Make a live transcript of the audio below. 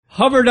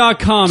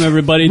Hover.com,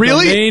 everybody.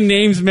 Really? Domain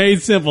names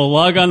made simple.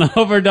 Log on to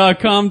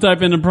hover.com,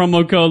 type in the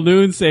promo code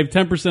LUN, save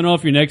 10%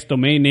 off your next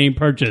domain name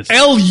purchase.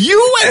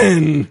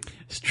 LUN!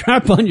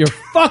 Strap on your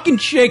fucking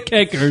shit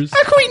kickers.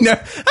 How can we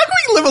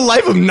live a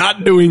life of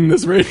not doing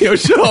this radio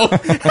show? How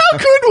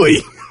could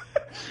we?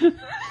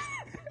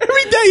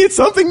 Every day it's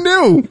something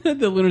new.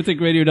 The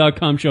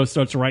lunaticradio.com show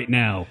starts right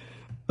now.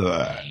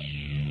 I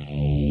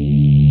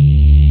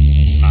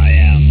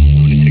am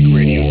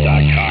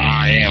lunaticradio.com.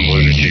 I am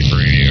Lunatic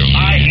Radio.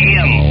 I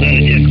am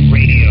Lunatic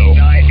Radio.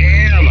 I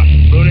am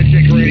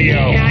Lunatic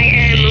Radio. I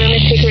am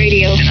Lunatic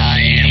Radio. And I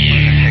am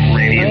Lunatic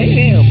Radio. I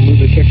am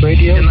Lunatic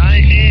Radio. And I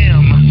am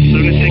Lunatic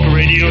Radio.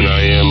 And I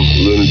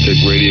am Lunatic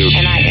Radio.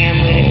 And I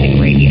am Lunatic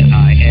Radio.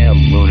 I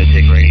am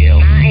Lunatic Radio.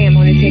 I am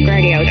Lunatic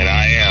Radio. And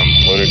I am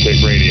Lunatic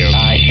Radio.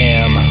 I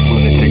am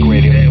Lunatic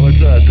Radio. Hey,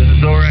 what's up? This is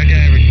Zorak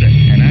Iverson.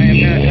 And I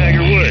am not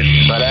Tiger Woods.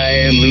 But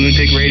I am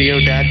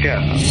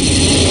lunaticradio.com.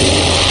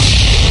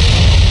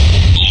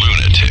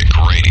 Lunatic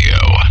Radio.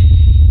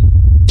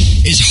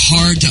 It's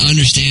hard to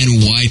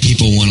understand why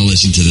people want to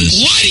listen to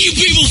this. Why do you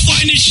people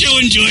find this show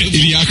enjoyable?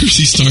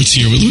 Idiocracy starts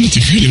here with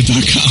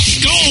lunaticradio.com.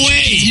 Go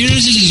away! You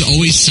notice there's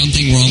always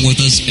something wrong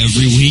with us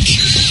every week?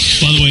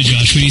 By the way,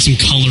 Josh, we need some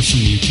color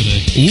from you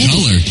today. Ooh.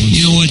 Color?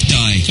 You know what?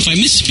 Die. If I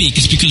misspeak,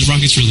 it's because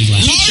Rocket's really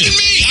loud. Pardon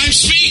me! I'm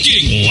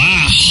speaking!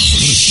 Wow.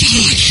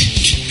 Fuck.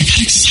 I got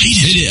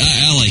excited.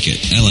 I like it.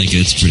 I like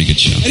it. It's a pretty good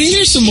show. I think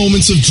there's some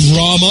moments of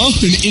drama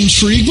and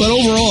intrigue, but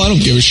overall, I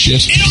don't give a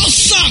shit. It all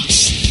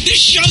sucks! This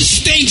show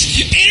stinks!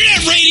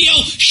 Internet radio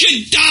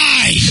should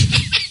die!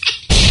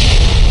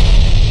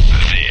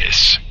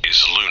 This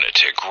is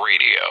Lunatic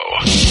Radio.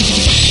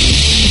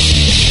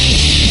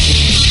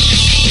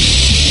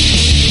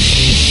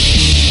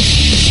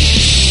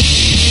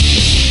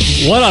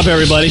 What up,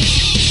 everybody?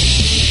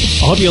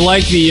 I hope you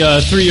like the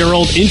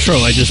 3-year-old intro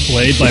I just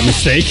played by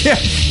mistake. Yeah.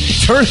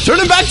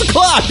 Turning back the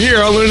clock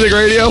here on Lunatic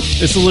Radio.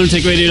 It's the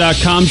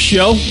lunaticradio.com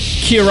show.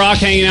 Kia Rock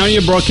hanging out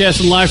here,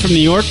 broadcasting live from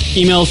New York.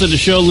 Email us at the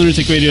show,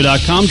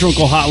 lunaticradio.com.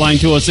 Drunko hotline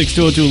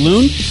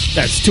 206-202-LUN.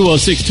 That's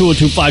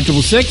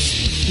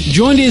 206-202-5666.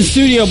 Joined in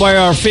studio by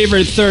our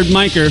favorite third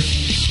micer.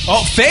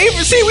 Oh,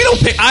 favorite? See,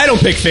 I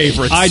don't pick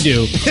favorites. I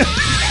do.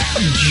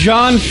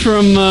 John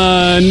from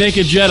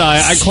Naked Jedi.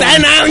 I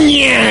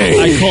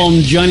call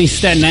him Johnny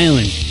Staten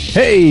Island.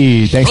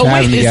 Hey, thanks for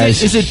having me,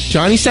 guys. Is it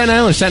Johnny Staten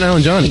Island or Staten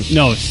Island Johnny?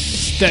 No,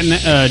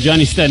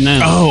 Johnny Staten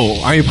Island. Oh,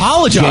 I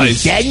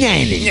apologize. Staten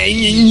Island.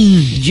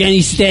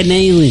 Johnny Staten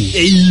Island.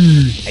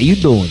 How you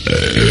doing?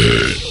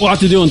 A lot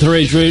to do on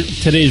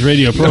today's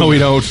radio program. No, we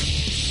don't.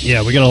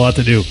 Yeah, we got a lot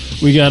to do.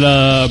 We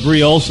got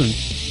Brie Olson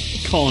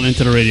calling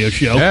into the radio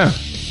show. Yeah.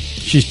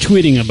 She's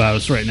tweeting about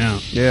us right now.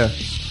 Yeah.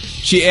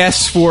 She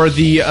asks for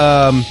the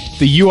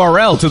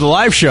URL to the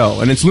live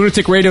show, and it's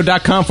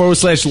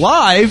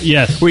lunaticradio.com/live.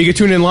 Yes. Where you can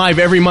tune in live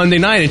every Monday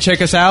night and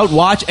check us out,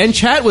 watch, and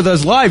chat with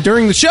us live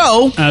during the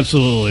show.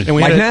 Absolutely. And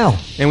we Like had now.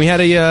 And we had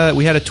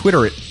a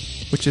Twitter it,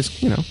 which is,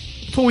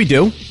 that's what we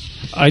do.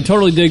 I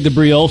totally dig the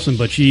Brie Olson,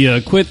 but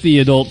she quit the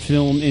adult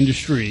film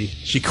industry.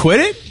 She quit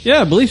it?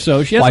 Yeah, I believe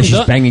so. She Why, hasn't she's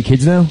done, banging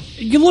kids now?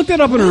 You can look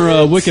that up in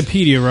her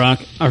Wikipedia, Rock,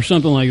 or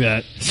something like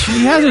that.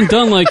 She hasn't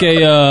done like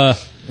a...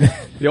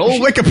 The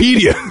old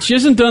Wikipedia. She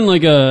hasn't done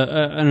like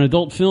an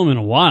adult film in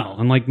a while,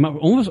 and like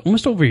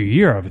almost over a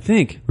year, I would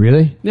think.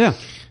 Really? Yeah.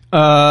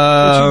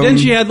 Then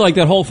she had like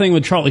that whole thing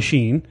with Charlie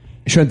Sheen.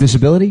 She had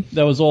disability?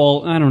 That was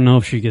all. I don't know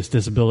if she gets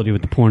disability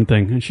with the porn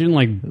thing. She didn't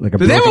like a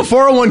Did they have a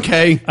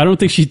 401k? I don't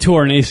think she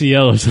tore an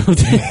ACL or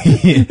something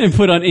and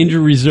put on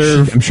injured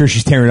reserve. I'm sure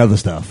she's tearing other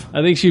stuff.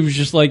 I think she was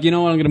just like, you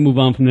know what, I'm going to move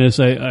on from this.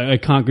 I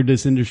conquered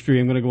this industry.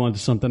 I'm going to go on to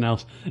something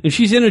else. And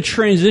she's in a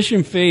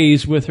transition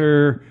phase with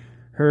her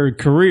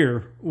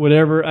career,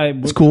 whatever.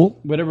 It's cool.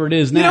 Whatever it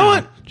is now. You know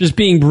what? Just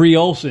being Brie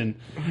Olson.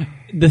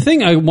 The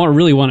thing I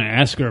really want to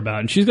ask her about,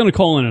 and she's going to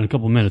call in a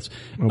couple of minutes.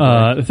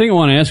 The thing I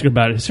want to ask her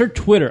about is her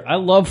Twitter. I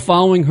love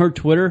following her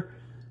Twitter.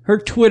 Her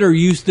Twitter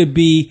used to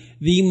be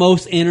the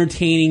most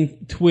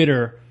entertaining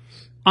Twitter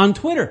on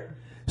Twitter.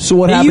 So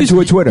what happened to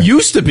her Twitter?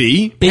 Used to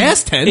be.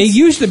 Past tense. It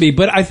used to be,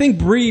 but I think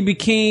Brie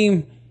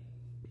became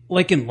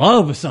like in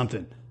love with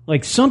something.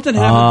 Like something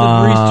happened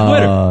to Brie's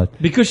Twitter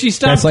because she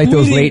stopped. That's like tweeting.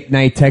 those late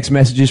night text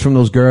messages from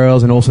those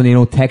girls, and all of a sudden they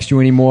don't text you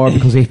anymore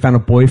because they found a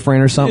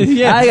boyfriend or something.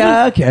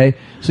 Yeah. Okay.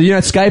 So you're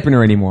not Skyping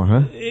her anymore,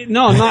 huh?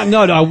 No,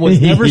 I was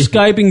never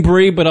Skyping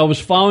Brie, but I was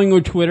following her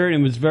Twitter, and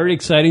it was very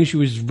exciting. She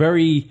was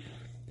very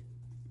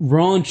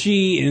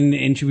raunchy,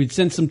 and she would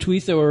send some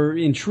tweets that were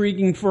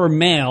intriguing for a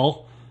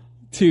male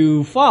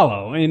to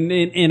follow,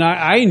 and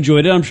I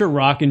enjoyed it. I'm sure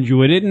Rock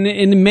enjoyed it,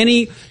 and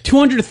many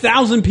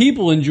 200,000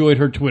 people enjoyed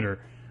her Twitter.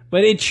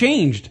 But it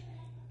changed.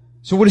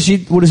 So what is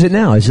it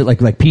now? Is it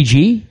like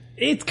PG?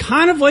 It's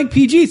kind of like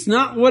PG. It's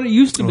not what it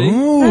used to be.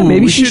 Yeah,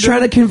 maybe she's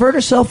trying to convert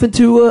herself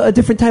into a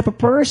different type of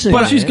person.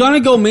 But she's going to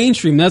go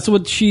mainstream. That's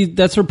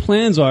her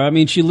plans are. I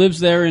mean, she lives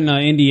there in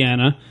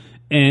Indiana,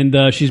 and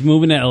she's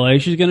moving to LA.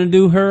 She's going to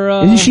do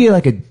her. Isn't she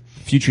like a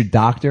future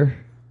doctor?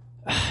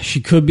 She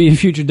could be a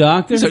future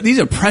doctor. These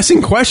are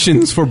pressing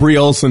questions for Brie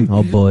Olson.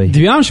 Oh boy. To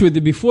be honest with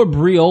you, before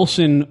Brie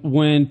Olson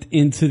went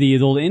into the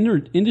adult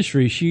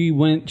industry, she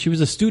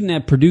was a student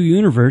at Purdue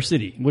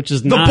University, which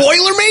is The not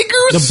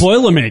Boilermakers? the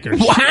Boilermakers.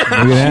 Wow. Look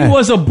at She that.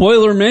 was a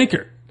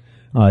Boilermaker.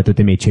 Oh, I thought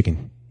they made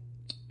chicken.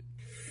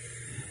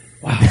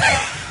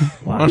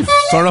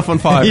 Start off on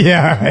 5.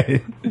 Yeah, all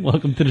right.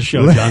 Welcome to the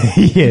show, John.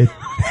 Yeah.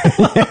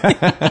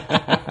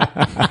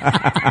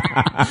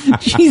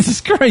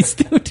 Jesus Christ,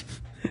 dude.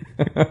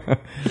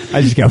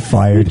 I just got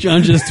fired.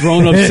 John just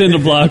throwing up cinder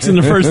blocks in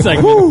the first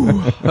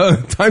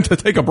segment. Time to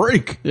take a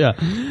break. Yeah,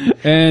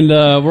 and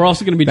we're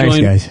also going to be Thanks,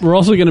 joined. guys. We're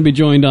also going to be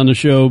joined on the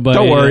show by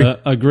Don't worry.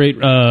 a great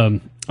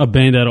a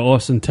band out of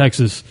Austin,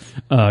 Texas,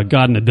 God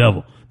and the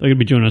Devil. They're going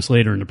to be joining us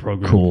later in the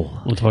program. Cool.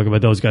 We'll talk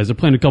about those guys. They're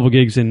playing a couple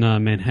gigs in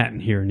Manhattan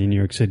here in New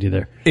York City.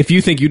 There. If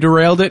you think you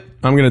derailed it,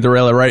 I'm going to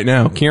derail it right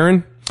now.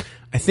 Kieran,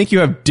 I think you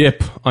have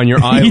dip on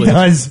your eyelid. He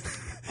does.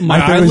 My I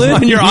thought it was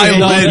eyelid? on your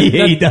eyelid.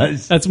 Yeah, he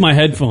does. That's my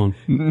headphone.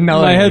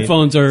 No, my it ain't.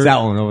 headphones are It's that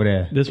one over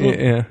there. this one.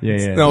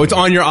 Yeah. No, it's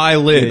on your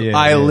eyelid. Yeah, yeah,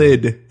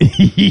 eyelid.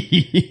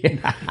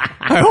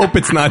 I hope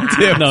it's not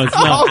dip. No, it's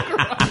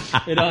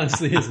not. It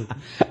honestly isn't.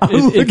 I'm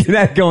looking at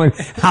that going,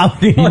 how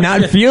can you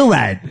not feel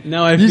that?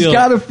 No, I You feel just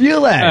gotta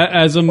feel that.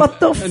 as a What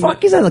the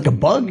fuck is that, like a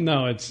bug?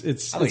 No, it's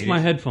wait. my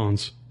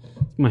headphones.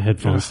 My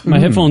headphones. My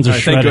headphones are All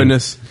right, shredding. thank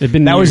goodness. They've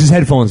been That was his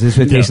headphones. This is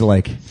what it tasted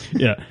like.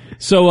 Yeah.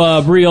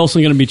 So Brie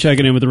Olson going to be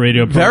checking in with the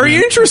radio program. Very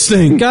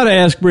interesting. Got to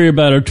ask Brie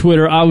about her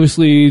Twitter.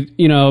 Obviously,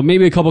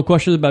 maybe a couple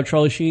questions about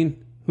Charlie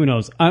Sheen. Who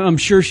knows? I'm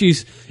sure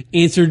she's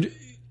answered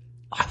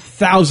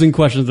 1,000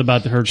 questions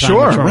about her time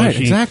Sure, with Charlie right,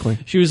 Sheen. exactly.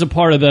 She was a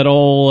part of that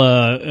whole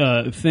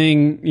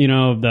thing,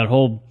 that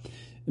whole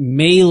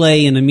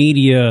melee in the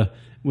media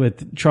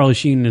with Charlie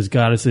Sheen and his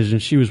goddesses,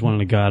 and she was one of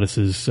the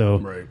goddesses. So,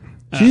 Right.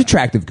 She's an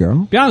attractive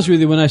girl. be honest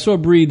with you, when I saw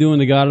Brie doing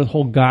the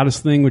whole goddess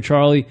thing with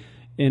Charlie,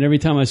 and every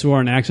time I saw her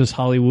on Access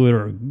Hollywood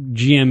or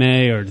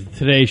GMA or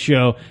Today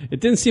Show, it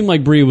didn't seem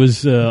like Brie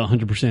was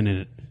 100% in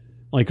it.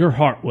 Like her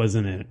heart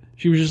wasn't in it.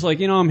 She was just like,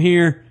 I'm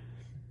here.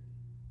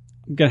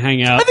 I'm gonna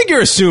hang out. I think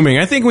you're assuming.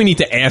 I think we need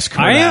to ask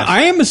her. that.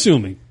 I am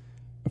assuming.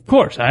 Of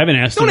course, I haven't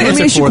asked Don't her. answer Let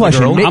me ask you a for the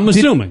question. girl. I'm Did-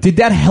 assuming. Did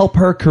that help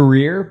her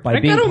career by I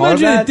being gotta part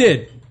of imagine that?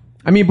 it did.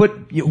 I mean,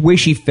 but the way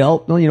she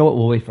felt, well, you know what?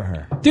 We'll wait for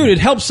her. Dude, it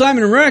helped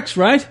Simon and Rex,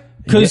 right?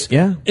 Because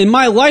Yeah. in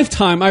my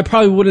lifetime, I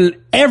probably wouldn't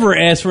ever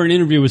ask for an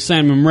interview with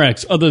Simon and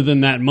Rex other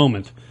than that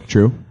moment.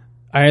 True.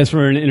 I asked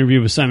for an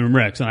interview with Simon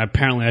Rex, and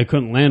apparently I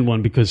couldn't land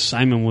one because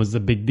Simon was the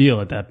big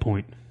deal at that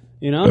point.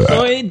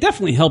 So it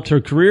definitely helped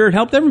her career. It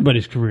helped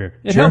everybody's career.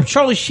 It Sure. helped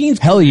Charlie Sheen's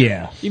Hell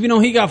yeah. even though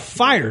he got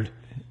fired.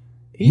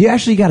 He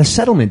actually got a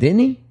settlement, didn't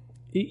he?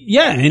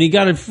 Yeah, and he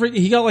got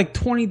he got like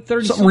 20,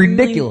 30 Something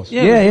ridiculous.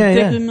 Million. Yeah,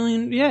 ridiculous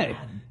million. Yeah.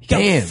 He got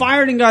Damn.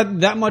 fired and got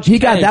that much He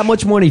got cash. that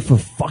much money for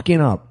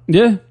fucking up.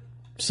 Yeah.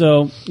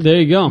 So there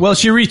you go. Well,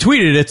 she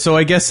retweeted it, so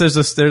I guess there's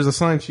a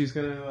sign she's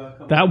gonna.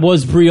 That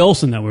was Brie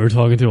Olson that we were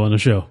talking to on the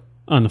show.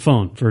 On the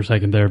phone for a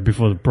second there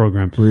before the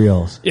program.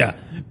 Reals. Yeah.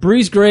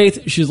 Brie's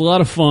great. She's a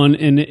lot of fun,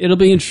 and it'll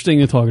be interesting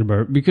to talk about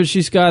her because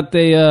she's got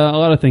a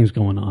lot of things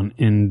going on,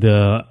 and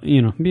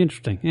it'll be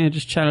interesting. Yeah,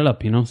 just chat it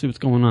up, see what's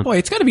going on Boy,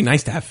 it's got to be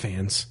nice to have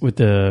fans. with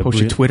the Post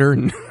your Twitter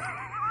and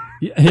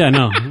Yeah,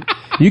 no,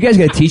 You guys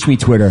got to teach me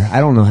Twitter. I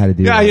don't know how to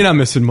do yeah, that. you're not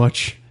missing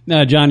much.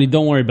 no, Johnny,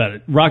 don't worry about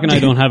it. Rock and I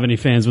don't have any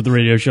fans with the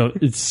radio show.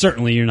 It's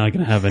certainly you're not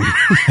going to have any.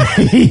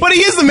 But he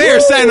is the mayor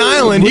of Staten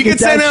Island. Look He at could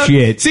send that out.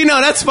 shit. See, no,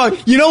 that's fine.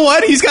 You know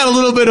what? He's got a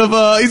little bit of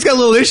he's got a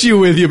little issue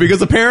with you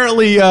because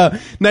apparently now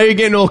you're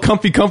getting all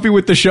comfy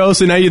with the show.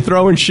 So now you're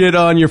throwing shit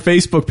on your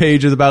Facebook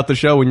pages about the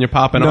show when you're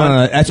popping No, on.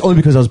 no, that's only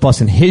because I was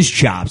busting his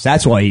chops.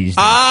 That's why he's.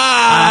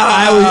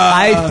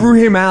 I threw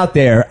him out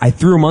there. I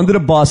threw him under the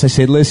bus. I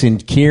said, listen,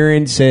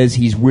 Kieran says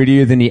he's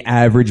wittier than the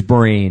average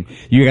brain.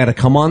 You got to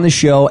come on the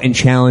show and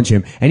challenge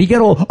him. And he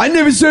got all, I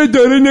never said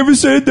that. I never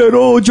said that.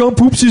 Oh, John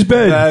poops his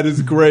bed. That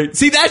is great.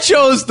 See, that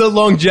shows the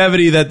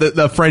longevity that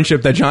the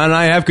friendship that John and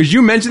I have. Because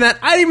you mentioned that,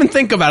 I didn't even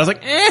think about it. I was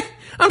like,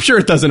 I'm sure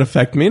it doesn't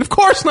affect me. And of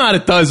course not,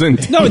 it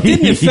doesn't. No, it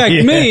didn't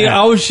affect me.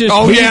 I was just.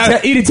 Oh, He yeah.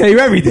 didn't he didn't tell you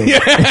everything.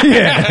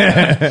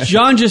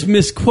 John just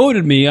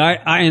misquoted me.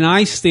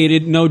 I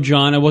stated, no,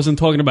 John, I wasn't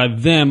talking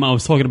about them. I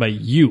was talking about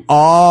you.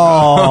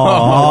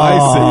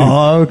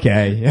 Oh,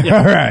 okay.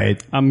 All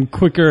right. I'm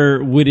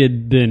quicker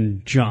witted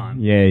than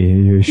John. Yeah,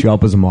 you're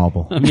sharp as a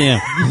marble. Yeah.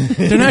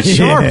 They're not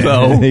sharp,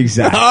 though.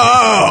 Exactly.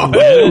 Oh,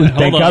 Thank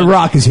Hold God on.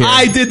 Rock is here.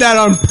 I did that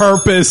on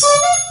purpose.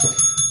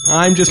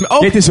 I'm just.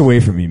 Oh, Get this away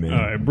from me, man. All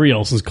right, Brie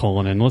Olson's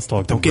calling in. Let's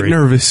talk to don't get Brie.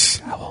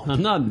 nervous.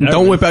 I'm not nervous.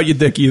 Don't whip out your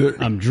dick either.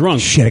 I'm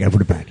drunk. Shit, I gotta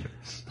put it back.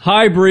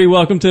 Hi, Brie.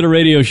 Welcome to the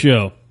radio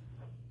show.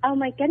 Oh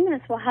my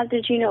goodness! Well, how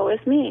did you know it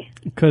was me?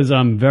 Because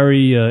I'm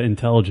very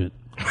intelligent.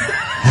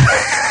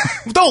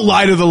 Don't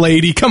lie to the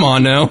lady. Come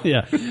on now.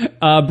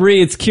 Yeah.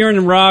 Brie, it's Kieran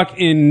and Rock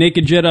and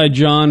Naked Jedi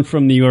John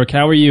from New York.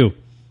 How are you?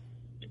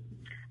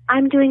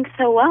 I'm doing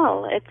so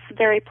well. It's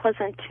very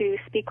pleasant to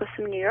speak with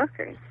some New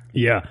Yorkers.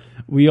 Yeah.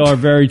 We are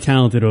very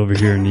talented over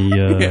here in the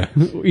Yeah.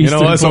 eastern You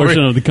know us over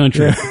portion here. of the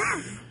country.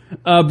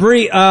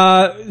 Bree,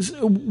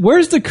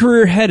 where's the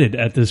career headed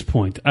at this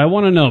point? I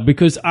want to know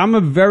because I'm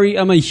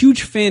a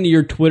huge fan of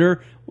your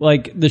Twitter.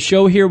 Like the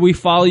show here, we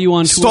follow you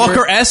on Twitter.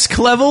 Stalker-esque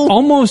level?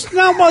 Almost.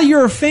 Not while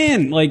you're a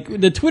fan. Like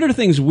the Twitter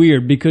thing's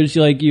weird because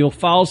you'll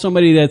follow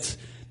somebody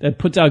that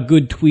puts out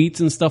good tweets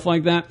and stuff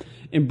like that.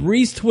 And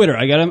Bree's Twitter,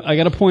 I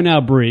gotta point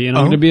out Bree, and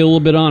I'm gonna be a little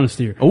bit honest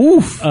here.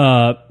 Oof.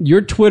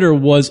 Your Twitter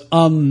was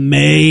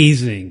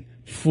amazing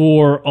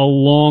for a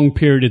long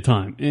period of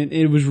time, and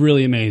it was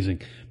really amazing.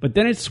 But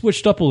then it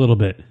switched up a little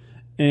bit,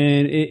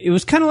 and it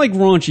was kind of like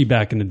raunchy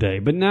back in the day.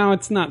 But now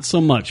it's not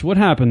so much. What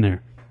happened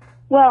there?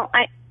 Well,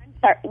 I'm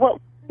sorry. What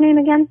was your name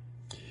again?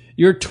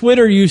 Your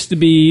Twitter used to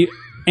be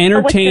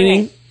entertaining. What's your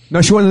name?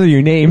 No, she wanted to know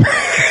your name.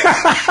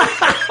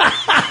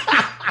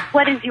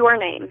 What is your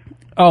name?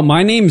 Oh,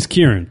 my name's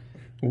Kieran.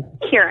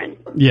 Kieran.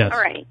 Yes. All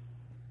right.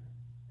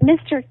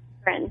 Mr.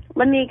 Kieran,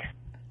 let me explain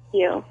to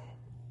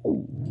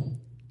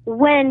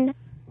you.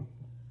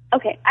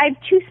 Okay, I have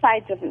two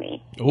sides of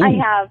me. Ooh. I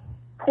have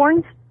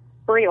porn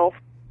real.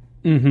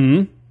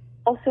 Mm-hmm.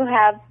 Also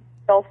have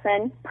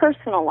Wilson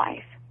personal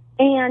life.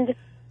 And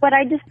what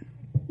I just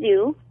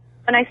do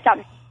when I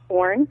stopped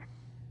porn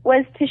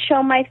was to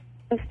show my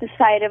friends the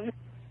side of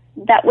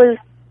that was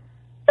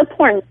the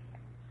porn.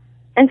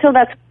 And so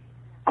that's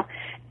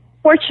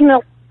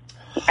fortunately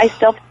I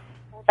still have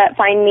people that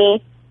find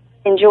me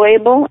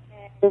enjoyable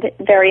and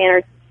very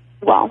entertaining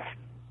as well.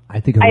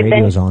 I think her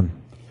radio's on.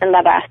 And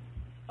the best.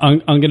 I'm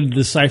going to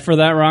decipher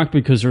that, Rock,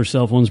 because her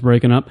cell phone's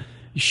breaking up.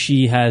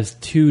 She has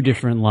two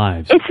different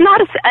lives. It's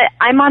not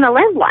I'm on a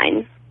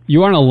landline.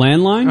 You are on a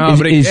landline? Oh,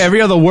 but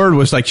every other word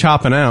was like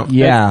chopping out.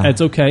 Yeah.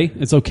 It's okay.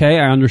 It's okay.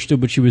 I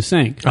understood what she was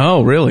saying.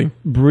 Oh, really?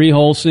 Bree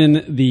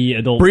Olson, the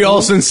adult. Brie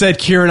Olson said,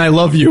 Kieran, I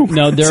love you.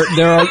 No,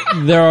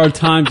 there are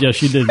times, yes,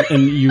 she did,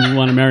 and you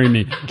want to marry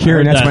me.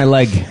 Kieran, that's my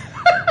leg.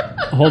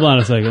 Hold on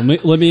a second.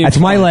 Let me That's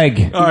my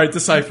leg. All right,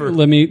 decipher.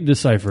 Let me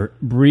decipher.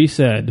 Bree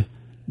said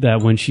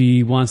that when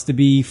she wants to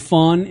be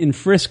fun and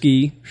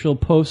frisky, she'll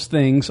post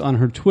things on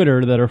her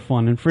Twitter that are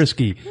fun and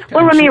frisky.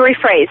 Well, let me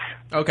rephrase.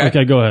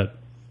 Okay, go ahead.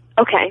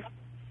 Okay.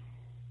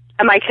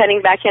 Am I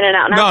cutting back in and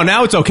out now? No,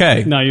 now it's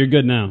okay. No, you're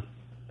good now.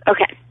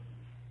 Okay.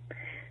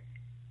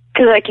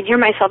 Because I can hear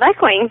myself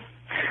echoing.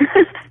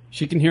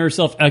 She can hear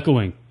herself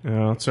echoing.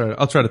 Yeah,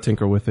 I'll try to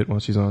tinker with it while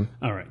she's on.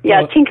 All right.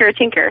 Yeah, tinker.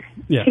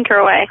 Yeah. Tinker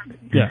away.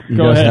 Yeah, He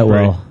go does ahead, that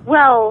Bree. well.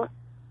 Well,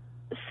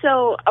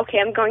 okay,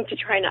 I'm going to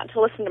try not to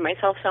listen to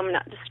myself so I'm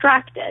not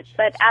distracted.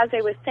 But as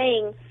I was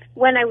saying,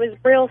 when I was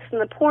Brie Olson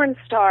the porn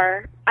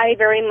star, I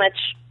very much,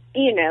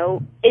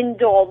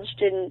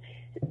 indulged in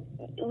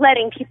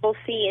letting people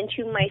see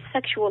into my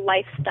sexual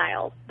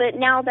lifestyle. But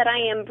now that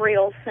I am Brie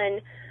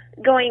Olson,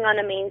 going on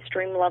a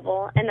mainstream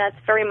level, and that's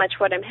very much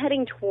what I'm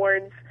heading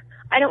towards,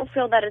 I don't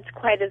feel that it's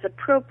quite as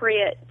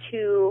appropriate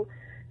to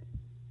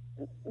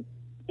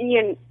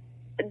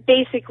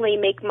basically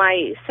make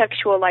my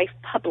sexual life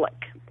public.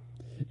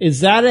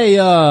 Is that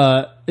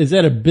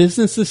a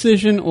business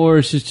decision, or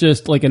is it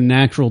just like a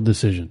natural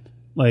decision?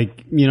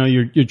 Like,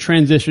 you're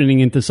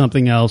transitioning into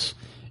something else.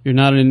 You're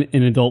not in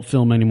an adult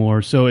film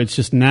anymore, so it's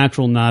just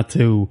natural not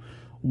to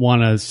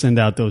want to send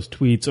out those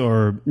tweets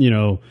or,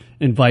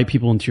 invite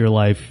people into your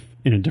life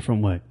in a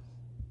different way.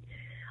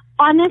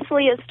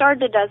 Honestly, it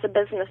started as a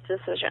business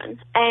decision,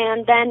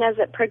 and then as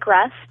it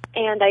progressed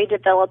and I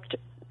developed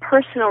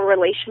personal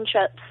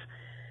relationships,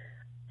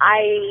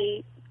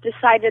 I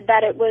decided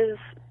that it was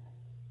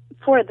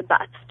for the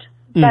best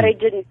that I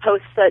didn't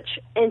post such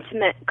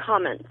intimate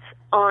comments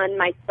on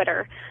my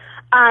Twitter.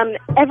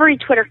 Every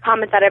Twitter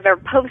comment that I've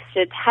ever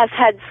posted has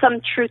had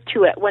some truth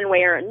to it one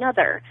way or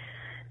another.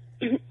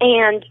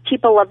 And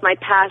people of my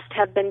past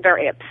have been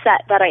very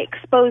upset that I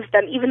exposed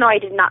them, even though I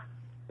did not,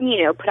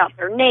 put out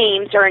their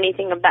names or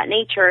anything of that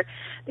nature.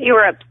 They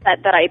were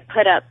upset that I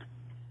put up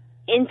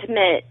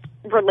intimate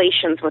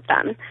relations with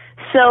them.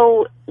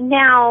 So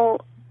now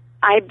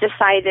I've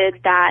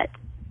decided that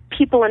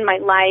people in my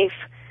life,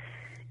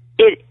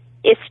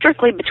 it's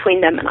strictly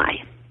between them and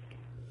I.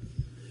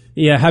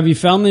 Yeah, have you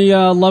found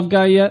the love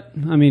guy yet?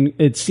 I mean,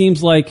 it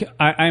seems like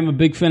I'm a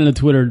big fan of the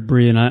Twitter,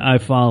 Bree, and I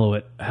follow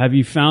it. Have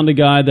you found a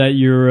guy that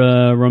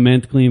you're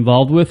romantically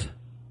involved with?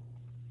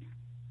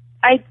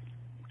 I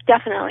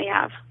definitely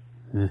have.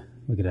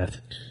 Look at that.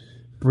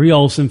 Bree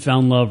Olson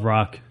found love,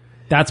 Rock.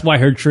 That's why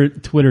her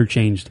Twitter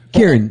changed.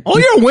 Kieran, All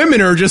your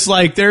women are just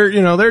like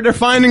they're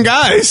finding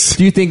guys.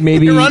 do you think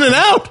maybe You're running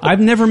out. I've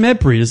never met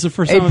Bree. This is the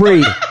first Hey, time.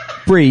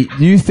 Bree,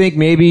 do you think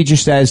maybe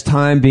just as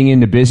time being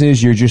into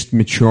business, you're just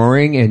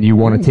maturing and you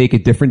want to take a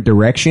different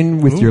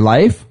direction with your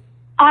life?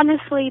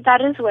 Honestly,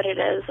 that is what it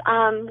is.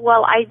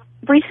 Well, I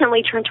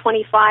recently turned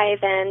 25,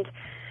 and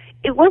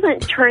it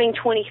wasn't turning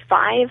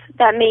 25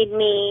 that made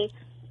me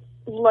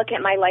look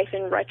at my life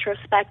in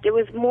retrospect. It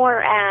was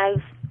more as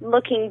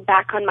looking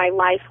back on my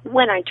life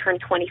when I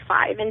turned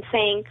 25 and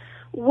saying,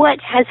 what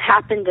has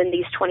happened in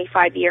these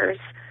 25 years?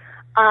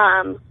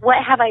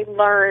 What have I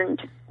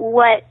learned?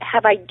 What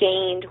have I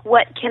gained?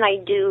 What can I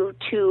do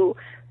to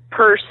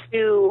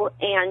pursue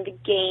and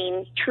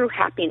gain true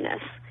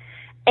happiness?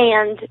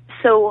 And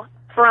so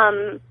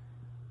from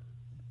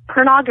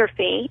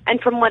pornography,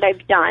 and from what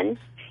I've done,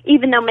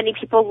 even though many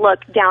people look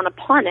down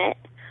upon it,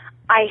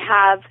 I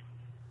have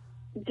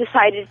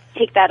decided to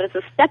take that as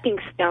a stepping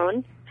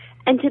stone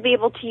and to be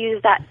able to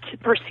use that to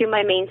pursue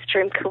my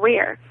mainstream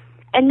career.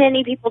 And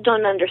many people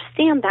don't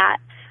understand that,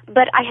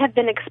 but I have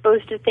been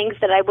exposed to things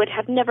that I would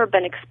have never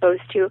been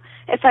exposed to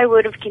if I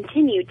would have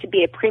continued to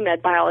be a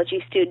pre-med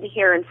biology student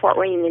here in Fort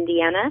Wayne,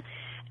 Indiana,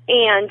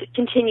 and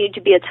continued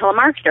to be a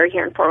telemarketer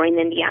here in Fort Wayne,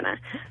 Indiana.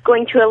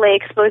 Going to LA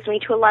exposed me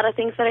to a lot of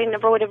things that I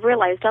never would have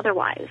realized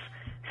otherwise.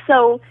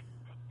 So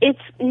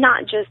it's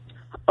not just,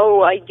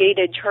 oh, I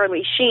dated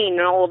Charlie Sheen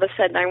and all of a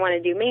sudden I want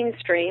to do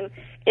mainstream.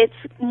 It's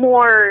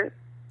more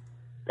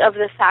of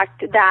the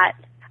fact that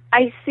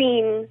I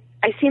seen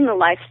the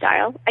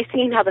lifestyle, I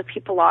seen how the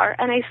people are,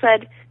 and I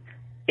said,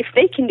 if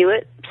they can do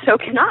it, so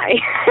can I.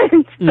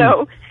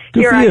 So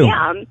here I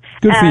am.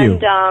 Good for you.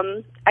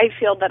 And I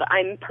feel that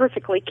I'm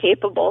perfectly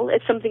capable.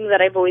 It's something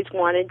that I've always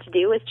wanted to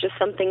do. It's just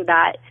something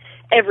that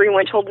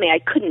everyone told me I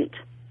couldn't.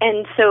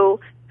 And so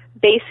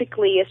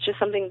basically it's just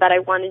something that I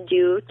want to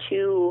do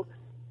to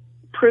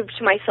prove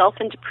to myself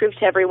and to prove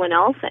to everyone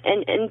else,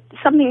 and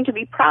something to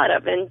be proud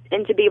of and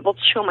to be able to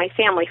show my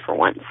family for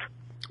once.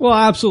 Well,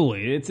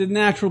 absolutely. It's a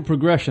natural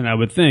progression, I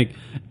would think.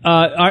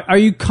 Are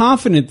you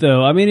confident,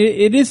 though? I mean,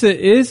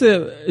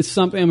 it's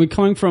something. I mean,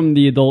 coming from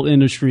the adult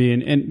industry,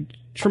 and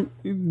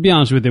be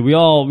honest with you, we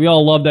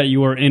all love that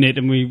you were in it,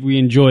 and we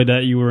enjoyed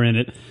that you were in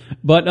it.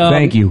 But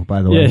thank you,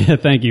 by the way. Yeah,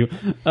 thank you.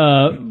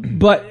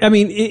 But I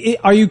mean,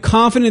 are you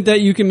confident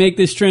that you can make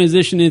this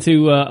transition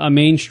into a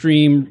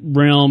mainstream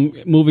realm,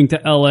 moving to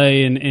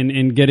LA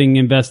and getting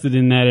invested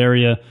in that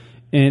area,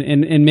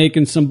 and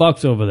making some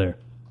bucks over there?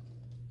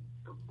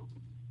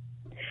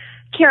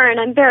 Karen,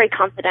 I'm very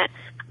confident.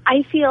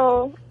 I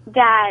feel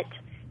that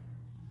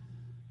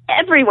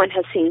everyone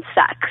has seen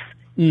sex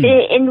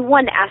in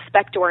one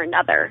aspect or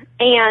another,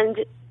 and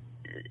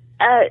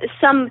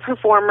some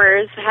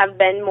performers have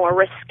been more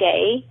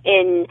risque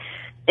in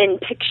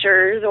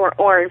pictures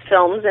or in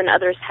films than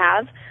others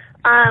have.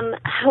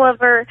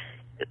 However,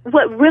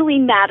 what really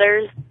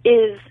matters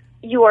is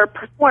your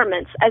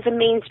performance as a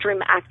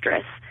mainstream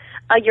actress,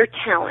 your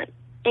talent,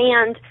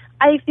 and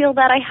I feel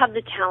that I have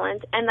the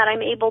talent and that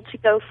I'm able to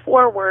go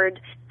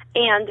forward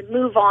and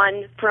move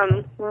on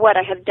from what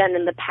I have done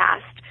in the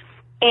past.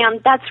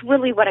 And that's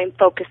really what I'm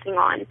focusing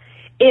on.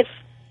 If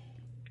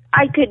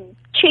I could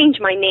change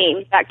my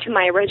name back to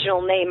my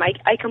original name,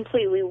 I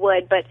completely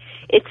would, but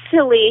it's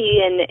silly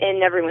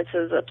and everyone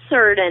says it's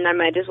absurd, and I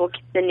might as well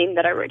keep the name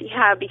that I already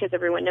have because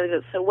everyone knows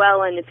it so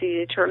well and it's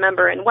easy to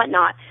remember and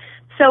whatnot.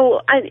 So,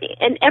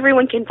 and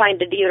everyone can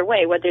find it either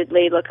way, whether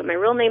they look at my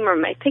real name or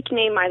my fake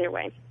name, either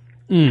way.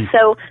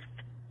 So,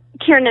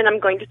 Kieran,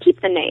 I'm going to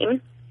keep the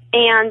name,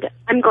 and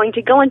I'm going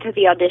to go into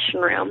the audition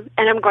room,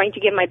 and I'm going to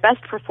give my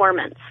best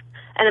performance,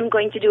 and I'm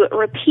going to do it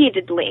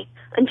repeatedly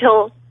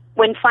until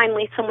when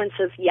finally someone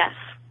says yes.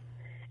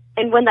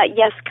 And when that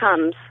yes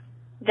comes,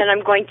 then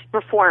I'm going to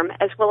perform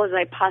as well as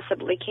I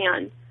possibly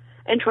can.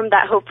 And from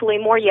that, hopefully,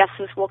 more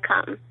yeses will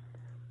come.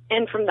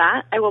 And from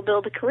that, I will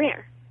build a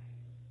career.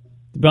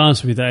 To be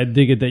honest with you, I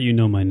dig it that you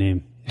know my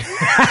name.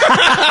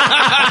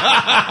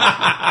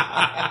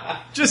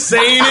 Just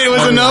saying it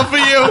was enough for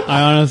you?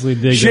 I honestly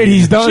dig Shit, it.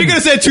 he's done. She could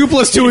have said 2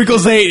 + 2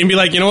 = 8 and be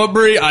like, you know what,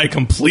 Bree? I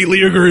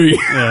completely agree.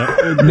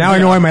 Yeah. Now I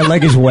know why my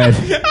leg is wet.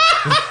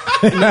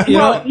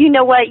 Well, you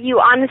know what? You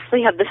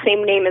honestly have the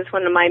same name as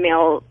one of my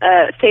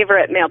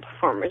favorite male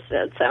performers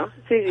did, so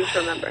it's easy to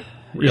remember.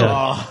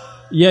 Yeah.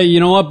 Yeah, you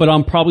know what? But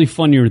I'm probably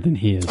funnier than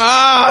he is.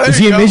 Is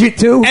he a midget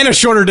too? And a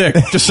shorter dick.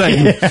 Just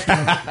saying.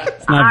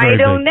 I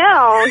don't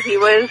know. He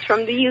was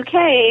from the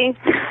UK.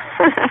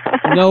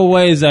 No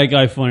way is that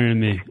guy funnier than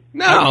me.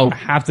 No. I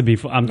have to be.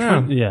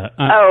 Yeah.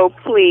 Oh,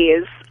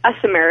 please. Us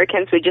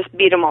Americans, we just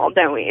beat them all,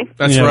 don't we?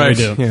 That's Yeah, right.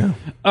 we do. Yeah.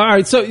 All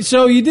right.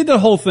 So you did the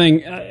whole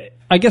thing.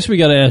 I guess we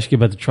got to ask you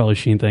about the Charlie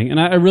Sheen thing, and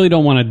I really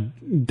don't want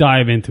to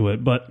dive into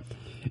it, but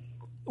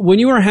when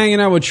you were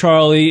hanging out with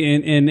Charlie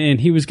and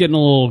he was getting a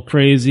little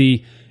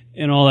crazy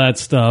and all that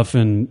stuff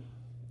and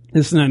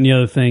this and that and the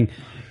other thing,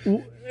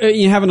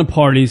 you having the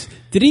parties,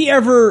 did he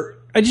ever?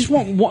 I just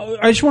want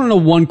to know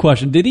one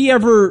question. Did he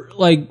ever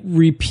like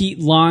repeat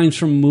lines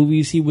from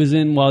movies he was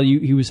in while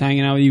he was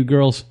hanging out with you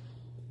girls?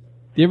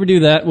 Did you ever do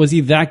that? Was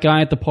he that guy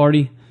at the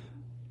party?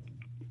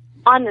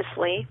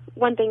 Honestly,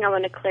 one thing I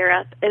want to clear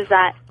up is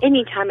that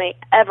anytime I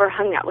ever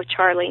hung out with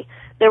Charlie,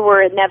 there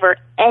were never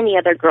any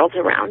other girls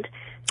around.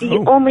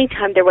 The only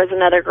time there was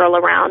another girl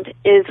around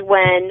is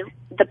when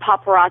the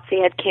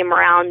paparazzi had came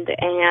around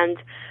and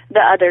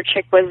the other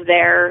chick was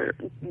there,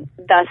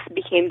 thus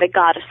became the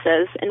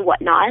goddesses and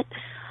whatnot.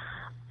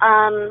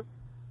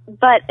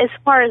 But as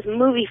far as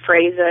movie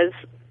phrases,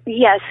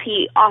 yes,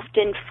 he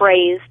often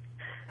phrased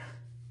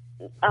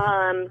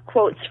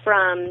quotes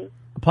from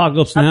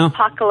Apocalypse Now?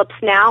 Apocalypse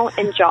Now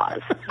and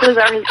Jaws. Those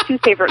are his two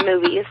favorite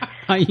movies.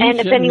 And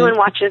if anyone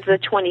watches the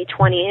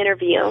 2020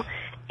 interview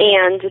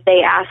and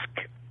they ask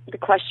the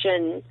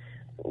question,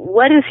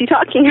 what is he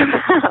talking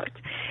about?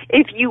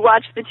 If you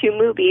watch the two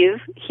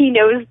movies, he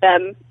knows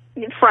them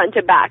front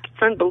to back.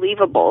 It's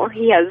unbelievable.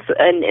 He has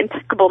an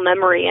impeccable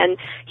memory, and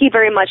he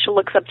very much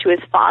looks up to his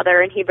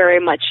father, and he very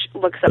much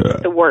looks up to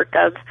the work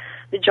of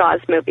the Jaws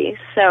movies.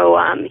 So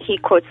he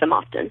quotes them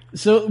often.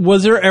 So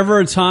was there ever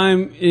a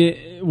time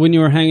when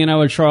you were hanging out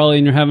with Charlie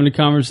and you're having a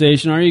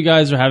conversation, or you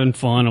guys are having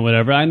fun or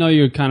whatever? I know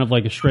you're kind of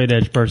like a straight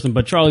edge person,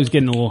 but Charlie's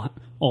getting a little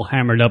all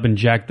hammered up and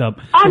jacked up.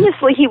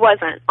 Honestly, he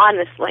wasn't.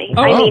 Honestly.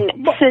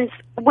 Since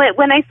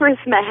when I first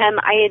met him,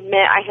 I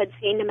admit I had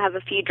seen him have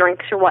a few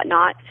drinks or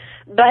whatnot,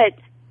 but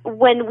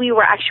when we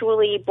were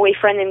actually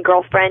boyfriend and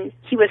girlfriend,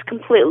 he was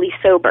completely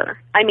sober.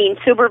 I mean,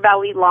 Sober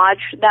Valley Lodge,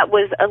 that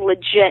was a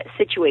legit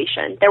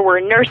situation. There were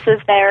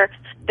nurses there.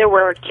 There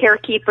were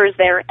carekeepers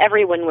there.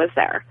 Everyone was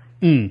there.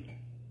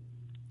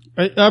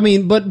 I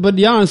mean,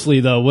 but honestly,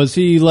 though, was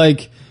he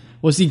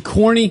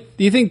corny?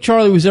 Do you think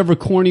Charlie was ever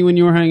corny when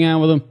you were hanging out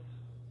with him?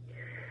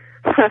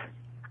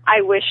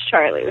 I wish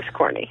Charlie was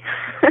corny.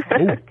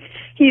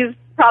 He's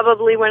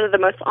probably one of the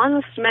most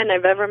honest men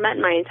I've ever met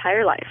in my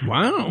entire life.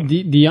 Wow.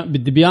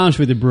 To be honest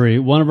with you, Bree,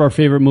 one of our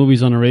favorite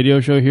movies on the radio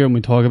show here, and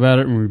we talk about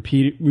it and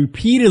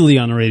repeatedly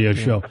on the radio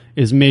show,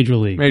 is Major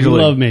League. We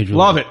love Major League.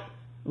 Love it.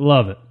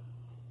 Love it.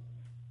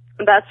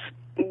 That's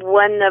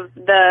one of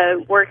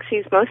the works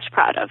he's most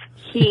proud of.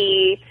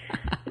 He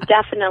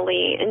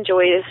definitely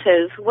enjoys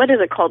his, what is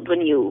it called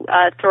when you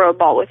throw a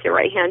ball with your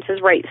right hand,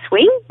 his right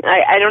swing?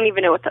 I don't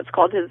even know what that's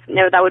called.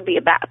 That would be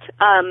a bat.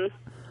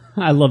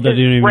 I love that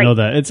you don't even know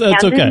that. It's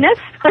okay.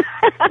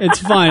 It's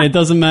fine. It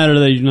doesn't matter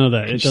that you know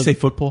that. Did you say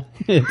football?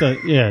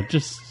 Yeah,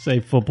 just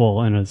say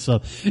football and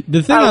stuff.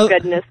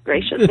 Goodness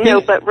gracious. No,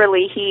 but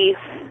really,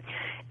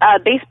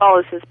 baseball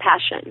is his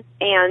passion.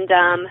 And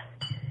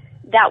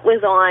that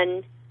was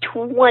on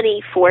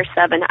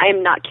 24/7. I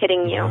am not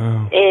kidding you.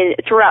 Wow.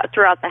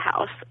 Throughout the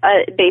house,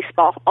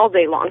 baseball all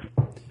day long.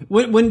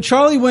 When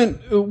Charlie went,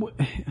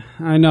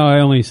 I know I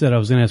only said I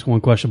was going to ask one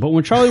question, but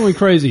when Charlie went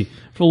crazy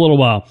for a little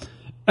while,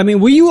 I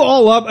mean, were you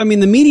all up? I mean,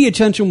 the media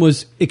attention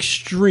was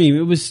extreme.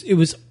 It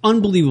was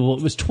unbelievable.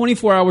 It was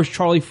 24 hours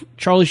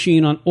Charlie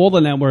Sheen on all the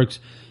networks.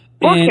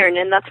 Well, Karen,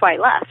 and that's why I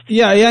left.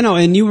 Yeah, I know.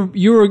 And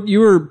you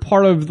were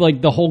part of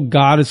like the whole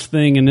goddess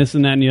thing and this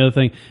and that and the other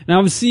thing. And I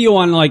would see you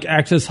on like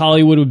Access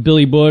Hollywood with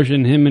Billy Bush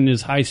and him and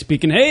his high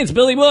speaking. Hey, it's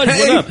Billy Bush.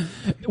 Hey. What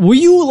up? Were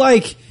you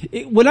like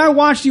when I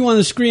watched you on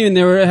the screen and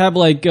they would have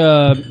like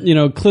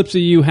clips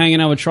of you hanging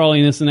out with Charlie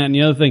and this and that and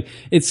the other thing?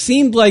 It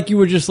seemed like you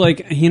were just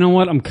like, you know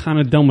what? I'm kind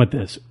of done with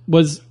this.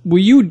 Were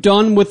you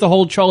done with the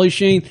whole Charlie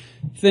Sheen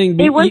thing?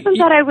 It wasn't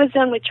that I was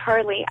done with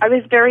Charlie. I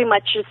was very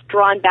much just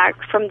drawn back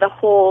from the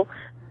whole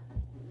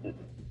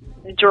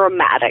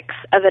dramatics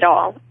of it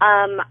all.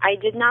 I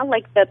did not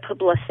like the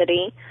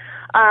publicity.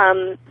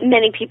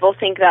 Many people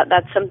think that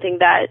that's something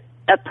that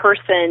a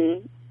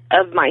person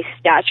of my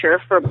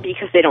stature,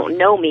 because they don't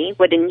know me,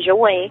 would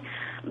enjoy.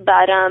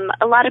 But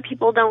a lot of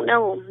people don't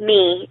know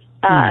me,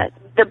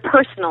 the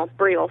personal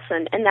Bree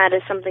Olson, and that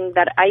is something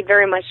that I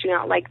very much do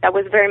not like. That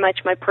was very much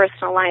my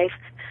personal life.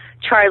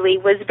 Charlie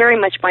was very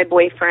much my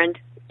boyfriend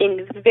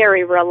in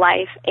very real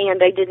life,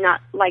 and I did not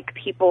like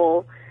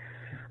people,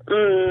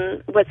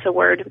 what's the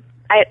word?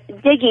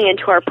 Digging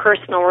into our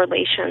personal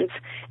relations.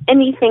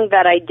 Anything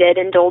that I did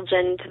indulge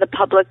in to the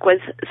public was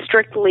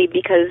strictly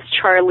because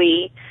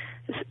Charlie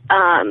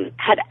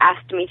had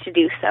asked me to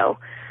do so.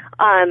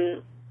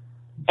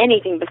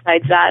 Anything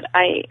besides that,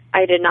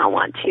 I did not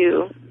want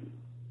to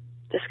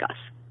discuss.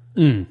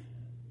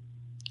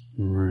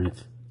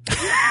 Right.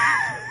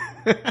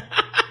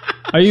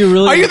 Are you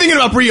really? Are you thinking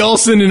about Bree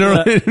Olson in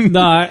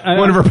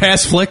one of her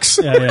past flicks?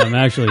 Yeah, I'm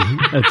actually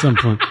at some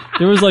point.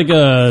 There was like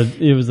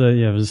it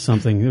was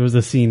something. There was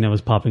a scene that was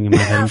popping in my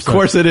head. Of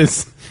course it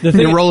is. The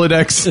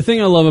Rolodex. The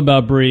thing I love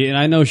about Bree, and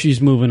I know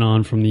she's moving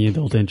on from the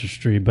adult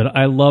industry, but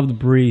I loved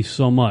Bree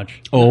so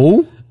much.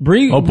 Oh?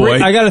 Bree, oh boy!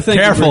 Bree, I gotta think.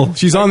 Careful,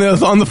 she's on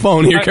the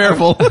phone here.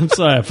 Careful. I'm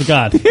sorry, I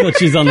forgot that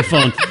she's on the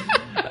phone.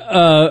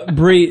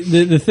 Bree,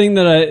 the thing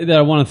that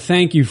I want to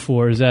thank you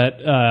for is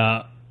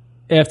that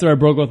after I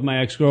broke up with my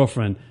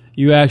ex-girlfriend,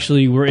 you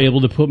actually were able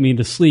to put me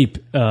to sleep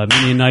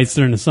many nights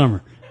during the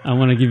summer. I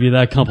want to give you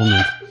that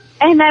compliment.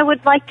 And I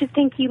would like to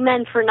thank you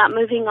men for not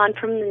moving on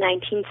from the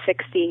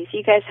 1960s.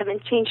 You guys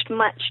haven't changed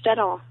much at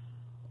all.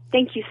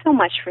 Thank you so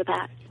much for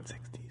that.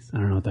 I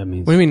don't know what that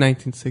means. What do you mean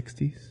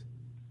 1960s?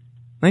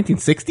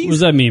 1960s? What does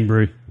that mean,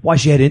 Bree? Why,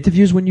 she had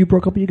interviews when you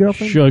broke up with your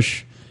girlfriend?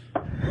 Shush.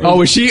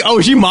 Was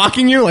she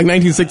mocking you? Like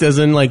 1960s, as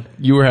in like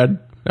that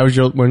was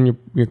when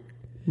your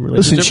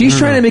Listen, she's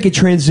trying to make a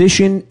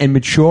transition and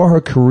mature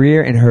her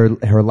career and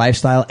her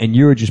lifestyle, and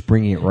you're just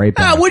bringing it right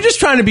back. We're just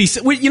trying to be.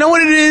 You know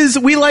what it is?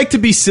 We like to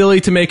be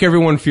silly to make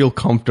everyone feel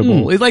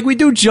comfortable. It's like we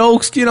do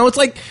jokes. It's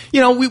like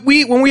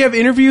we when we have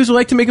interviews, we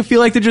like to make it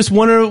feel like they're just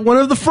one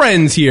of the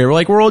friends here.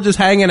 Like we're all just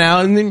hanging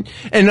out,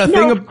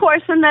 of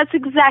course, and that's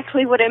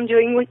exactly what I'm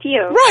doing with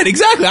you. Right,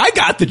 exactly. I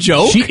got the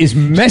joke. She is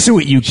messing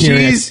with you,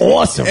 Karen. That's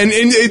awesome. And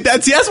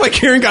that's why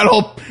Karen got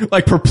all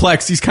like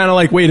perplexed. He's kind of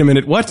like, wait a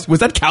minute, what was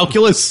that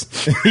calculus?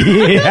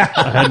 Yeah.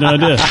 I had no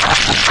idea.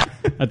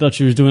 I thought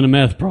she was doing a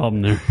math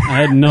problem there.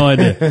 I had no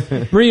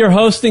idea. Bree, you're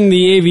hosting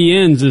the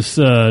AVNs this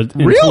in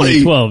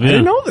 2012. Yeah. I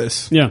didn't know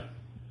this. Yeah.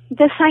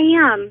 Yes, I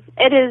am.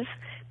 It is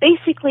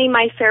basically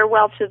my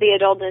farewell to the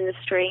adult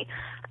industry.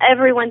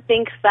 Everyone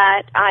thinks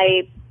that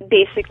I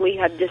basically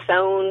have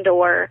disowned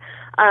or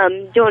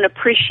don't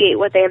appreciate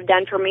what they have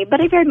done for me,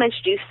 but I very much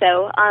do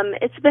so.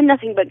 It's been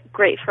nothing but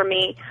great for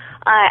me.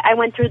 I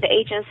went through the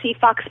agency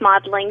Fox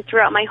Modeling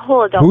throughout my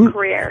whole adult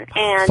career,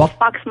 and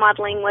Fox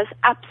Modeling was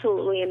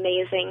absolutely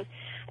amazing.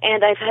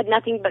 And I've had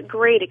nothing but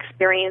great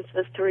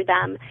experiences through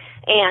them.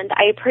 And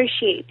I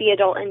appreciate the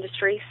adult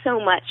industry so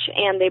much,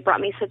 and they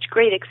brought me such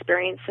great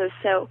experiences.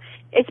 So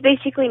it's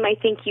basically my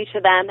thank you to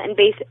them,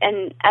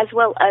 and as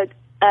well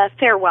a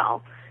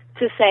farewell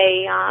to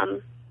say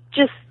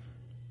just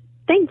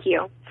thank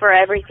you for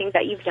everything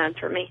that you've done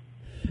for me.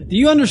 Do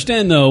you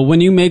understand, though,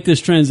 when you make this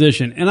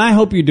transition, and I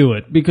hope you do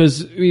it,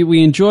 because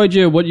we enjoyed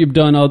you, what you've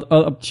done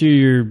up to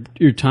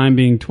your time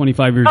being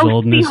 25 years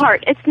old. Oh,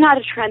 sweetheart, it's not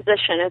a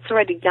transition. It's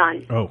already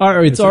done. Oh. All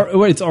right,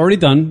 it's already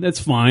done. That's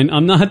fine.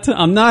 I'm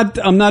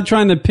not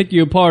trying to pick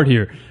you apart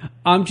here.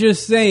 I'm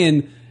just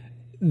saying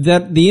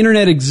that the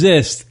internet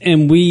exists,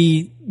 and of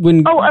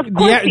course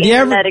the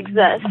internet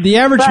exists.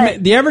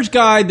 The average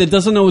guy that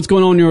doesn't know what's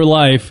going on in your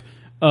life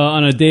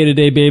on a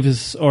day-to-day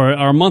basis or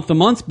a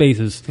month-to-month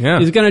basis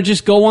is going to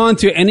just go on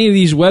to any of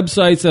these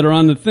websites that are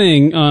on the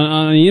thing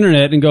on the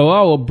internet and go,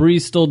 oh, well,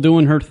 Bree's still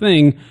doing her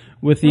thing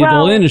with the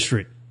adult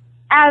industry.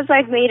 As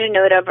I've made a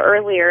note of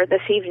earlier this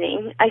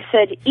evening, I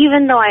said,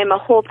 even though I am a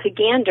hole to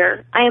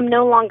gander, I am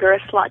no longer a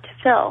slot to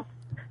fill.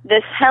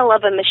 This hell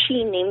of a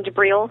machine named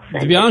Bree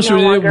Olson to be honest is no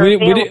with you,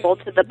 longer available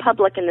to the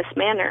public in this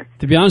manner.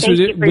 To be honest Thank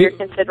with you for your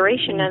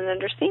consideration and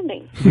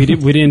understanding. We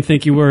didn't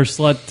think you were a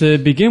slut to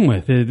begin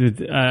with.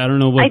 I don't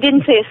know what. I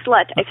didn't say a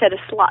slut. I said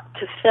a slot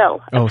to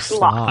fill. A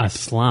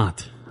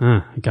slot. Huh,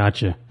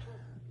 gotcha.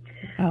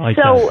 I like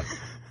so,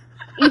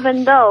 that.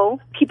 Even though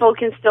people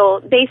can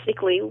still,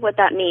 basically what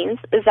that means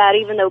is that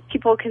even though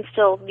people can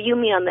still view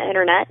me on the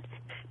internet,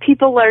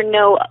 people are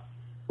no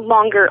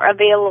longer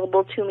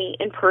available to me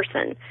in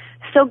person.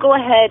 So go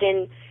ahead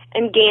and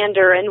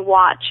gander and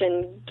watch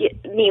and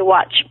get me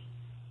watch.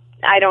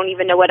 I don't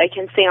even know what I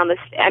can say on this.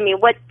 I mean,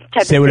 what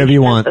type say of whatever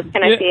you want.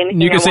 Can I say anything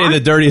You can say the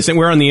dirtiest thing.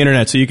 We're on the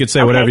internet, so you could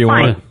say whatever you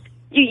fine. want.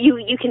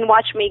 You can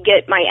watch me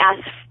get my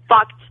ass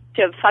fucked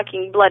to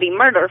fucking bloody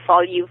murder for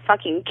all you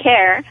fucking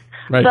care.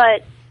 Right.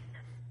 But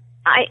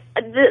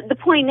the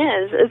point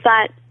is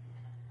that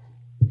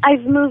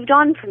I've moved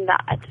on from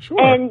that.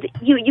 Sure. And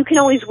you can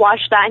always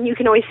watch that and you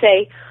can always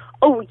say,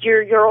 oh,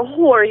 you're a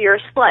whore, you're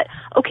a slut.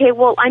 Okay,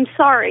 well, I'm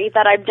sorry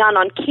that I've done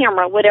on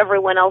camera what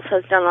everyone else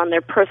has done on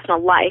their personal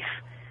life.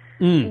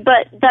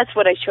 But that's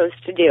what I chose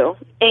to do.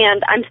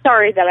 And I'm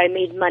sorry that I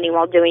made money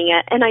while doing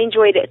it, and I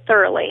enjoyed it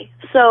thoroughly.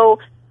 So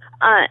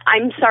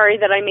I'm sorry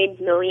that I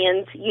made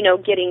millions,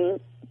 getting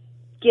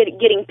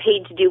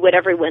paid to do what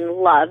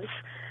everyone loves,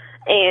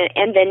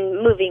 and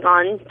then moving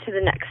on to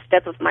the next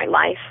step of my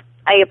life.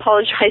 I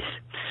apologize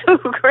so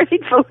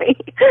gratefully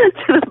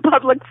to the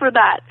public for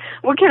that.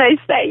 What can I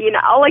say?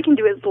 All I can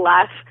do is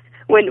laugh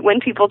when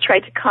people try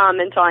to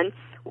comment on,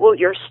 well,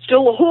 you're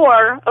still a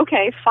whore.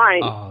 Okay,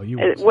 fine. Oh,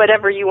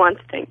 whatever you want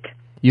to think.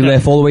 You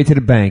laugh all the way to the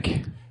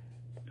bank.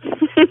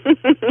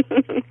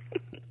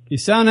 You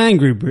sound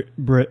angry,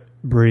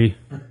 Bree.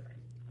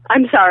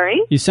 I'm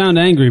sorry? You sound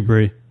angry,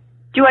 Bree.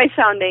 Do I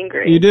sound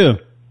angry? You do.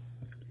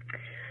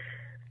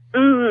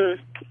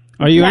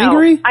 Are you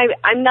angry?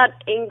 I'm not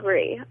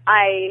angry.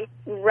 I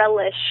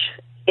relish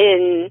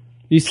in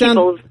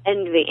people's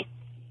envy.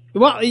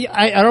 Well,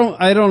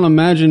 I don't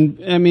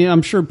imagine. I mean,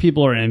 I'm sure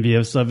people are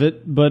envious of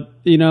it, but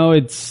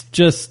it's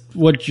just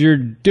what you're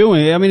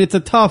doing. I mean, it's a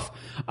tough.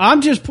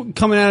 I'm just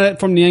coming at it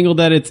from the angle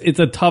that it's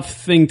a tough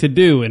thing to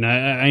do, and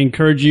I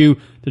encourage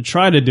you to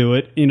try to do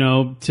it.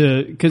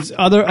 Because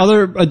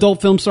other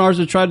adult film stars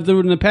have tried to do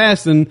it in the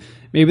past, and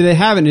maybe they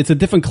haven't. It's a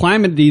different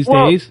climate these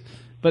days.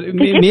 But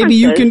maybe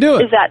you can do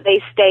it. Is that they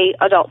stay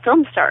adult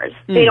film stars.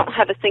 They don't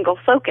have a single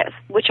focus,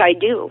 which I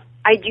do.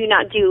 I do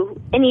not do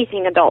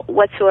anything adult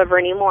whatsoever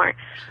anymore.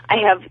 I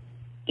have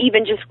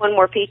even just one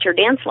more feature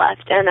dance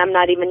left, and I'm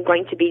not even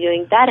going to be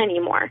doing that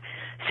anymore.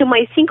 So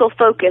my single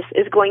focus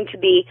is going to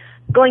be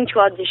going to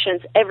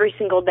auditions every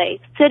single day,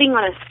 sitting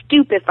on a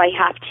stoop if I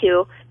have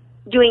to,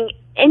 doing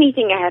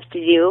anything I have to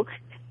do,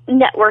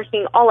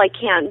 networking all I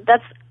can.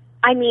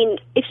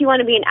 If you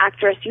want to be an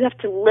actress, you have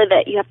to live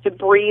it, you have to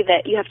breathe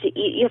it, you have to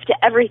eat, you have to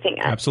everything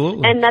it.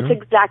 Absolutely. And that's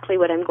exactly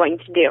what I'm going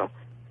to do.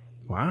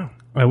 Wow.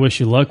 I wish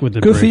you luck with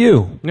it. Good for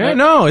you. Yeah,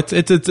 no, it's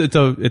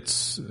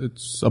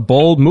a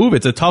bold move.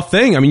 It's a tough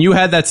thing. I mean, you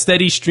had that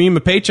steady stream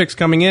of paychecks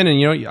coming in,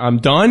 and I'm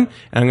done,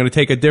 and I'm going to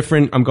take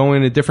I'm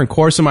going a different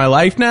course in my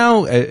life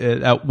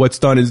now. What's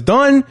done is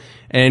done,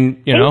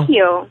 and Thank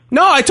you.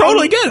 No, I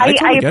totally get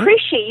it. I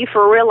appreciate you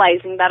for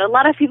realizing that. A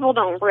lot of people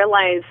don't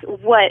realize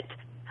what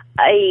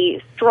a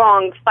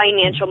strong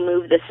financial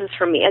move this is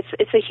for me.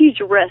 It's a huge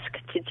risk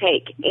to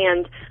take,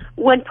 and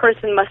one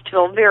person must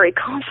feel very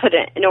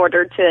confident in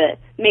order to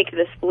make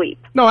this leap.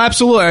 No,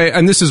 absolutely.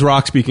 And this is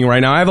Rock speaking right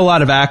now. I have a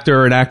lot of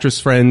actor and actress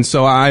friends,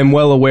 so I'm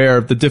well aware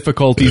of the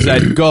difficulties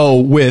that go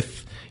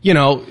with,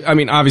 I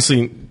mean,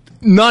 obviously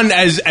none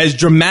as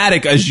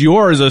dramatic as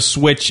yours, a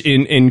switch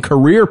in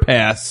career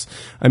paths.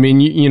 I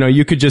mean,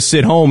 you could just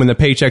sit home and the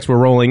paychecks were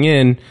rolling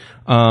in.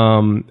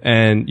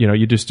 And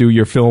you just do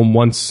your film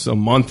once a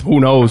month. Who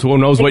knows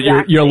what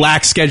your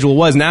lax schedule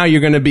was. Now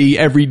you're going to be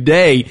every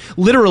day,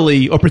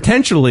 literally or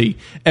potentially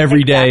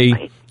every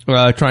day,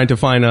 trying to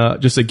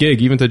find just a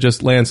gig, even to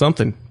just land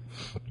something.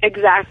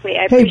 Exactly.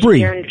 I appreciate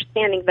your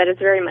understanding, but it's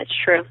very much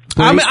true.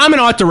 I'm an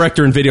art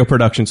director in video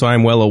production, so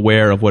I'm well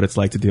aware of what it's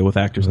like to deal with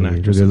actors and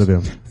actresses. Look at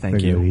him.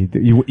 Thank you.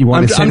 You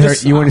want to send her?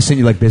 You want to send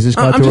you like business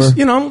card to her?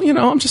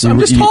 I'm just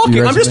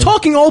talking. I'm just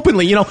talking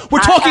openly. We're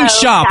talking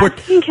shop.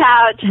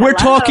 We're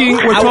talking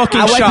I shop.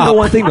 like to know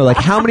one thing though. Like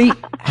how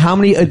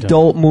many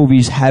adult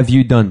movies have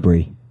you done,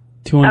 Bree?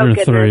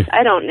 203. Oh, goodness.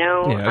 I don't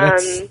know. Yeah,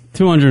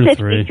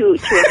 203.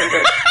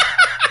 200.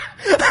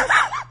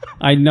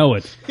 I know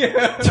it.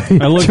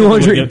 I looked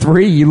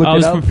 203. You looked I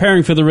was it up?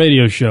 preparing for the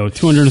radio show.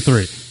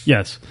 203.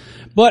 Yes,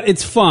 but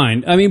it's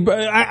fine. I mean,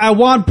 I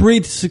want Bree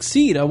to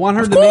succeed. I want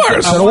her to make.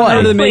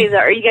 Please,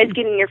 are you guys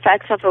getting your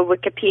facts off of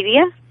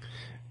Wikipedia?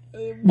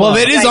 Well,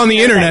 it is on the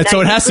internet,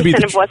 so it has to be.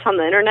 90% of what's on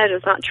the internet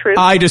is not true.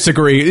 I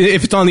disagree.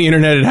 If it's on the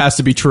internet, it has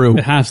to be true.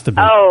 It has to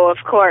be. Oh,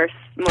 of course,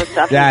 most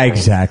definitely. Yeah,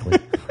 exactly.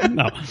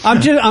 No,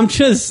 I'm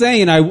just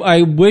saying.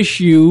 I wish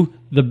you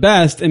the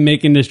best in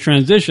making this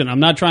transition. I'm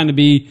not trying to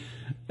be.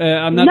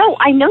 I'm not. No,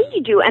 I know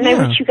you do, and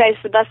I wish you guys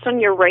the best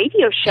on your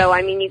radio show.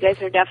 I mean, you guys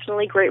are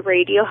definitely great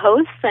radio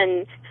hosts,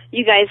 and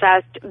you guys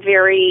asked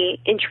very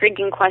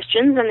intriguing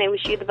questions, and I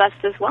wish you the best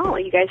as well.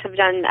 You guys have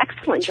done an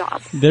excellent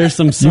job. There's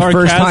some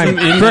sarcasm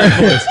in that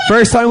voice.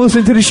 First time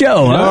listening to the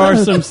show.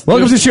 Welcome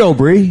to the show,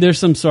 Bree. There's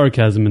some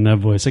sarcasm in that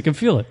voice. I can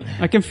feel it.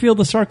 I can feel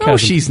the sarcasm. No,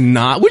 she's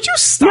not. Would you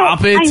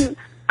stop it?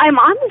 I'm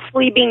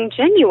honestly being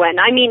genuine.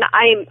 I mean,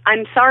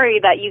 I'm sorry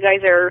that you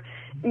guys are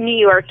New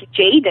York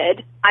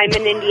jaded. I'm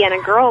an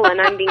Indiana girl, and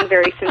I'm being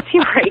very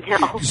sincere right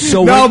now.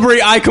 No,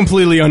 Bree, I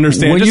completely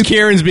understand.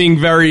 Kieran's being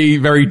very,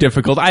 very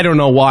difficult. I don't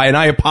know why, and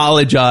I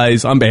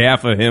apologize on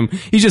behalf of him.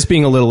 He's just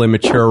being a little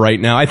immature right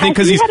now. I think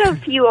because he's had a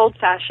few old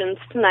fashions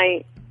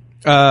tonight.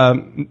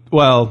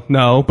 Well,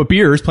 no, but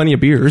beers, plenty of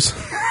beers.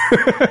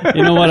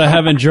 You know what? I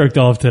haven't jerked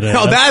off today.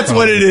 Oh, that's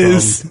what it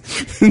is.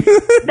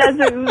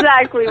 That's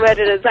exactly what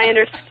it is. I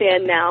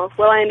understand now.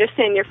 Well, I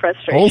understand your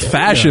frustration. Old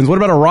fashions. What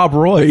about a Rob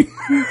Roy?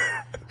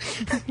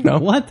 No.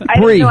 What? I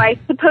don't know. I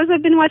suppose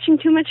I've been watching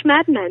too much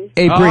Mad Men.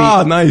 Hey, Bree.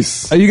 Oh,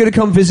 nice. Are you going to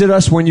come visit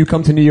us when you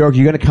come to New York?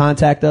 You going to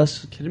contact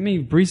us? Kidding me?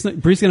 Bree's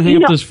going to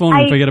hang up this phone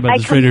and forget about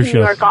this radio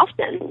show. I come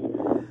to New York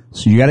often.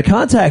 So you got to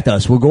contact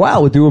us. We'll go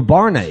out. We'll do a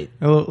bar night.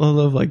 I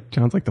love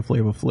John's like the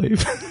Flavor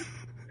Flav.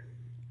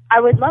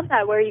 I would love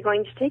that. Where are you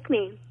going to take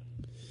me?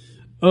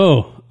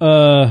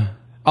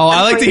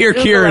 I like to hear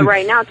Google Kieran it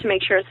right now to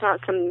make sure it's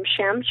not some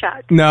sham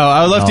chat. No,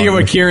 I would love to hear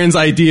what Kieran's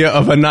idea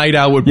of a night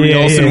out with Brie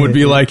Olson would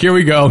be like. Here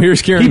we go.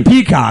 Here's Kieran. He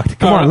peacocked.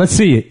 Come on, let's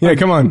see it. Yeah,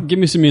 come on. Give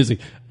me some music.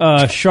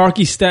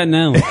 Sharky Staten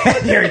Island.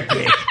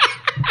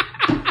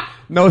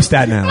 No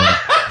Staten Island.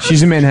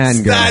 She's a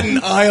Manhattan girl. Staten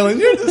Island.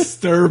 You're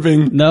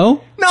disturbing.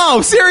 No?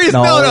 No, serious.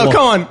 No,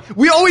 come on.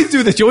 We always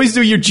do this. You always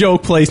do your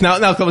joke place. Now,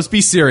 let's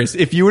be serious.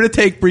 If you were to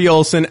take Brie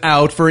Olson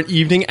out for an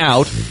evening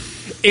out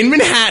in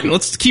Manhattan,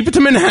 let's keep it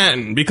to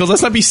Manhattan because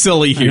let's not be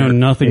silly here. I know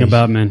nothing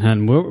about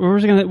Manhattan.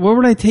 Where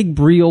would I take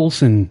Brie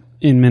Olson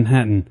in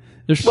Manhattan?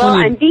 There's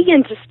plenty. I'm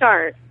vegan to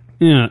start.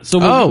 Yeah, so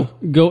we'll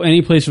go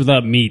any place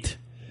without meat.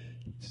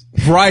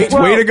 Right,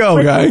 way to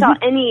go, guy.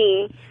 Without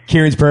any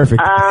Kieran's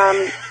perfect.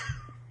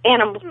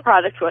 animal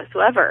product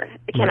whatsoever.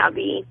 It cannot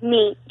be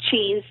meat,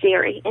 cheese,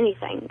 dairy,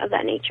 anything of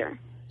that nature.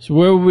 So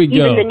where would we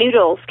go? Even the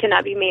noodles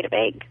cannot be made of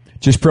egg.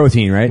 Just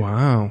protein, right?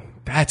 Wow.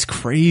 That's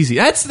crazy.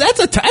 That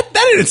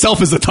in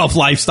itself is a tough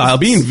lifestyle.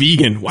 Being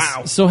vegan.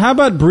 Wow. So how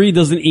about Brie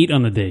doesn't eat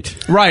on the date?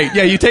 Right.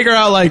 Yeah. You take her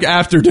out like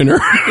after dinner.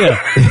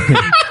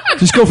 Yeah.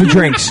 Just go for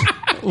drinks.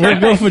 We'll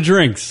go for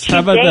drinks. How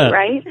about Date, that?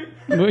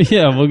 Right?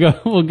 Yeah.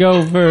 We'll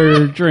go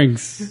for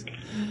drinks.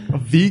 A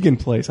vegan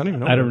place. I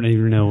don't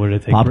even know where to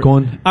take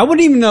popcorn. Brie. I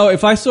wouldn't even know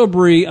if I saw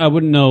Brie. I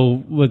wouldn't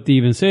know what to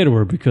even say to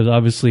her because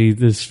obviously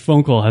this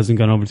phone call hasn't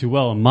gone over too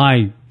well in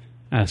my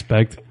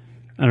aspect.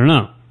 I don't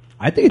know.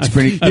 I think it's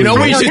pretty. You know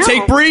where you should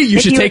take Brie? You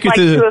should take her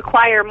to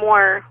acquire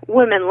more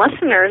women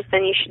listeners,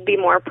 then you should be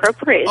more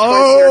appropriate.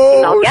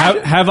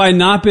 Have I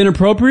not been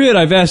appropriate?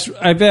 I've asked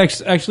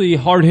actually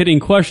hard hitting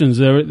questions.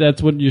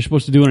 That's what you're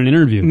supposed to do in an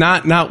interview.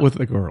 Not with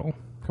a girl.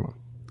 Come on.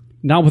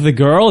 Not with a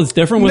girl. It's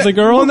different with a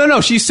girl. Well,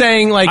 no. She's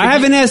saying like I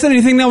haven't asked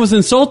anything that was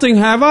insulting.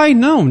 Have I?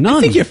 No, none.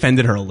 I think you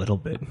offended her a little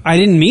bit. I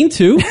didn't mean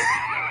to.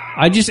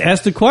 I just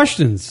asked the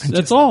questions.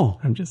 That's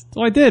all. That's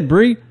all I did,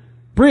 Brie.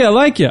 Brie, I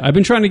like you. I've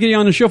been trying to get you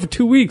on the show for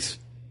 2 weeks.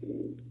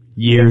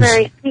 Years. You're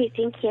very sweet.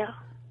 Thank you.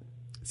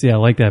 See, I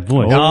like that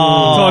voice.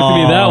 Talk to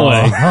me that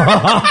way.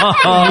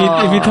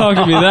 If you talk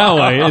to me that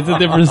way, it's a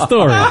different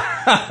story.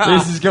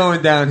 This is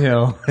going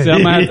downhill. See, I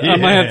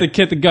might have to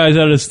kick the guys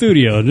out of the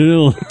studio.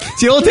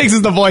 See, all it takes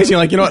is the voice. You're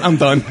like, you know what? I'm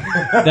done.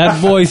 That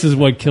voice is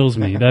what kills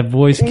me. That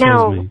voice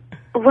kills me.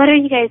 What are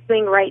you guys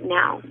doing right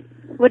now?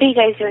 What are you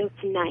guys doing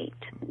tonight?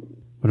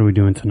 What are we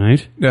doing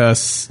tonight?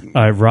 Yes.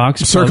 All right,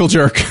 Rock's Circle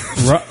jerk.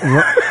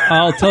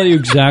 I'll tell you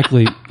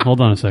exactly.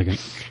 Hold on a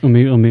second. Let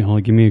me hold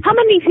on, give me How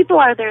many people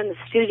are there in the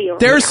studio?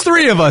 There's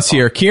 3 of us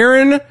here.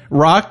 Kieran,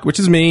 Rock, which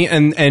is me,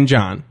 and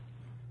John.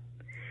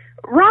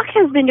 Rock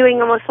has been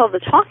doing almost all the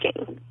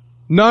talking.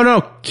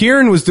 No.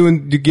 Kieran was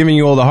giving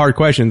you all the hard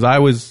questions.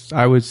 I'm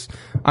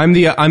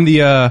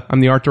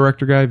the art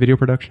director guy, video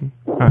production.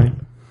 Hi.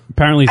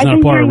 Apparently, it's not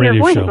a part of a radio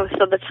your voice show. most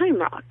of the time,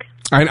 Rock.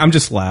 I'm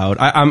just loud.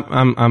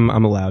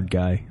 I'm a loud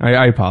guy.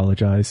 I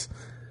apologize.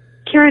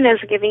 Kieran is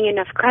giving you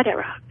enough credit,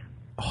 Rock.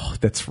 Oh,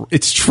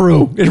 it's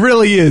true. It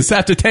really is.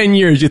 After 10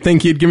 years, you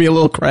think he'd give me a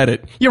little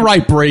credit. You're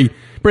right, Bree.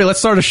 Bree, let's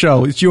start a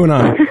show. It's you and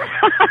I.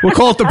 We'll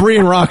call it the Bree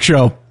and Rock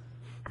Show.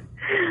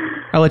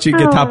 I'll let you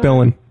get top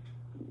billing.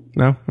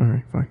 No? All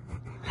right, fine.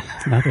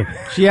 Nothing.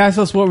 She asked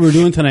us what we were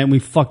doing tonight, and we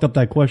fucked up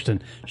that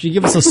question. She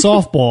gave us a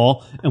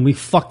softball, and we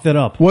fucked it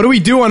up. What do we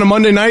do on a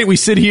Monday night? We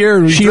sit here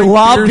and we She drink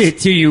lobbed beers. it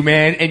to you,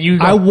 man, and you.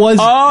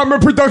 I'm a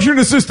production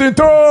assistant.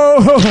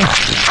 Oh!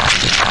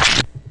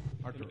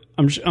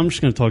 I'm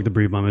just going to talk to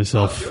Bree by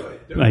myself.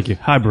 Thank you.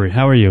 Hi, Bree.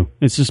 How are you?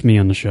 It's just me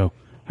on the show.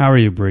 How are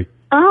you, Bree?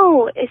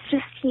 Oh, it's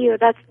just you.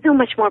 That's so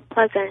much more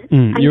pleasant.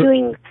 I'm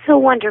doing so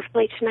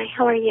wonderfully tonight.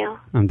 How are you?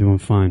 I'm doing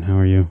fine. How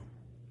are you?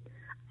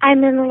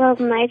 I'm in love,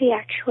 mighty,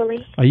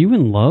 actually. Are you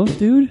in love,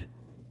 dude?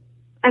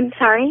 I'm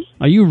sorry?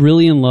 Are you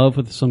really in love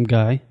with some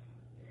guy?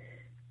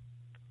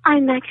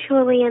 I'm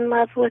actually in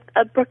love with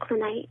a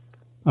Brooklynite.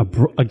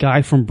 A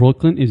guy from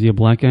Brooklyn? Is he a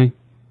black guy?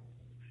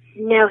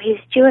 No, he's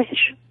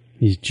Jewish.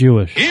 He's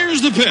Jewish.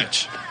 Here's the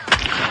pitch.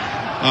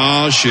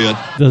 Oh shit!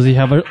 Does he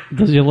have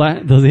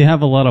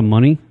a lot of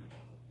money?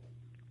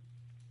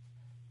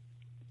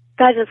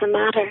 That doesn't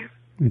matter.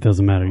 It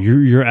doesn't matter.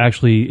 You're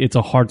actually, it's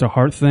a heart to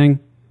heart thing.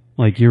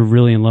 Like you're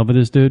really in love with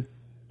this dude.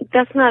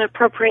 That's not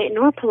appropriate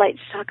nor polite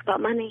to talk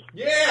about money.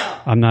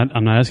 Yeah. I'm not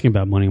asking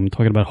about money. I'm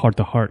talking about heart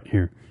to heart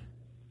here.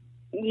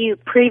 You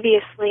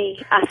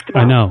previously asked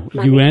about I know.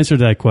 money. You answered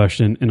that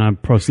question, and I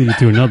proceeded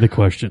to another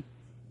question.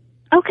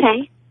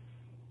 Okay.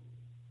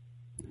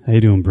 How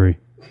you doing, Bree?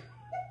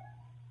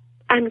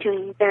 I'm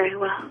doing very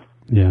well.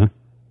 Yeah.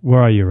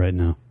 Where are you right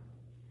now?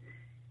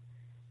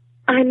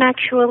 I'm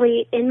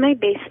actually in my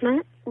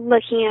basement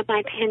looking at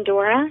my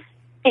Pandora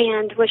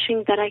and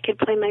wishing that I could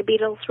play my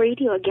Beatles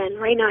radio again.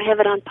 Right now I have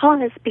it on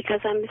pause because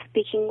I'm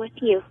speaking with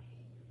you.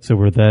 So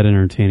we're that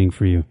entertaining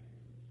for you.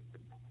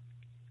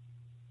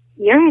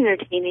 You're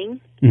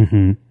entertaining.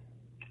 Mm-hmm.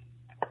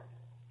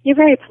 You're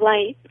very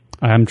polite.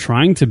 I'm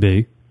trying to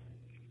be.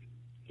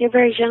 You're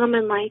very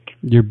gentlemanlike.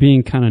 You're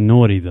being kind of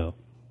naughty, though.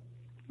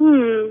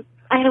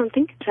 I don't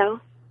think so.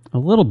 A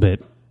little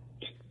bit.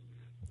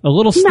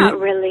 Not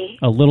really.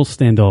 A little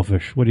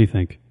standoffish. What do you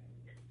think?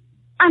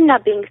 I'm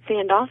not being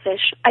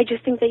standoffish. I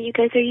just think that you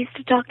guys are used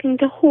to talking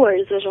to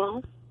whores is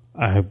all.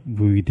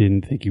 We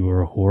didn't think you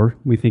were a whore.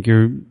 We think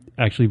you're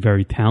actually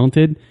very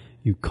talented.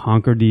 You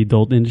conquered the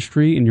adult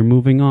industry, and you're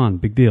moving on.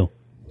 Big deal.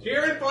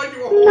 Kieran thought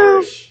you were a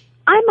No,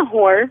 I'm a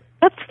whore.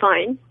 That's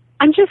fine.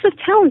 I'm just a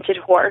talented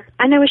whore,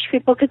 and I wish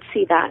people could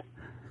see that.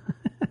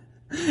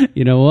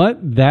 You know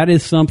what? That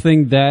is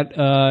something that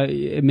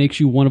it makes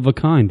you one of a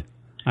kind,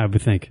 I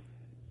would think.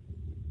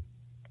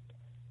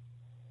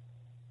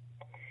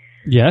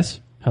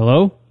 Yes?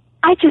 Hello?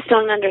 I just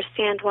don't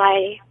understand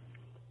why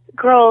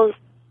girls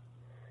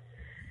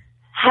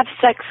have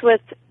sex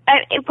with...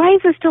 why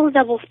is this still a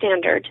double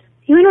standard?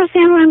 You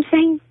understand what I'm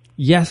saying?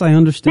 Yes, I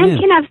understand. Men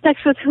can have sex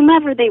with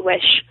whomever they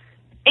wish,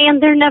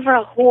 and they're never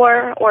a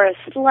whore or a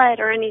slut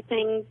or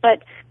anything,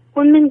 but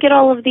women get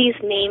all of these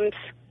names.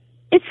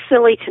 It's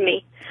silly to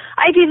me.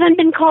 I've even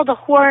been called a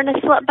whore and a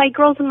slut by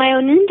girls in my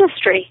own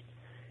industry.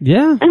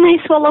 Yeah. And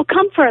I swallow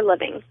cum for a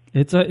living.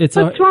 What's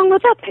wrong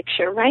with that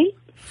picture, right?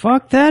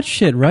 Fuck that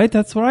shit, right?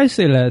 That's what I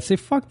say to that. I say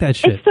fuck that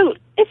shit.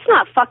 It's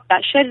not fuck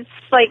that shit. It's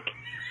like,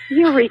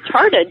 you're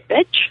retarded,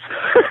 bitch.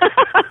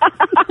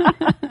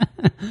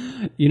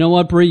 You know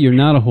what, Bree? You're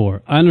not a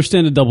whore. I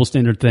understand the double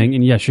standard thing,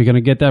 and yes, you're going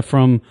to get that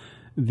from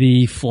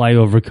the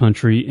flyover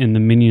country and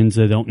the minions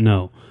that don't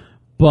know.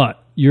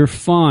 But you're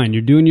fine.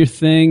 You're doing your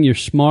thing. You're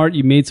smart.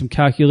 You made some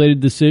calculated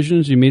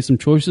decisions. You made some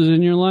choices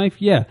in your life.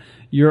 Yeah,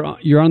 you're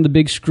on the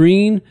big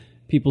screen.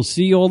 People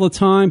see you all the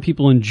time.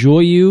 People enjoy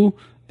you.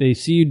 They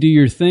see you do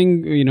your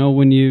thing, you know,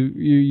 when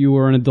you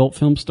were an adult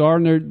film star,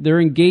 and they're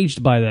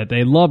engaged by that.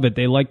 They love it.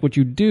 They like what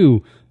you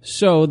do.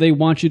 So they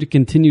want you to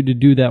continue to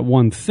do that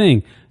one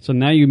thing. So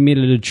now you've made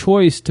it a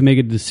choice to make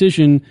a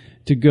decision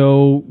to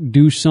go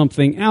do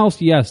something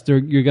else. Yes,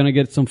 you're going to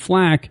get some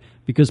flack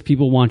because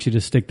people want you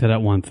to stick to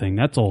that one thing.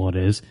 That's all it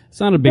is. It's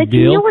not a big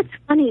deal. You know what's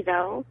funny,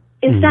 though,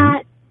 is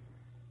that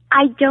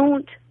I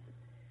don't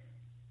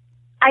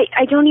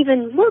I don't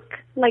even look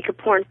like a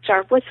porn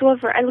star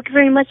whatsoever. I look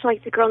very much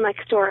like the girl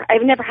next door.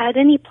 I've never had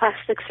any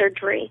plastic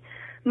surgery.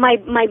 My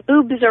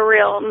boobs are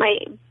real. My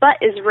butt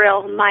is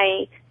real.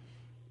 My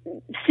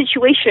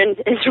situation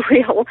is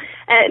real.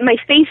 My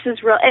face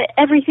is real.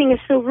 Everything is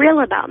so real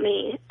about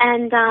me.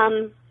 And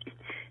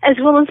as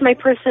well as my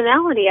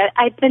personality,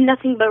 I've been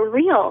nothing but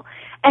real.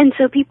 And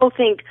so people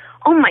think,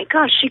 oh my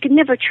gosh, she could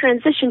never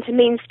transition to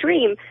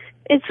mainstream.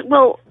 It's,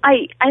 well,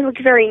 I look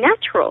very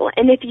natural.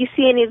 And if you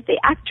see any of the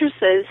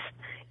actresses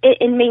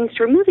in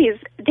mainstream movies,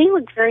 they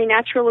look very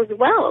natural as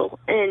well.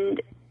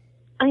 And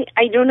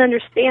I don't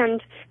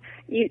understand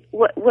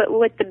what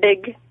the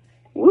big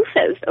woof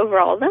is over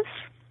all this.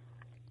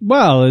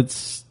 Well,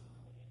 it's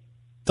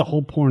the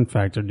whole porn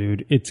factor,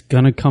 dude. It's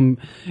going to come...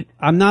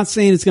 I'm not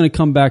saying it's going to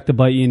come back to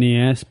bite you in the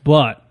ass,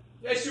 but...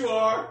 Yes, you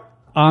are.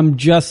 I'm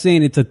just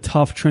saying it's a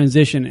tough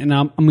transition, and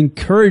I'm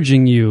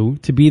encouraging you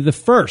to be the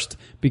first,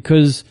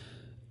 because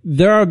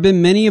there have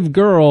been many of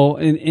girl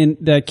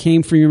that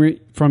came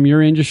from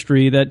your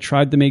industry that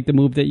tried to make the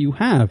move that you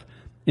have.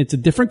 It's a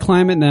different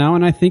climate now,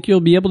 and I think you'll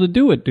be able to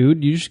do it,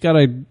 dude. You just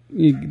gotta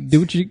do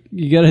what you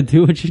gotta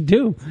do what you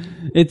do.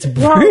 It's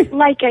well,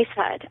 like I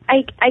said,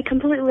 I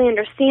completely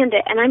understand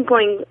it, and I'm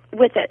going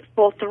with it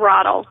full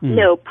throttle,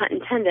 no pun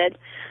intended.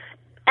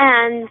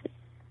 And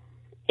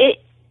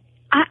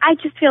I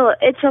just feel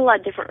it's a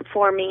lot different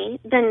for me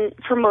than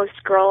for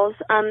most girls.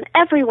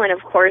 Everyone,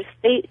 of course,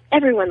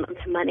 everyone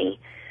loves money,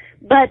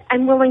 but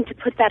I'm willing to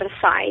put that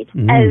aside.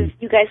 As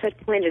you guys have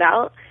pointed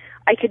out,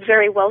 I could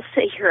very well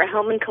sit here at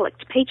home and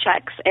collect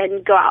paychecks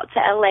and go out to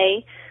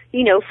LA,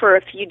 for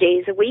a few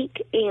days a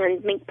week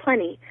and make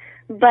plenty.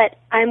 But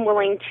I'm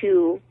willing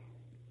to,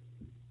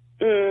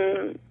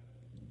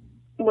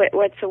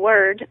 what's the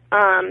word?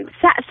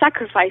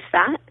 Sacrifice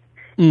that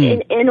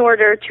in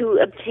order to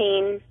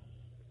obtain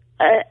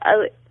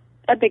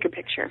a bigger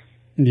picture.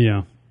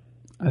 Yeah.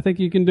 I think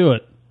you can do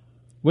it.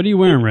 What are you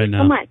wearing right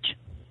now? So much.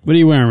 What are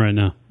you wearing right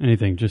now?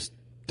 Anything. Just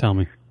tell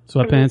me.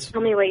 Sweatpants?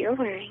 Tell me what you're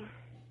wearing.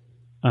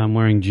 I'm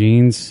wearing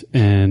jeans,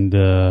 and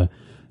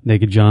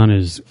Naked John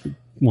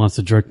wants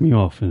to jerk me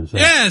off.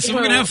 Yes, we're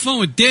going to have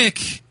fun with Dick.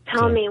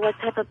 Tell me, what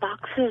type of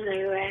boxers are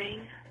you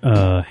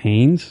wearing?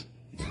 Hanes.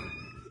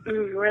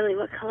 Really,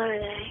 what color are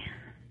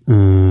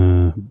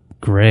they?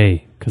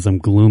 Gray, because I'm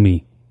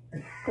gloomy.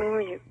 Oh,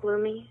 you're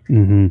gloomy?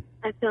 Mm-hmm.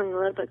 I'm feeling a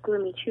little bit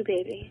gloomy too,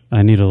 baby.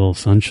 I need a little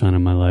sunshine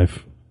in my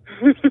life.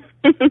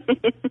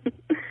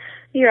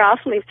 You're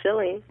awfully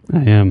silly.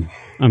 I am.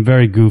 I'm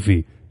very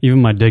goofy.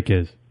 Even my dick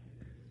is.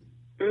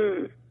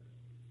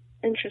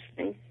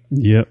 Interesting.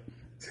 Yep.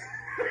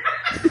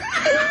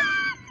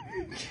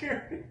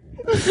 Can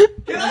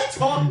I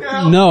talk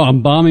now? No,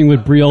 I'm bombing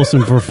with Brie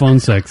Olson for phone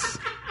sex.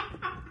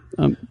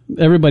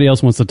 Everybody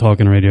else wants to talk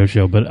in a radio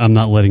show, but I'm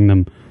not letting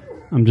them.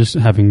 I'm just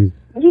having...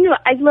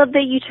 I love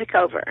that you took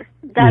over.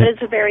 That is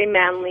a very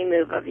manly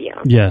move of you.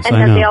 Yes, and I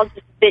know. that they all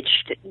just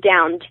bitched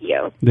down to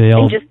you.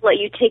 And just let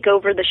you take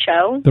over the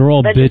show. They're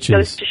all that bitches. Just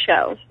goes to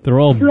show. They're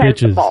all Who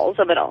bitches. has the balls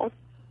of it all?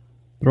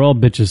 They're all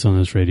bitches on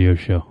this radio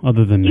show,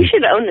 other than me. You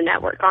should own the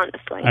network,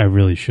 honestly. I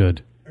really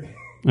should.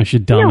 I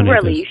should dominate No,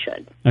 really, this. you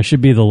should. I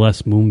should be the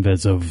Les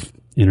Moonves of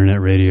internet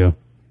radio.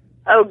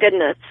 Oh,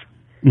 goodness.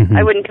 Mm-hmm.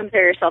 I wouldn't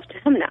compare yourself to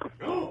him now.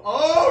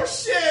 Oh,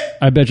 shit!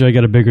 I bet you I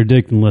got a bigger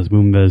dick than Les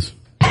Moonves.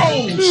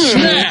 Oh,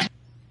 shit!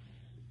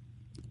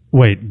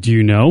 Wait, do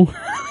you know?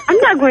 I'm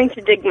not going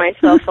to dig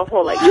myself a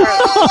hole like Charlie.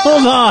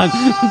 Hold on.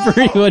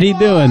 Bree, what are you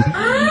doing?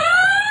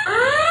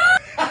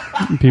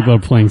 People are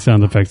playing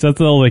sound effects.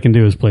 That's all they can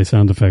do is play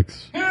sound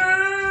effects.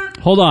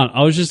 Hold on.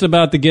 I was just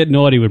about to get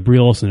naughty with Brie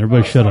Olson.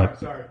 Everybody shut up.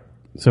 Sorry.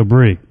 So,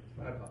 Bree,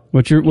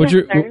 what's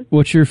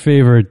your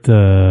favorite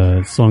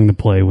song to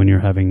play when you're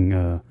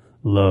having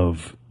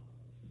love?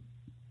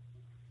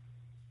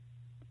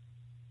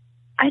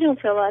 I don't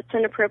feel that's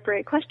an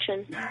appropriate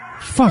question.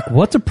 Fuck,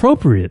 what's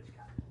appropriate?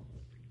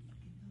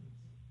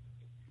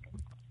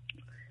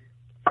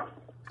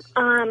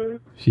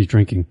 She's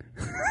drinking.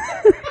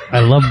 I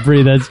love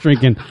Bree that's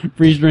drinking.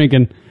 Bree's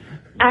drinking.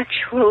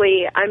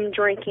 Actually, I'm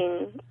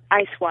drinking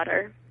ice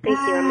water. Thank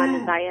you, I'm on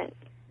a diet.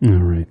 All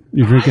right.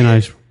 You're drinking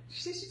ice.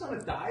 She's on a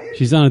diet?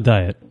 She's on a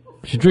diet.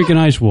 She's drinking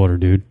ice water,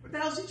 dude. What the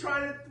hell is she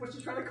what's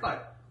she trying to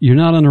cut? You're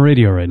not on the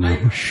radio right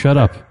now. Shut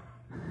up.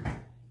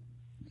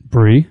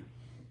 Bree,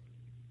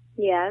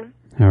 Yeah,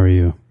 how are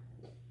you?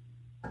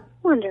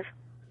 wonderful.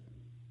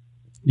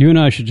 You and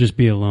I should just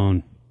be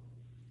alone.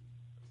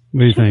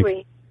 What do you Should think?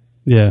 we?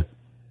 Yeah.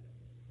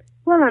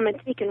 Well, I'm a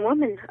taken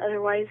woman.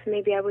 Otherwise,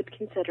 maybe I would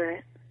consider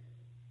it.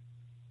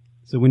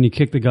 So when you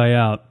kick the guy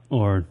out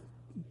or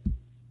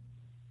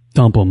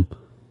dump him,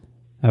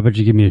 how about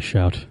you give me a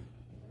shout?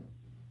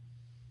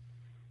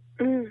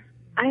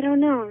 I don't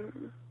know.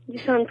 You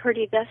sound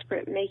pretty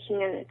desperate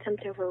making an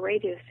attempt over a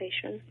radio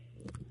station.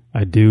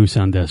 I do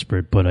sound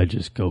desperate, but I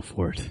just go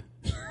for it.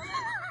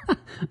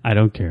 I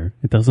don't care.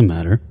 It doesn't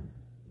matter.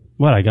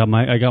 What? I got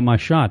my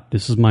shot.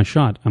 This is my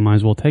shot. I might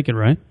as well take it,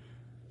 right?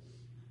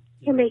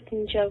 You're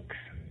making jokes.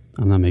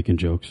 I'm not making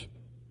jokes.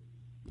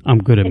 I'm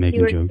good at If making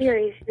you were jokes.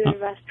 serious, you would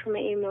have asked for my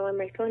email or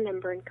my phone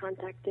number and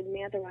contacted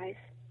me otherwise.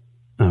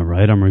 All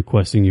right, I'm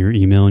requesting your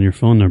email and your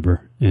phone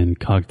number and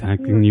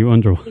contacting you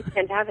under. You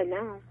can't have it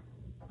now.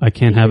 I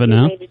can't have it You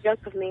now? made a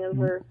joke of me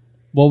over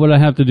What would I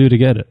have to do to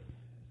get it?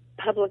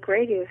 public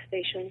radio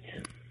stations.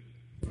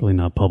 Really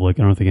not public.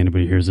 I don't think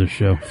anybody hears this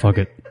show. Fuck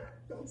it.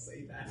 Don't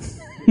say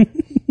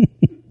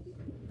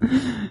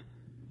that.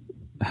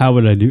 How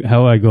would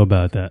I go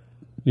about that?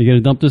 You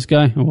gonna dump this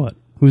guy or what?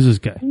 Who's this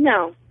guy?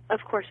 No, of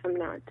course I'm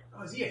not.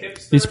 Oh, is he a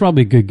hipster? He's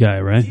probably a good guy,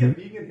 right? Is he a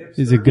vegan hipster?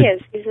 He's a good.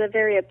 Yes, he's a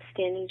very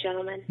upstanding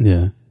gentleman.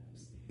 Yeah.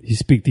 He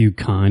speak to you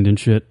kind and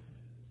shit.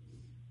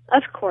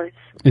 Of course.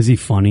 Is he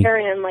funny?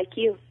 Very unlike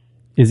you.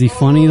 Is he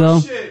funny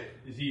though? Shit.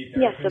 Is he a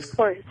Yes, therapist? of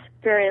course.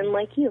 Very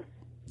unlike you.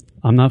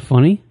 I'm not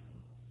funny.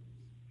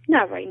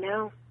 Not right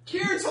now.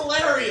 Kieran's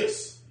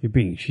hilarious.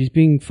 She's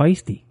being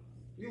feisty.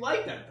 You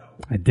like that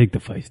though? I dig the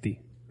feisty.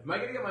 Am I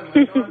gonna get my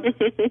mic on?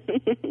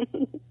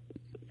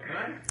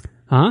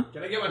 Huh?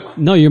 Can I get my mic?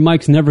 No, your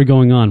mic's never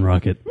going on,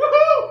 Rocket.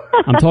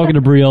 Woohoo! I'm talking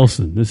to Brie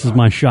Olson. This is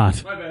my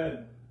shot. My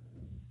bad.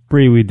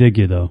 Brie, we dig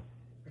you though.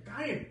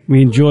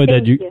 We enjoyed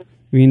that Thank you.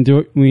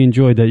 you. We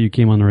enjoyed that you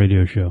came on the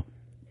radio show.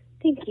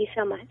 Thank you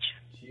so much.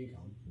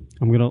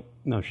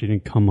 No, she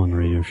didn't come on the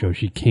radio show.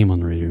 She came on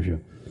the radio show.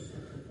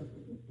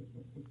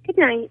 Good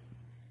night.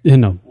 Yeah,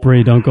 no,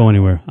 Brie, don't go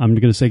anywhere. I'm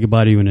gonna say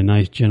goodbye to you in a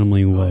nice,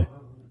 gentlemanly way.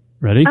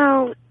 Ready?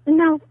 Oh,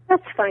 no,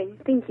 that's fine.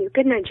 Thank you.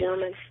 Good night,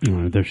 gentlemen. All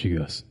right, there she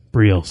goes.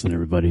 Brie Olson,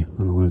 everybody,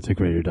 on the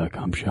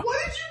lunaticradio.com show. What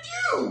did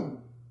you do?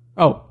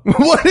 Oh,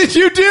 what did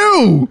you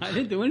do? I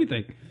didn't do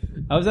anything.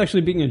 I was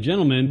actually being a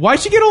gentleman. Why'd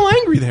she get all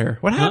angry there?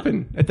 What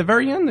happened at the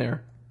very end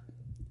there?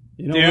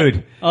 You know Dude,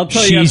 what? I'll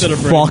tell you she's after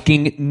the break.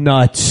 fucking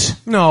nuts.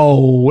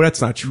 No,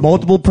 that's not true.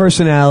 Multiple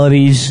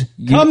personalities.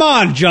 Come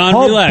on, John,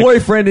 Her relax.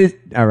 boyfriend is...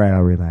 All right,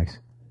 I'll relax.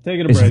 Take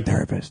it a Is a break.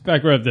 therapist.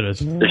 Back right after this.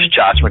 This is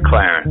Josh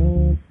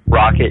McLaren.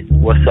 Rocket,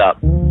 what's up?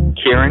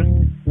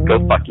 Kieran, go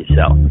fuck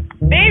yourself.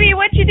 Baby,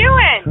 what you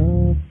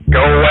doing? Go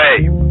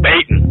away,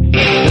 baiting.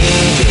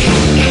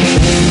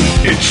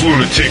 It's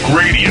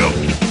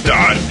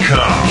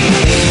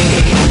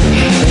lunaticradio.com.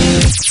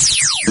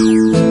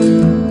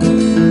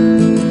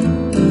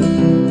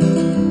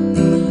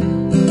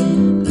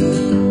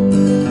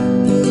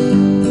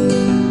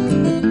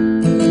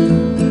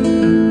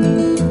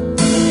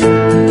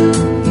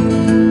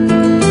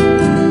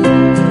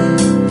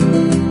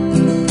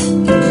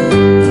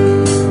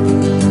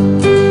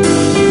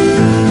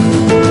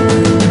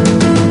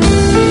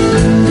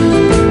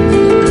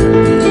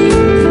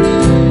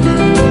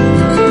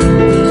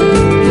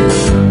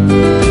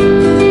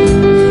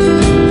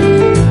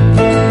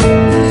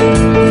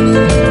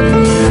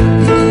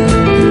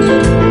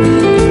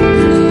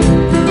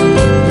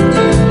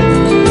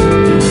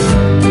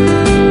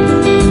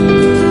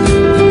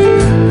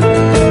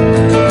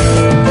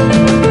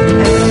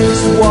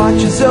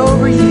 Watches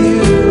over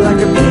you like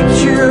a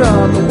picture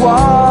on the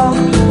wall.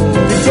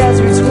 The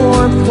desert's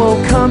warmth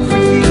won't comfort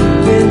you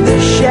when the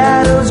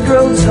shadows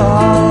grow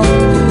tall.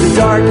 The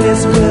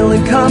darkness will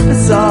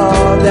encompass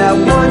all that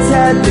once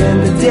had been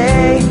the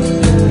day.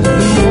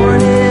 The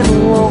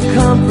morning won't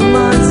come for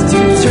months to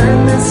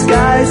turn the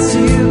skies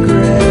to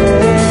gray.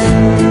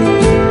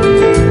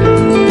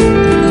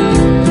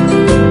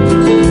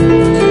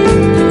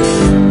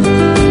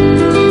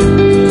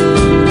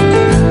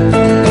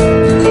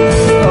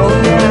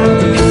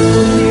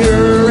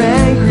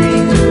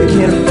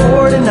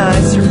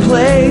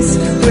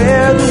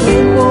 Where the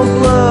wind won't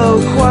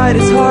blow quite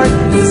as hard,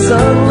 the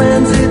sun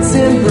lends its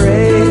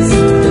embrace.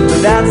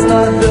 But that's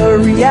not the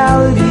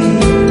reality.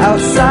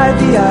 Outside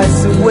the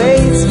ice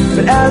awaits.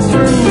 But as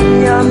for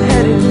me, I'm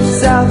headed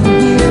south from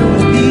here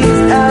with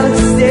these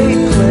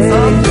out-of-state plays.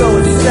 I'm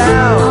going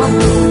south.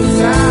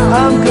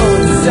 I'm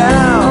going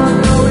south.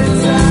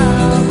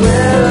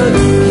 Well,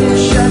 you can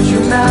shut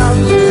your mouth.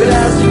 But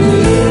as for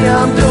me,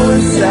 I'm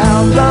going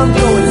south. I'm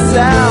going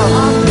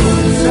south.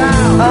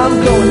 I'm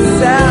going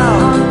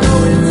south.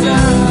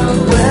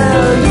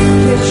 Well, you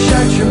can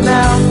shut your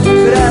mouth,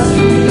 but as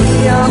for me,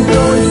 I'm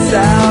going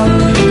south.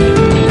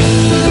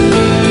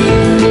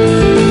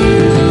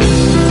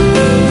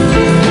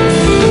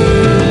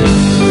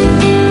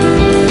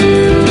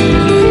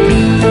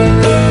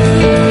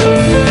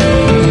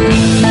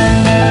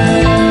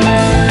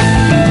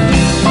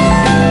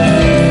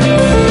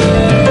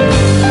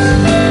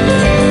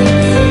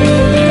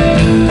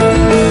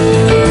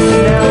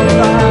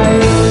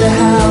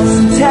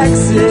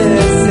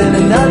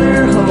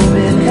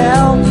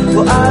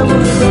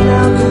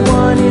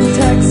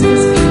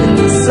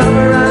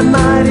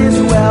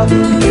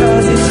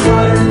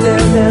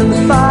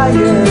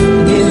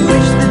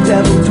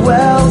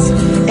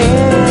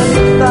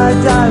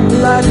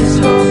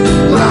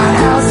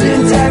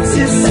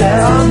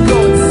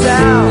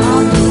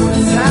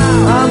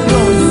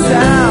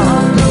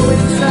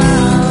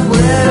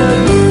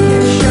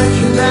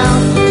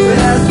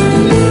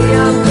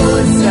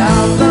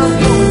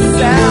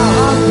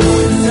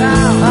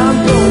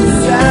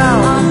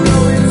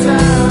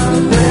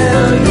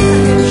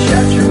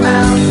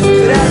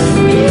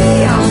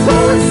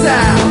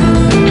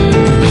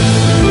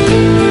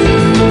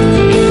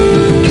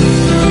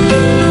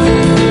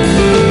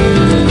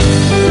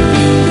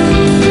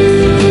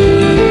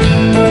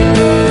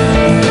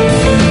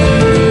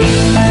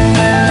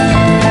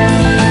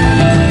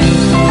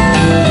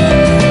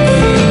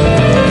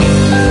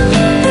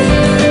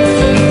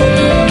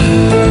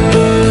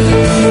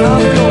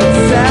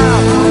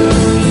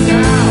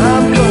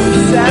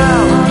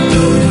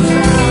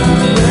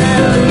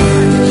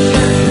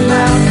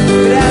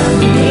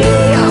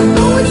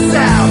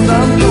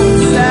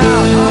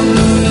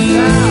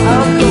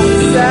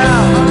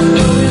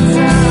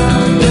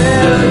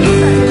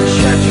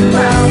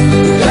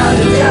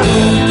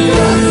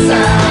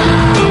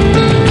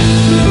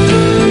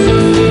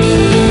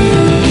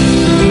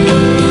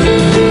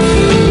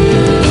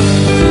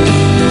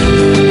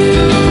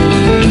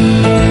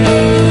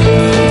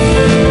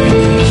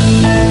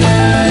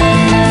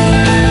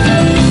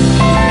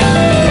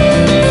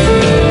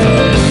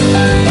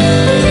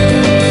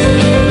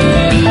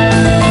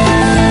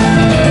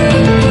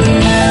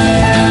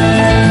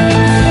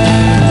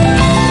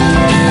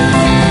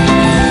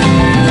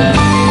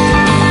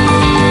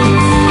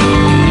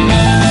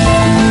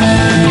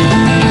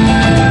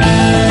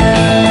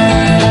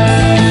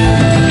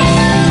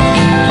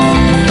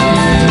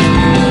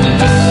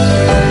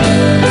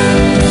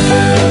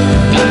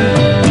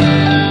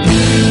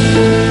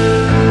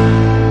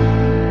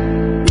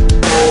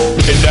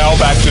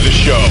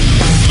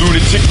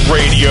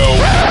 Radio.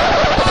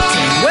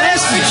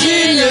 West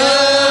Virginia.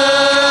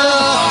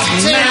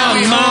 Now,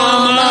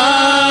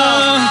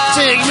 mama,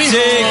 take me home.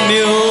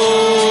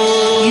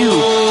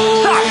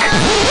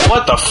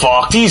 What the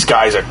fuck? These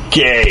guys are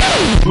gay.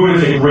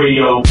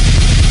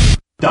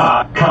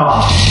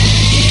 LunaticRadio.com.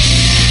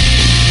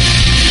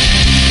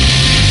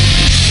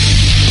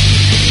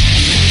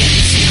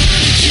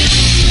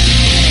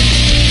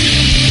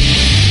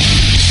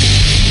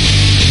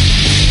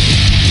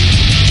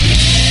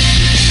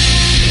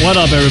 What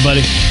up,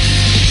 everybody?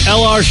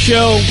 LR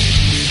Show,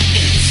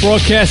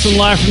 broadcasting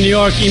live from New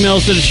York.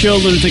 Emails to the show,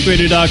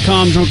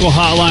 lunaticradio.com. Drunkle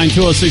hotline,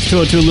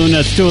 206-202-LUNA.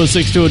 That's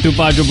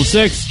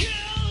 206-202-5666.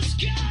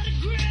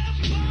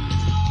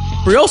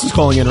 Brielle's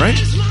calling in, right?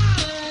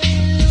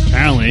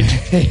 Apparently.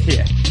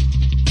 Yeah.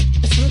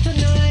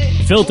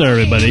 Filter,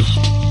 everybody.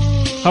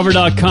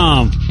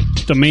 Hover.com.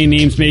 Domain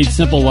names made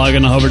simple. Log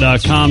on to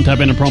hover.com. Type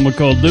in the promo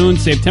code LUN.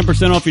 Save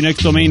 10% off your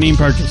next domain name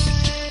purchase.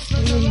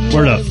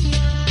 Word up.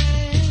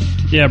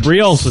 Yeah,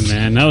 Brie Olson,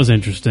 man, that was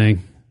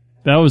interesting.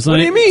 That was like, what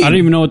do you mean? I don't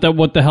even know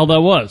what the hell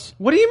that was.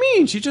 What do you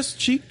mean? She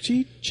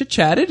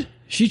chit-chatted?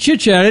 She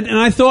chit-chatted, and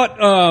I thought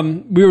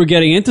we were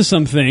getting into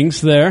some things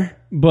there,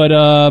 but,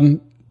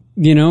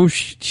 you know,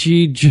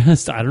 she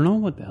just, I don't know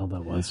what the hell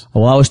that was.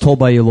 Well, I was told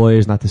by your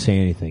lawyers not to say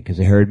anything because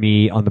they heard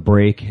me on the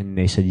break and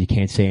they said you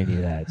can't say any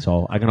of that.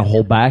 So I'm going to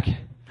hold back.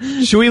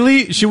 Should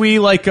we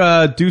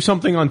do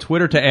something on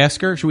Twitter to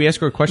ask her? Should we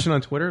ask her a question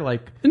on Twitter?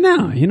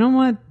 No, you know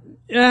what?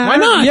 Why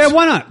not? Yeah,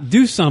 why not?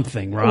 Do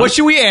something, Rob. What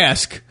should we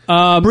ask?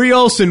 Brie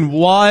Olson,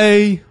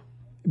 why?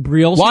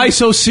 Brie Olson? Why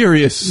so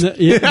serious?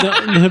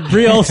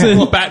 Brie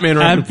Olson. Batman.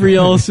 At Brie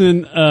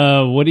Olson,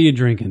 what are you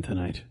drinking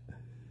tonight?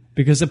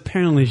 Because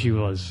apparently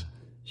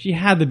she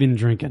had to have been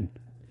drinking.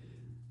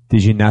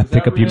 Did you not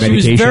pick up your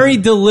medication? She was very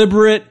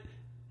deliberate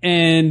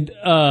and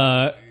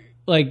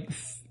like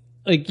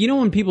you know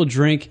when people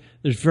drink,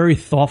 they're very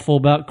thoughtful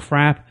about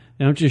crap.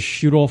 They don't just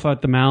shoot off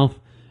out the mouth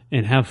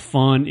and have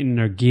fun and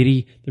they're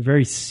giddy. They're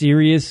very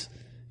serious.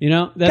 You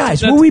know?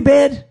 Guys, were we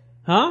bad?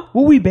 Huh?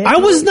 Were we bad? I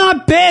was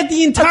not bad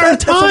the entire time.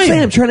 That's what I'm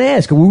saying. I'm trying to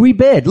ask. Were we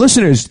bad?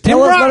 Listeners,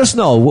 let us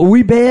know. Were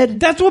we bad?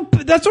 That's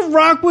what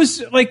Rock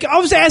was like. I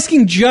was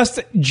asking just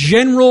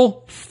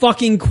general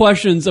fucking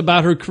questions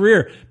about her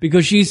career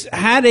because she's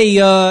had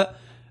a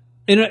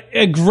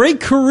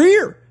great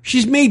career.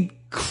 She's made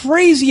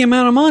crazy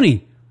amount of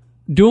money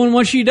doing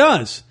what she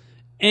does.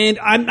 And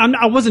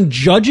I wasn't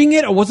judging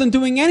it. I wasn't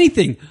doing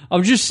anything. I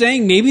was just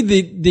saying maybe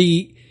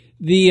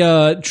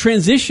the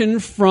transition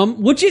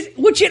from which it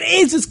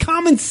is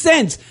common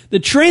sense. The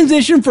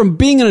transition from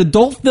being an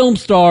adult film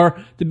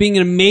star to being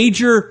a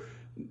major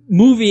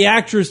movie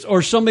actress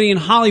or somebody in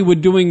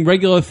Hollywood doing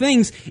regular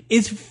things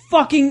is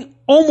fucking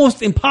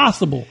almost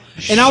impossible.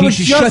 And I was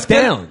just shut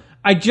down.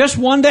 I just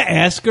wanted to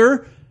ask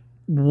her,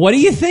 what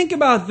do you think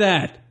about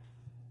that?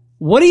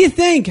 What do you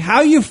think? How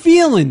are you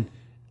feeling?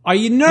 Are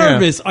you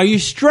nervous? Yeah. Are you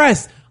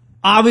stressed?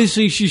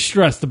 Obviously, she's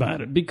stressed about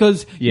it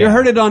because you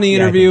heard it on the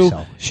interview. I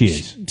think so. She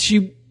is.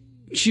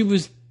 She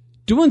was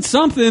doing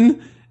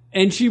something,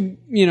 and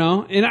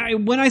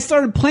when I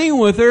started playing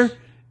with her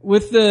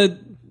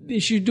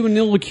she was doing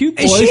a little cute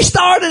voice. She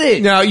started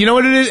it. No, you know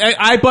what it is?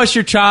 I bust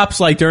your chops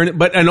during it,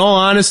 but in all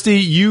honesty,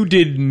 you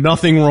did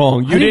nothing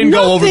wrong. You didn't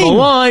go over the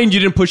line.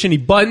 You didn't push any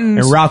buttons.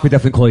 And Rock would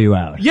definitely call you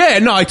out. Yeah,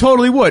 no, I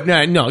totally would.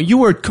 No, you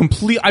were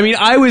complete. I mean,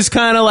 I was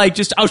kind of like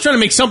I was trying to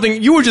make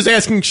something. You were just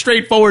asking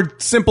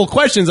straightforward, simple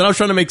questions, and I was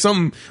trying to make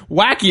something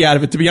wacky out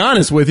of it, to be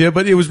honest with you.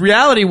 But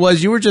reality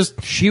was you were just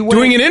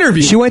doing an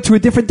interview. She went to a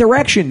different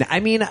direction.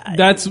 I mean,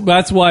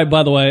 that's why,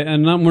 by the way,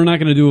 and we're not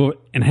going to do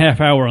a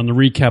half hour on the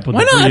recap of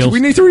why the not? reels.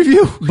 We need to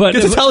review. But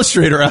get the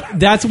telestrator out.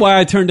 That's why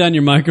I turned down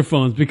your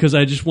microphones because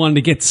I just wanted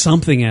to get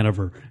something out of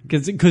her.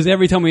 Because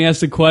every time we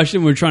asked a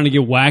question, we're trying to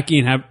get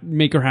wacky and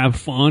make her have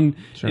fun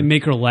and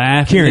make her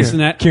laugh Kieran, and this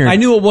and that. Kieran. I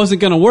knew it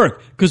wasn't going to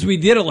work because we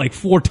did it like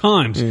 4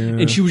 times,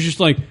 and she was just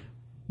like,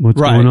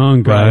 "What's going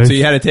on, guys?" Right. So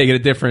you had to take it a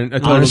total different way.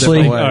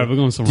 All right, we're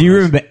going somewhere. Do you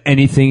remember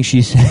anything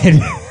she said?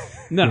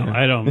 No,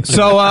 I don't.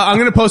 So I'm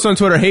going to post on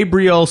Twitter, hey,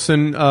 Brie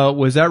Olson,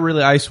 was that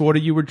really ice water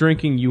you were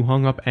drinking? You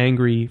hung up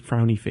angry,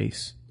 frowny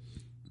face.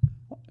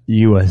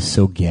 You are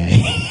so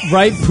gay.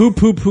 Right? Poo,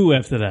 poo, poo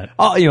after that.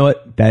 Oh, you know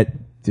what? That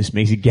just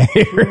makes it gay.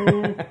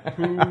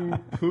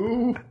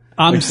 Poo.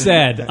 I'm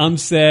sad.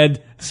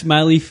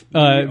 Smiley,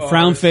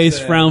 frown face,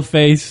 sad. Frown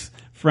face,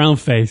 frown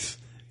face.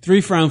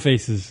 3 frown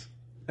faces.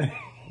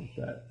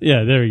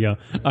 Yeah, there we go.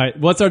 All right,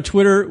 what's our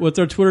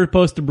Twitter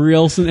post to Brie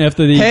Olson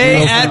after the...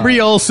 Hey, at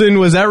Brie Olson,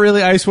 was that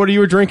really ice water you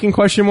were drinking, ?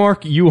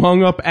 You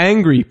hung up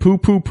angry. Poo,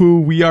 poo,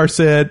 poo. We are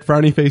sad.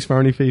 Frowny face,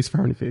 frowny face,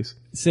 frowny face.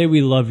 Say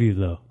we love you,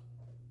 though.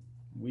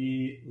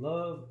 We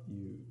love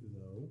you,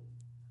 though.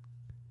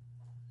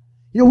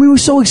 You know, we were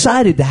so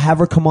excited to have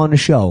her come on the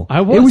show.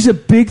 I was. It was a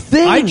big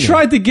thing. I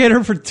tried to get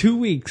her for 2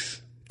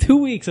 weeks. 2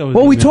 weeks I was...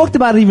 Well, we talked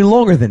about it even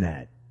longer than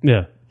that.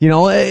 Yeah. You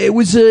know, it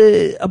was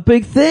a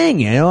big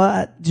thing, you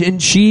know,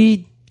 and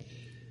she,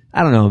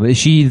 I don't know, is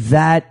she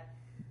that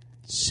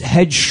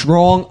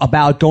headstrong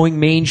about going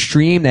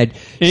mainstream that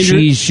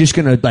she's just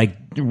going to,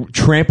 like,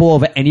 trample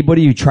over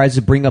anybody who tries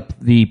to bring up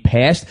the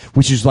past,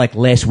 which is like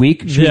last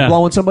week. She was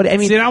blowing somebody. I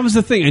mean, see, that was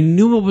the thing. I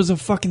knew it was a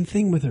fucking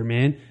thing with her,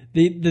 man.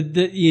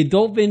 The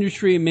adult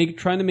industry and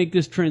trying to make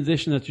this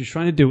transition that she's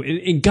trying to do,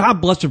 and God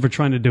bless her for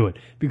trying to do it,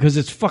 because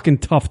it's fucking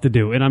tough to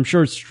do, and I'm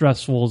sure it's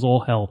stressful as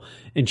all hell.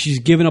 And she's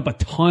given up a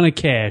ton of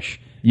cash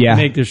to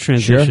make this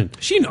transition.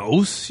 Sure. She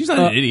knows. She's not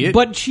an idiot.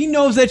 But she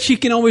knows that she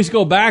can always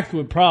go back to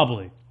it,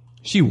 probably.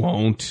 She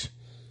won't.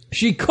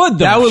 She could,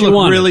 though. That would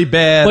look really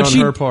bad on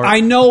her part.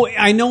 I know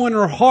in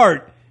her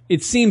heart,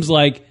 it seems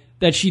like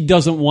that she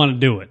doesn't want to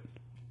do it.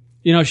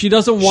 You know, she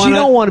doesn't want to. She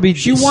don't want to be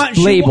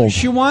labeled.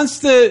 She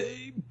wants to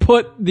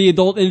put the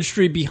adult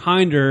industry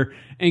behind her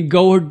and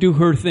go do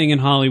her thing in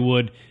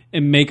Hollywood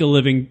and make a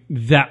living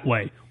that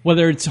way.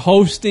 Whether it's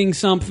hosting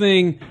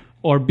something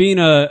or being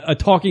a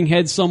talking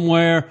head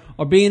somewhere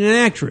or being an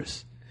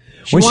actress.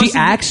 When she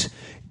acts,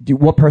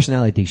 what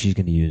personality do you think she's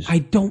going to use? I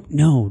don't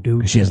know,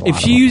 dude. She has a lot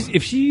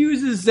if she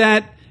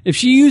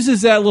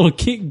uses that little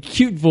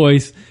cute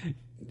voice,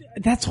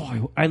 that's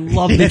all I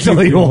love. That's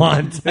all you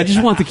want. I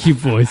just want the cute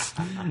voice.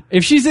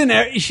 If she's in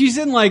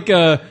like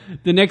the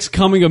next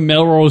coming of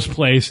Melrose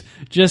Place,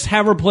 just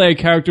have her play a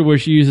character where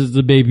she uses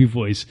the baby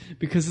voice,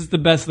 because it's the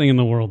best thing in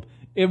the world.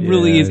 It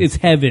really is. It's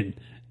heaven.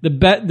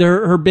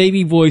 Her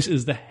baby voice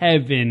is the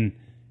heaven.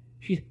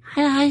 She's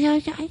I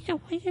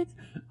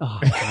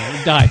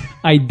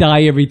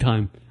die every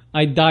time.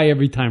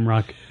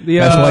 Rock.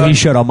 That's why he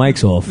shut our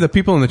mics off. The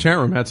people in the chat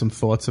room had some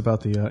thoughts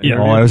about the interview.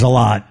 Oh, it was a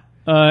lot.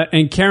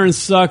 And Karen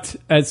sucked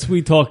at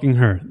sweet talking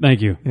her.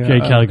 Thank you, Jay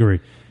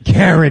Calgary.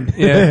 Karen.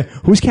 Yeah.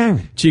 Who's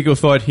Karen? Chico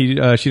thought she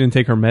didn't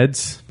take her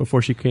meds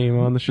before she came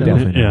on the show.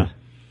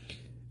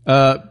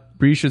 Yeah.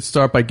 Bree should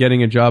start by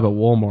getting a job at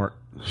Walmart.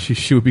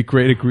 She would be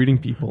great at greeting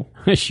people.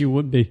 She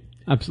would be.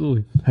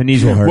 Absolutely. Her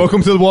knees will hurt.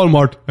 Welcome to the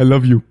Walmart. I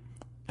love you.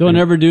 Don't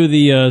ever do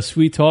the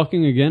sweet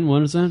talking again.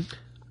 What is that?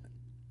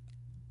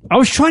 I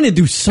was trying to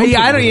do something.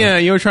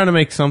 You were trying to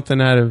make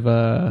something out of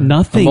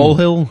nothing. A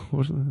molehill.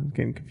 I'm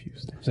getting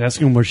confused. I was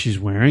asking what she's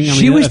wearing.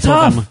 She was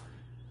tough.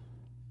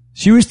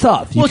 She was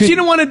tough. She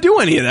didn't want to do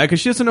any of that because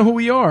she doesn't know who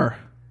we are.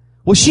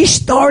 Well, she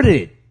started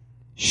it.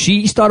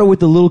 She started with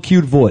the little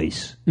cute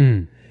voice,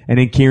 and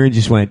then Kieran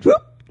just went.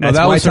 Whoop. No,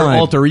 that was her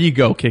alter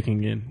ego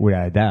kicking in.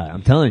 Without that,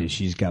 I'm telling you,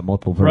 she's got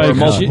multiple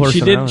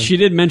personalities. She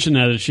did mention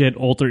that she had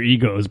alter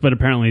egos, but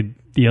apparently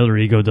the other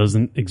ego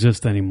doesn't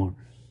exist anymore.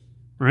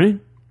 Right?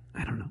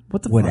 I don't know.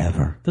 What the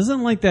Whatever. Fuck?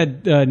 Doesn't like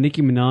that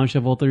Nicki Minaj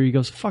have alter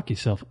egos? Fuck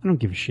yourself. I don't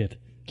give a shit.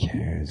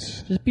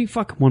 Cares. Just be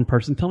fucking one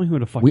person. Tell me who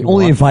the fuck we you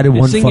only are. invited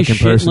one Sing fucking your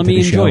shit, person let to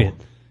me the enjoy show. it.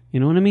 You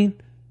know what I mean?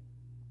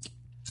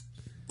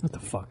 What the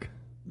fuck?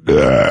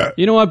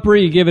 You know what,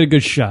 Bree? You gave it a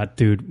good shot,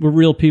 dude. We're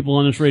real people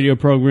on this radio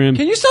program.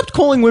 Can you stop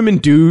calling women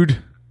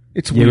dude?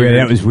 It's weird. Yeah,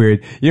 that was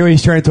weird. You know,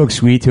 he's trying to talk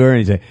sweet to her, and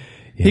he's like,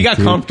 he got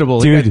comfortable.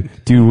 Dude,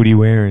 what are you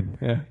wearing?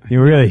 Yeah. You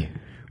really?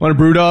 Want a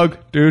brew dog?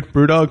 Dude,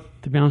 brew dog?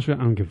 To be honest with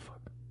you, I don't give a fuck.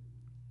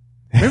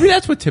 Maybe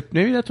that's what ticked.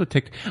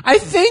 I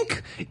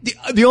think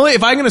the only,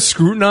 if I'm going to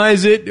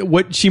scrutinize it,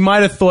 what she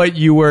might have thought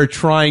you were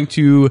trying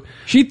to.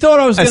 She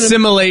thought I was going to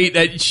assimilate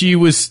that she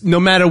was,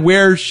 no matter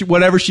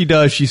whatever she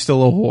does, she's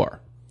still a whore.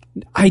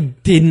 I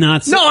did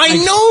not say. No, I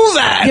know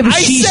that. Yeah,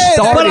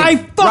 but I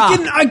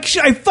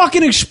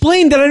fucking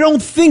explained that I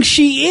don't think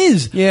she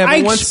is. Yeah, but I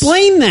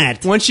explained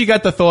that. Once she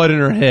got the thought in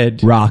her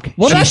head. Rock.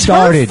 Well, she that's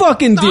started. her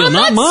fucking deal,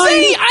 not mine.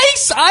 Saying,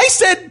 I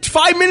said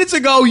 5 minutes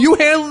ago, you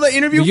handled the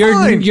interview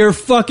fine. You're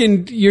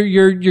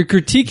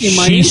critiquing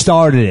my. She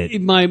started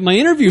it. My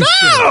interview.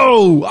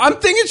 No, I'm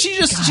thinking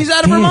she's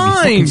out of her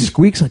mind.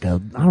 Squeaks like I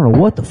don't know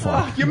what the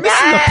fuck. You're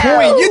missing the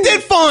point. You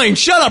did fine.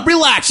 Shut up.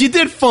 Relax. You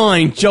did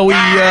fine, Joey.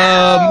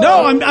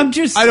 No, I'm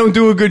just. I don't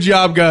do a good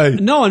job, guy.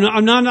 No,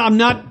 I'm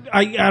not.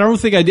 I don't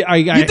think I did.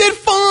 You did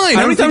fine.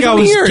 I don't think I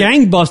was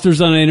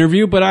gangbusters on an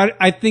interview, but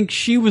I think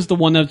she was the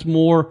one that's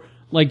more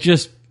like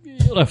just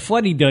a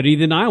fuddy-duddy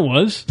than I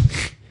was.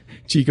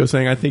 Chico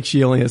saying, I think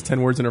she only has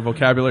 10 words in her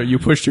vocabulary. You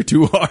pushed her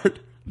too hard.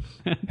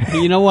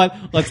 You know what?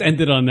 Let's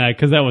end it on that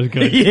because that was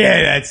good.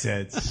 Yeah, that's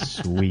it.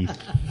 Sweet.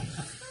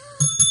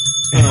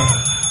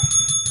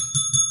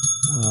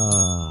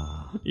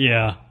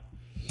 Yeah.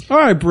 All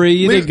right, Bree,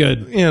 you did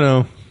good. You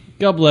know.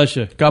 God bless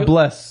you. God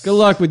bless. Good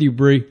luck with you,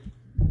 Bree.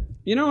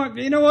 You know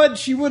what?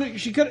 She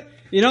could.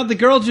 You know, the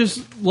girl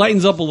just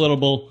lightens up a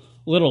little.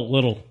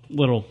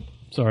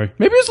 Sorry.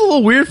 Maybe it's a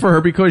little weird for her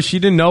because she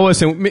didn't know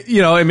us, and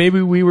and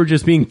maybe we were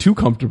just being too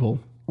comfortable.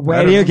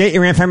 Where do you get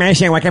your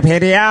information?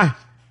 Wikipedia?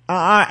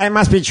 It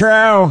must be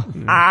true.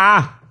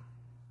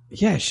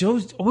 Yeah,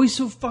 she's always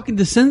so fucking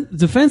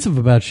defensive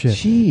about shit.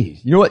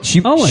 Jeez. You know what?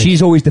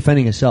 She's always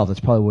defending herself. That's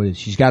probably what it is.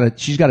 She's got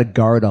to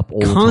guard up all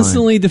the time.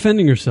 Constantly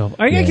defending herself.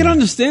 I can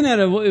understand that.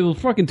 It will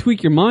fucking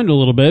tweak your mind a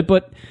little bit,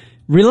 but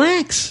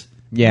relax.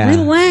 Yeah.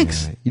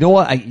 Relax. Yeah. You know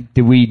what?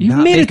 Did we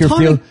not make her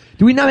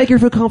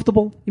feel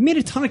comfortable? You made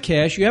a ton of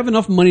cash. You have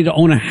enough money to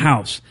own a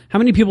house. How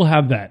many people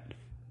have that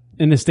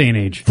in this day and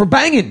age? For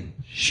banging.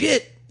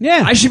 Shit.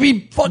 Yeah. I should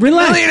be fucking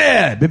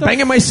millionaire. Been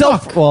banging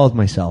myself. Fuck? Well,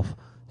 myself.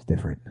 It's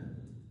different.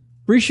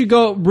 Bree should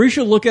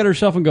look at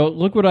herself and go,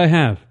 look what I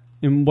have.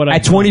 in what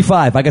At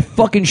 25, I got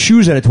fucking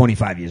shoes at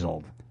 25 years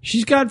old.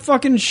 She's got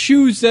fucking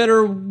shoes that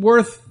are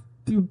worth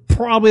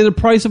probably the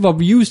price of a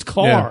used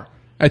car. Yeah.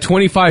 At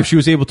 25, she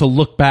was able to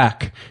look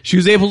back. She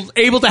was able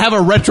to have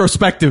a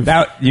retrospective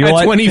at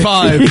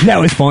 25. That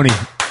was funny.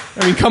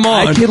 I mean, come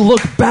on. I can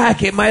look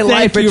back at my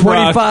life at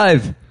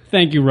 25. Rock.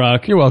 Thank you,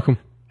 Rock. You're welcome.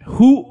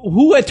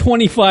 Who at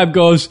 25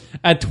 goes,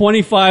 at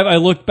 25 I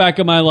look back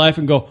at my life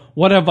and go,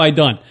 what have I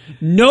done?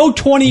 No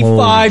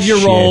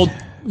 25-year-old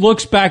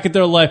looks back at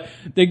their life.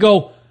 They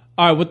go,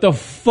 all right, what the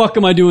fuck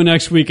am I doing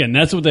next weekend?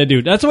 That's what they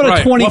do. That's what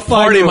a 25. What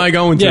party am I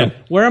going to? Yeah.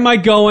 Where am I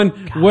going?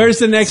 Where's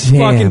the next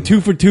fucking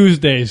 2 for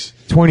Tuesdays?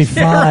 25.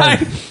 Yeah,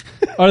 right.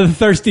 Or the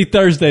Thirsty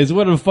Thursdays,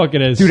 whatever the fuck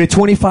it is. Dude, at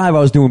 25, I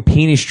was doing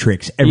penis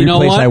tricks every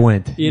place I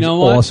went. You know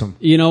what? Awesome.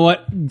 You know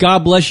what? God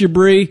bless you,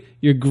 Bree.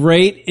 You're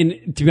great.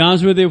 And to be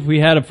honest with you, if we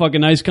had a fucking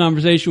nice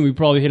conversation, we'd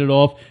probably hit it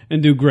off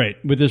and do great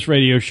with this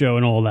radio show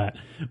and all that.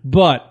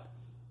 But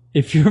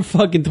if you're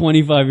fucking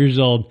 25 years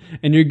old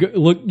and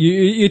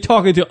you're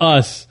talking to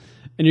us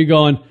and you're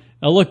going,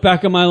 I look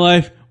back at my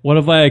life, what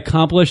have I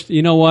accomplished?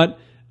 You know what?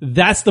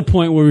 That's the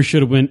point where we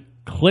should have went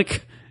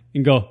click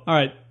and go, all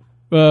right,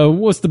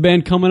 what's the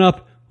band coming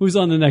up? Who's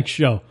on the next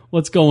show?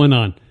 What's going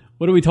on?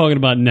 What are we talking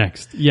about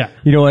next? Yeah.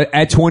 You know what?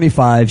 At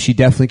 25, she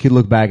definitely could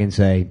look back and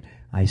say,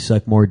 I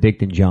suck more dick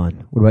than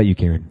John. What about you,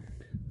 Karen?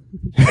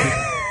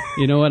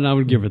 You know what? And I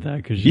would give her that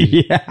because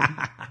she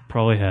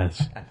probably has.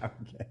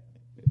 Okay.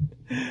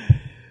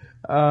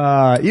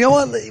 You know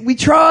what? We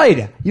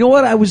tried. You know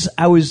what? I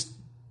was.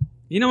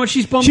 You know what?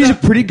 She's bummed. She's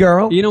out. a pretty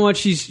girl. You know what?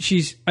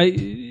 She's.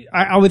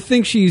 I would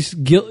think she's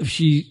guilt.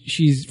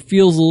 She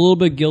feels a little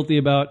bit guilty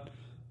about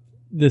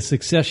the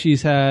success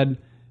she's had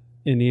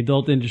in the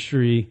adult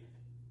industry,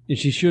 and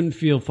she shouldn't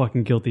feel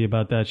fucking guilty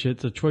about that shit.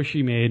 It's a choice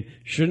she made.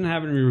 Shouldn't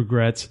have any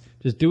regrets.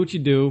 Just do what you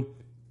do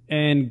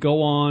and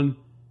go on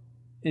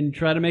and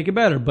try to make it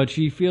better. But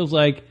she feels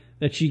like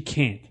that she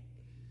can't.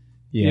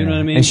 Yeah. You know what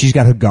I mean? And she's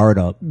got her guard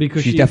up.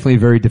 Because she's definitely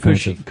very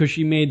defensive. Because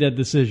she made that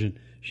decision.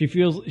 She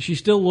feels she's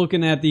still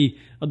looking at the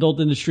adult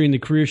industry and the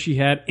career she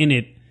had in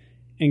it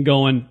and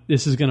going,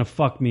 this is going to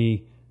fuck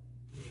me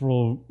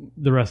for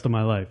the rest of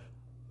my life.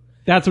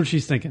 That's what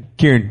she's thinking.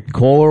 Kieran,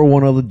 call her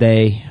one other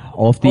day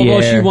off the Although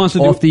air. she wants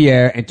to off the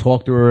air and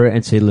talk to her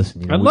and say,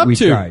 listen, you know, I'd love we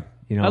to. tried.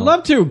 You know, I'd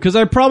love to because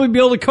I'd probably be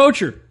able to coach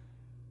her.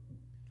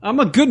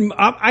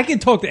 I can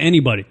talk to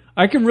anybody.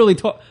 I can really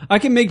talk. I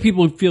can make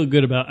people feel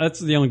good about.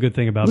 That's the only good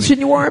thing about me. Listen,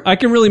 you are. I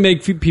can really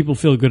make people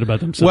feel good about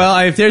themselves. Well,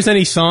 if there's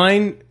any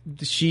sign,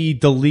 she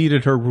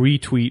deleted her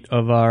retweet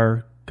of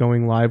our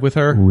going live with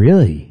her.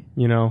 Really?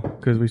 You know,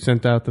 because we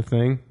sent out the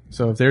thing.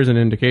 So if there's an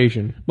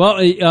indication. Well,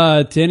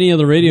 to any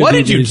other radio what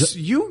DJs,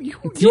 did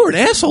you were an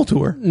asshole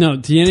to her. No,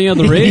 to any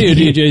other radio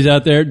DJs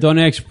out there, don't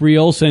ask Brie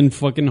Olson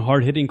fucking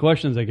hard-hitting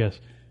questions, I guess.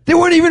 They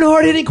weren't even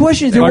hard-hitting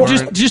questions. Or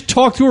just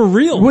talk to her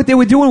real. What they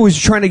were doing was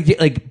trying to get,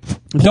 like...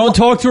 Don't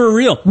talk to her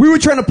real. We were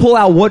trying to pull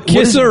out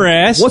Kiss her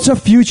ass. What's her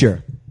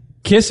future?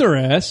 Kiss her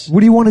ass.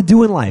 What do you want to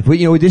do in life? Well,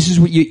 you know, this is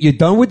what you're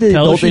done with the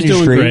Tell her adult she's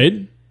industry. doing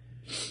great.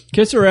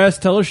 Kiss her ass.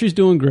 Tell her she's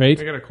doing great.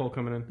 I got a call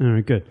coming in. All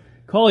right, good.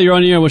 Call, you're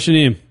on the air. What's your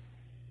name?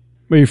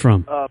 Where are you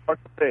from? Mark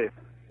Dave.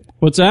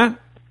 What's that?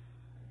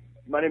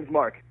 My name's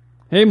Mark.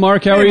 Hey,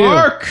 Mark. How are you?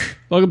 Mark.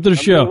 Welcome to the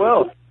show. Doing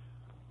well.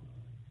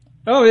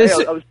 Oh, Hey,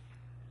 I was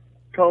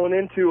calling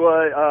in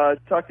to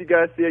talk to you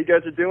guys, see how you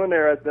guys are doing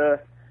there at the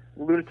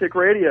Lunatic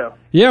Radio.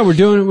 Yeah, we're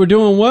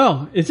doing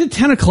well. Is it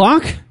 10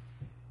 o'clock?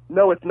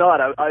 No, it's not.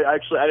 I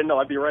didn't know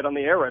I'd be right on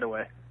the air right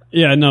away.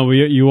 Yeah, no,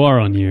 you are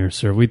on the air,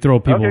 sir. We throw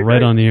people Okay, right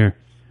great. on the air.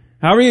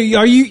 How are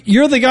you?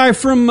 You're the guy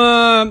from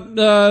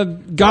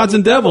Gods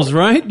and Devils,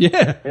 right?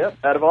 Yeah. Yep,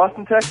 out of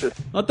Austin, Texas.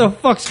 What the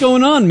fuck's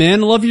going on,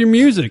 man? I love your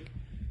music.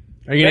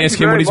 Are you gonna Thank ask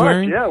you him what very he's much.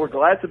 wearing? Yeah, we're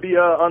glad to be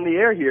on the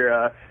air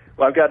here.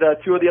 Well, I've got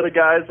two of the other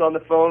guys on the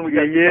phone. We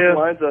got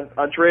lines.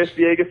 Andreas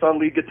Viegas on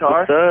lead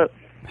guitar. What's up?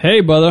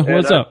 Hey, brother. And,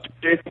 What's up?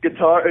 Jason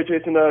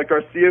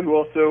Garcia, who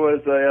also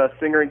is a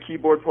singer and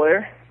keyboard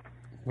player.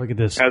 Look at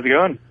this. How's it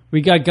going?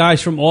 We got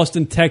guys from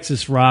Austin,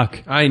 Texas,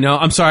 Rock. I know.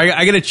 I'm sorry.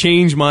 I got to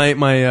change my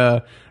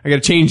I got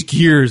to change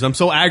gears. I'm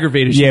so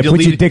aggravated. She Yeah, put your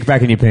deleted- dick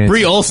back in your pants.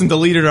 Brie Olson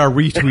deleted our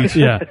retweet.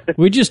 Yeah.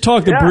 We just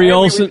talked to Yeah, Brie hey,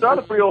 Olson. We saw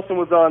that Brie Olson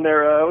was on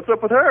there. What's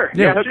up with her?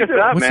 Yeah, hook us us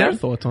up, What's man. their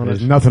thoughts on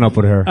There's it? nothing up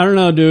with her. I don't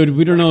know, dude.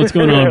 We don't know what's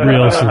going on with Brie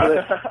Olson.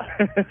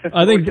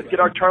 I think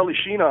Get our Charlie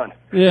Sheen on.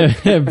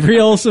 Yeah,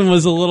 Brie Olson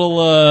was a little.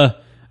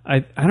 I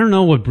don't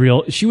know what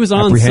Brie. She was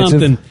on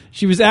Apprehensive? something.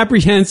 She was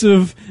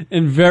apprehensive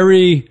and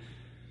very,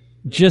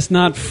 just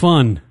not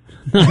fun.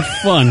 Not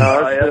fun.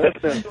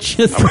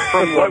 Just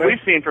From what we've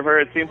seen from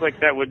her, it seems like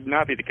that would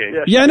not be the case.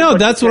 yeah, no,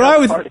 that's what I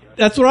was.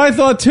 That's what I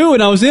thought too.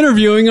 And I was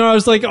interviewing her. I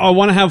was like, oh, I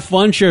want to have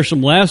fun, share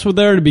some laughs with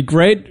her. It'd be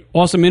great.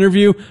 Awesome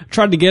interview.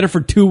 Tried to get her for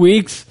 2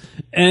 weeks,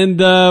 and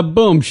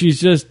boom,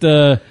 she's just.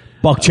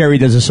 Buck Cherry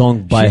does a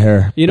song by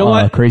her. You know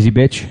what? Crazy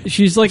bitch.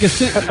 She's like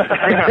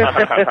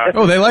a.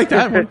 Oh, they like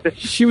that one.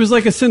 She was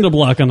like a cinder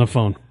block on the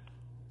phone.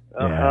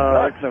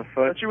 That's no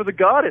fun. She was a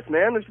goddess,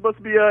 man. They're supposed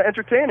to be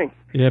entertaining.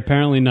 Yeah,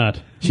 apparently not.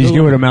 She's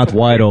good with her mouth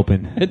wide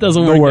open. It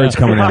doesn't no work words out.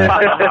 coming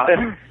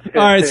out.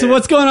 All right, so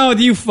what's going on with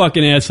you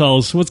fucking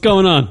assholes? What's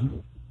going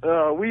on?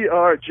 We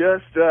are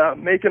just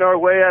making our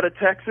way out of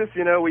Texas.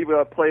 You know, we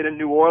played in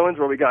New Orleans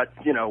where we got,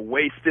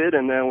 wasted,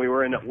 and then we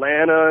were in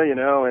Atlanta,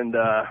 and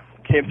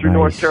came through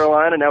North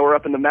Carolina. Now we're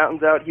up in the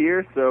mountains out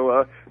here,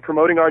 so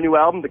promoting our new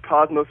album, The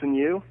Cosmos and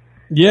You.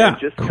 Yeah, and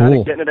just kind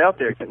of getting it out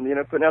there,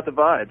 putting out the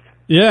vibes.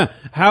 Yeah.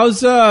 How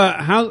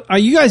are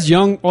you guys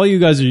young? All you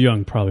guys are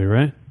young, probably,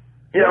 right?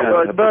 Yeah,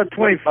 well, about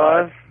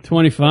 25.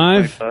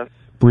 25?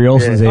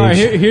 Briolson's age. All right,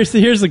 here's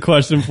the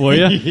question for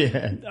you.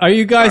 Yeah. Are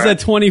you guys at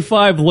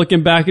 25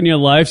 looking back in your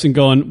lives and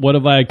going, what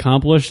have I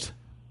accomplished?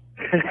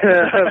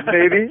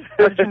 Maybe.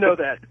 How did you know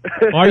that?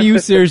 Are you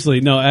seriously?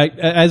 No,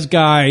 as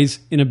guys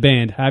in a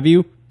band, have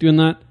you doing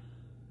that?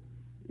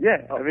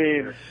 Yeah, I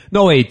mean...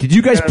 No, wait, did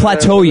you guys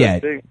plateau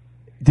yet?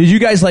 Did you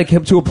guys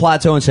hit to a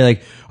plateau and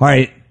say all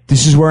right,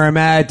 this is where I'm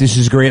at, this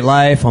is great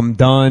life, I'm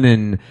done,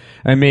 and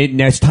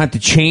now it's time to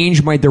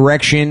change my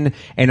direction,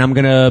 and I'm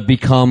going to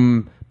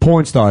become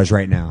porn stars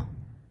right now?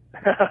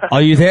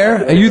 Are you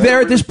there? Are you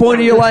there at this point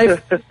in your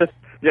life?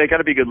 Yeah, you got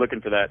to be good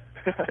looking for that.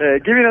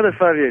 Give me another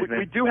 5 years, man.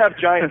 We do have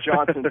Giant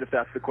Johnsons, if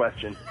that's the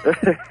question.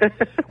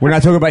 We're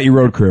not talking about your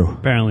road crew.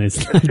 Apparently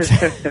it's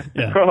not.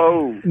 Yeah.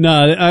 Oh. No,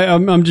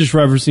 I'm just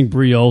referencing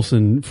Brie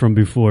Olson from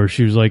before.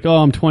 She was like,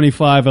 I'm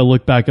 25, I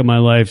look back at my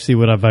life, see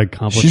what I've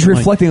accomplished. She's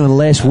reflecting on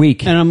last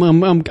week. And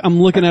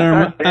I'm looking at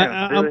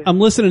her, I'm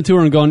listening to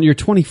her and going, you're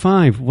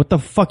 25, what the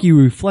fuck are you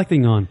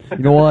reflecting on? You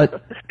know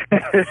what?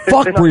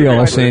 Fuck Brie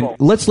Olson.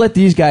 Let's let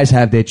these guys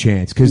have their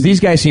chance, because these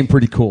guys seem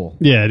pretty cool.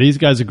 Yeah, these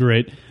guys are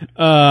great.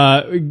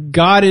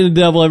 God and the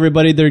Devil,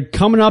 everybody. They're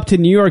coming up to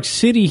New York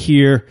City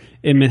here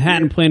in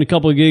Manhattan, playing a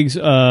couple of gigs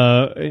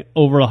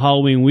over a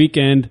Halloween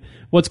weekend.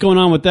 What's going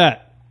on with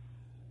that?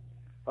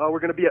 We're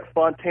going to be at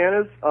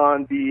Fontana's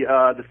on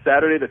the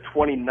Saturday, the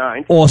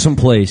 29th. Awesome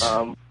place.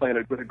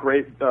 Playing with a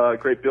great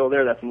bill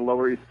there. That's in the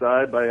Lower East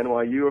Side by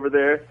NYU over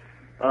there.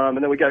 And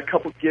then we got a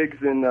couple gigs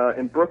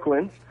in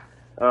Brooklyn.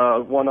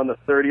 One on the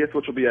 30th,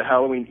 which will be a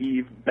Halloween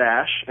Eve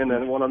bash, and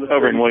then one on the 31st.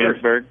 Over in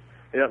Williamsburg.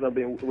 Yeah, that'll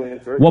be in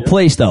Williamsburg. What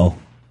place, though?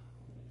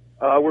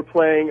 We're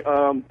playing,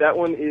 that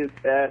one is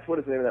at, what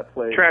is the name of that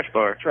place? Trash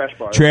Bar. Trash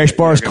Bar. Trash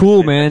Bar's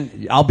cool,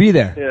 man. I'll be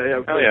there.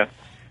 Yeah. Oh, yeah.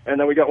 And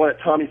then we got one at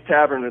Tommy's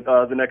Tavern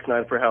the next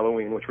night for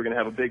Halloween, which we're going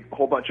to have a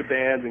whole bunch of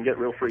bands and get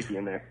real freaky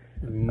in there.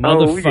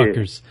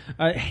 Motherfuckers.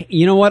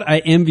 You know what? I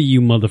envy you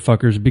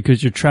motherfuckers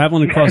because you're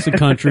traveling across the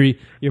country,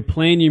 you're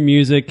playing your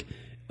music,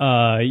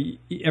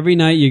 every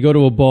night you go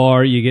to a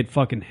bar, you get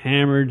fucking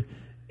hammered,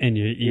 and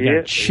you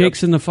got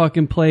chicks in the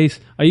fucking place.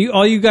 Are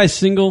you guys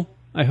single,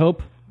 I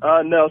hope?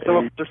 No, some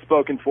of us are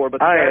spoken for, but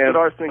the guys that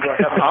are single,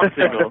 I'm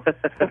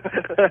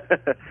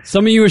single.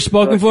 Some of you are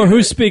spoken for?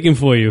 Who's speaking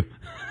for you?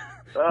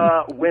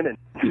 Women.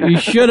 You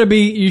should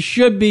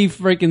be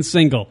freaking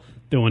single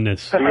doing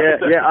this.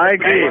 Yeah, I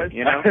agree.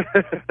 You know,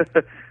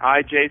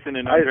 Jason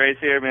and Andres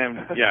here,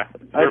 man. Yeah,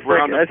 we're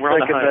on the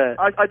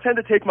hunt. I tend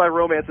to take my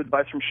romance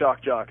advice from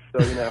shock jocks,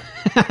 so you know.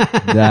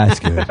 That's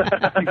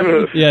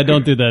good. Yeah,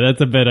 don't do that. That's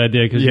a bad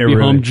idea because you'll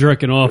be home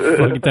jerking off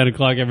fucking 10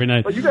 o'clock every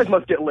night. Well, you guys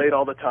must get laid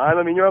all the time.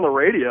 I mean, you're on the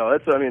radio.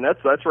 That's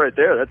right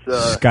there.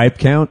 That's Skype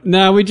count?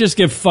 Nah, we just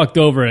get fucked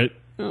over it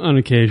on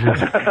occasion. It's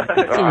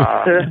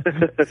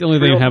the only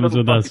thing that happens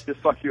with us. Just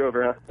fuck you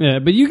over, huh? Yeah,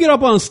 but you get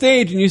up on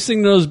stage and you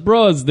sing those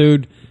broads,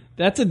 dude.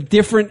 That's a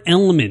different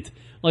element.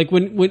 Like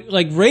when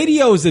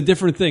radio is a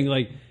different thing.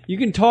 Like you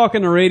can talk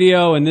on the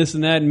radio and this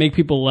and that and make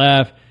people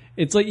laugh.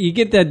 It's like you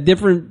get that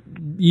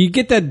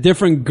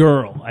different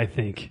girl, I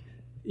think.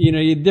 You know,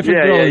 you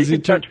different girl. Yeah, you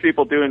can touch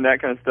people doing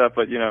that kind of stuff,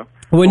 but you know,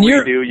 when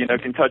you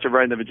can touch it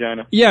right in the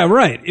vagina. Yeah,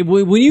 right.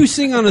 When you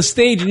sing on a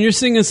stage and you're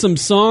singing some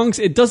songs,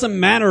 it doesn't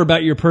matter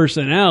about your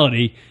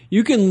personality.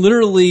 You can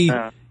literally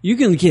you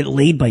can get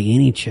laid by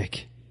any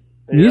chick.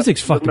 Yeah,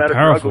 music's fucking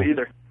powerful.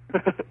 Either.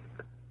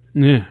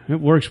 Yeah, it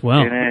works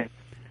well.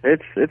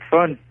 It's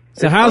fun.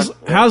 So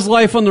how's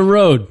life on the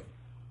road?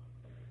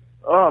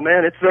 Oh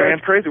man, it's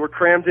crazy. We're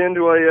crammed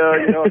into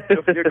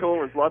a vehicle.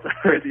 There's lots of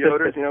crazy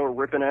odors. You know, we're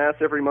ripping ass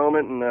every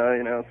moment,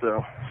 and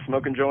so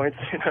smoking joints.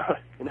 You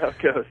know how it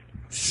goes.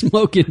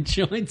 Smoking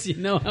joints. You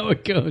know how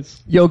it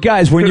goes. Yo,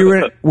 guys, when you were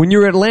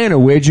at Atlanta,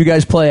 where'd you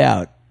guys play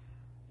out?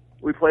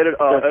 We played at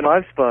the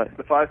 5 spot.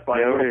 The 5 spot,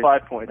 Little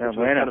 5 Points, which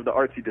was kind of the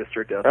artsy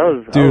district out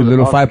there. Dude,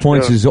 Little 5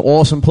 Points is an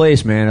awesome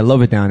place, man. I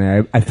love it down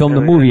there. I filmed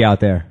a movie out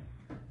there.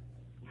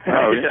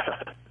 Oh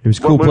yeah, it was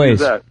a cool place.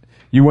 Was that?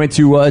 You went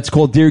to it's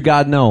called Dear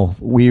God No.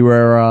 We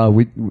were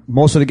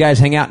most of the guys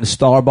hang out in the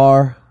Star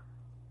Bar.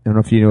 I don't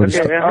know if you know.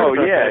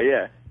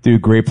 Yeah.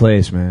 Dude, great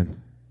place,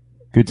 man.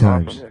 Good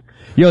times. Awesome.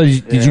 Yo,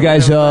 did you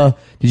guys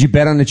did you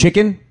bet on the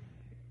chicken?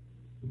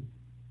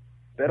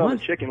 Bet on the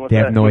chicken. What's they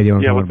have that? no idea what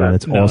I'm talking about.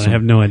 That's awesome. I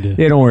have no idea.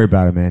 Yeah, don't worry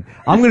about it, man.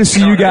 I'm going to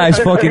see you guys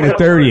fucking the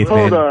 30th,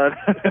 man. Hold on.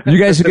 You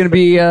guys are going to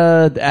be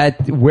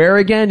at where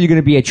again? You're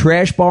going to be at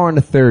Trash Bar on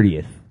the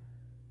 30th.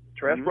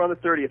 Trash Bar on the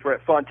 30th. We're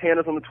at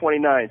Fontana's on the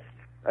 29th.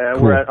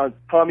 And we're at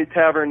Tommy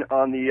Tavern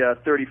on the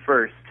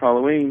 31st.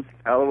 Halloween.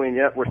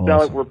 Yeah.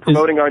 We're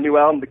promoting our new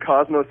album, The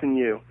Cosmos and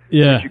You.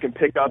 Yeah. Which you can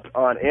pick up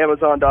on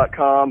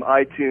Amazon.com,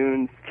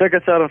 iTunes. Check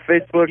us out on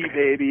Facebook.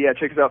 Baby. Yeah,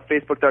 check us out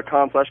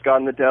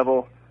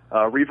Facebook.com/GodandTheDevil.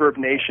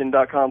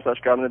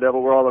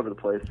 ReverbNation.com/GodandTheDevil. We're all over the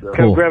place. So.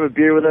 Come grab a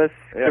beer with us.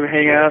 Yeah. Come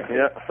hang out.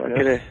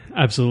 Yeah.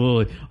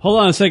 Absolutely. Hold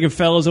on a second,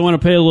 fellas. I want to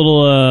play a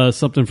little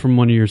something from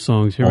one of your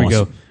songs. Here we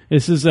go.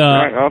 This is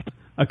a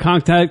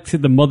Contact to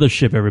the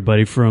Mothership,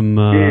 everybody, from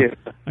A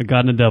God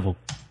and the Devil.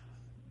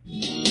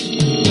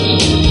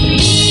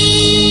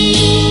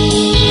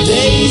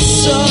 They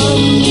saw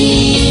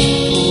me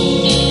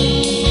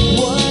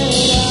for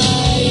what I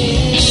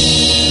am.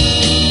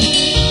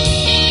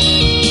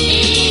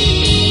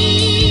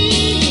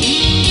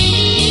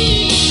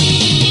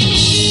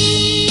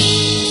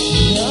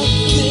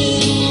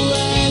 Nothing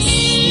less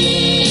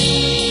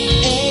than a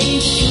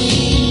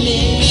free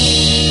man.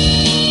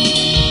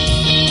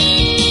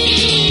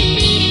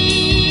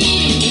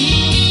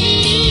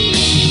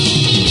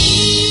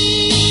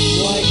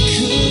 Why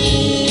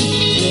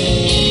couldn't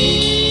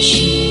they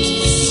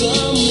choose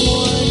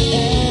someone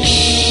else?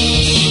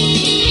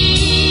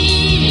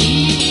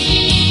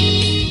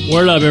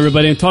 Word up,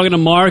 everybody. I'm talking to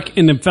Mark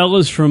and the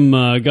fellas from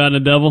God and the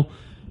Devil.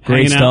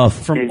 Great hanging out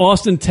stuff. from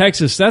Austin,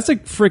 Texas. That's a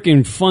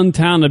freaking fun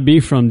town to be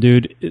from,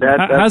 dude.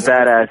 That's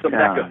badass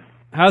town.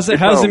 How's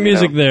the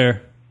music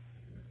there?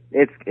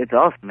 It's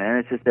awesome, man.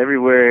 It's just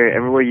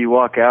everywhere you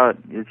walk out,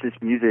 it's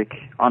just music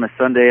on a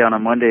Sunday, on a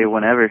Monday,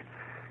 whenever.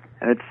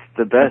 And it's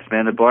the best,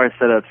 man. The bar is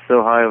set up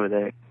so high over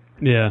there.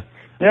 Yeah.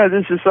 Yeah,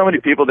 there's just so many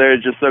people there.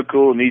 It's just so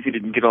cool and easy to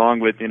get along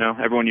with. You know,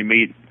 everyone you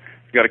meet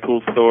has got a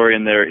cool story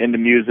and they're into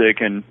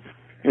music, and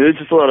there's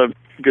just a lot of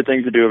good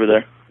things to do over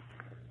there.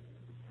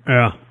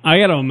 Yeah. I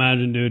got to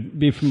imagine, dude,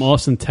 being from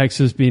Austin,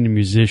 Texas, being a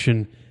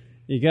musician,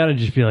 you got to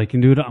just be like,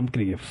 dude, I'm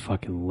going to get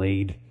fucking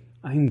laid.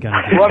 I'm going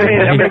to get Well, I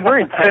laid. mean, we're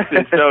in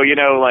Texas, so, you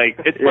know, like,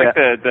 it's like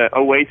the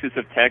oasis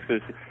of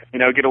Texas. You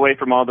know, get away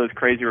from all those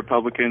crazy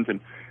Republicans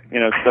and, you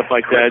know, stuff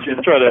like that.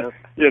 Just try to,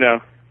 you know.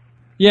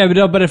 Yeah,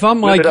 but if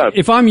I'm Live it up.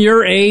 if I'm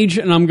your age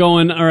and I'm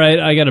going, all right,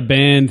 I got a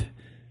band,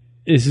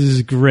 this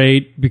is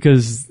great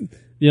because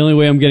the only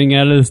way I'm getting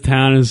out of this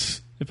town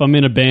is if I'm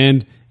in a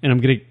band and I'm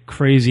getting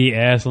crazy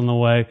ass on the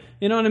way.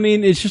 You know what I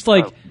mean? It's just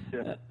like,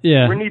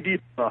 yeah. We're knee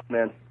deep in muff,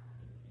 man.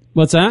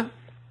 What's that?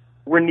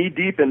 We're knee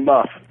deep in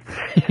muff.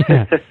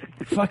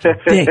 Fucking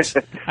dicks.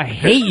 I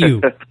hate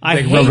you. I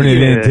hate rubbing you.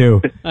 it in,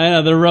 too. I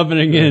know, they're rubbing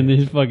it in,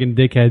 these fucking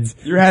dickheads.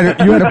 You had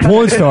a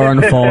porn star on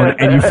the phone,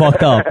 and you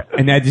fucked up,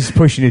 and they're just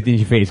pushing it in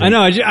your face. I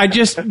know. I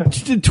just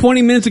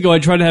 20 minutes ago, I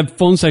tried to have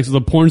phone sex with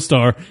a porn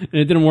star, and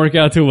it didn't work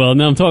out too well.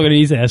 Now I'm talking to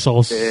these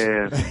assholes.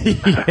 Yeah. Right.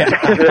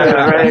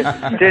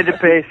 Change the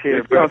pace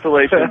here.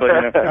 Consolation, but,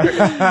 you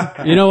know.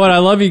 You know what? I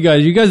love you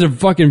guys. You guys are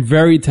fucking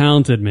very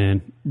talented,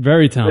 man.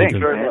 Very talented.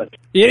 Thanks very much.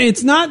 Yeah,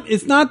 it's not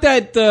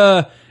that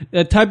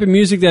that type of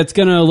music that's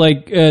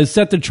gonna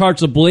set the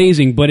charts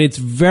ablazing, but it's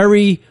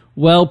very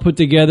well put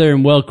together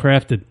and well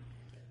crafted.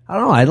 I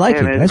don't know. I like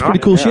it. Man, That's pretty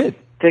cool shit.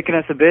 Taking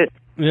us a bit.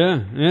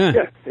 Yeah.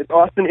 Yeah, it's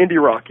Austin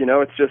indie rock. You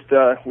know, it's just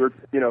we're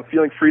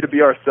feeling free to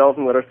be ourselves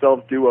and let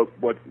ourselves do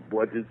what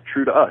is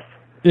true to us.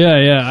 Yeah.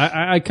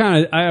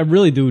 I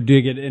really do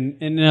dig it,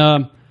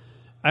 and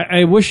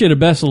I wish you the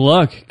best of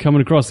luck coming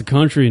across the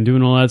country and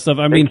doing all that stuff.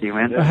 I mean, you,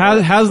 man.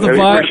 how's the Really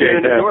vibe?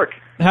 appreciate that. New York.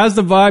 How's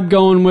the vibe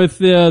going with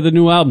the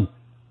new album?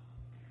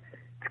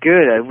 It's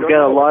good. We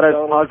got a lot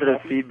of positive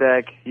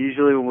feedback.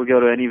 Usually when we go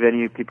to any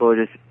venue, people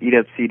just eat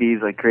up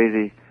CDs like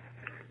crazy.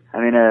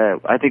 I mean,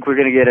 I think we're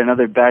going to get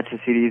another batch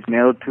of CDs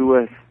mailed to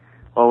us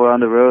while we're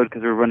on the road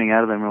because we're running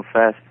out of them real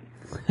fast.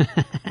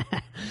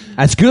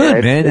 That's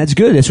good, man. That's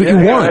good. That's what you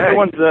want.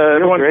 Everyone's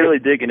really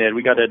digging it.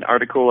 We got an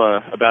article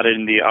about it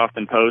in the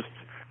Austin Post,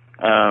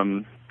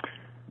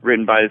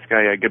 written by this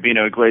guy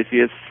Gabino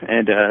Iglesias,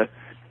 and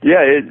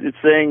it's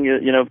saying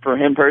for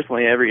him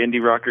personally, every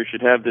indie rocker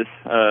should have this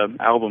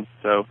album.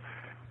 So,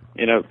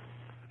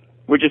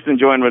 we're just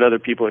enjoying what other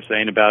people are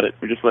saying about it.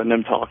 We're just letting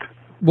them talk.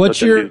 What's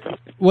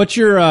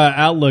your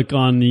outlook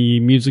on the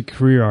music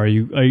career?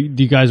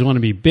 Do you guys want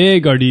to be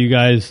big, or do you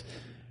guys?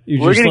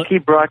 We're going to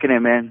keep rocking it,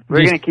 man.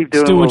 We're going to keep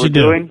doing what we're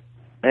doing.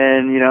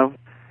 And,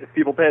 if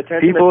people pay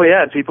attention. People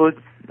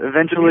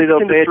eventually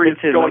they'll pay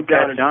attention. Going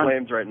down in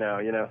flames right now,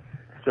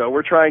 So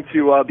we're trying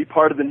to be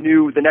part of the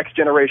next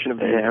generation of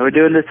music. Yeah, we're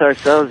doing this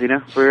ourselves,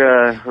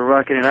 We're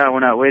rocking it out. We're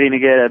not waiting to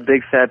get a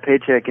big fat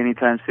paycheck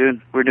anytime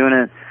soon. We're doing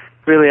it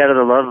really out of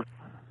the love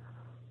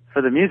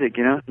for the music,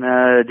 the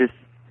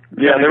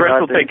rest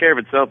will take care of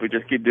itself. We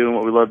just keep doing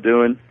what we love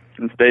doing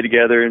and stay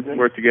together and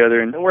work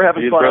together. And we're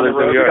having fun on the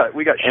road.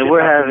 We got and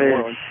we're having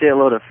a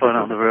shitload of fun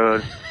on the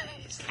road.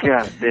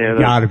 God damn it.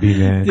 Gotta be,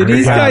 man. Dude,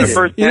 these guys, the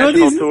first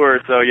national tour,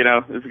 so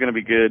this is going to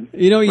be good.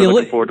 We're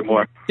looking forward to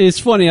more. It's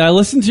funny. I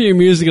listen to your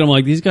music and I'm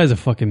like, these guys are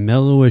fucking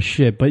mellow as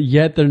shit, but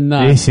yet they're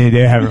not. They say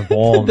they're having a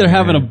ball. They're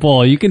having a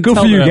ball. You can good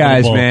tell for you they're having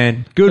guys, a ball.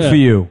 man. Good for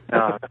you.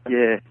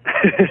 Yeah.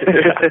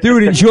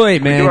 Dude, enjoy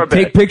it, man.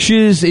 Take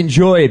pictures,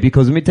 enjoy it,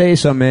 because let me tell you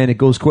something, man. It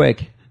goes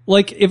quick.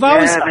 Like, if I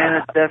was... man,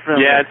 it's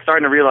definitely... Yeah, it's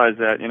starting to realize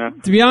that, you know.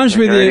 To be honest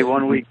with already you...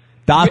 1 week.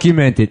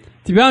 Document it.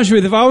 To be honest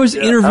with you, if I was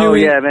interviewing... Oh,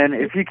 yeah, man.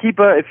 If you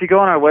go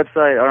on our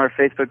website, on our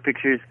Facebook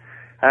pictures,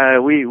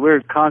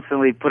 we're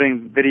constantly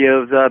putting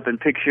videos up and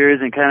pictures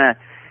and kind of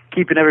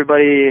keeping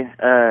everybody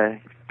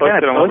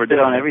posted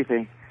on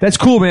everything. That's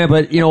cool, man,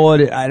 but you know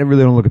what? I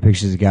really don't look at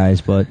pictures of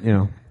guys, but, you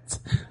know.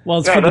 Well,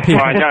 it's No, for the that's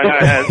people. fine.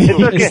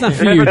 No, It's not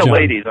for It's you, for the John.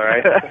 ladies, all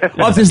right?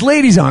 Well, if there's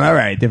ladies on, all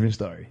right, different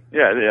story.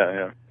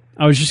 Yeah.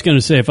 I was just going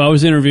to say, if I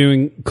was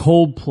interviewing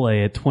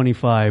Coldplay at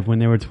 25, when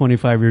they were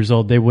 25 years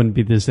old, they wouldn't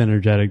be this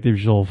energetic. They're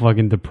just all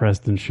fucking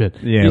depressed and shit.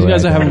 Yeah, These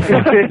guys right. are having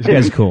fun. This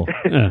guy's cool.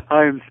 Yeah.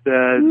 I'm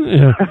sad.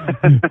 Yeah.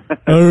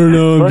 I don't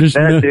know. I'm Fuck just...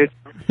 that, dude.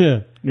 Yeah.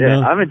 Yeah,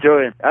 No. I'm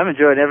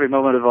enjoying every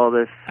moment of all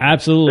this.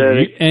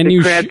 Absolutely.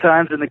 The cramped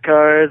times in the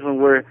cars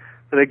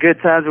the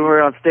good times when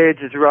we're on stage,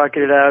 just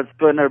rocking it out,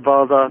 splitting our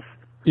balls off.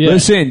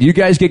 Listen, do you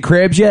guys get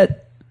crabs yet?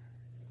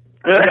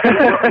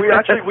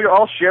 We're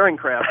all sharing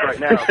crabs right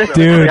now. So.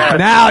 Dude,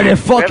 now they're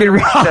fucking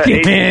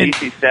rocking, man.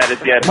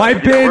 Status yet, My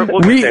but, you know, band,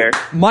 we'll get there.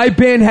 my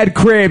band had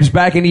crabs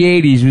back in the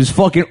 80s. It was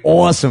fucking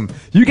awesome.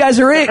 You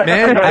guys are it,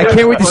 man. I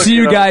can't wait to see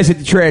you guys at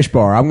the Trash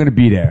Bar. I'm going to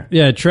be there.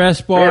 Yeah,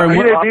 Trash Bar. Yeah, and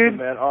what- dude.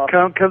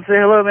 Come say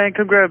hello, man.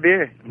 Come grab a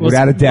beer.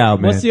 Without a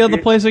doubt, man. What's the other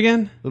place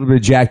again? A little bit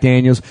of Jack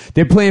Daniels.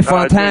 They're playing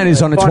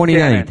Fontana's on the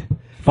 29th.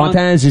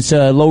 Fontana's, it's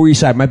Lower East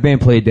Side. My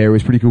band played there. It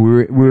was pretty cool.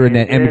 We were in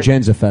that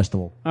Emergenza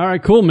festival. All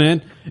right, cool,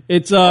 man.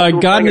 It's God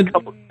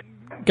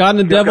and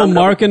the Devil,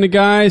 Mark and the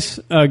guys.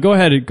 Go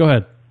ahead.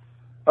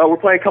 We're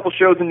playing a couple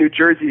shows in New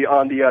Jersey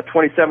on the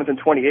 27th and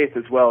 28th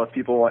as well. If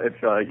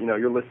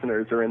your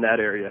listeners are in that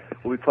area,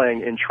 we'll be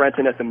playing in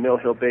Trenton at the Mill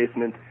Hill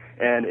Basement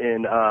and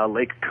in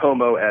Lake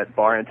Como at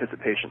Bar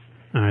Anticipation.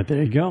 All right,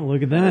 there you go.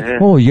 Look at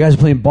that. Oh, you guys are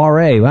playing Bar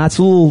A. Well, that's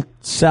a little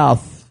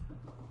south,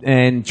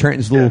 and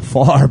Trenton's a little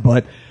far,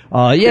 but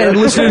the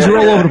listeners are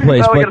all over the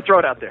place. No, we but got to throw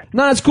it out there.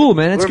 no, it's cool,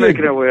 man. It's We're good.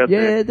 making our way out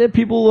Yeah, there are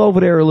people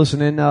over there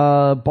listening.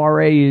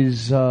 Bar A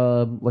is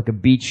like a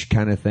beach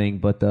kind of thing,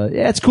 but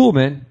yeah, it's cool,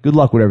 man. Good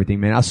luck with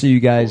everything, man. I'll see you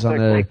guys on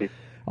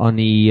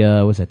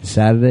the what's that? The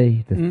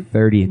Saturday, the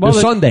 30th, Well,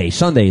 Sunday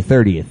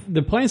 30th.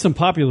 They're playing some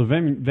popular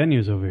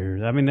venues over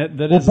here. I mean, that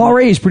Well, is... Bar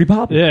A is pretty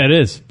popular. Yeah, it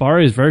is. Bar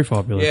A is very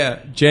popular. Yeah,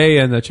 Jay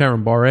and the chat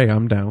room Bar A,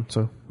 I'm down.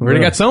 So we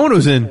already got someone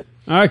who's in.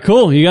 All right,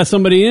 cool. You got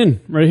somebody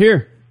in right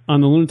here on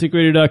the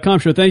lunaticradio.com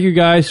show. Thank you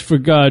guys for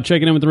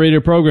checking in with the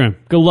radio program.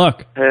 Good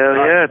luck. Hell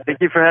yeah.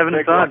 Thank you for having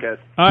us on.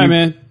 All right,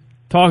 man.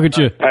 Talk at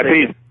you. All right,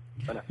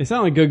 peace. They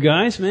sound like good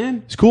guys,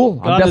 man. It's cool.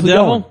 I'm God and the definitely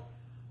Devil. going.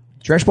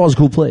 Trash Ball's a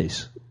cool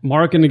place.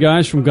 Mark and the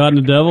guys from God and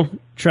the Devil,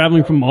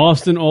 traveling from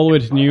Austin all the way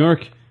to New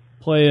York,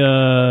 play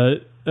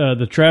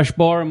the Trash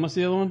Bar. And what's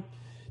the other one?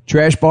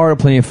 Trash Bar are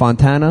playing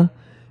Fontana,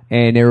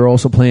 and they were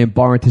also playing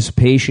Bar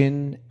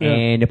Anticipation,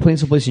 and they're playing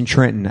someplace in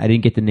Trenton. I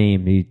didn't get the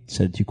name; they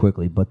said it too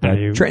quickly. But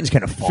Trenton's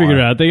kind of far. Figure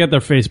it out. They got their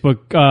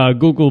Facebook.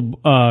 Google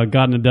God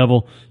and the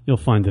Devil. You'll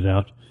find it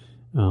out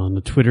on the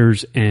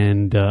Twitters,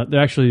 and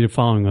they're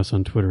following us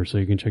on Twitter, so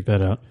you can check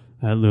that out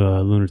at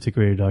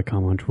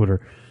lunaticradio.com on Twitter.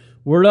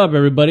 Word up,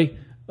 everybody.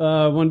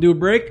 Want to do a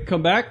break?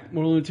 Come back.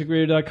 More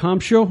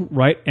lunaticradio.com show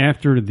right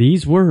after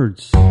these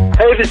words.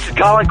 Hey, this is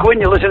Colin Quinn.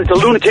 You're listening to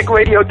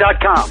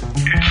lunaticradio.com.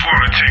 It's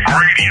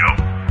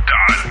lunaticradio.com.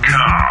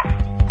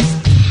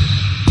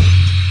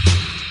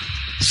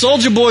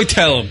 Soulja Boy,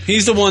 tell him.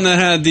 He's the one that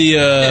had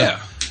the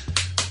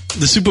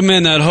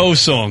Superman That Ho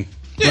song.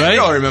 Yeah, right?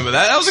 you all remember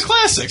that. That was a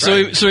classic,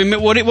 right? So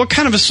what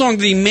kind of a song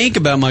did he make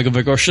about Michael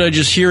Vick, or should I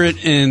just hear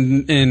it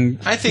and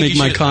I think make you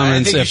my should-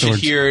 comments I think you should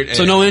afterwards? hear it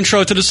So and- no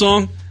intro to the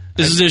song.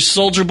 This is their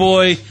Soulja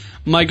Boy,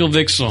 Michael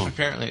Vick song.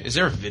 Apparently, is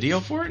there a video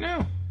for it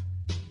now?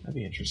 That'd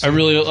be interesting. I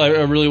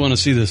really want to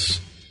see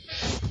this.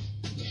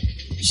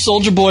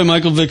 Soulja Boy,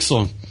 Michael Vick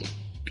song.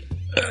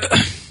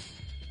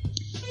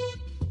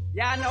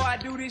 Y'all know I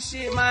do this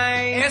shit,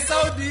 man.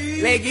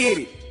 S.O.D. Let's get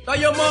it. Throw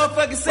your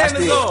motherfucking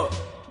sevens up.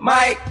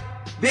 Mike,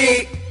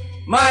 Vick,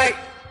 Mike,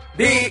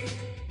 Vick.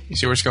 You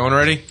see where it's going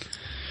already?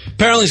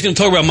 Apparently, he's going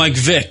to talk about Mike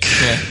Vick.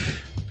 Yeah.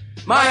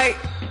 Mike,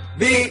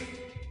 Vick,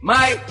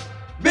 Mike,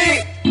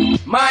 Vick,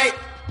 Mike,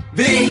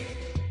 Vick,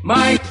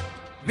 Mike,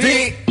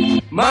 Vick,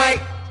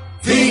 Mike,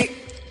 Vick,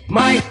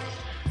 Mike,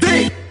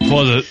 Vick.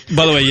 Pause it.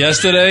 By the way,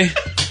 yesterday,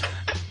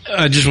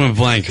 I just went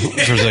blank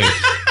for a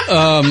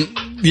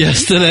second.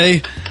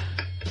 Yesterday,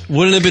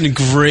 wouldn't it have been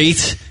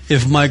great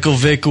if Michael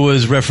Vick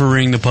was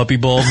refereeing the puppy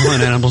bowl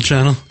on Animal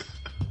Channel?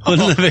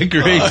 Wouldn't that be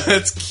great? Oh,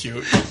 that's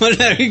cute. Wouldn't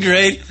that be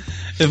great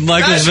if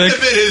Michael That should Vick...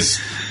 have been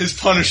his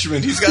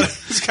punishment. He's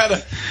got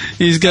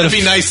to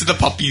be nice to the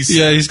puppies.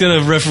 Yeah, he's got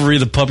to referee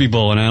the puppy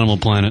bowl on Animal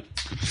Planet.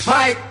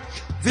 Mike,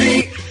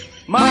 Vick,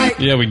 Mike.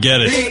 Yeah, we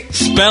get it. Vick,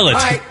 Spell it.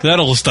 Mike,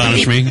 That'll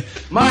astonish me.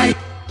 Mike,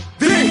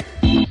 Vick,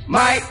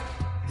 Mike,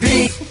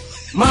 Vick,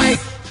 Mike,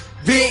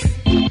 Vick,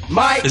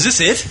 Mike. Is this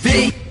it?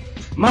 Vick,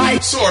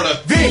 Mike,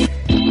 sorta. Vick,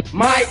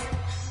 Mike,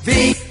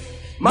 Vick,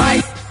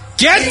 Mike.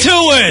 Get to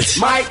it!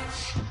 Mike,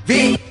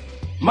 Vick,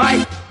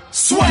 Mike,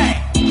 swag.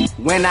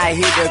 When I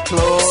hit the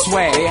club,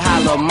 swag, they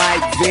holler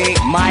Mike Vick,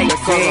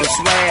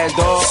 swag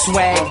dog,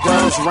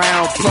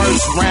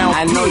 first round.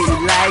 I know you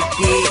like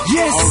it.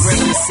 Yes, I'm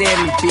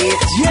representing,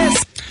 bitch.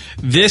 Yes.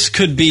 This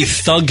could be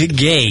Thug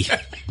Gay.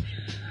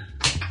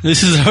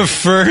 This is our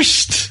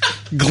first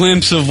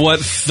glimpse of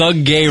what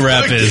Thug Gay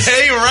rap is.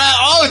 Gay rap?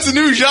 Oh, it's a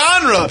new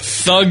genre.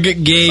 Thug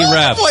Gay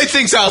rap. Boy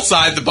thinks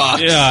outside the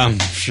box. Yeah, I'm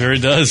sure it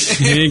does.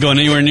 He ain't going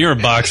anywhere near a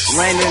box.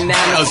 Raining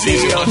down the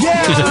field.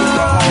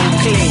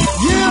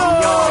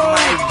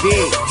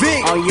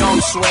 Vic, on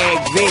young swag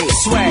Vic.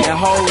 The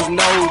hoes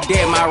know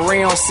that my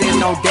rim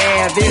sitting on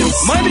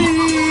Davis. Money.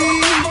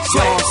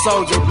 Young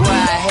soldier, boy,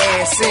 I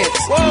had sense.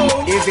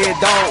 Whoa. If it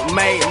don't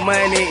make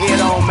money, it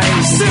don't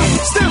make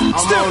sense. I'm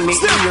on the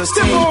Eagles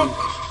team.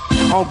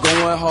 I'm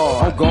going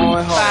hard.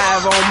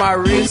 5 on my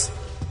wrist.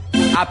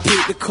 I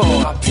picked the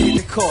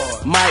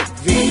card. Mike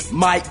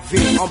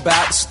Vick. I'm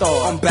about to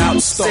start.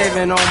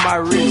 7 on my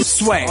wrist.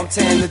 Swag. I'm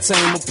tearing the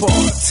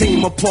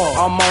team apart.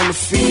 I'm on the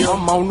field.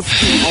 I'm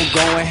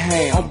going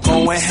ham.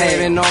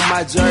 7 on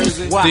my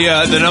jersey.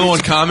 The number one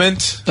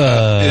comment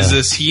is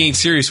this: he ain't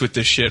serious with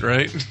this shit,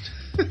 right?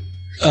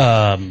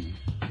 I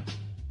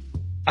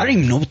don't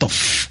even know what the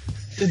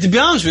to be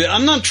honest with you,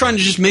 I'm not trying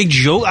to just make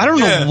jokes. I don't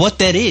know what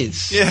that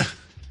is. Yeah.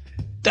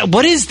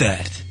 What is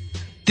that?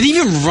 Did he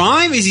even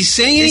rhyme? Is he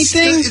saying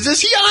anything?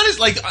 Does he honest?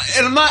 Like,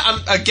 and I'm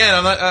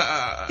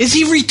not. Is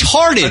he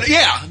retarded?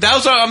 Yeah, that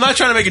was. I'm not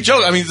trying to make a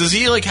joke. I mean, does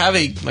he like have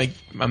a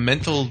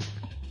mental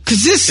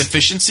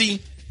deficiency?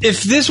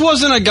 If this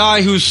wasn't a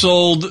guy who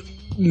sold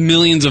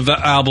millions of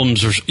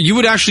albums, or you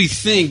would actually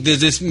think that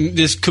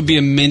this could be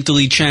a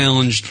mentally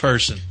challenged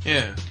person.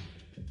 Yeah,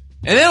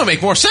 and that'll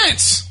make more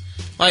sense.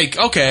 Like,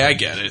 okay, I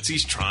get it.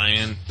 He's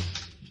trying.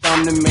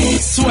 I'm the man.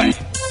 Sweat.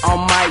 I'm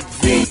Mike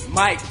Vick.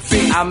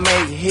 I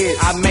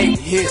make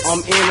hits.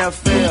 I'm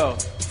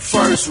NFL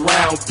first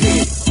round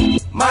pick.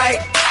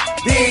 Mike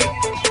Vick.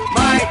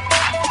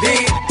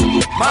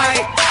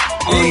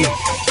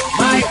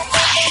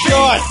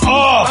 Shut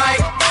up.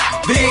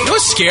 You know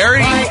what's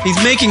scary?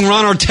 He's making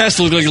Ron Artest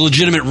look like a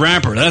legitimate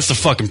rapper. That's the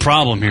fucking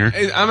problem here.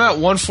 I'm at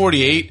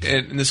 148,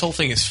 and this whole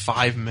thing is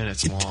 5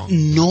 minutes long.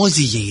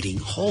 Nauseating.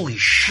 Holy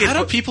shit. How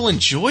do people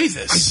enjoy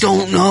this? I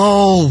don't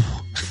know.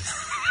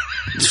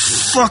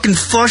 It's fucking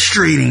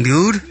frustrating,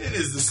 dude. It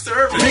is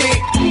disturbing.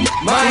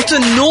 What's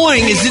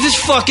annoying is that this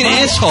fucking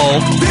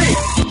asshole.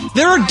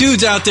 There are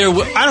dudes out there,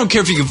 I don't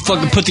care if you can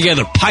fucking put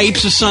together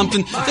pipes or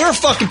something. There are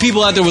fucking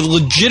people out there with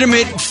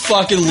legitimate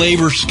fucking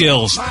labor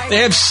skills. They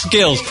have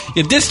skills.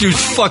 Yet this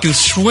dude's fucking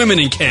swimming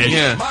in cash.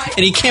 Yeah.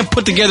 And he can't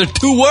put together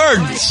 2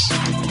 words.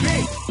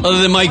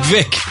 Other than Mike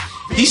Vick.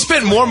 He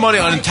spent more money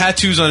on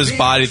tattoos on his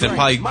body than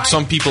probably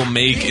some people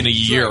make in a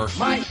year.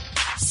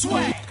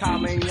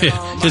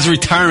 His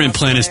retirement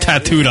plan is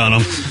tattooed on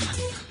him.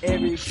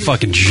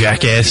 Fucking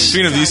jackass.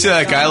 Speaking of, did you see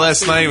that guy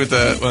last night with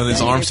one of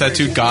his arms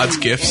tattooed? God's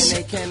Gifts.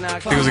 I think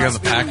it was like on the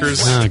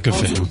Packers. Good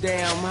for him.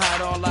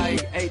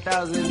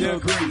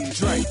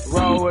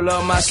 Roll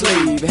up my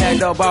sleeve, had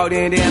the bought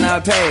and then I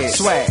paid.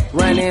 Swag,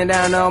 running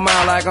down the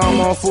mile like I'm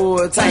on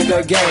full tank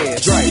of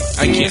gas.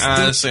 I can't,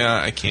 honestly,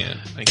 I can't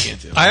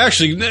do it. I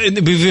actually,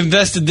 we've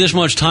invested this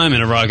much time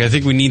in it, Rock. I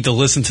think we need to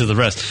listen to the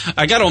rest.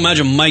 I gotta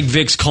imagine Mike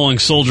Vick's calling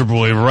Soulja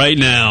Boy right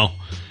now.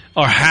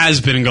 Or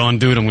has been and gone,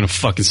 dude, I'm going to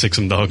fucking sick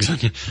some dogs on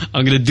you.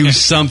 I'm going to do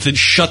something.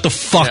 Shut the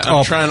fuck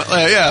up.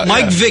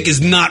 Mike Vick is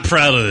not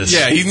proud of this.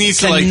 Yeah, he needs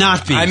to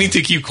not be. I need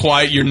to keep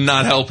quiet. You're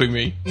not helping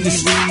me. It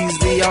sounds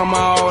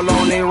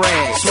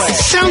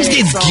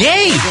it's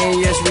gay.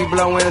 Yes, we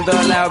blowing the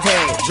loud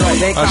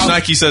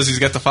Schneike says he's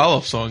got the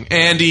follow-up song.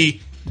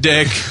 Andy,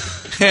 Dick,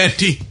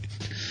 Andy.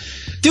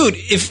 Dude,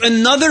 if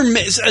another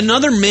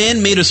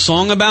man made a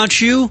song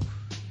about you,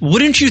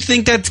 wouldn't you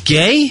think that's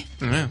gay?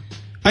 Yeah.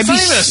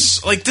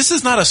 This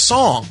is not a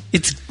song.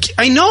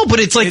 I know, but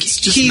it's like it's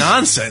just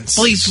nonsense.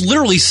 Well, he's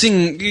literally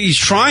singing. He's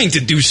trying to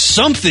do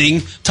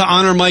something to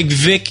honor Mike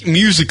Vick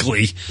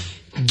musically.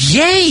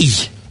 Gay.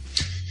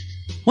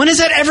 When has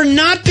that ever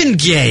not been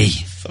gay?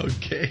 Thug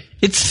gay.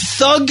 It's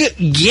Thug Gay.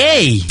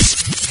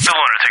 The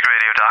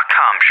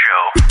LunaticRadio.com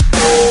show.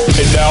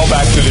 And now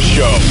back to the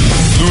show.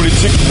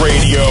 Lunatic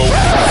Radio.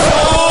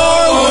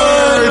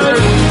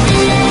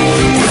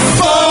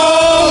 Forward.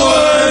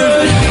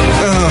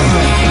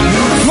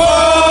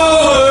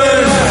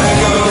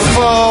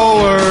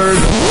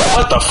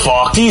 What the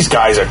fuck? These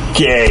guys are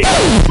gay.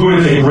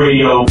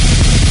 LunaticRadio.com.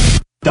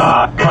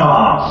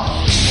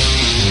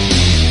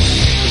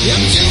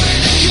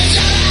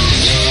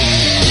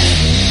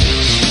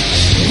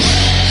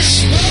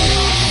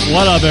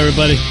 What up,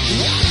 everybody?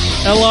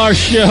 LR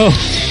Show.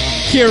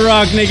 Kid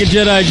Rock, Naked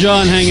Jedi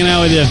John hanging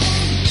out with you.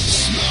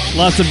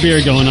 Lots of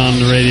beer going on in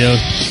the radio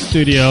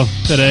studio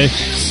today.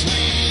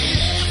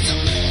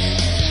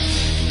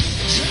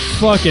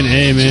 Fucking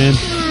A, man.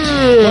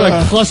 What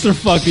a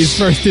clusterfuck these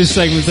first 2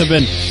 segments have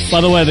been.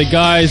 By the way, the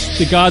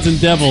Gods and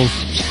Devils,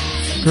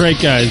 great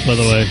guys, by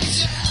the way.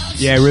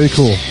 Yeah, really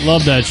cool.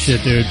 Love that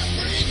shit, dude.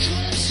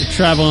 They're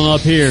traveling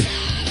up here.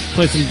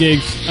 Play some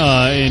gigs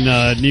in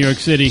New York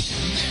City.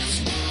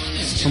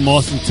 From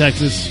Austin,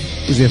 Texas.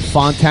 Was it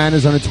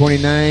Fontana's on the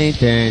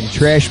 29th and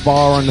Trash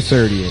Bar on the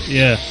 30th?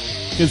 Yeah.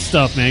 Good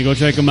stuff, man. Go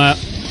check them out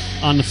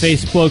on the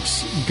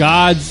Facebooks.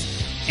 God's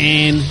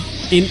in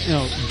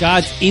Devil.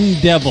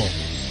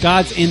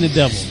 God's in the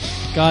Devil.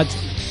 God's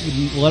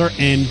letter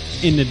N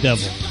in the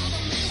Devil.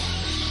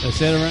 Did I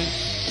say that right?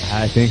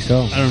 I think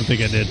so. I don't think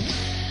I did.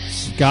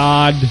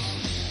 God,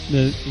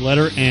 the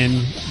letter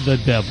N, the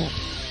Devil.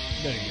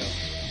 There you go.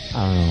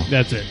 I don't know.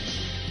 That's it.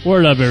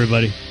 Word up,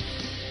 everybody.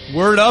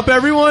 Word up,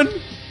 everyone?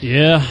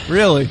 Yeah.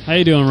 Really? How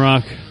you doing,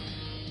 Rock?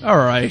 All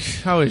right.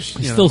 I was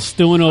still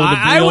stewing over the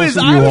I was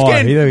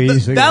getting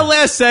that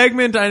last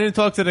segment. I didn't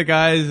talk to the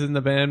guys in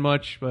the band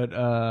much, but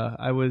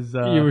I was.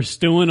 You were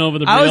stewing over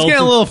the. I was getting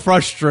a little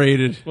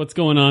frustrated. What's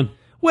going on?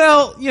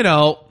 Well,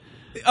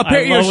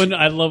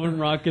 I love when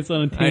Rock gets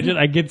on a tangent.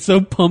 I get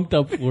so pumped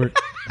up for it.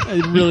 I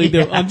really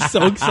do. I'm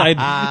so excited.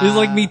 This is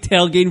like me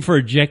tailgating for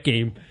a Jet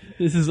game.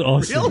 This is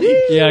awesome.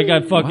 Really? Yeah, I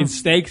got fucking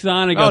steaks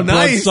on. I got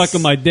blood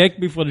sucking my dick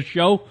before the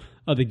show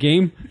of the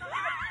game.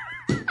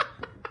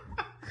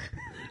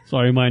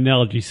 Sorry, my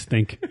analogies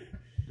stink.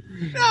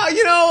 No,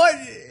 you know what?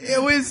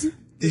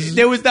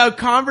 There was that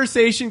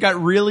conversation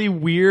got really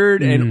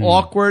weird and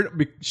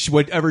awkward.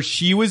 Whatever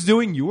she was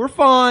doing, you were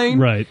fine.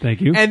 Right, thank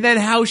you. And then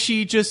how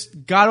she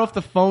just got off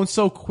the phone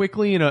so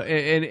quickly, and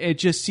it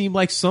just seemed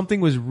like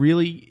something was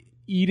really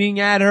eating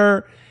at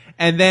her.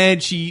 And then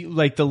she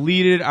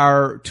deleted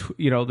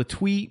the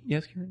tweet.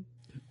 Yes, Karen?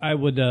 I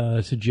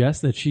would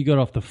suggest that she got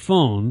off the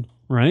phone,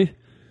 right?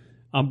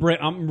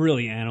 I'm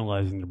really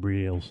analyzing the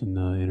Brie Olson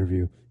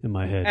interview in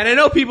my head. And I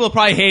know people are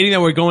probably hating that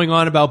we're going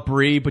on about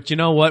Brie, but you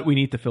know what? We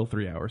need to fill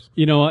 3 hours.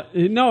 You know what?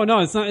 No,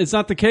 it's not. It's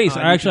not the case.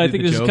 I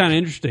think this is kind of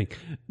interesting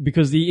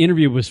because the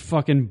interview was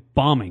fucking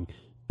bombing,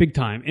 big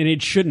time, and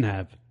it shouldn't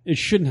have. It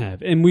shouldn't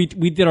have. And we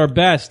did our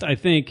best. I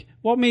think.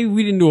 Well, maybe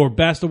we didn't do our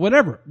best or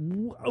whatever.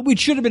 It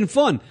should have been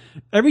fun.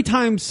 Every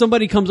time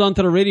somebody comes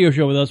onto the radio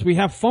show with us, we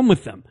have fun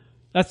with them.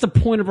 That's the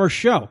point of our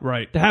show,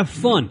 right? To have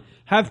fun.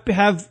 Have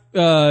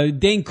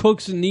Dane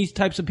Cooks and these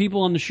types of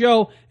people on the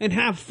show and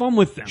have fun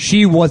with them.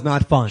 She was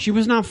not fun. She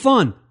was not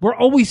fun. We're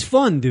always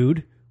fun,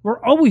 dude.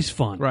 We're always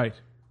fun. Right.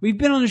 We've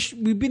been on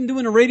we've been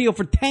doing a radio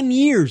for 10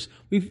 years.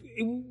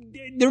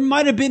 There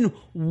might have been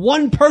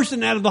one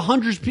person out of the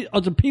hundreds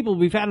of people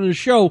we've had on the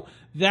show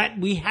that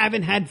we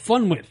haven't had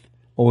fun with.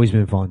 Always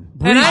been fun.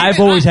 And I've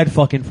always had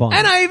fucking fun.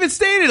 And I even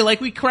stated it,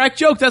 we crack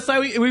jokes. That's why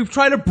we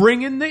try to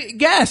bring in the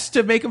guests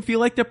to make them feel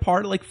like they're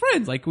part of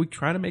friends. We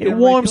try to make it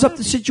warms up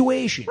the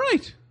situation.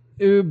 Right.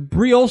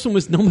 Brie Olson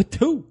was number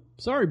 2.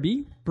 Sorry,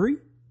 Brie.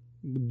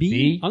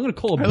 B? I'm going to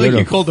call her Brit. I think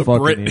you called her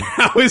Brit.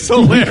 That was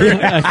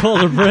hilarious. I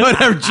called her Brit.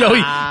 Whatever,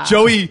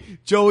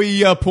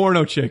 Joey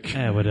porno chick.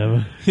 Yeah,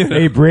 whatever.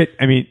 Hey, Brit.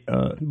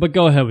 But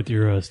go ahead with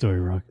your story,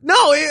 Rock.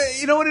 No,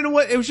 you know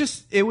what?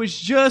 It was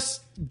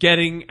just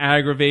getting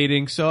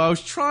aggravating. So I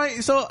was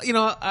trying. So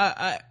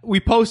we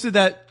posted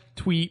that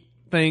tweet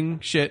thing,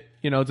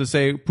 to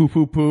say poo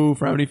poo poo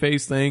frowny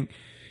face thing,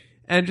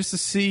 and just to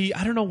see.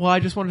 I don't know why. I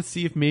just wanted to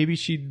see if maybe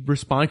she'd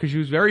respond because she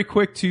was very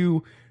quick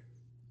to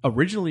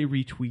originally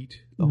retweet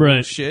the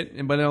whole shit,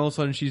 but then all of a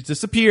sudden she's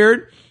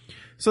disappeared.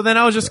 So then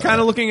I was just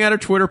kind of looking at her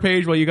Twitter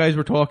page while you guys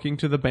were talking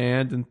to the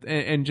band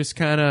and just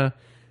kind of,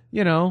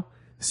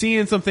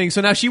 seeing some things.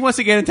 So now she wants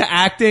to get into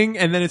acting,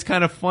 and then it's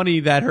kind of funny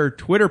that her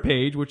Twitter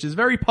page, which is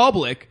very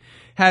public,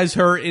 has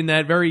her in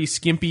that very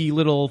skimpy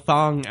little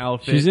thong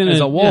outfit as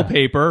a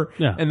wallpaper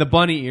and the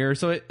bunny ear.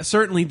 So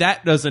certainly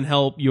that doesn't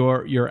help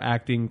your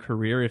acting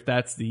career if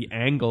that's the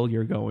angle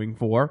you're going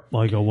for.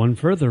 Well, I go one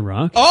further,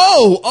 Rock.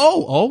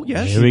 Oh,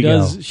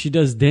 yes. She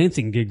does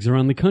dancing gigs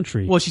around the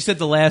country. Well, she said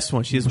the last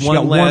one. She has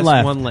one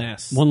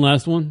last. One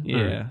last one? Yeah.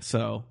 Right.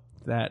 So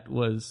that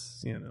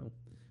was,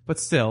 but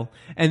still.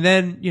 And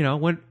then,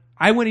 when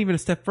I went even a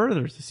step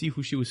further to see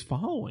who she was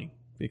following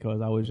because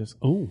I was just,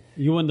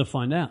 you wanted to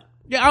find out.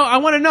 Yeah, I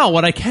want to know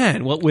what I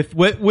can. With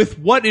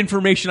what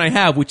information I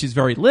have, which is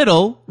very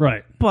little.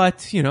 Right.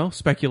 But,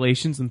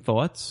 speculations and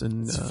thoughts.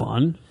 And it's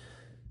fun.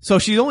 So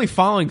she's only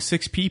following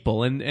 6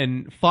 people,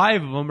 and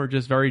 5 of them are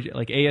just very,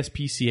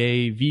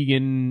 ASPCA,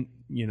 vegan,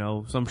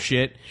 some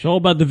shit. It's all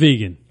about the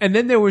vegan. And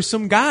then there was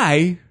some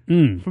guy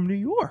from New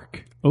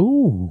York.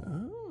 Oh.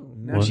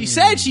 Now, she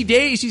said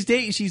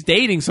she's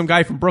dating some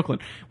guy from Brooklyn,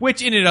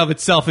 which in and of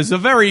itself is a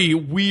very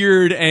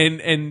weird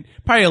and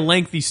probably a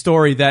lengthy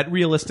story that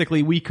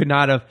realistically we could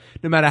not have,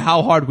 no matter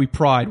how hard we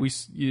pried,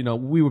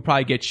 we would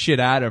probably get shit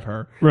out of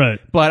her. Right.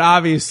 But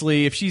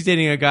obviously, if she's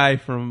dating a guy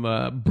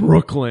from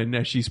Brooklyn,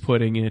 as she's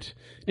putting it,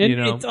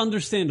 it's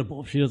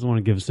understandable if she doesn't want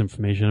to give us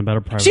information about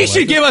her private life. She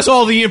should give us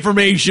all the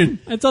information.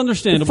 It's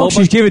understandable.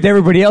 She's give it to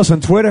everybody else on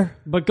Twitter.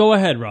 But go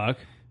ahead, Rock.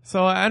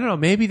 So I don't know.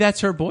 Maybe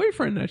that's her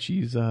boyfriend that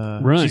she's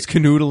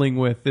canoodling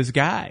with. This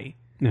guy.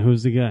 Now,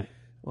 who's the guy?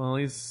 Well,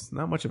 he's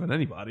not much of an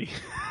anybody.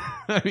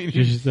 I mean,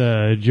 just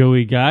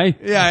Joey Guy.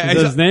 Yeah, is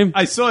that his name?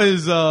 I saw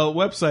his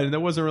website, and there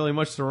wasn't really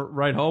much to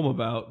write home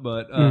about.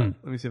 But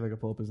let me see if I can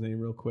pull up his name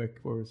real quick.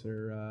 What was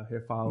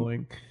her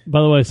following?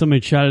 By the way,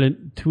 somebody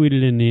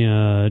tweeted in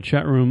the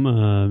chat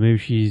room. Maybe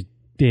she's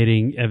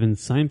dating Evan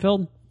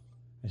Seinfeld.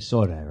 I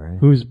saw that, right?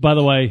 Who's, by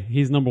the way,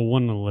 he's number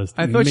one on the list.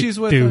 I thought she's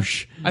with.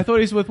 douche. I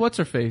thought he's with what's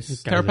her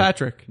face, Tara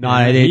Patrick.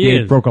 No,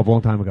 they broke up a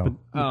long time ago.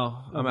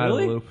 Oh, I'm out of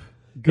the loop.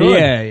 Good.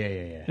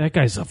 Yeah. That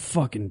guy's a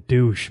fucking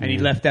douche, man. And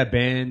he left that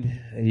band.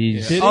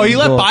 He's He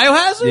left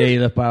Biohazard? Yeah, he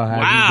left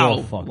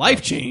Biohazard. Wow,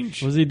 life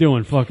change. What's he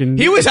doing? Fucking.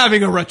 He was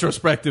having a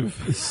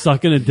retrospective.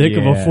 Sucking a dick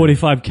of a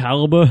 45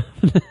 caliber.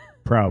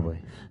 Probably.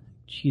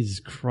 Jesus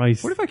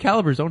Christ. 45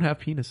 calibers don't have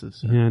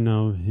penises. Yeah,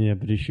 no. Yeah,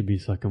 but he should be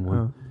sucking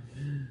one.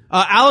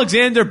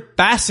 Alexander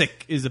Bassick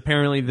is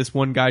apparently this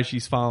one guy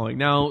she's following.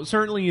 Now,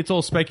 certainly it's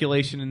all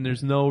speculation and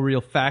there's no real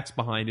facts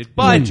behind it.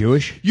 But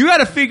Jewish. You got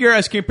to figure,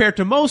 as compared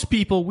to most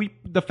people,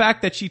 the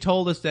fact that she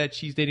told us that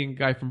she's dating a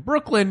guy from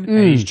Brooklyn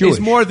is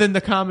more than the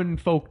common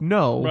folk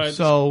know. Right.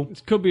 So This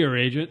could be her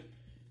agent.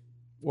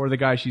 Or the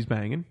guy she's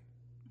banging.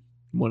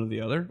 One or the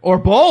other. Or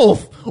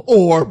both.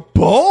 Or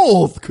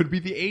both. Could be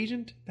the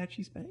agent that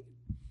she's banging.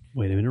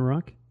 Wait a minute,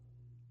 Rock.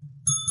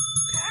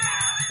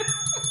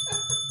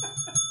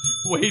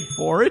 Wait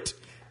for it.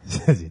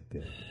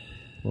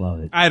 Love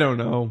it. I don't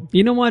know.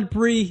 You know what,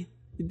 Bree?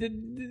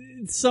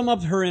 Sum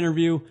up her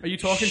interview. Are you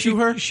talking to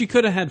her? She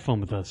could have had fun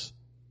with us.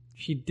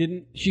 She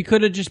didn't. She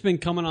could have just been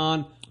coming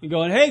on and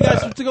going, "Hey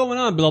guys, what's going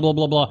on?" Blah blah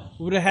blah blah.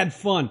 We would have had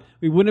fun.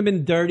 We wouldn't have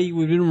been dirty. We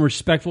would have been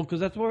respectful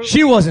because that's what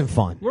She wasn't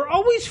fun. we're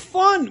always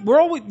fun.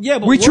 We're always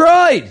but We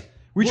tried.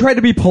 We tried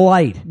to be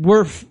polite.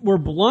 We're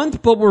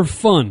blunt, but we're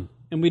fun,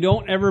 and we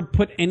don't ever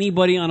put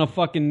anybody on a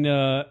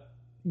fucking.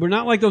 We're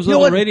not like those You know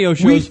other what? radio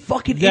shows. We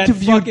fucking that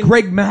interviewed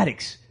Greg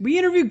Maddox. We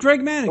interviewed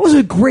Greg Maddox. Those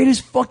are the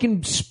greatest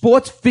fucking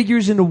sports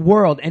figures in the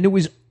world, and it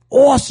was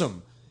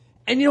awesome.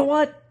 And you know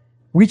what?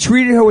 We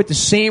treated her with the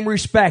same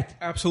respect.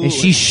 Absolutely.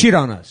 And she shit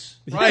on us.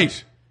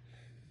 Right.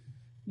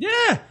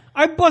 Yeah,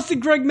 I busted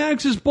Greg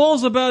Maddox's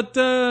balls about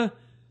Coming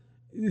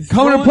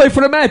to play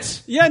for the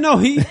Mets. Yeah, no,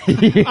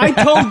 I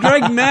told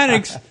Greg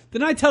Maddox.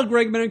 Didn't I tell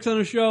Greg Maddox on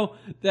the show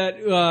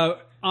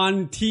that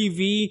on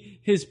TV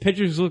his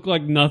pitchers look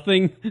like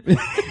nothing?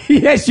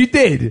 Yes, you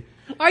did.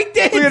 I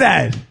did. Look at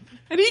that.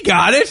 And he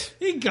got it.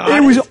 He got it.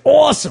 It was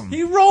awesome.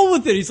 He rolled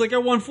with it. He's like, I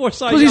won 4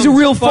 Cy Because he's a Youngs.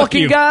 real Fuck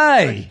fucking you.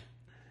 guy.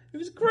 It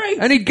was great.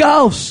 And he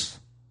golfs.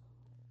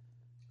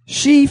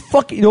 She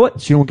fucking, you know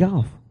what? She don't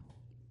golf.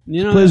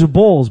 You know, Plays with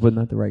balls, but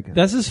not the right guy.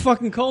 that's his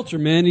fucking culture,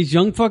 man. These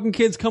young fucking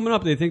kids coming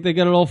up, they think they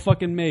got it all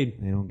fucking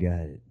made. They don't get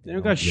it. They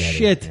don't got get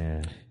shit. it.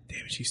 Yeah.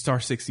 Damn it, she's star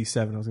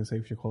 67. I was going to say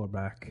we should call her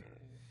back.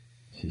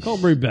 Call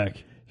Bree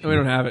back. No, we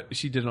don't have it.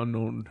 She did an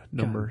unknown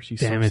number. God She's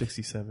damn star it.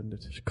 67.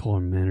 Just call her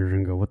manager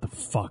and go, what the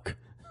fuck?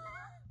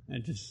 I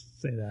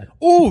just say that.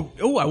 Oh,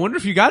 I wonder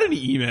if you got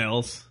any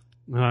emails.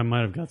 I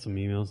might have got some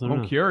emails. I don't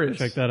I'm know. curious.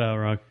 Check that out,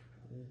 Rock.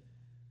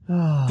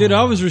 Dude,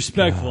 I was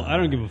respectful. I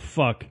don't give a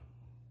fuck.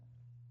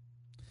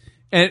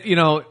 And, you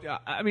know,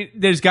 I mean,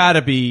 there's got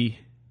to be...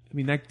 I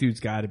mean, that dude's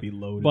got to be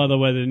loaded. By the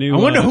way, the new... I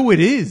wonder who it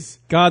is.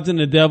 Gods and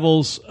the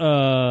Devils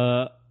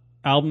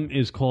album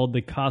is called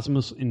The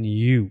Cosmos in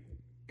You.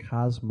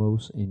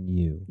 Cosmos in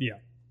You. Yeah.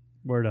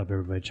 Word up,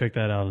 everybody. Check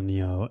that out on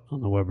the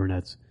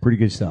Webernets. Pretty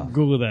good stuff.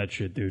 Google that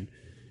shit, dude.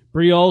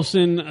 Bree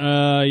Olson,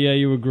 yeah,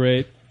 you were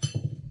great.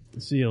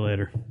 See you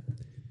later.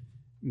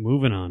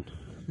 Moving on.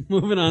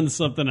 Moving on to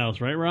something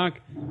else, right, Rock?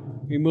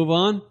 We move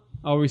on?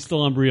 Or are we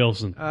still on Bree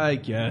Olson? I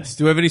guess.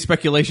 Do we have any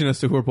speculation as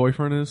to who her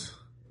boyfriend is?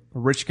 A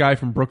rich guy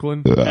from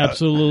Brooklyn?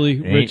 Absolutely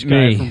rich Ain't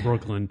guy me. from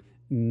Brooklyn.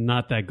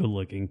 Not that good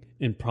looking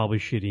and probably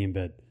shitty in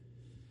bed.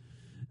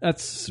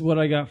 That's what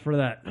I got for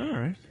that. All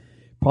right.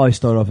 Probably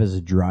start off as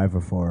a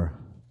driver for her.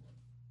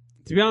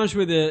 To be honest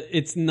with you,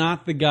 it's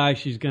not the guy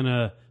she's going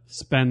to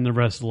spend the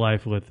rest of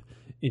life with,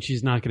 and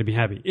she's not going to be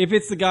happy. If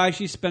it's the guy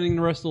she's spending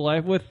the rest of the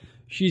life with,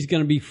 she's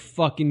going to be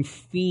fucking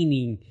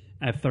fiending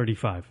at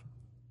 35.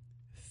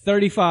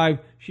 35,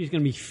 she's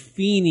going to be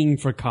fiending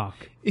for cock.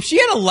 If she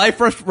had a life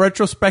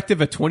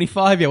retrospective at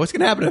 25, yeah, what's going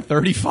to happen at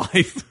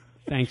 35?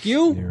 Thank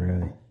you. Yeah,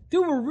 really.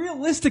 Dude, we're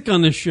realistic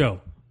on this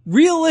show.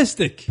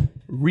 Realistic.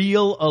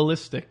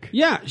 Realistic.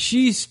 Yeah,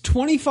 she's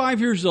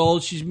 25 years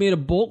old. She's made a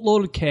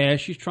boatload of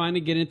cash. She's trying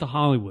to get into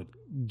Hollywood.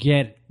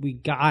 Get it. We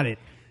got it.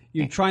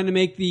 You're trying to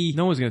make the...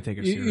 No one's going to take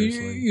her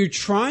seriously. You're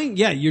trying...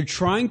 Yeah, you're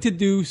trying to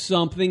do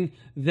something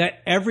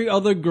that every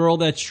other girl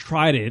that's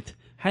tried it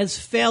has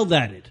failed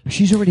at it.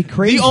 She's already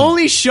crazy. The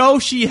only show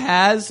she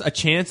has a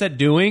chance at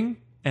doing,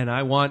 and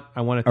I want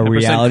a 10%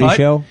 reality cut,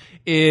 show?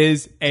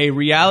 is a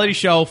reality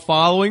show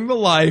following the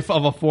life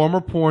of a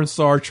former porn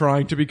star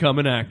trying to become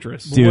an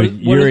actress. Dude,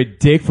 you're a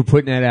dick for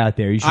putting that out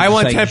there. You should I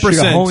want 10%.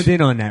 10%. Honed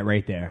in on that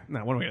right there.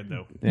 Now, what am I going to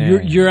do?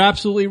 Yeah. You're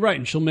absolutely right,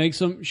 and she'll make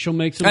some.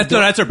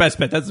 That's her best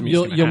bet. That doesn't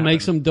mean you'll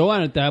make some dough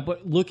out of that.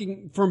 But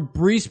looking from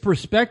Bree's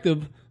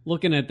perspective,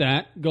 looking at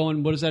that,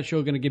 going, what is that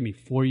show going to give me?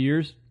 4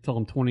 years till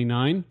I'm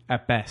 29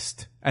 at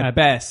best. At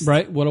best,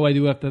 right? What do I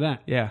do after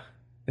that? Yeah.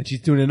 And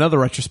she's doing another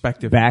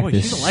retrospective. Back Boy,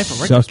 to she's a life of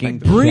sucking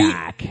retrospective. Bree,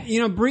 cock. you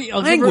know, Bree,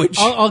 Language.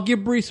 I'll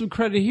give Bree some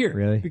credit here.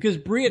 Really? Because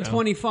Bree at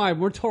 25,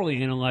 we're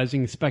totally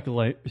analyzing and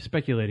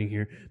speculating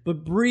here.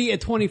 But Bree at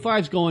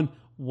 25 is going,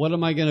 what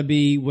am I going to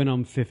be when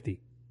I'm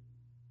 50?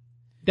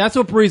 That's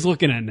what Bree's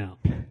looking at now.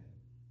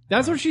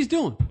 That's what she's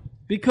doing.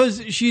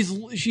 Because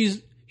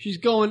she's she's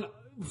going.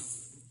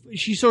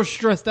 She's so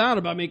stressed out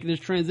about making this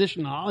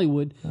transition to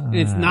Hollywood, and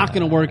it's not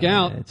going to work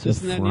out. It's This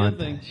a and that and the front.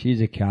 other thing.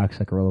 She's a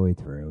cocksucker all the way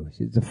through.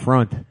 It's a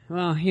front.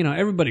 Well, you know,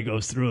 everybody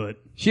goes through it.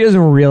 She doesn't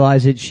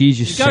realize it. She's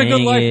just She's got a good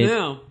saying life it.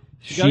 now.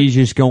 She's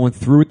just going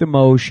through with the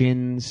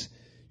motions.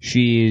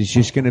 She is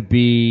just going to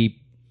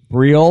be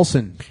Brie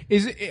Olson.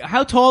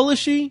 How tall is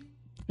she?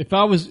 If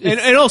I was,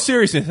 in all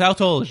seriousness, how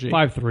tall is she?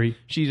 5'3".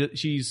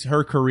 She's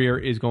her career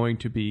is going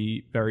to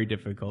be very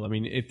difficult. I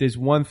mean, if there's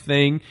one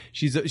thing,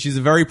 she's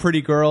a very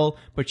pretty girl,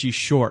 but she's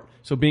short.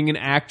 So being an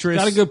actress,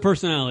 Got a good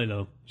personality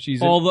though.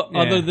 She's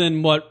other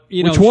than what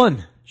you know. Which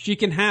one? She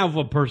can have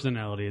a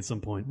personality at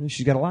some point.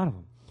 She's got a lot of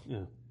them.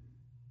 Yeah,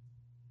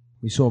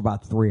 We saw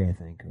about 3, I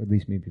think, or at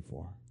least maybe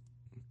 4.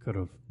 could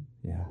have.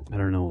 Yeah, I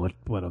don't know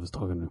what I was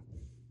talking to.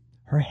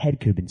 her head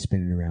could have been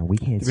spinning around. We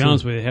can't. To see be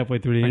honest it. with you, halfway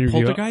through the Like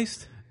interview,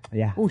 Poltergeist.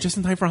 Yeah. Oh, just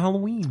in time for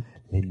Halloween.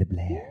 Linda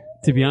Blair.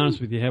 To be honest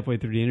with you, halfway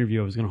through the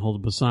interview, I was going to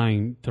hold up a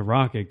sign to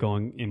Rocket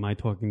going, "Am I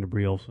talking to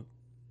Brie Olson?"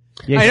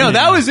 I know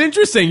that was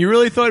interesting. You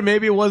really thought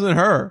maybe it wasn't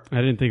her. I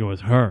didn't think it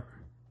was her.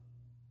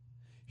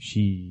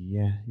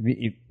 Yeah.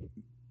 You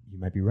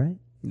might be right.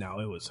 No,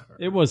 it was her.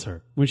 It was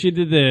her. When she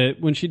did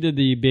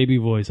the baby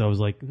voice, I was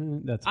like,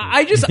 "That's." Her.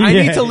 I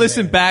need to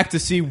listen back to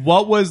see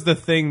what was the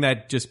thing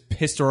that just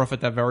pissed her off at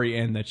the very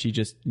end that she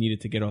just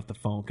needed to get off the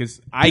phone because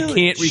I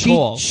can't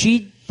recall.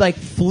 She like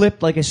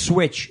flipped like a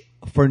switch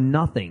for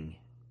nothing.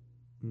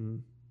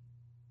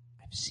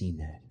 I've seen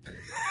that.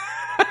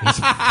 It's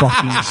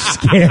fucking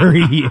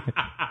scary.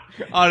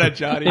 Oh, that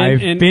Johnny.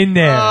 I've been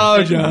there.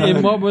 Oh, Johnny.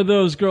 And what were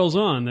those girls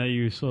on that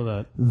you saw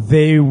that?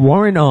 They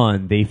weren't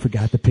on. They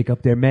forgot to pick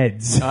up their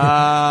meds.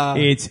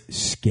 It's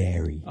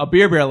scary. A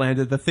beer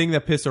landed. The thing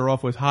that pissed her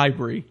off was Hi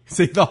Brie.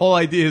 See, the whole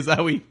idea is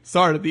how we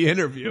started the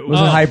interview. It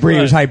wasn't hybrid.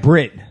 It was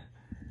hybrid.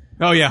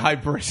 Oh, yeah, Hi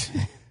Brie.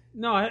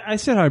 No, I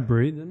said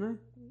hybrid, didn't I?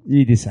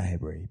 You did say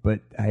hybrid, but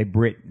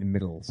hybrid in the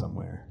middle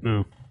somewhere.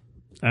 No.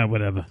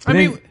 Whatever. I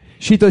mean,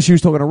 she thought she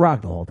was talking to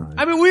Rock the whole time.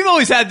 I mean, we've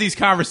always had these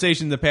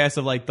conversations in the past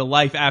of like the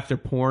life after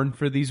porn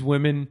for these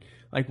women.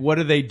 Like, what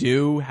do they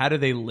do? How do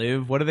they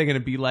live? What are they going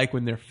to be like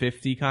when they're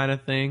 50 kind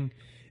of thing?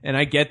 And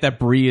I get that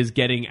Brie is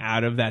getting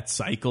out of that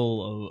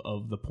cycle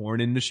of the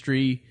porn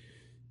industry.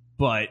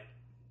 But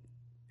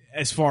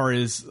as far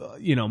as,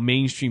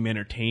 mainstream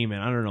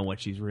entertainment, I don't know what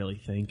she's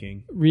really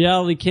thinking.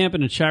 Reality Camp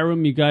in the chat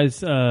room, you guys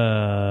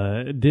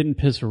didn't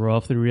piss her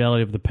off. The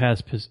reality of the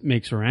past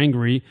makes her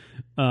angry.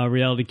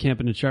 Reality Camp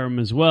in the chat room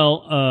as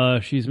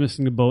well. She's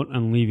missing the boat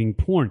on leaving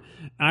porn.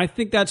 I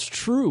think that's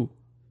true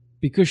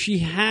because she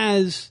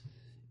has,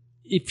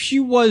 if she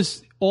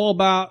was all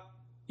about,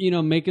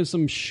 making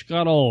some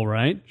scuttle,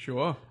 right?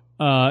 Sure.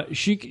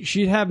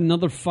 She'd have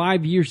another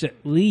 5 years at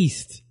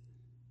least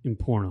in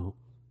porno.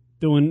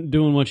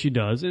 Doing what she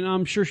does, and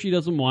I'm sure she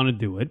doesn't want to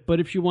do it, but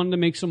if she wanted to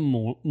make some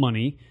more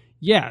money,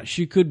 yeah,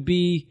 she could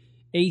be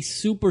a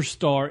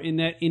superstar in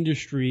that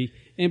industry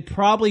and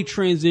probably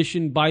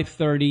transition by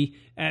 30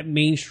 at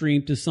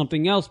mainstream to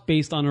something else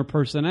based on her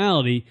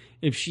personality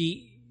if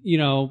she,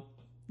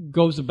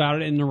 goes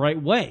about it in the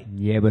right way.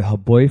 Yeah, but her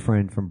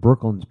boyfriend from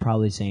Brooklyn's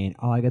probably saying,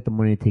 "Oh, I got the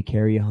money to take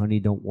care of you, honey.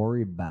 Don't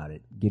worry about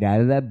it. Get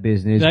out of that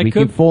business. We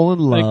can fall in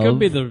love." That could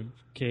be the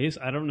case.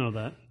 I don't know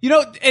that.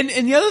 And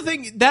the other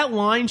thing, that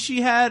line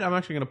she had, I'm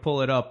actually going to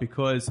pull it up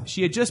because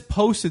she had just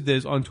posted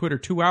this on Twitter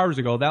 2 hours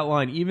ago. That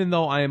line, even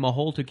though I am a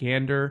hole to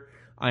candor,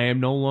 I am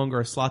no longer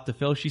a slot to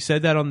fill. She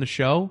said that on the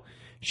show.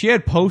 She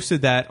had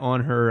posted that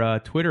on her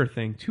Twitter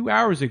thing 2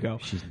 hours ago.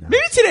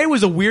 Maybe today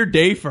was a weird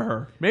day for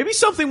her. Maybe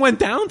something went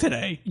down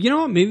today. You know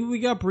what? Maybe we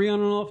got Brie on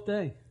an off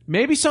day.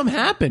 Maybe something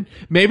happened.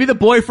 Maybe the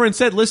boyfriend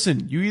said,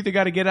 "Listen, you either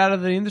got to get out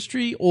of the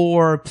industry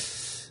or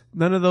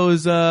none of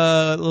those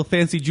little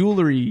fancy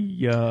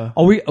jewelry."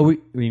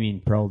 We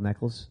mean pearl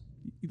necklace?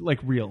 Like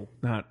real,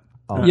 not.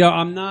 Yeah,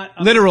 I'm not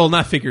literal,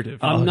 not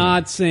figurative. I'm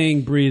not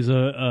saying Brie's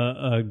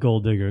a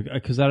gold digger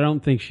because I don't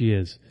think she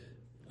is.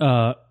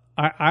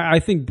 I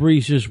think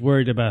Brie's just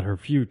worried about her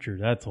future.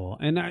 That's all.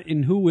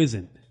 And who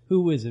isn't?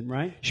 Who isn't?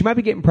 Right? She might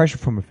be getting pressure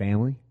from her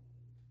family,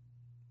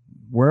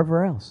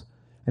 wherever else.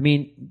 I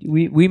mean,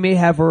 we may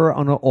have her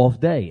on an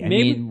off day. I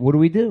mean, what do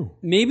we do?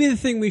 Maybe the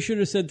thing we should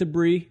have said to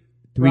Brie.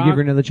 Do we give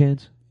her another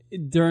chance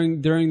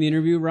during the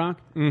interview, Rock?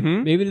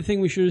 Mm-hmm. Maybe the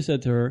thing we should have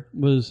said to her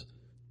was,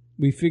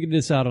 "We figured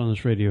this out on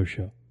this radio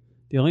show.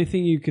 The only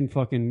thing you can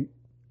fucking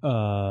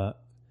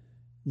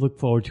look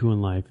forward to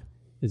in life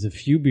is a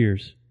few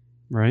beers,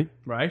 right?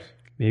 Right.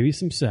 Maybe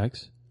some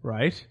sex,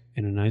 right,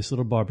 and a nice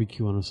little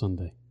barbecue on a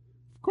Sunday.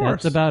 Of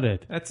course, that's about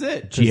it. That's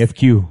it.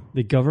 GFQ.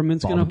 The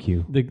government's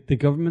barbecue. The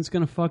government's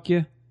gonna fuck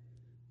you.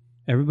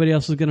 Everybody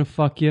else is gonna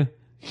fuck you.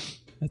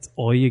 That's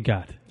all you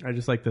got." I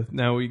just like the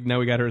now we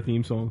got her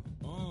theme song.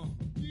 Now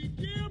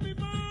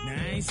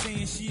I ain't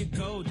saying she a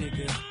gold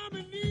digger,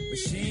 but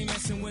she ain't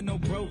messing with no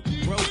broke.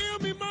 Now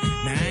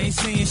I ain't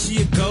saying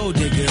she a gold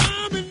digger,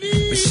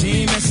 but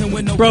she ain't messing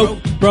with no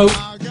broke.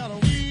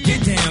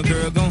 Get down,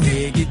 girl, go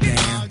ahead, get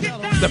down.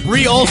 The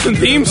Brie Olson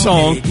theme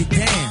song. Get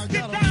down,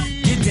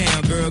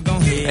 girl, go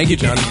ahead. Thank you,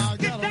 Johnny.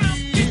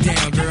 Get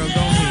down, girl,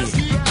 go ahead.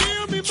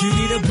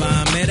 Cutie the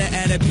bomb, met her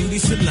at at a beauty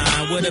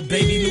salon with a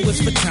baby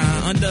Louis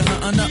Vuitton under her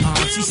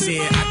underarm. She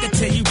said, I could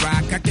tell you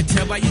rock, I could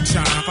tell by your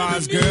charm. Far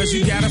as girls,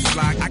 you got a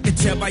flock. I could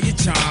tell by your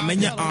charm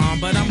and your arm,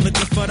 but I'm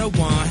looking for the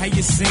one. Have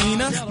you seen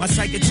her? My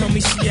psychic told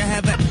me she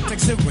have a like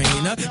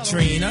Serena,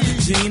 Trina,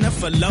 Gina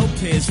for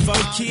Lopez, 4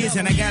 kids,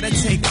 and I gotta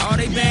take all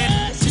they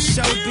bad to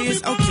show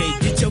biz. Okay,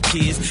 get your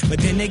kids, but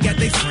then they got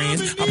their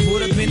friends. I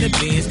pulled up in the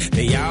Benz,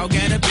 they all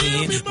got a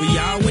bin. We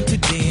all went to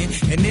den,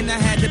 and then I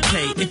had to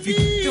pay. If you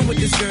f***ing with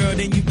this girl,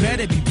 then you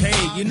better be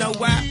paid. You know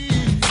why?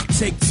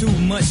 Take too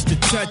much to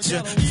touch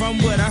her. From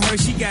what I heard,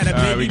 she got a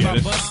baby by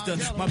Buster.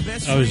 My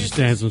best I was just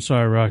dancing.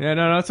 Sorry, Rock. Yeah,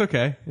 no, it's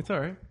okay. It's all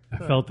right. I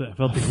felt it. I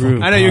felt the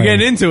groove. I know you're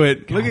getting into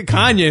it. Look at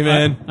Kanye,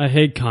 man. I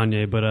hate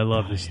Kanye, but I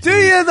love this. Do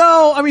you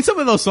though? I mean, some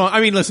of those songs. I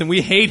mean, listen,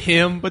 we hate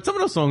him, but some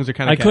of those songs are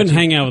kind of. I couldn't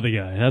hang out with the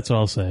guy. That's all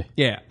I'll say.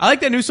 Yeah, I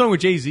like that new song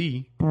with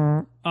Jay-Z.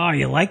 Oh,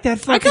 you like that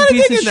fucking I kinda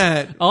piece of digging shit?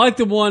 that. I like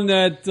the one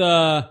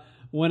that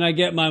when I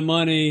get my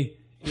money,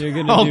 you're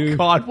gonna do. Oh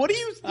God, what do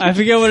you? I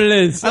forget what it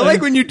is. I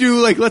like when you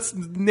do like. Let's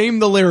name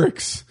the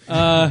lyrics.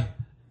 I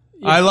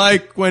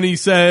like when he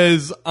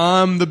says,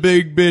 "I'm the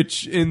big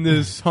bitch in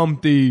this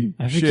Humpty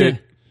I shit."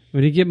 forget.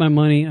 When you get my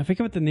money, I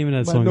forget what the name of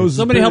that My song nose is. is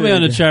Somebody help me big,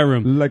 on the chat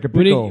room. like a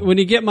when pickle.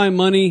 you get my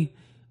money,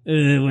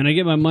 when I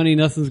get my money,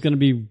 nothing's gonna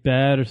be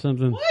bad or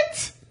something.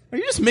 What? Are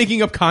you just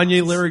making up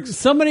Kanye lyrics?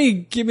 Somebody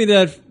give me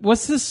that.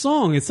 What's this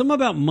song? It's something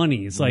about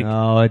money. It's like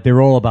No, they're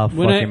all about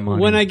when fucking I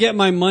money. when I get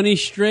my money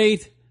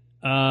straight.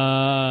 La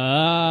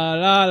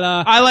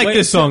la. I like Wait,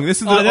 this song.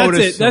 This is the oh, that's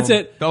Otis it. That's song.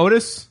 it. The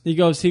Otis. He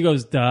goes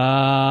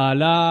da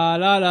la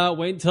la la.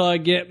 Wait until I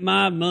get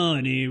my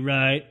money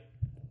right.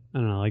 I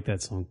don't know. I like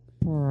that song.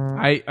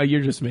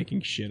 You're just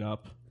making shit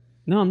up.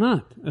 No, I'm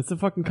not. That's the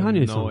fucking I have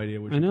Kanye no song. idea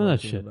what I you're know that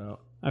talking shit.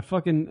 about. I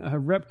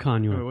rep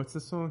Kanye. Wait, what's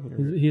the song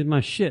here? He's my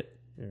shit.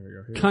 Here we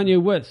go. Here.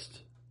 Kanye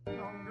West.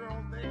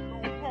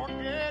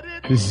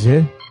 This is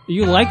it?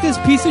 You like this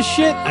piece of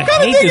shit? I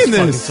kinda hate this digging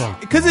fucking this song.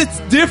 because it's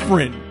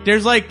different.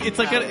 There's like it's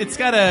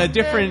got a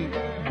different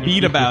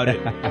beat about it.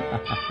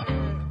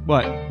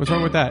 What? What's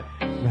wrong with that?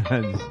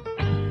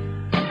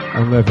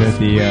 I'm living at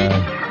the.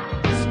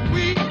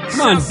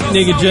 Come on,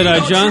 Naked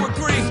Jedi John.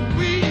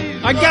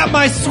 I got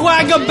my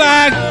swagger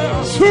back.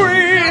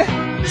 Sweet.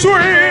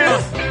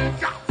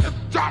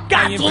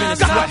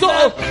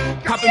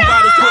 Popping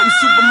bottles, putting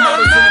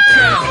supermodels in the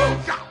crowd.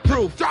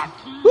 Proof. I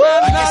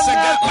guess I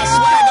got my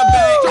swagger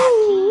back.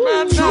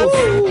 Truth.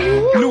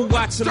 New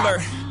watch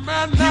alert.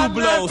 Few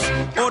blows.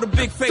 Or the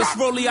big face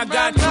rolly, I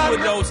got 2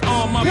 of those.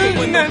 On my big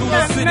window through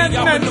the city,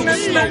 I maneuver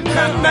slow.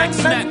 Cut back,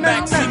 snap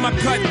back, see my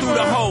cut through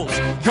the holes.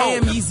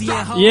 Damn easy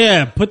and hard.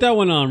 Yeah, put that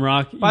one on,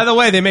 Rock. By the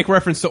way, they make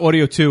reference to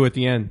Audio 2 at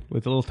the end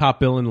with a little top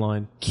billing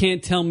line.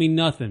 Can't tell me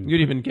nothing. You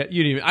didn't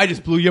even. I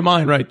just blew your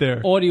mind right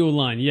there. Audio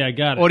line. Yeah,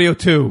 got it. Audio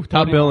 2,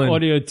 top billing.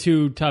 Audio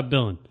 2, top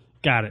billing.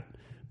 Got it.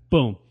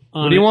 Boom.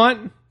 What do you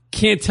want?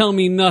 Can't tell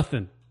me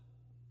nothing.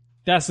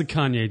 That's the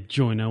Kanye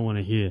joint I want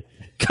to hear.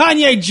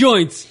 Kanye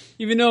joints!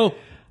 Even though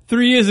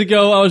 3 years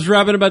ago I was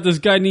rapping about this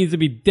guy needs to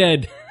be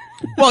dead.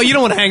 Well, you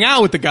don't want to hang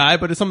out with the guy,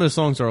 but some of the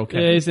songs are okay.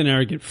 Yeah, he's an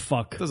arrogant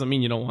fuck. Doesn't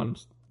mean you don't want him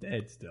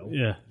dead still.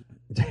 Yeah.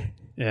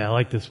 Yeah, I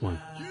like this one.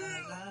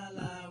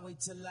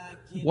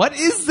 What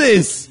is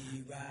this?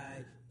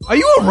 Are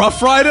you a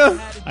Rough Rider?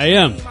 I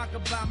am.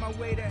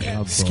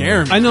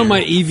 Scare me. I know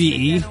my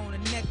EVE.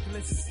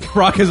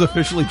 Rock has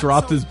officially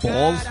dropped his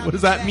balls? What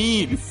does that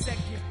mean?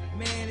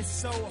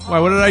 Why,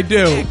 what did I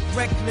do?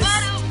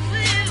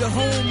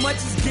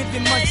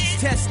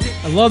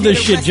 I love this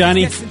shit,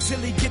 Johnny.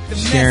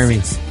 Scare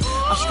me.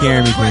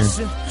 Scare me, man.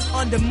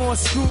 Under more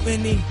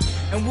scrutiny,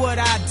 and what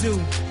I do,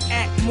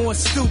 act more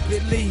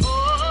stupidly.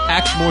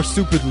 Act more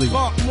stupidly.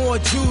 Bought more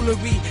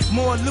jewelry,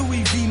 more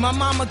Louis V. My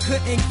mama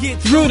couldn't get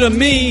through to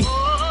me.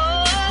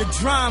 The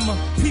drama,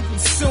 people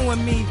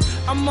suing me.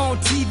 I'm on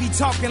TV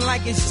talking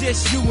like it's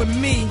just you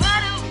and me.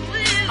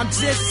 I'm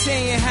just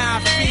saying how I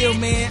feel,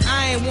 man.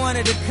 I ain't one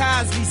of the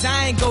Cosbys.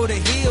 I ain't go to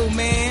Hill,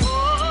 man.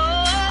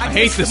 I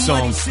hate this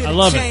song. I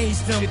love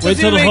it. Wait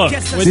till the hook.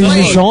 This is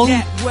the song?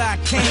 Where I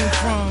came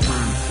from.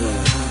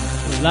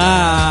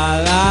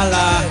 La la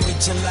la.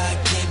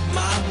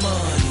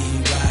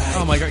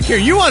 Oh my God,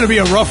 Kieran, you want to be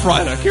a Rough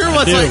Rider? Kieran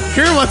wants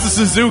a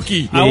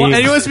Suzuki, and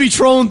he wants to be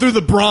trolling through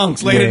the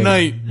Bronx late at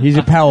night. He's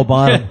a power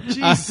bottom.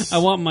 I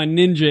want my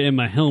ninja in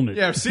my helmet.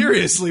 Yeah,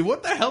 seriously,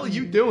 what the hell are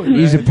you doing?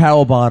 He's a man?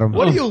 power bottom.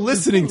 What are you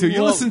listening to?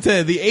 You listen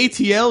to the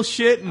ATL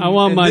shit. And, I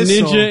want my this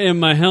ninja song. in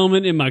my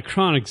helmet in my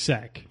chronic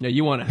sack. Yeah,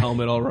 you want a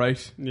helmet, all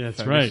right? Yeah,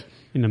 that's Faggot. right.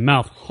 In the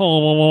mouth.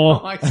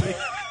 Oh, I see.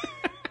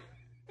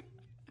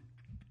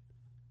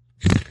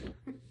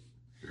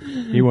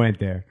 He went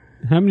there.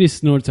 How many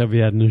snorts have we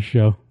had in this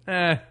show?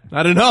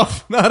 Not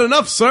enough. Not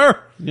enough, sir.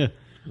 Yeah.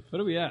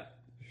 What are we at?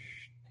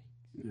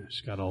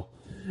 Just got all.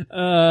 What's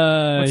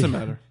the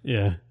matter?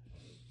 Yeah.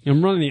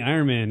 I'm running the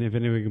Ironman, if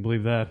anyone can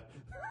believe that.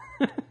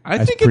 I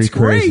That's think it's pretty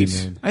great.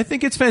 crazy, man. I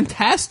think it's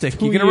fantastic.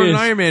 2 You're going to run years.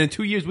 an Ironman in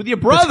 2 years with your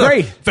brother. That's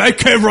great. Fat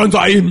kid runs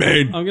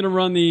Ironman. I'm going to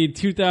run the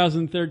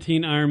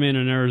 2013 Ironman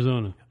in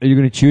Arizona. Are you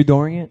going to chew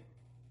during it?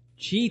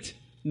 Cheat?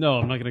 No,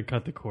 I'm not going to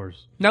cut the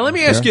course. Now let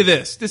me ask you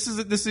this. This is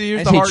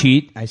here's I the say hard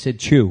cheat. I said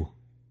chew.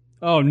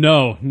 Oh,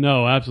 no,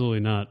 absolutely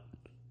not.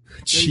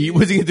 cheat.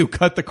 What's he gonna do?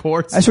 Cut the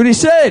course? That's what he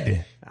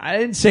said. I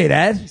didn't say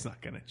that. He's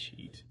not gonna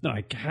cheat. No,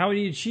 how do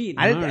you cheat?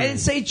 I didn't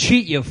say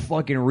cheat, you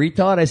fucking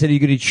retard. I said you're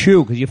gonna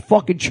chew because you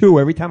fucking chew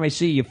every time I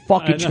see you.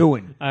 Fucking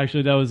chewing.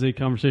 Actually, that was a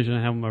conversation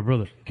I had with my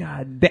brother.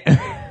 God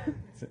damn.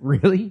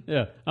 Really?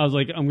 Yeah. I was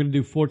like, I'm going to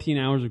do 14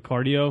 hours of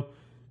cardio,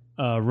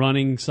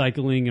 running,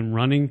 cycling, and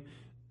running.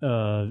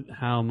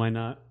 How am I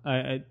not?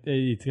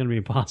 It's going to be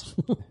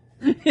impossible.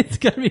 It's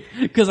going to be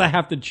because I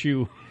have to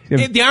chew. The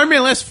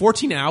Ironman lasts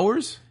 14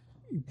 hours?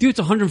 Dude, it's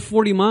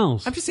 140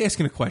 miles. I'm just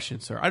asking a question,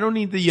 sir. I don't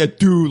need the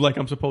dude like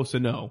I'm supposed to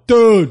know.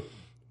 Dude.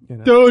 You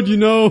know? Dude, you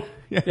know.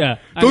 Yeah.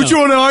 Don't you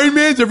run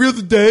Ironmans every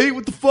other day?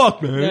 What the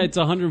fuck, man? Yeah, it's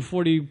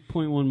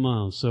 140.1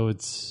 miles, so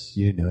it's...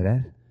 You didn't know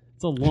that?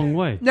 It's a long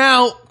way.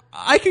 Now,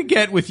 I could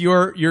get with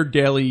your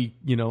daily,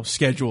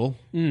 schedule,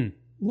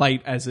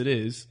 light as it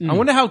is. I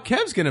wonder how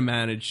Kev's going to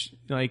manage.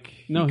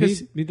 No,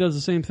 he does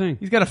the same thing.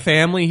 He's got a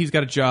family. He's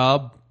got a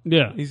job.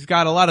 Yeah. He's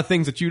got a lot of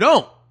things that you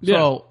don't. Yeah.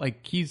 So,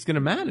 he's going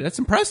to manage. That's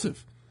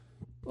impressive.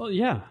 Well,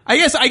 yeah. I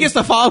guess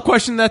the follow-up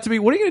question to that to be,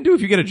 what are you going to do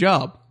if you get a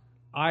job?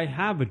 I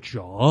have a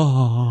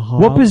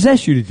job. What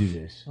possessed you to do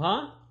this?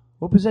 Huh?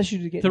 What possessed you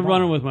to get To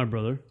involved? run with my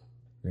brother.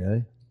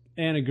 Really?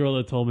 And a girl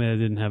that told me I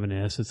didn't have an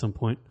ass at some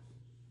point.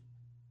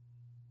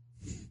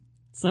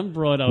 Some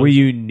broad out. Were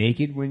you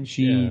naked when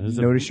she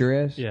noticed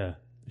your ass? Yeah.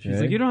 She's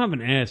Really? like, you don't have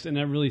an ass. And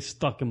that really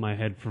stuck in my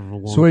head for a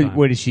long So time.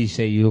 what did she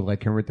say? You look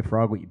like Kermit the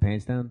Frog with your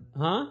pants down?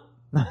 Huh?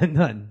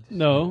 None.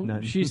 No.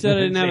 None. She said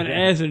I didn't have an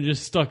ass and it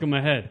just stuck in my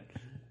head.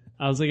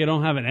 I was like, I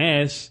don't have an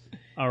ass.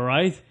 All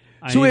right.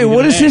 So wait,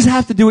 what does this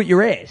have to do with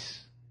your ass?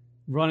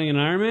 Running an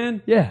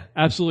Ironman? Yeah.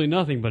 Absolutely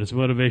nothing, but it's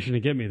motivation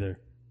to get me there.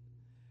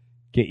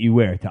 Get you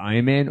where? To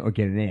Ironman or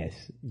get an ass?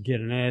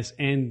 Get an ass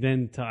and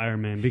then to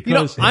Ironman.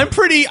 Because I'm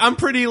pretty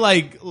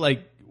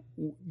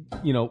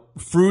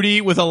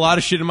fruity with a lot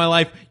of shit in my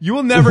life. You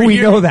will never We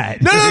hear know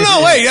that. No,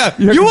 wait, yeah.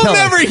 You have You to will tell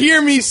never us.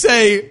 hear me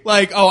say,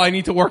 I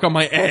need to work on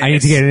my ass. I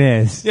need to get an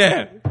ass.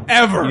 Yeah,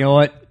 ever. You know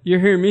what?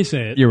 You're hearing me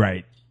say it. You're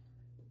right.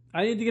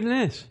 I need to get an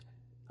ass.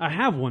 I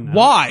have one now.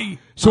 Why?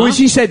 So when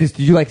she said this,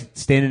 did you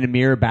stand in the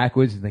mirror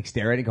backwards and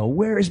stare at it and go,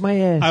 where is my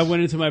ass? I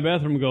went into my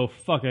bathroom and go,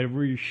 fuck,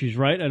 she's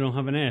right, I don't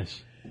have an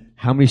ass.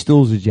 How many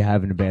stools did you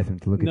have in the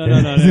bathroom to look at No.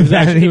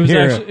 that?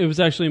 It was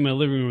actually in my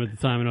living room at the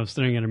time, and I was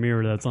staring at a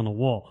mirror that's on the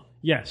wall.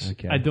 Yes,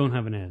 Okay. I don't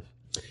have an ass.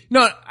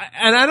 No,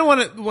 and I don't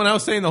want to. When I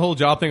was saying the whole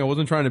job thing, I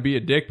wasn't trying to be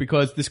a dick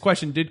because this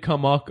question did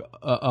come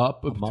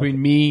up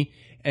between me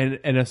and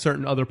a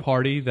certain other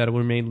party that will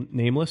remain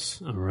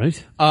nameless. All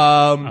right.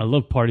 I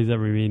love parties that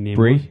remain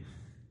nameless. Bree?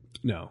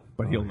 No,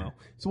 but he'll know.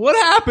 So what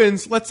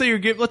happens? Let's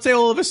say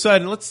all of a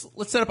sudden, let's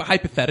set up a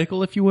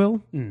hypothetical, if you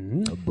will.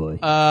 Oh boy.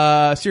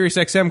 Sirius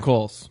XM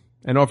calls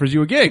and offers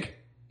you a gig.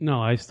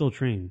 No, I still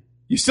train.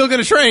 You're still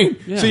going to train?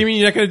 Yeah. So you mean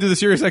you're not going to do the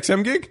Sirius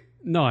XM gig?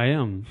 No, I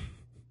am.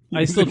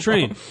 I still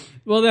train.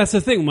 Well, that's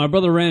the thing. My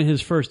brother ran his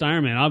first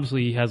Ironman.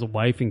 Obviously, he has a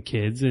wife and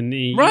kids, and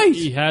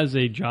he has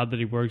a job that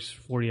he works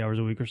 40 hours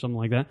a week or something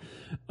like that.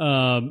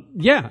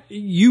 Yeah,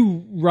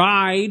 you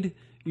ride,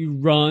 you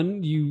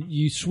run,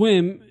 you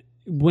swim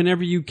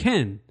whenever you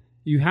can.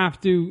 You have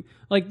to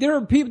there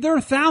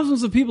are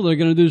thousands of people that are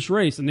going to do this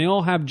race, and they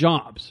all have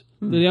jobs.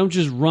 They don't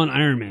just run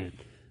Ironman.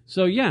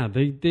 So yeah,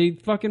 they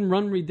fucking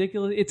run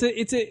ridiculous.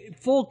 It's a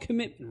full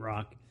commitment,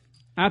 Rock.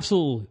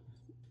 Absolutely.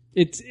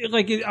 I'm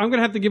going to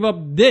have to give up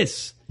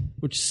this,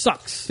 which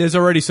sucks. There's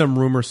already some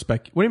rumor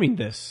What do you mean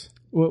this?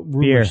 What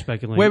rumor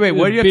speculating? Wait,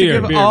 what do you have to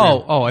give up? Beer.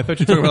 Oh, I thought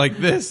you were talking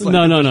about this.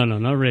 No,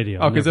 not radio.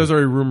 Oh, because there's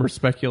already rumors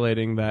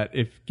speculating that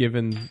if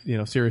given,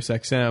 Sirius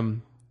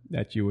XM,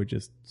 that you would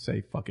just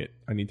say, fuck it,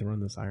 I need to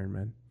run this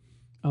Ironman.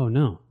 Oh,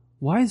 no.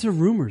 Why is there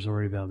rumors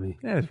already about me?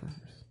 Yeah, there's rumors.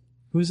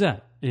 Who's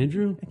that?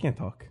 Andrew? I can't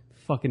talk.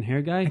 Fucking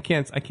hair guy? I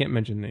can't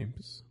mention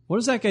names. What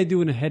does that guy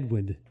do in a head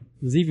with?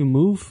 Does he even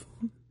move?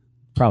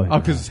 Probably. Oh,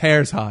 because his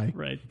hair's high.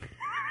 Right.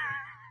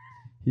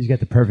 He's got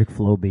the perfect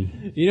flow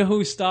bee. You know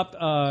who stopped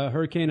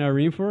Hurricane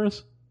Irene for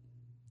us?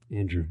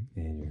 Andrew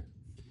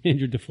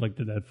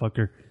deflected that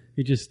fucker.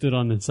 He just stood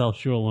on the South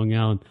Shore of Long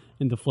Island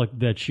and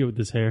deflected that shit with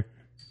his hair.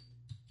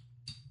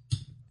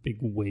 Big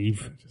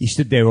wave. He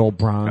stood there all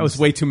bronze. That was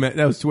way too much.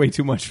 That was way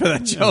too much for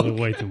that joke. That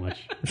was way too much.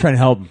 I'm trying to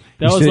help him.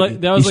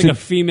 That was like a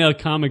female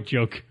comic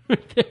joke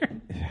right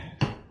there.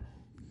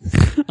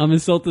 I'm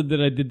insulted that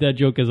I did that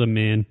joke as a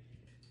man.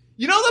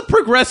 You know the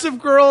progressive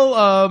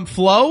girl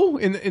Flo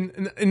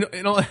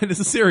in all, this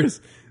is serious.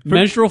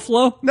 Menstrual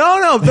Flo?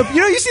 No.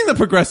 You've seen the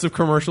progressive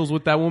commercials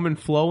with that woman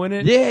Flo in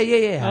it?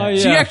 Yeah. Oh, yeah.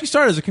 She actually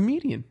started as a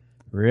comedian.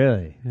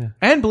 Really? Yeah.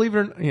 And believe it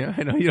or not,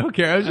 I know you don't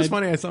care. It was just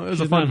funny. I saw it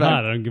was a fun not fact.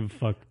 hot. I don't give a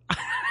fuck.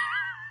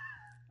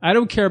 I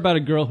don't care about a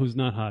girl who's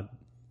not hot.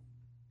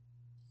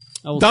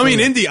 Dummy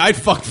and Indy, I'd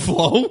fuck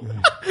Flo.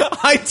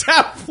 I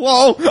tap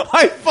Flo.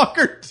 I fuck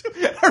her too.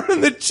 Her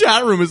in the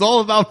chat room is all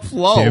about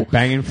Flo. They're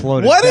banging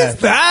Flo to What death.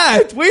 is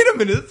that? Wait a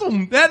minute.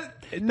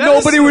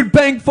 Nobody would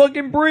bank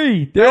fucking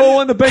Bree. They all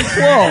want to bank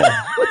Flo.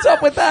 What's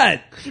up with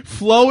that?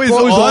 Flo is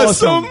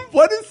awesome.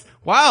 What is?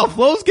 Wow,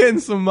 Flo's getting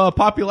some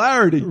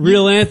popularity.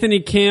 Real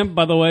Anthony Camp,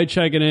 by the way,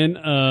 checking in.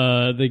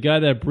 The guy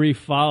that Bree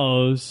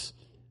follows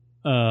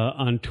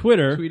on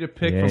Twitter. Tweet a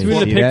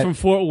pic from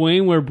Fort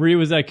Wayne where Bree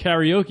was at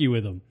karaoke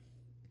with him.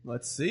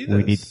 Let's see this.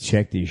 We need to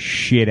check this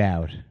shit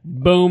out.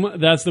 Boom,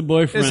 that's the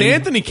boyfriend. This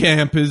Anthony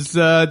Camp is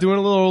doing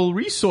a little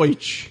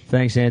research.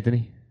 Thanks,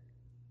 Anthony.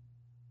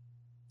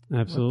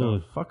 Absolutely.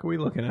 What the fuck are we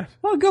looking at?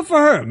 Well, good for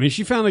her. I mean,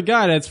 she found a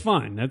guy. That's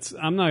fine.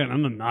 I'm not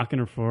knocking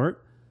her for it.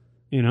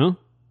 You know.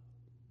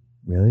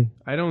 Really?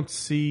 I don't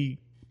see.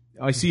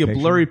 I see a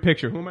blurry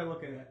picture. Who am I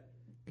looking at?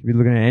 Could be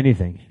looking at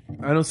anything.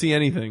 I don't see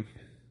anything.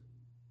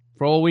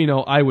 For all we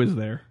know, I was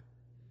there.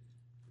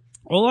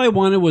 All I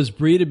wanted was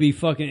Bree to be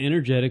fucking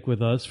energetic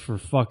with us for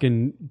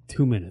fucking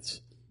 2 minutes.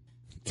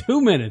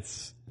 2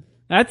 minutes.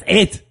 That's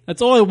it.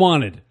 That's all I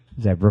wanted.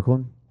 Is that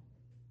Brooklyn?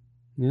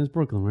 Yeah, it's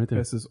Brooklyn right there.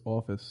 That's his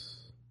office.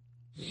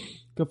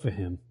 Good for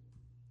him.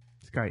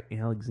 This guy,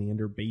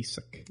 Alexander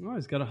Basic. Oh,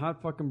 he's got a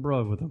hot fucking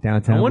broad with him.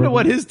 Downtown. I wonder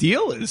Brooklyn? what his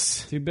deal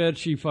is. Too bad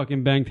she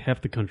fucking banged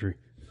half the country.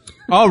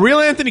 Oh, Real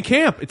Anthony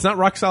Camp. It's not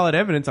rock solid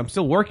evidence. I'm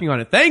still working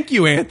on it. Thank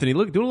you, Anthony.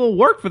 Look, doing a little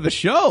work for the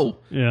show.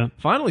 Yeah.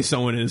 Finally,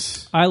 someone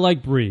is. I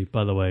like Bree,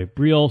 by the way.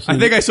 Bree Olsen. I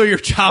think I saw your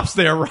chops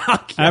there,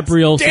 Rock. At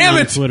Bree Olsen Damn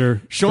on it!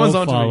 Twitter. Sean's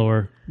Don't on follow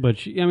her. But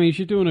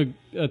she's doing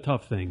a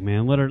tough thing,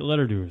 man. Let her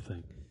do her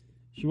thing.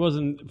 She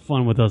wasn't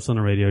fun with us on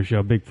a radio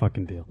show. Big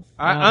fucking deal.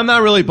 I'm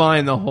not really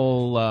buying the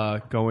whole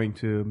going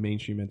to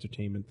mainstream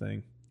entertainment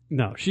thing.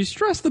 No, she's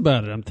stressed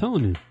about it. I'm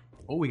telling you.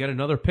 Oh, we got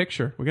another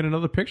picture. We got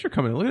another picture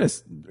coming. Look at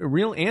this.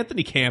 Real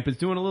Anthony Camp is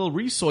doing a little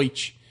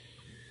research.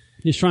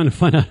 He's trying to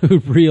find out who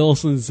Bree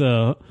Olsen's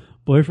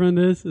boyfriend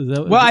is. Is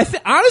that? Well,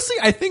 honestly,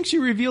 I think she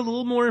revealed a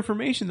little more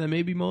information than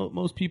maybe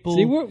most people.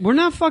 See, we're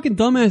not fucking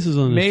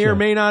dumbasses on this may or show.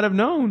 may not have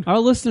known. Our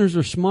listeners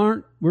are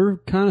smart. We're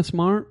kind of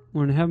smart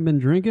when they haven't been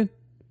drinking.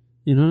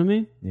 You know what I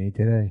mean? Ain't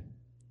today.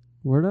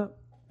 Word up.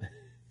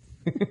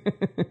 I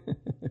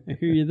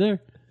hear you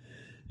there.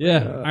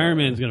 Yeah, Iron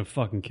Man's gonna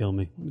fucking kill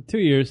me. 2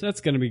 years,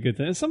 that's gonna be a good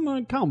thing. It's something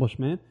accomplished,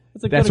 man.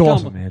 That's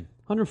awesome, man.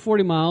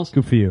 140 miles.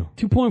 Good for you.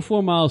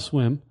 2.4 miles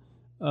swim.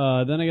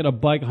 Then I got a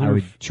bike. I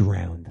would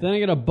drown. Then I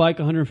got a bike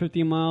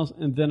 150 miles,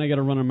 and then I got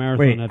to run a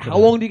marathon. Wait, after how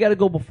long do you got to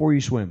go before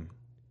you swim?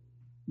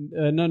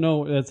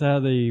 No, that's how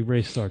the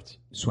race starts.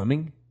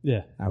 Swimming?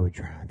 Yeah, I would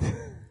drown.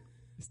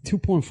 It's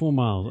 2.4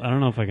 miles. I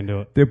don't know if I can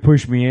do it. They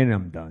push me in,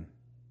 I'm done.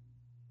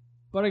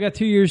 But I got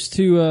 2 years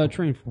to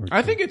train for it.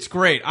 I think it's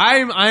great. I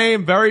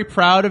am very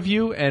proud of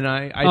you, and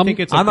I think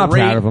it's. I'm not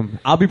proud of him.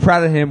 I'll be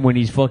proud of him when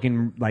he's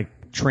fucking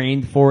like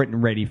trained for it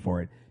and ready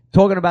for it.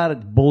 Talking about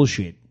it,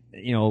 bullshit.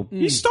 You know,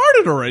 he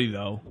started already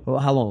though. Well,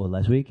 how long was it,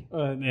 last week?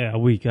 Yeah, a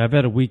week. I've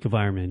had a week of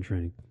Ironman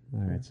training.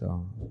 All right,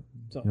 so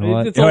you know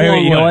what? It's a long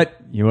way.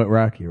 You know what,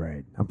 Rock? You're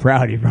right. I'm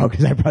proud of you, bro,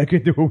 because I probably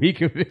could do a week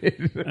of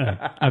it.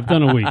 I've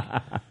done a week.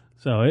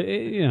 So,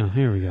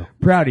 here we go.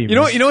 Proud of you. You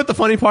know what the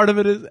funny part of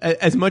it is?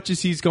 As much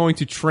as he's going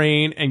to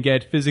train and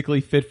get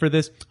physically fit for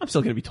this, I'm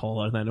still going to be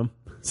taller than him.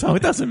 So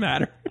it doesn't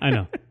matter. I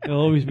know. He'll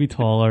always be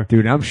taller.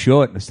 Dude, I'm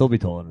short and I'll still be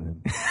taller than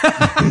him.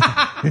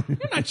 You're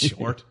not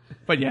short.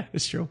 But yeah,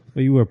 it's true.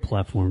 But you wear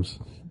platforms.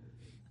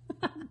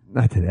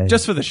 Not today.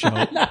 Just for the show.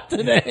 Not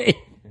today.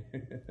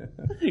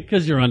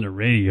 Because you're on the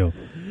radio.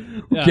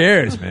 Who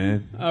cares,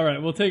 man? All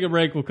right, we'll take a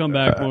break. We'll come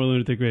back. More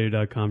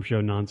lunaticradio.com show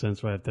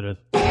nonsense right after this.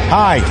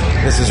 Hi,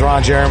 this is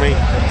Ron Jeremy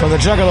from the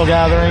Juggalo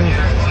Gathering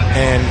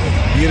in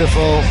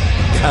beautiful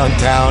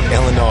downtown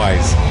Illinois,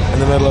 in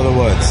the middle of the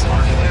woods.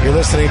 You're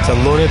listening to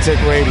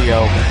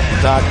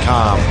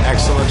lunaticradio.com.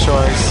 Excellent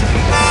choice.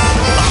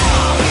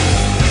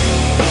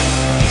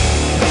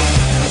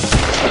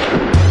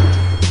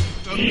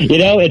 You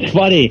know, it's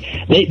funny.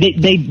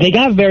 They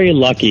got very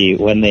lucky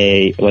when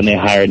they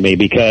hired me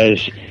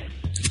because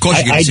of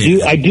course I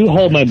do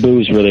hold my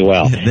booze really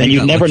well, and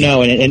you never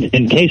know.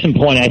 And case in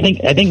point, I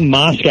think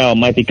Moscow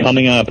might be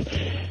coming up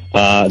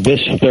this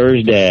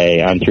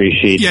Thursday on 3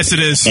 Sheets. Yes, it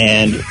is.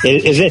 And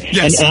is it?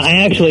 Yes. And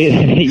I actually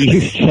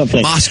used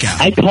something. Moscow.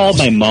 I called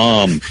my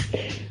mom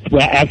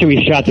after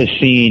we shot this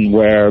scene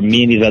where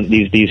me and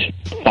these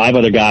 5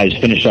 other guys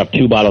finished up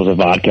 2 bottles of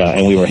vodka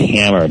and we were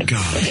hammered.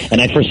 God.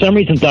 And I, for some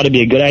reason, thought it'd be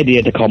a good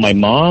idea to call my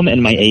mom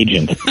and my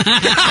agent.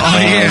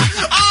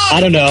 I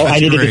don't know. I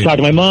needed to talk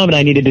to my mom and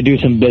I needed to do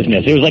some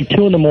business. It was like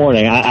 2 a.m.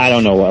 I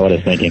don't know what I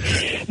was thinking.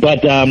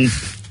 But,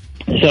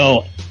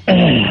 so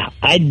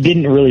I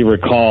didn't really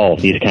recall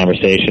these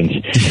conversations.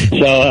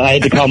 So I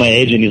had to call my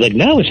agent. He's like,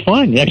 no, it's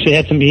fine. He actually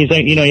had some, he's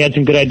like, he had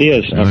some good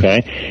ideas.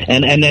 Okay.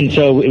 And then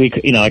so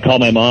I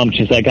called my mom.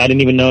 She's like, I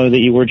didn't even know that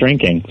you were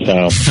drinking.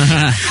 So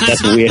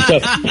that's weird. So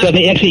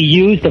they actually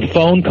used the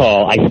phone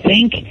call. I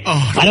think,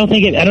 I don't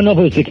know if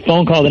it was the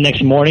phone call the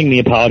next morning, me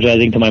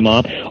apologizing to my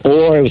mom,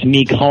 or it was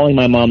me calling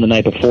my mom the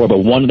night before, but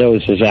one of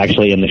those is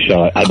actually in the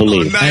show, I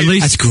believe. Nice.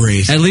 That's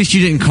great. At least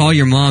you didn't call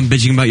your mom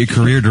bitching about your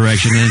career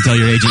direction and then tell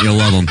your agent you'll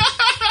love him.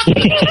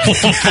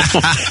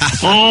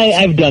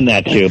 I've done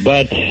that too,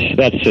 but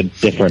that's a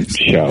different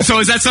show. So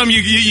is that something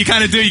you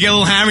kind of do? You get a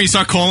little hammer, you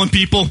start calling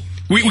people?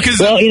 Well,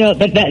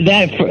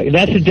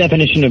 that's the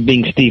definition of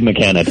being Steve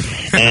McKenna.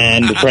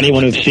 And for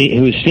anyone who's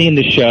seen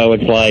the show,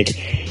 it's like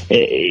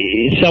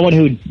someone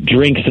who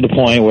drinks to the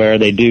point where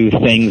they do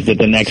things that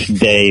the next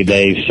day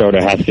they sort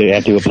of have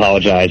to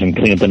apologize and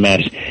clean up the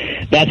mess.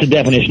 That's the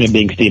definition of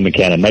being Steve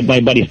McKenna. My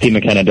buddy Steve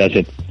McKenna does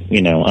it,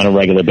 on a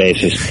regular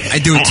basis. I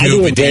do it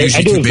too. I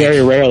do it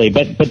very rarely.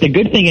 But the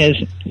good thing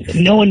is,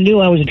 no one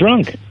knew I was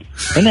drunk.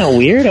 Isn't that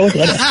weird?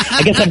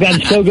 I guess I've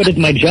gotten so good at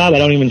my job, I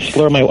don't even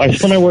slur my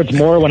words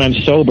more when I'm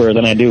sober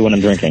than I do when I'm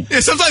drinking. Yeah,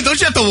 sometimes don't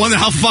you have to wonder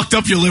how fucked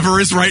up your liver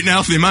is right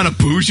now for the amount of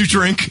booze you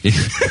drink? That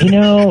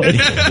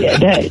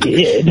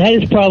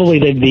is probably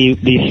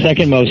the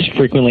second most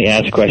frequently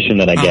asked question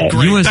that I get.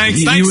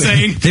 Thanks,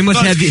 Zane. They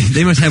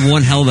must have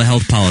one hell of a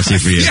health policy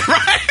for you.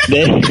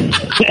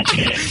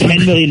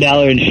 $10 million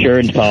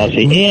insurance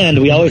policy, and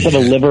we always have a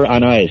liver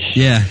on ice.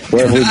 Yeah,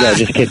 wherever we go,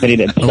 just in case we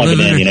need to plug it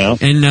in,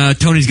 And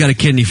Tony's got a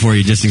kidney for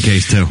you, just in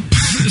case too.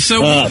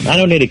 So I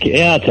don't need a kidney.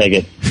 Yeah, I'll take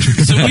it.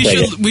 So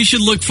we should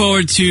look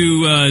forward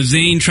to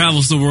Zane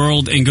travels the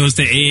world and goes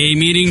to AA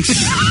meetings.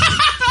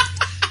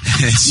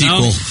 Sequel.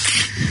 No?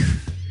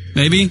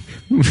 Maybe.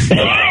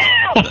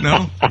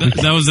 No,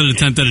 that was an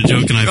attempt at a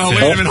joke, and I failed.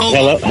 Wait a minute, hold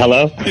on.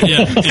 Hello.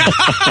 Yeah.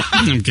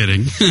 I'm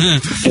kidding.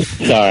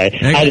 Sorry,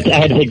 I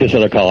had to take this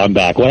other call. I'm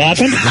back. What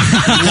happened?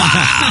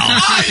 Wow.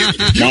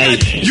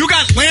 You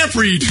got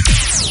lampreed.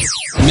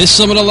 Missed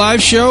some of the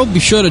live show? Be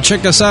sure to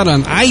check us out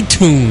on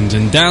iTunes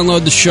and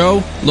download the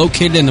show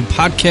located in the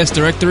podcast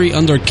directory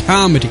under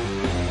comedy.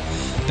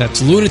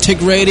 That's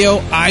Lunatic Radio,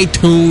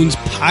 iTunes,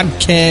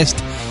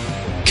 podcast,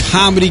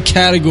 comedy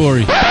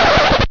category.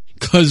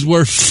 Because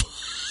we're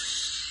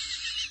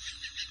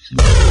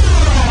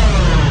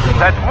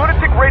That's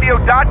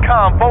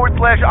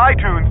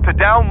lunaticradio.com/iTunes to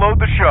download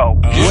the show.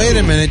 Wait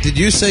a minute. Did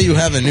you say you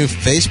have a new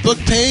Facebook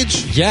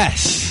page?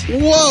 Yes.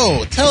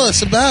 Whoa. Tell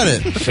us about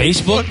it.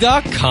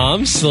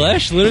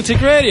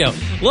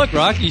 Facebook.com/lunaticradio. Look,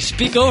 Rock, you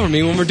speak over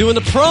me when we're doing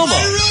the promo.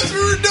 I realized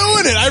we were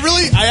doing it.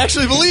 I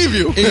actually believe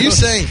you. Are you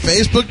saying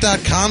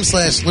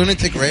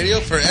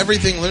Facebook.com/lunaticradio for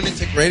everything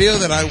Lunatic Radio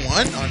that I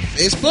want on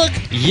Facebook?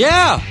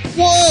 Yeah.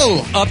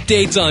 Whoa.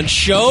 Updates on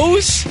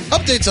shows.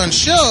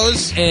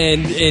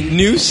 And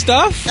new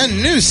stuff.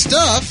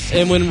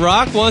 And when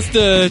Rock wants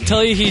to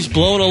tell you he's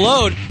blowing a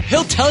load,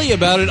 he'll tell you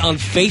about it on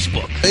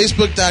Facebook.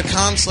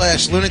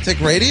 Facebook.com/lunatic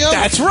radio?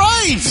 That's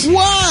right.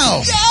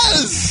 Wow.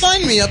 Yes.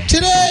 Sign me up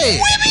today.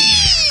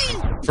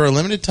 Whippy. For a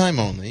limited time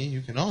only,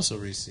 you can also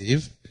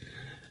receive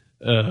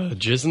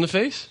jizz in the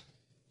face.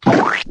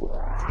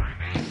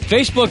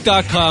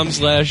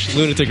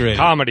 Facebook.com/lunatic radio.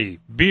 Comedy,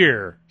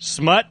 beer,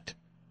 smut,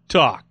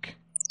 talk.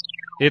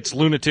 It's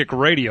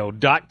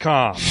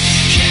lunaticradio.com.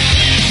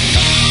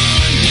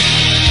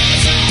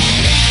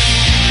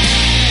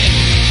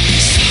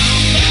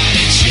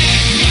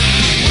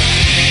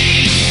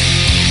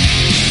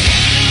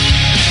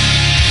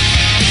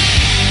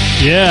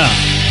 Yeah.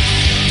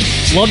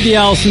 Love the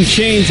Alice in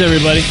Chains,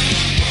 everybody.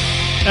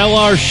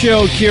 LR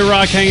show, Kier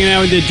Rock hanging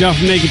out with the John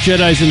from Naked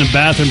Jedi's in the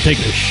bathroom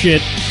taking a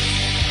shit.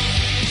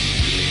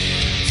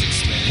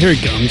 Here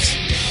he comes.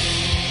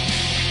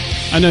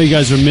 I know you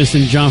guys are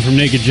missing John from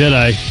Naked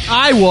Jedi.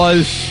 I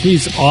was.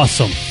 He's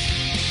awesome.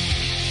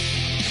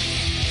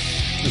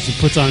 As he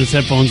puts on his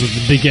headphones with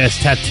the big-ass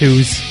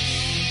tattoos.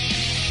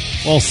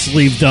 All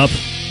sleeved up.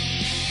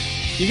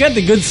 You got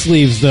the good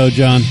sleeves, though,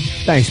 John.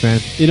 Thanks, man.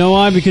 You know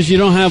why? Because you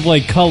don't have,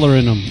 color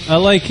in them. I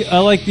like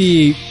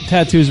the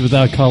tattoos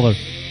without color.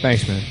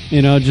 Thanks, man.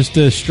 Just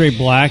straight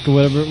black or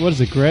whatever. What is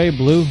it, gray,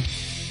 blue?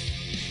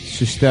 It's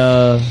just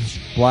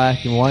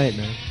black and white,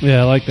 man.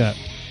 Yeah, I like that.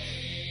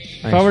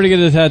 Thanks. If I were to get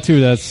a tattoo,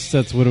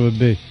 that's what it would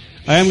be.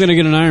 I am going to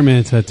get an Iron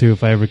Man tattoo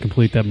if I ever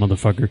complete that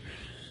motherfucker.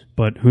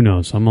 But who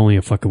knows? I'm only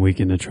a fucking week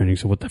into training,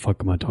 so what the fuck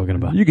am I talking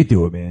about? You could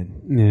do it, man.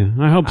 Yeah,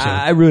 I hope so.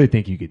 I really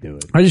think you could do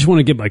it. I just want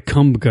to get my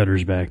cum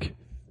gutters back.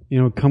 You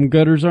know what cum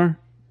gutters are?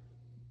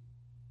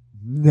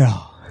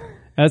 No.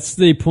 That's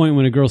the point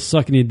when a girl's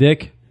sucking your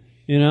dick,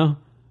 and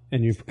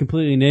you're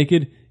completely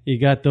naked. You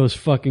got those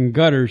fucking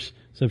gutters,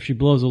 so if she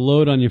blows a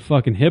load on your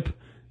fucking hip,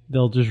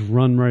 they'll just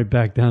run right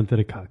back down to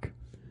the cock.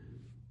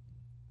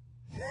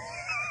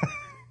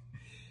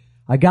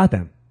 I got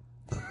them.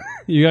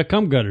 You got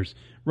cum gutters.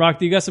 Rock,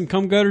 do you got some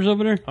cum gutters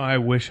over there? I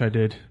wish I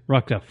did.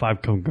 Rock got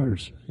 5 cum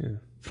gutters. Yeah.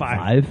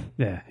 5?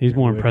 Yeah, he's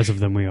more impressive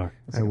than we are.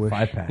 I wish.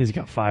 5-pack. He's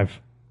got 5.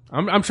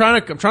 I'm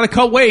trying to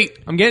cut weight.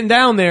 I'm getting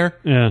down there.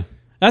 Yeah.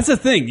 That's the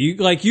thing. You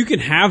can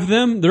have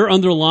them. They're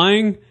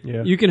underlying.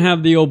 Yeah. You can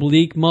have the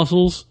oblique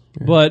muscles,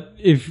 but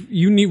if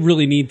you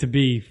really need to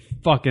be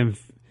fucking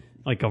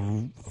like a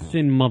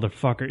thin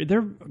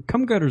motherfucker,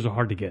 cum gutters are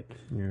hard to get.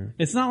 Yeah.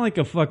 It's not like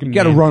a fucking. You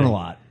got to man run thing. a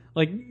lot.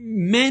 Like,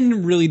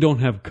 men really don't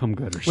have cum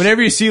gutters.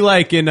 Whenever you see,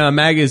 like, in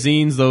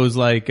magazines, those,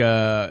 like,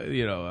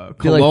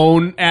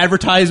 cologne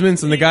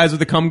advertisements and the guys with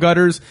the cum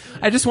gutters,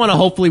 I just want to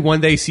hopefully one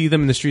day see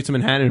them in the streets of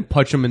Manhattan and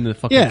punch them in the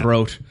fucking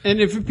throat.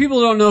 And if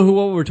people don't know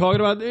what we're talking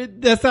about,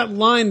 that's that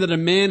line that a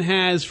man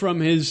has from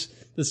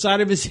the side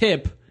of his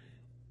hip,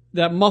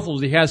 that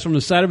muffles he has from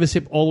the side of his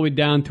hip all the way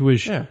down to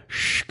his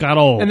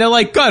scuttle. And they're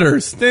like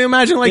gutters. They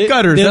imagine like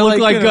gutters. They They're look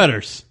like you know,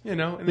 gutters. You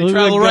know, and they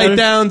travel right gutters.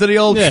 down to the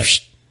old... Yeah.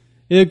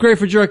 They're great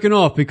for jerking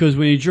off because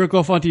when you jerk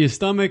off onto your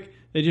stomach,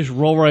 they just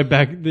roll right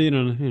back. You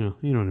know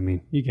what I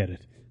mean. You get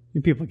it.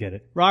 You people get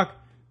it. Rock,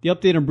 the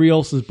update on Brie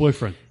Olson's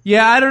boyfriend.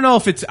 Yeah, I don't know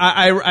if it's...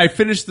 I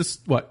finished this...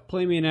 What?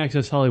 Play me in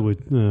Access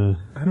Hollywood.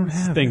 I don't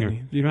have Stinger.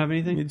 any. You don't have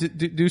anything?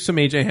 Do some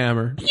AJ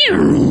Hammer.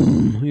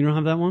 You don't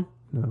have that one?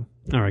 No.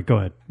 All right, go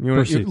ahead.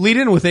 You lead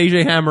in with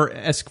AJ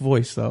Hammer-esque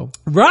voice, though.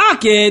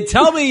 Rocket,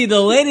 tell me the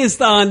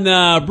latest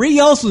on Brie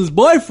Olson's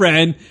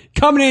boyfriend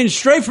coming in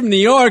straight from New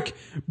York.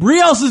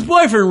 Brie Olson's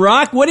boyfriend,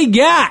 Rock, what do you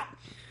got?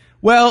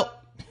 Well,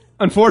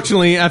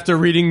 unfortunately, after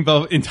reading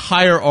the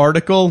entire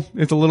article,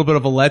 it's a little bit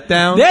of a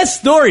letdown. That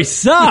story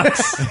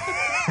sucks.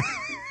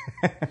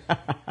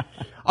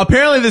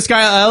 Apparently, this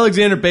guy,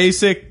 Alexander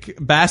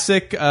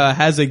Bassick,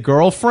 has a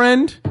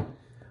girlfriend.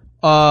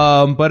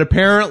 But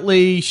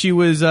apparently she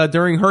was,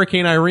 during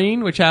Hurricane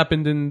Irene, which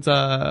happened in,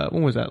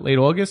 when was that? Late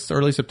August?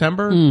 Early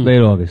September?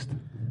 Late August.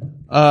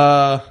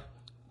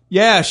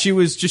 Yeah, she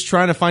was just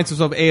trying to find some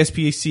sort of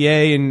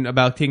ASPCA and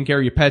about taking care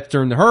of your pets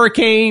during the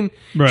hurricane.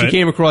 Right. She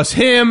came across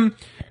him,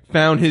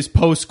 found his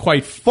post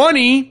quite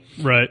funny.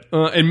 Right.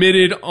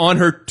 Admitted on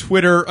her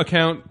Twitter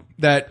account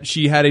that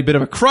she had a bit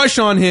of a crush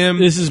on him.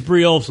 This is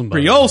Brie Olson.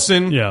 Brie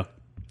Olson. Yeah.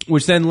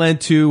 Which then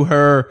led to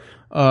her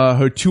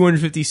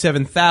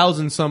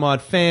 257,000 some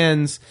odd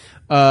fans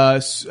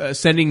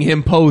sending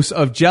him posts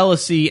of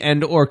jealousy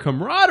and or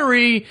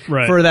camaraderie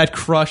for that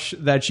crush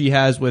that she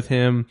has with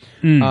him.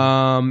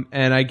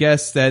 And I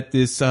guess that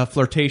this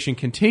flirtation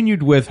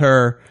continued with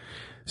her.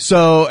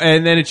 So,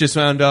 and then it just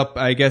wound up,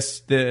 I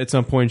guess at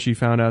some point she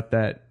found out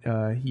that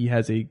he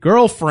has a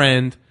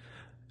girlfriend,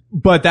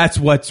 but that's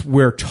what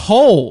we're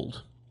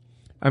told.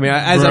 I mean,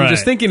 as I'm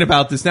just thinking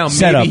about this now,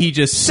 maybe he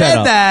just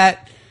said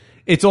that.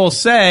 It's all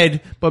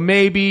said, but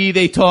maybe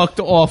they talked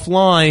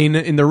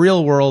offline in the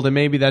real world, and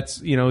maybe that's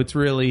it's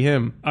really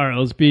him. All right,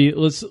 let's be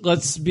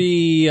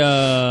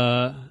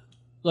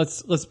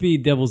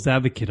devil's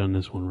advocate on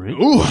this one, right?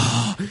 Ooh,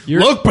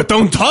 look but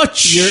don't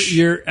touch.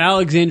 You're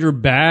Alexandra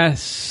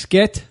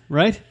Bassick,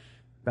 right?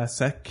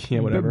 Bassick, yeah,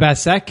 whatever.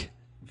 Bassick,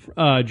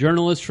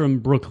 journalist from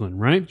Brooklyn,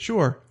 right?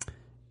 Sure.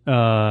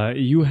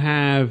 You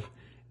have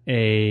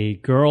a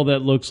girl that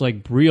looks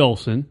like Brie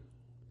Olson.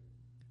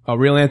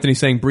 Real Anthony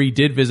saying Brie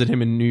did visit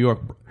him in New York.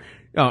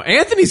 Oh,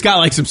 Anthony's got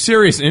like some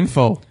serious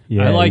info.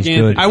 Yeah, I like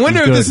Anthony. Good. I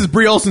wonder if this is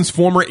Brie Olson's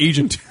former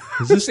agent.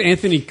 Is this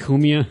Anthony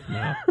Cumia?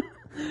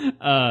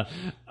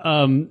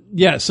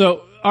 Yeah.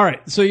 So, all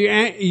right. So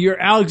you're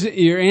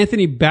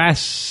Anthony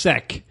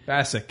Bassick.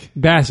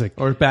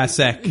 Or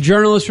Bassick.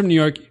 Journalist from New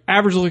York.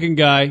 Average looking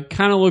guy.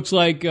 Kind of looks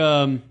like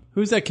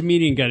who's that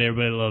comedian guy that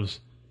everybody loves?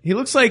 He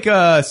looks like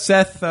Seth.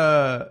 Seth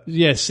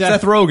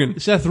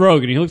Rogen. Seth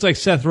Rogen. He looks like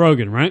Seth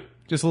Rogen, right?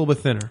 Just a little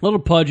bit thinner. A little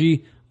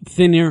pudgy,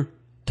 thinner,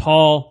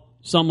 tall,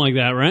 something like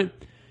that, right?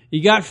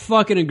 You got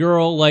fucking a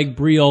girl like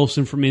Brie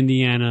Olson from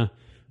Indiana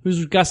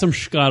who's got some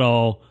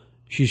scuttle.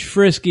 She's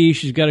frisky.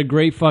 She's got a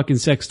great fucking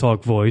sex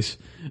talk voice.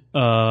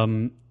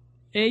 Yeah,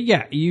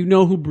 you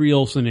know who Brie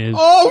Olson is.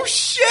 Oh,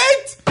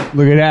 shit!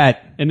 Look at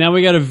that. And now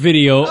we got a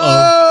video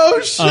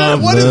of shit!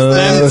 What is them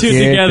this? two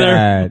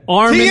together,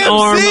 arm in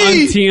arm on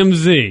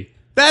TMZ.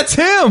 That's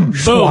him!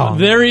 Boom,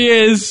 there he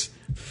is.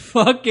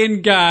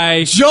 Fucking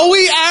guy.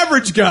 Joey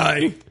Average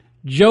Guy.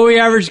 Joey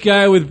Average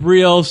Guy with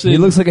Brie Olson. He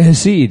looks like a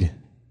Hasid.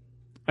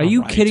 Are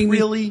you kidding me?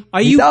 Really?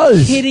 Are you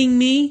kidding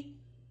me?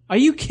 Are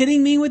you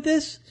kidding me with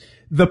this?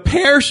 The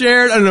pair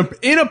shared an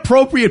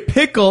inappropriate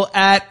pickle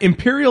at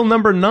Imperial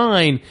number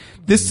 9.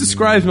 This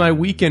describes my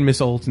weekend, Miss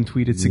Olsen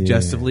tweeted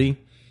suggestively.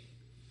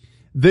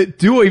 The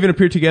duo even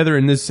appeared together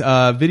in this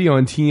video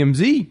on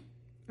TMZ.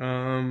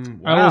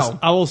 Wow.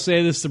 I will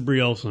say this to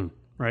Brie Olson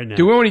right now.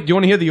 Do you want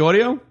to hear the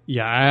audio?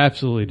 Yeah, I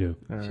absolutely do.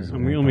 Let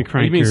me crank.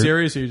 Are you being your-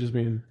 serious, or are you just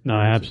being... No,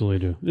 I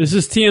absolutely do. This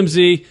is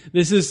TMZ.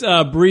 This is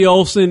Brie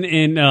Olson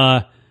and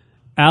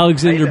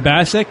Alexander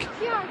Bassick.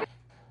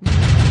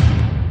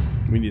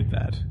 We need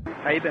that.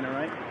 How you been, all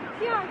right?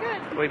 Yeah, I'm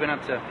good. What have you been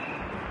up to?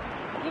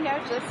 You know,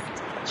 just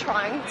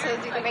trying to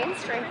do the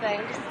mainstream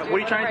thing. Just What are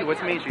you trying to do?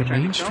 What's mainstream?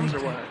 Trying to do films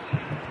or what?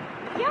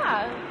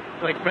 Yeah.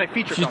 Like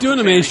feature She's films. doing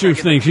the mainstream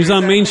thing. She's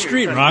on Main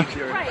Street, Rock.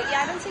 Right,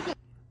 yeah, I've been taking...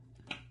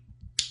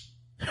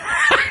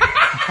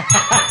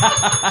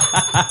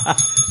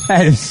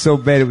 That is so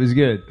bad it was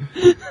good.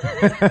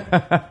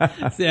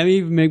 See, I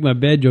even make my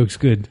bad jokes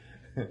good.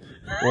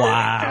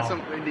 That's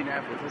from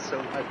Indianapolis. It's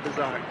so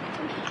bizarre.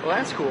 Well,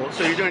 that's cool.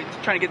 So you're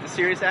trying to get the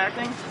serious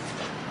acting?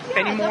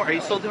 Anymore? Are you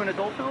still doing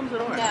adult films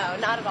at all? No,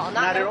 not at all. Not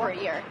Not at over all?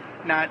 a year.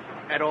 Not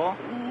at all?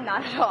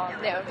 Not at all.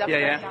 No, definitely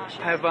Yeah. not.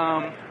 Have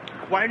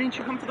why didn't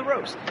you come to the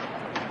roast?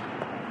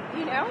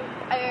 you know,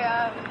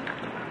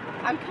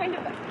 I'm kind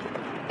of,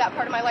 that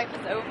part of my life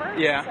is over.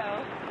 Yeah.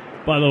 So.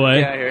 By the way,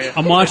 Yeah, I hear you.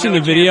 I'm watching the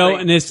No video,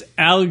 chance, and this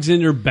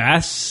Alexander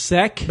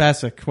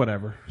Bassek,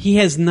 whatever. he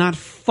has not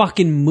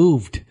fucking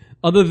moved.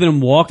 Other than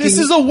walking. This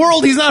is a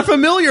world he's not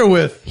familiar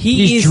with.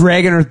 He's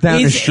dragging her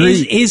down the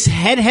street. His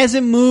head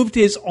hasn't moved.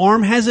 His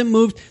arm hasn't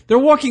moved. They're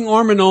walking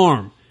arm in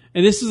arm.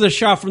 And this is a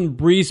shot from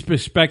Bree's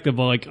perspective.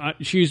 Like,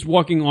 she's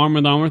walking arm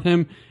in arm with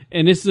him.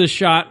 And this is a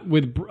shot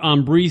with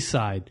on Bree's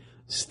side.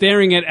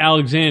 Staring at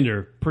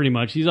Alexander, pretty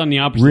much. He's on the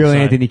opposite Real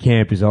side. Anthony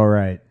Camp is all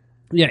right.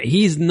 Yeah,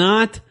 he's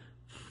not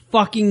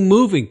fucking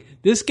moving.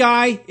 This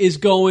guy is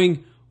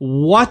going,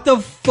 what the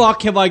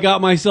fuck have I got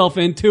myself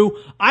into?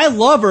 I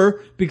love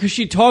her because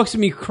she talks to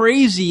me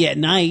crazy at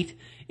night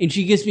and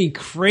she gives me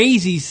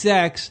crazy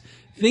sex.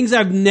 Things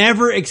I've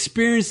never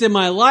experienced in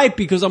my life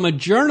because I'm a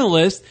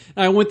journalist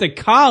and I went to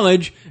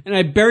college and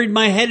I buried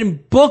my head in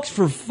books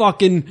for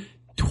fucking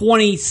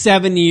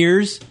 27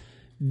 years.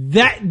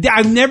 That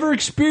I've never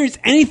experienced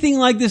anything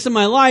like this in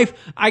my life.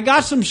 I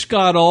got some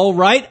Scott All,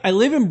 right? I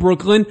live in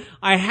Brooklyn.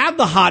 I have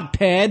the hot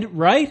pad,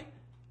 right?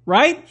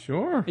 Right?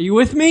 Sure. Are you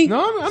with me?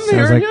 No, I'm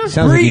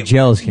Sounds like you're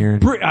jealous,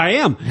 Kieran. I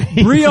am.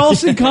 Brie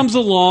Olson comes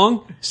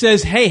along,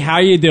 says, "Hey, how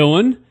you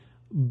doing?"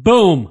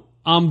 Boom.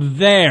 I'm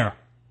there.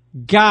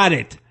 Got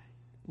it.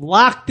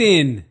 Locked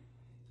in.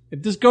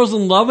 If this girl's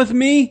in love with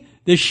me,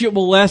 this shit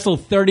will last till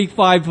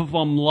 35 if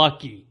I'm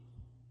lucky.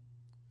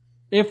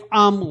 If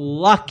I'm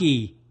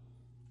lucky.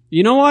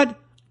 You know what?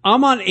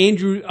 I'm on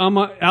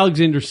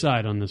Alexander's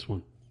side on this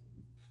one.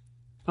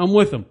 I'm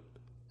with him.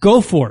 Go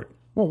for it.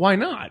 Well, why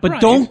not? But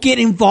Right. don't get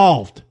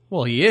involved.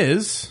 Well, he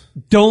is.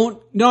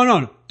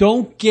 No.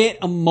 Don't get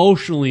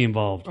emotionally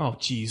involved. Oh,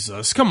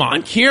 Jesus. Come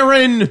on,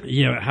 Kieran.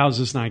 Yeah, how's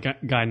this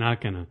guy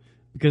not gonna?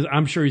 Because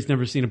I'm sure he's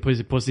never seen a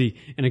pussy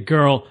and a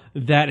girl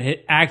that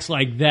acts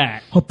like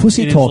that. Her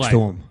pussy in his talks life. to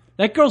him.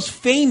 That girl's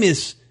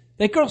famous.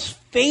 That girl's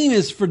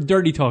famous for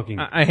dirty talking.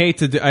 I hate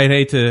to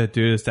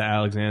do this to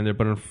Alexander,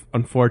 but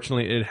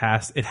unfortunately, it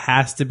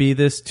has to be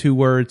this 2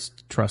 words: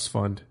 trust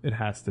fund. It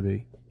has to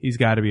be. He's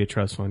got to be a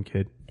trust fund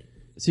kid.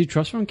 Is he a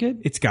trust fund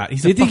kid? It's got.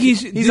 He's Do you think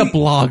he's a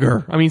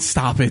blogger. I mean,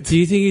 stop it. Do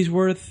you think he's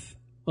worth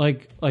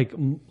like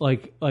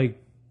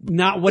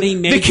not what he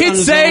makes?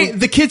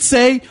 The kids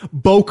say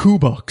Boku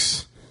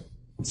bucks.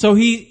 So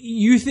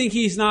you think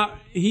he's not?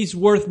 He's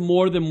worth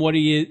more than what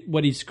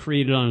he's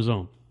created on his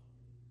own.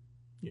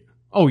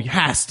 Oh, he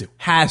has to.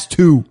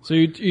 So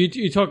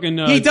you're talking.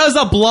 He does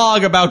a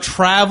blog about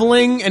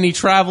traveling, and he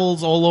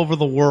travels all over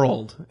the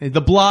world. The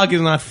blog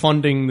is not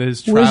funding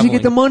this traveling. Where does he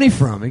get the money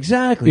from?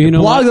 Exactly. You The know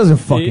blog what? doesn't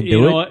fucking You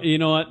do know it. What? You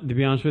know what? To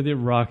be honest with you,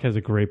 Rock has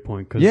a great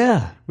point. 'Cause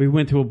Yeah. we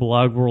went to a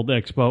Blog World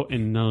Expo,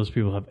 and none of those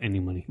people have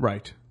any money.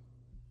 Right.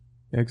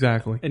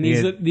 Exactly. And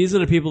these are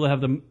the people that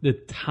have the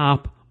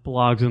top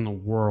blogs in the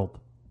world.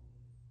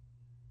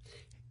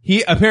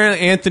 He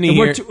apparently Anthony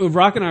And here.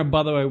 Rock and I,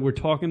 by the way, we're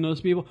talking to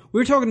those people. We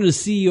were talking to the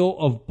CEO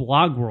of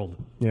Blog World.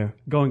 Yeah.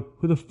 Going,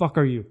 who the fuck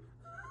are you?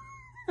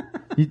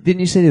 Didn't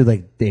you say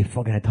they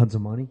fucking had tons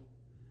of money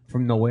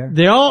from nowhere?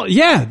 They all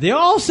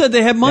said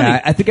they had money.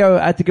 Yeah, I think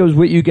I was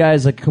with you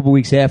guys like a couple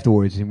weeks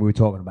afterwards, and we were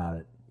talking about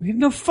it. We have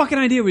no fucking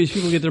idea where these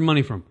people get their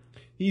money from.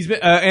 He's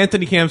been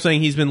Anthony Camp saying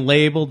he's been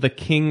labeled the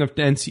king of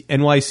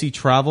NYC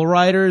travel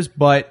writers,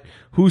 but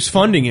who's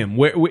funding him?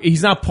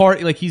 He's not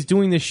part. Like, he's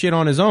doing this shit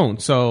on his own.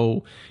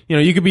 So,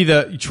 you could be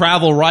the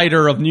travel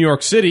writer of New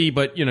York City,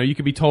 but you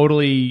could be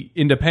totally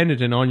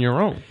independent and on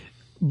your own.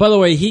 By the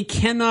way, he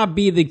cannot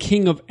be the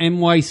king of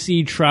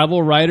NYC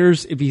travel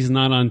writers if he's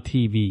not on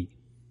TV.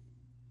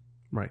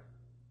 Right.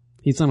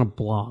 He's on a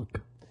blog.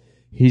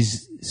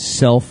 He's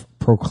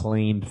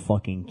self-proclaimed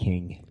fucking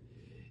king.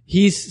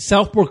 He's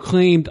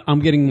self-proclaimed, I'm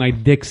getting my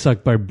dick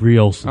sucked by Brie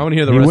Olson. I want to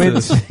hear the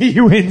rest of this. He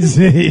wins.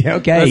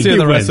 Okay. Let's hear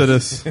the rest of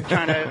this.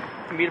 Trying to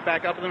meet it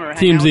back up with them or hang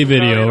out TMZ with them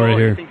video at all, right or you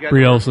here. think you guys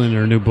Brie are- Olson and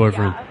her new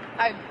boyfriend.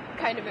 I've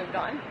kind of moved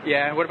on.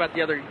 Yeah. What about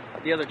the other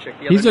chick?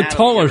 The He's other a Natalie?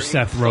 taller You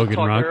Seth still Rogen,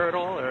 talk to Rock. her at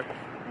all, or?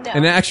 No.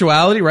 In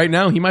actuality, right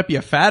now, he might be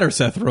a fatter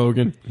Seth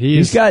Rogen.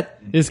 He's got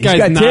This he's guy's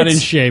got not tits. in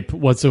shape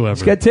whatsoever.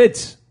 He's got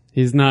tits.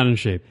 He's not in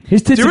shape.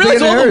 His tits Do you are realize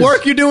bigger than all the hers.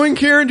 work you're doing,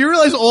 Kieran? Do you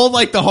realize all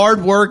the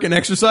hard work and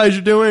exercise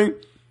you're doing?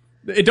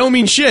 It don't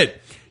mean shit.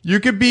 You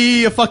could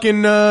be a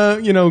fucking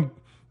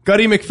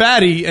Gutty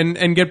McFatty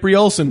and get Brie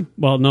Olson.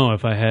 Well, no,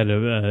 if I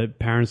had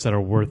parents that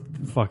are worth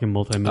fucking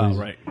multi-millions. Oh,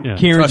 right. Yeah.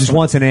 Kieran Trust just fund.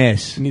 wants an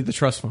ass. You need the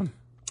trust fund.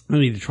 I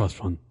need a trust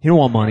fund. He don't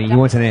want money. He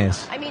wants an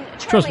ass. I mean,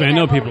 Trust me, I Charlie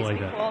know and people will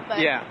always like be that. Cool, but,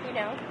 Yeah.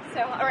 So,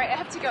 all right, I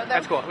have to go, though.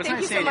 That's cool. It was Thank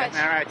nice you so seeing you. much.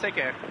 All right, take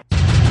care.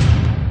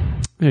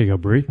 There you go,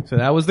 Brie. So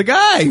that was the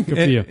guy. Good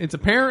for you. It's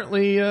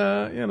apparently, You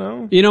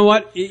know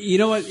what? You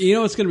know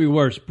what's going to be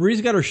worse?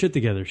 Brie's got her shit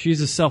together. She's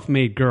a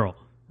self-made girl,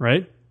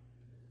 right?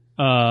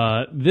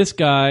 This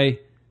guy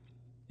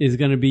is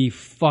going to be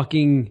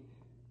fucking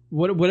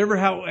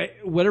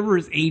whatever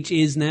his age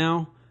is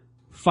now.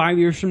 5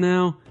 years from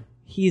now,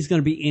 he's going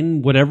to be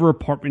in whatever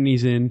apartment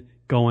he's in,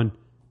 going,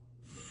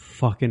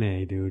 "Fucking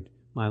A, dude.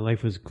 My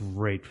life was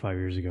great 5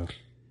 years ago."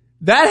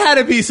 that had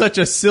to be such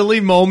a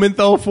silly moment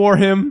though for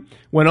him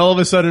when all of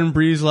a sudden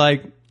Brie's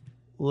like,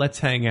 let's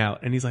hang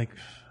out. And he's like,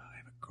 I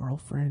have a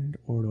girlfriend,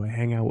 or do I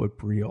hang out with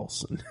Brie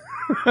Olson?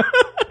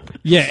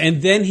 Yeah,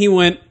 and then he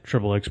went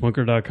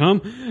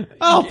XXXBunker.com.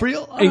 Oh, Brie.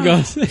 He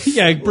goes,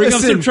 yeah, bring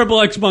up some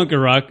XXX Bunker,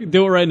 Rock.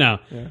 Do it right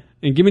now. Yeah.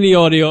 And give me the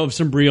audio of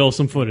some Brie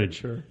Olson footage.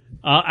 Sure.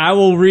 I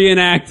will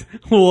reenact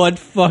what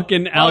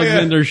fucking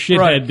Alexander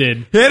Shithead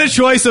did. He had a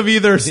choice of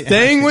either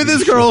staying with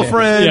his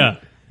girlfriend,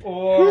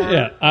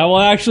 I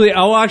will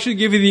actually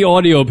give you the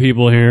audio,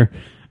 people, here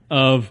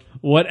of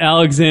what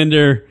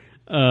Alexander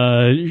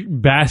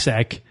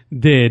Basak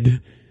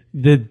did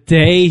the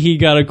day he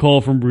got a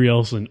call from Brie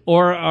Olson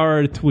or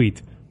a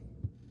tweet.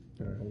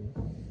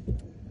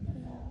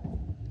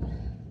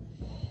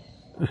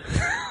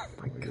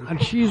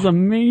 God, she's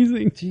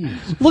amazing.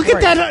 Jeez, look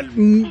at that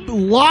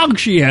log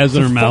she has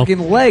in her mouth.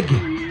 Fucking leg.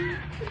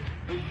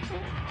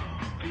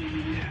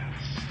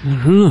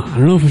 I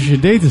don't know if I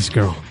should date this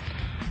girl.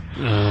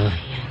 Let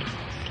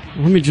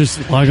me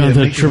just log on to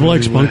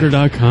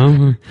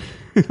XXXBunker.com.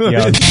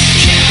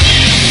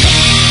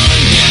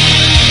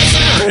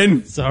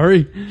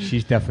 Sorry.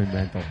 She's definitely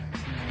mental.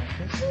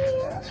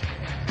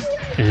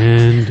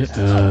 And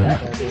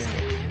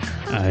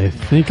I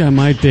think I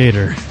might date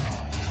her.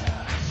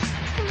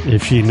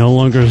 If she no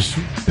longer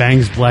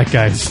bangs black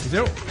guys. Is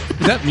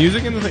that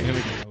music in the thing?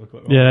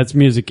 Yeah, that's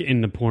music in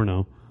the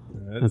porno.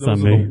 That's not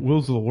me.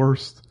 Those are the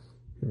worst.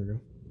 Here we go.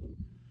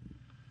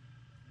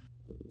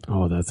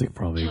 Oh, that's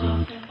probably a good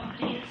one.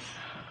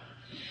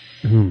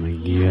 Oh my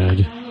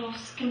god.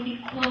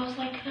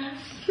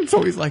 It's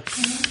always like...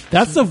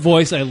 That's the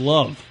voice I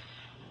love.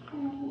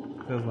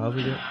 That's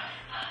lousy, yeah.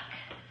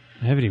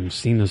 I haven't even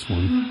seen this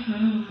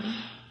one.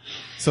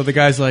 So the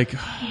guy's like, boy,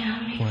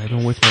 I've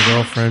been with my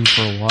girlfriend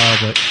for a while,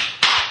 but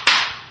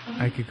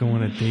I could go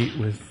on a date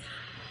with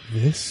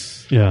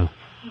this? Yeah.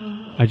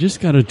 I just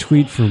got a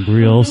tweet from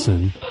Brie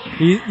Olson.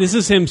 This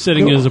is him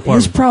sitting in his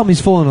apartment. His problem,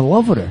 he's falling in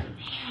love with her.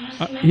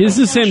 This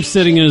is him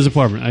sitting in his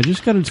apartment. I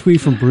just got a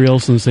tweet from Brie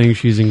Olson saying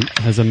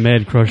has a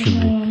mad crush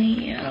on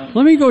me.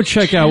 Let me go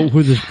check out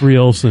who this Brie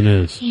Olson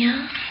is.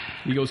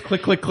 He goes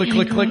click, click, click,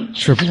 click, click.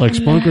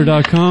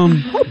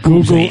 XXXBunker.com.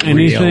 Google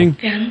anything.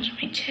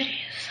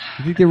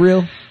 You think they're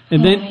real?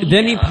 And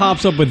then he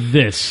pops up with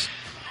this.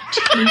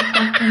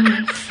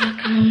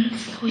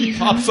 He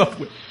pops up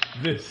with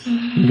this.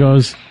 He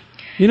goes,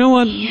 you know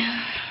what?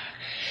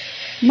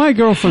 My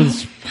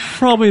girlfriend's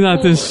probably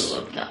not this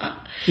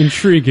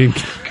intriguing.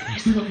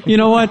 You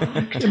know what?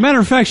 As a matter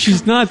of fact,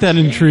 she's not that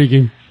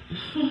intriguing.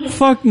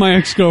 Fuck my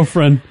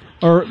ex-girlfriend.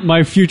 Or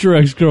my future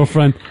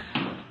ex-girlfriend.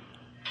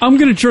 I'm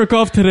going to jerk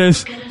off to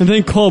this and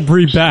then call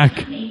Brie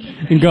back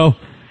and go,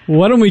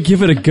 why don't we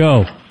give it a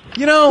go?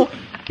 You know,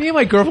 me and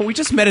my girlfriend, we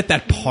just met at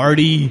that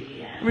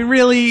party. I mean,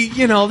 really,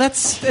 you know,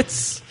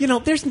 that's you know,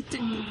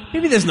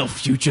 maybe there's no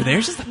future there.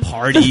 It's just a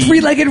party. The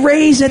three-legged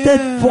race at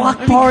that block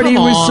party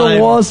was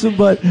so awesome,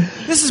 but...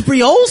 This is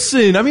Brie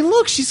Olson. I mean,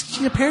 look,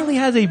 she apparently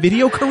has a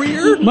video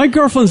career. My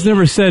girlfriend's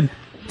never said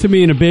to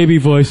me in a baby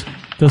voice,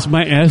 does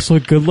my ass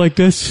look good like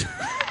this?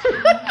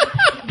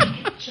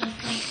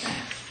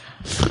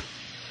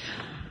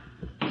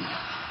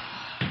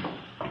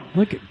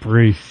 Look at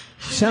Brie.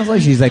 She sounds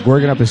like she's like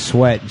working up a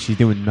sweat and she's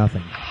doing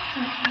nothing.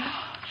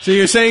 So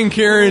you're saying,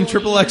 Kieran,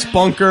 XXX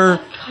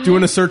Bunker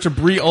doing a search of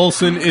Brie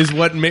Olson is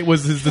what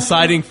was his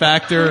deciding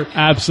factor?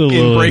 Absolutely.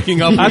 In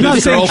breaking up with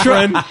his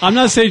girlfriend? I'm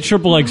not saying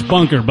XXX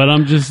Bunker, but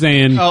I'm just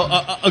saying...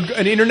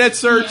 an internet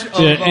search?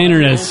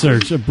 Internet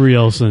search of Brie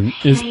Olson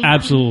is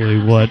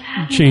absolutely what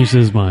changed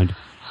his mind.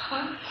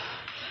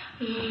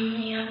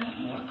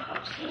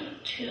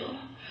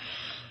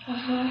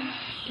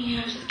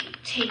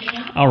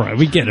 All right,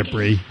 we get it,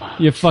 Brie.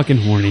 You're fucking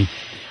horny.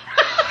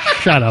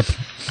 Shut up.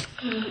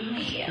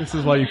 This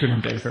is why you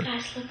couldn't date her.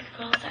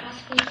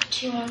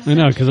 I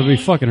know, because I'll be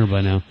fucking her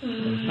by now.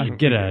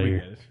 Get out of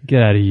here.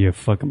 Get out of here,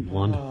 fucking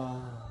blonde.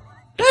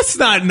 That's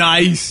not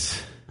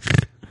nice.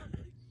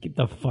 Get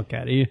the fuck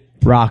out of here.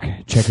 Rock,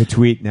 check a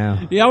tweet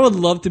now. Yeah, I would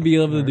love to be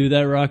able to do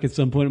that, Rock, at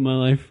some point in my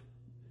life.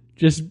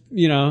 Just,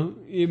 you know,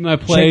 in my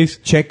place.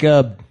 Check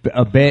a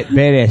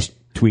badass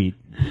tweet.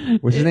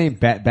 What's his name?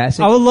 Bassett?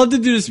 I would love to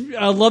do this.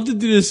 I'd love to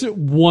do this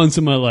once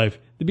in my life.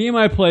 To be in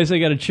my place, I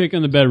got a chick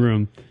in the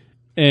bedroom,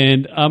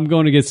 and I'm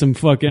going to get some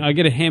fucking... I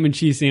get a ham and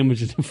cheese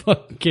sandwich in the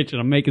fucking kitchen.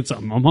 I'm making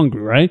something. I'm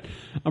hungry, right?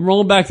 I'm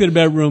rolling back to the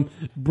bedroom.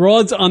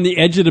 Broad's on the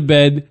edge of the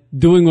bed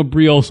doing what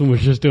Brie Olson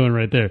was just doing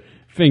right there.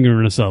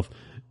 Fingering herself.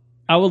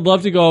 I would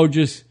love to go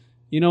just...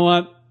 You know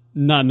what?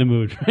 Not in the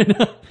mood right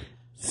now.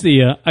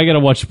 See ya. I got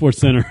to watch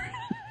SportsCenter.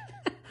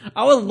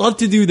 I would love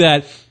to do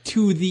that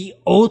to the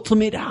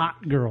ultimate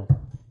hot girl.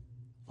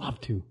 Love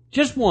to.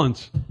 Just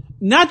once.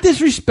 Not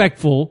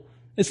disrespectful.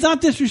 It's not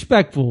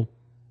disrespectful.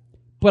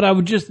 But I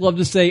would just love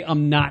to say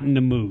I'm not in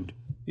the mood.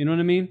 You know what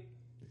I mean?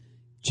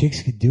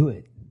 Chicks could do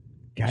it.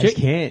 Guys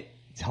can't.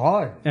 It's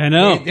hard. I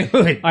know. Can't do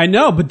it. I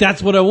know, but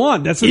that's what I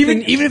want. That's the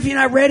thing. Even if you're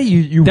not ready,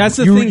 you that's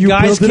the thing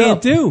guys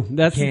can't do.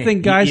 That's the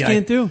thing guys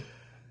can't do.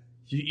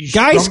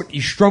 Guys,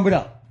 you strum it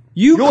up.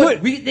 You know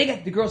could.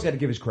 The girls got to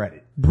give us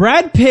credit.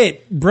 Brad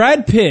Pitt,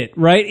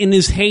 right, in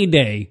his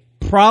heyday,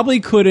 probably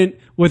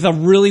with a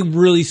really,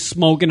 really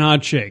smoking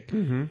hot chick.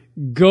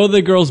 Go to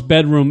the girl's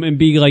bedroom and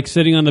be like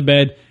sitting on the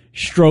bed,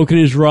 stroking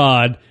his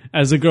rod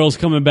as the girl's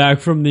coming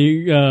back from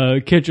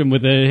the kitchen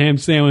with a ham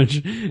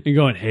sandwich and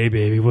going, "Hey,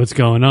 baby, what's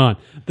going on?"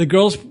 The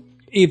girl's,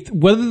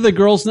 whether the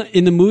girl's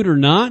in the mood or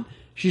not,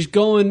 she's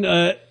going,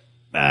 I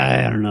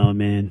don't know,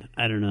 man.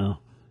 I don't know.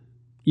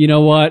 You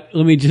know what?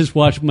 Let me just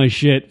watch my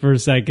shit for a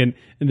second,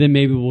 and then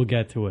maybe we'll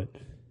get to it.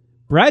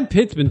 Brad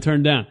Pitt's been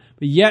turned down,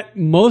 but yet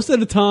most of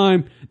the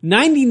time,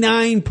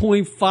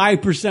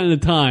 99.5% of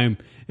the time,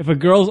 if a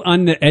girl's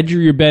on the edge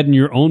of your bed in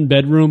your own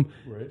bedroom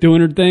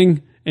doing her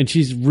thing, and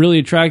she's really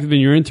attractive and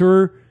you're into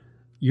her,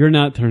 you're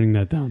not turning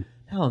that down.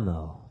 Hell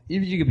no.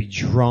 You could be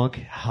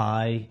drunk,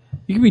 high.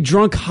 You could be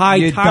drunk, high,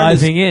 You're tired.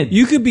 diving in.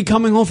 You could be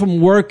coming home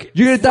from work.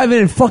 You're going to dive in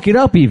and fuck it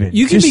up even.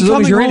 You could Just be as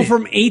long as coming you're in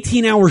home it. from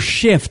 18-hour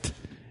shift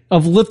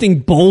of lifting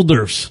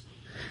boulders,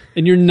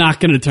 and you're not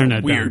going to turn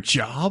that down. Weird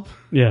job.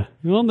 Yeah.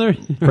 Well, there.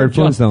 Fred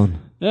Flintstone.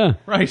 Yeah.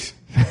 Right.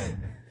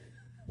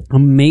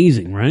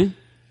 Amazing, right?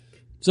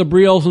 So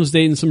Brie Olson's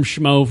dating some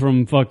schmo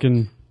from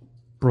fucking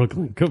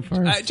Brooklyn. Good for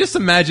her. Just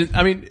imagine.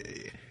 I mean,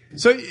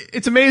 so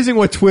it's amazing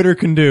what Twitter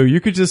can do. You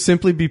could just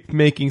simply be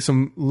making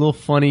some little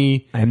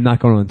funny I am not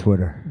going on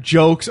Twitter.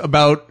 jokes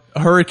about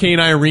Hurricane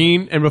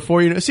Irene, and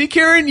before you know, see,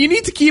 Karen, you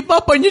need to keep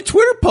up on your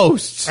Twitter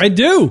posts. I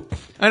do.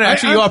 And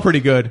actually, you are pretty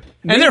good,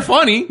 and they're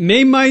funny.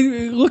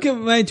 Look at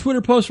my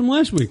Twitter post from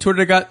last week.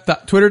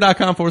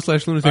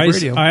 Twitter.com/lunatic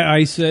radio.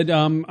 I said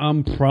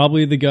I'm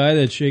probably the guy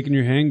that's shaking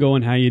your hand,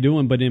 going, "How you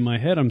doing?" But in my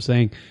head, I'm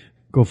saying,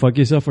 "Go fuck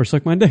yourself or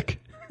suck my dick."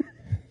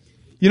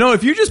 You know,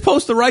 if you just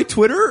post the right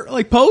Twitter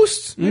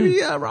posts, maybe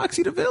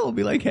Roxy DeVille will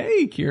be like,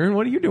 "Hey, Kieran,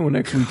 what are you doing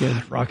next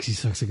weekend?" Roxy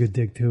sucks a good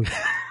dick too,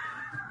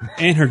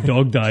 and her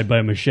dog died by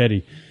a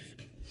machete.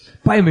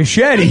 By a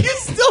machete? You're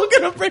still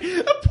gonna bring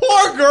the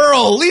poor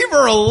girl. Leave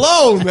her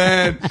alone,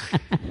 man.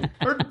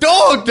 Her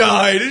dog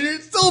died, and you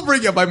still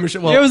bring it by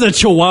machete. Well, It was a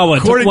chihuahua.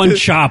 It took one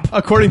chop.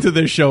 According to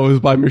this show, it was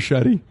by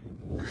machete.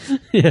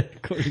 Yeah,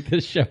 according to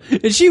this show,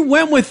 and she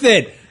went with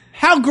it.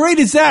 How great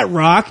is that,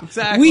 Rock?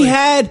 Exactly. We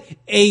had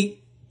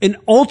an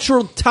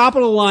ultra top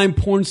of the line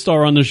porn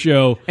star on the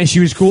show, and she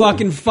was cool.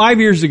 Fucking 5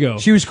 years ago,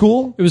 She was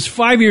cool? It was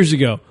 5 years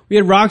ago. We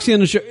had Roxy on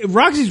the show.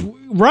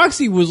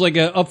 Roxy was like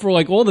up for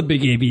like all the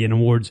big AVN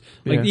awards,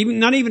 like Yeah.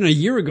 not even a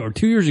year ago or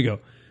 2 years ago.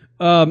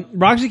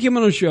 Roxy came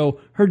on the show.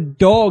 Her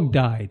dog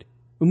died,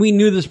 and we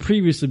knew this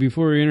previously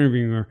before we were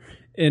interviewing her.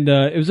 And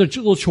it was a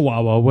little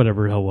Chihuahua,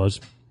 whatever the hell it was.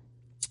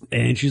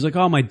 And she's like,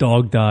 "Oh, my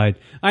dog died."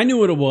 I knew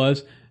what it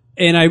was,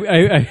 and I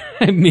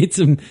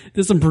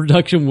did some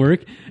production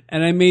work,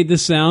 and I made the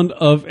sound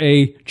of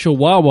a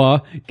Chihuahua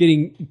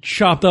getting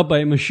chopped up by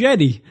a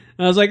machete.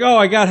 And I was like, "Oh,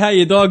 I got how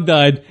your dog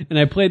died," and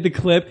I played the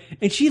clip,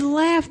 and she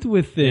laughed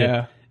with it.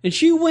 Yeah. And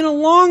she went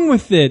along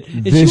with it.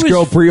 And This she was,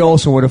 girl, Brie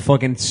Olson, would have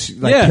fucking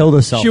killed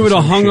herself. She or would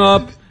have some hung shit.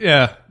 up.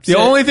 Yeah. The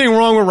only thing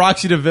wrong with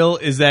Roxy DeVille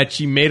is that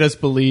she made us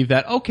believe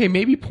that, okay,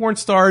 maybe porn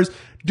stars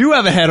do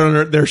have a head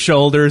on their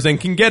shoulders and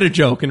can get a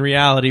joke. In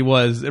reality,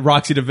 was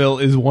Roxy DeVille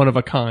is one of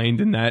a kind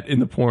in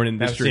the porn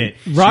industry.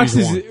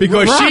 Roxy's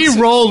Because she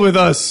rolled with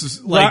us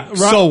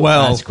so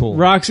well. That's cool.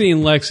 Roxy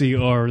and Lexi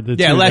are the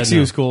two. Lexi that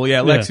was cool.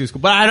 Yeah, Lexi was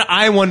cool. But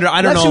I wonder.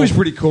 I don't know. Lexi was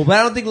pretty cool, but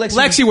I don't think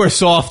Lexi were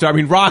softer. I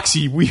mean,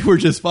 Roxy, we were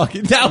just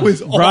fucking. That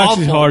was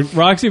Roxy's awful.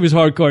 Roxy was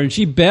hardcore, and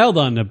she bailed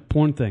on the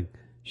porn thing.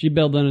 She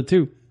bailed on it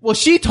too. Well,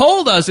 she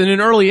told us in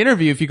an early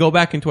interview, if you go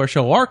back into our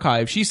show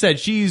archive, she said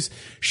she's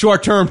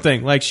short-term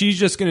thing. Like, she's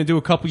just going to do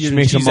a couple years She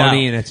makes and some she's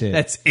money out. and that's it.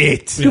 That's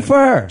it. Good for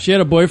her. She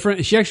had a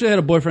boyfriend. She actually had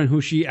a boyfriend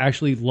who she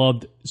actually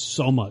loved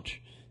so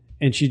much,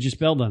 and she just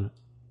bailed on it.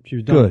 She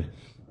was done. Good.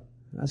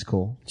 That's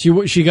cool. She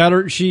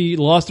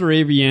lost her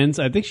AVNs.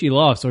 I think she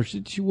lost, or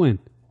did she win?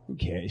 Who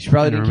cares? She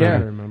probably didn't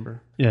care.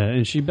 remember. Yeah,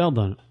 and she bailed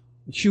on it.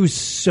 She was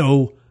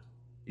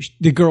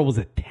the girl was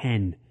a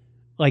 10.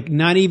 Like,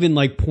 not even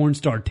like porn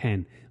star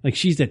 10. Like,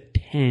 she's a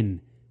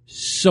 10.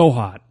 So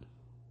hot.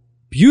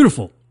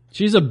 Beautiful.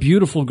 She's a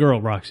beautiful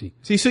girl, Roxy.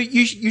 See, so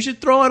you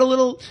should throw out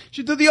you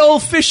should do the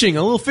old fishing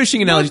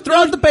analogy. Throw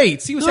out the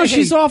bait. See what's No, like,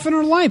 she's hey, off in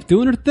her life,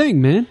 doing her thing,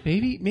 man.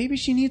 Maybe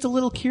she needs a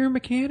little Kieran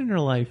McCann in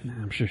her life.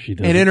 I'm sure she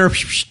does. And in her...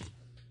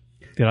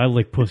 Dude, I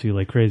lick pussy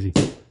like crazy.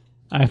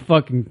 I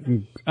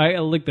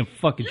lick the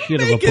fucking shit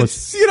of a Make it,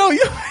 pussy. you know,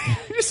 you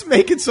just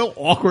make it so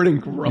awkward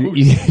and gross.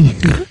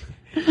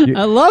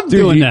 I love Dude,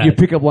 doing that. Your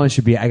pickup line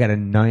should be, I got a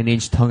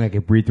 9-inch tongue I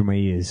can breathe through my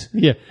ears.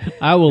 Yeah,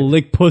 I will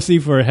lick pussy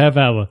for a half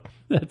hour.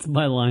 That's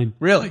my line.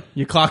 Really?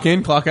 You clock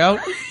in, clock out?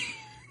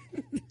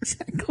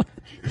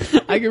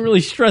 I get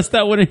really stressed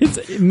out when it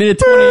hits minute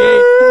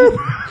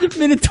 28.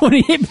 minute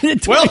 28,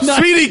 minute 29. Well,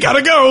 sweetie,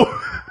 gotta go.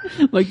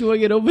 Like, do I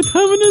get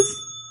overtime in this?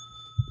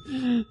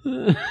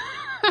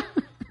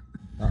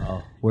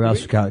 Uh-oh. What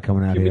else we got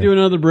coming out Can here? we do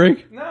another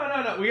break?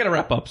 No. We gotta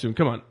wrap up soon.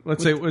 Come on.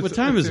 Let's see what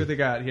time is see it? what they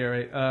got here,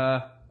 right?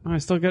 I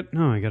still got...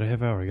 No, I got a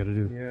half hour I got to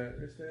do. Yeah.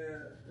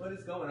 What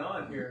is going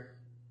on here?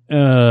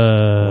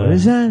 What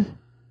is that?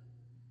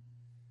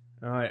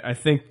 All right. I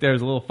think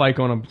there's a little fight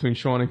going on between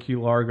Sean and Key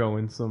Largo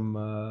and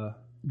some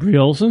Brie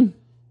Olson?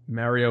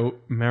 Mario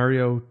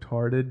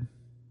Tardid.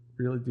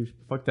 really douche.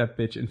 Fuck that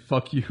bitch and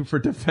fuck you for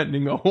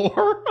defending a whore.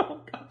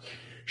 Oh, God.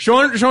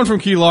 Sean from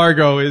Key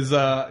Largo is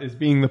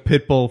being the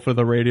pit bull for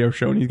the radio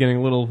show, and he's getting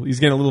a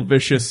little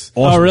vicious.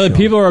 Oh, really? Sean.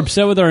 People are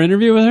upset with our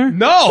interview with her?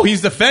 No,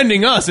 he's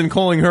defending us and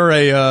calling her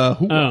a.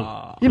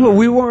 Yeah, but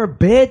we weren't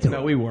bad.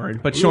 No, we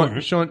weren't. But Sean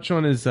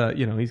is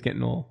he's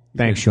getting all.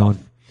 Thanks, Sean.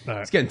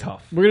 It's getting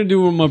tough. We're gonna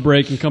do one more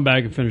break and come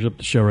back and finish up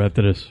the show right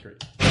after this.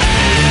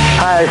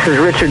 Hi, this is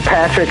Richard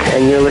Patrick,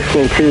 and you're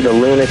listening to the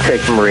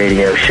Lunatic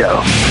Radio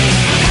Show.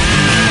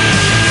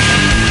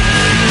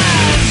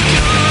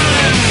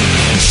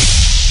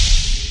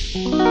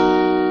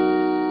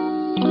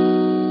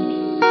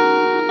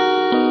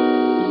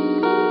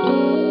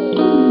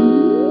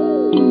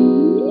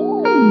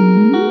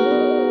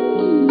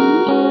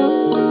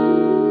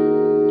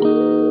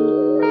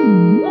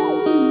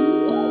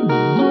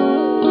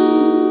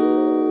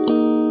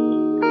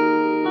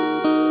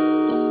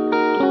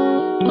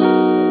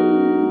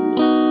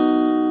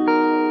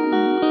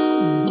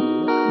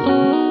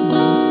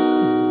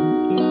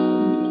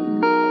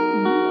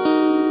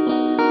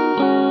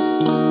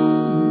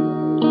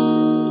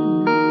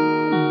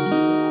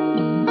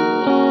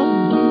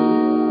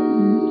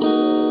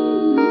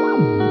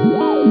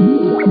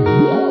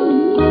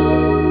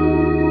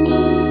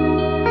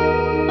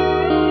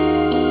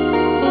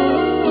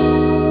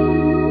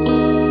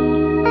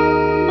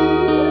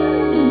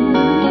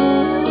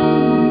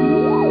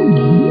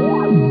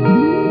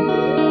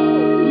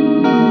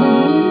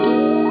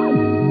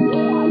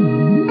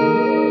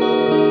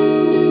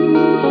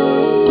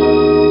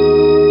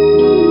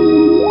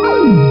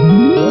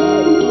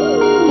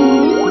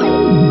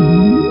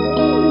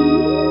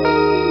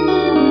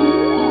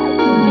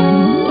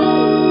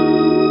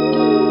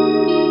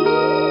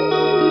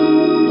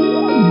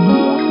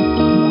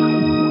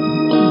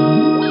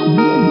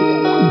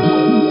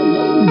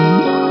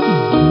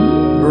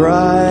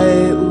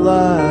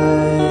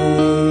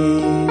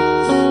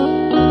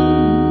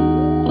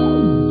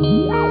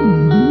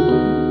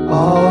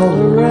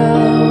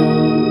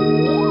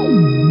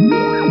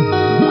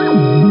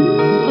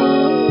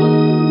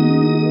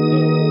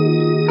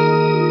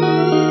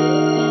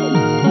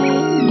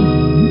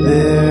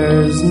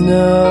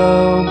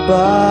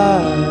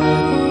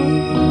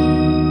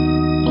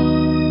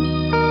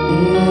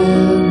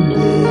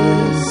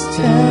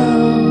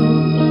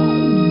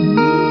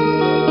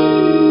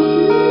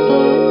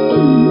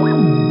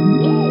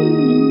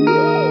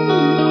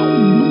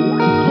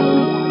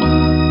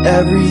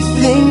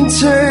 Everything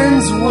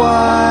turns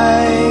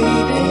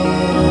white and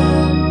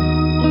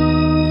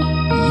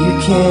you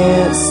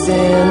can't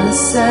stand the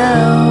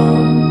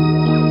sound.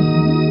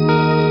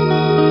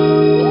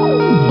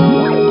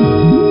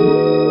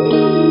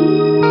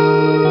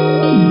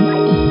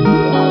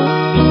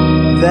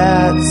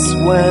 That's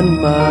when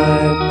my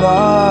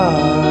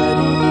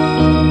body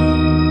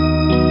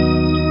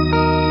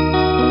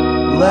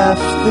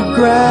left the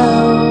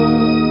ground.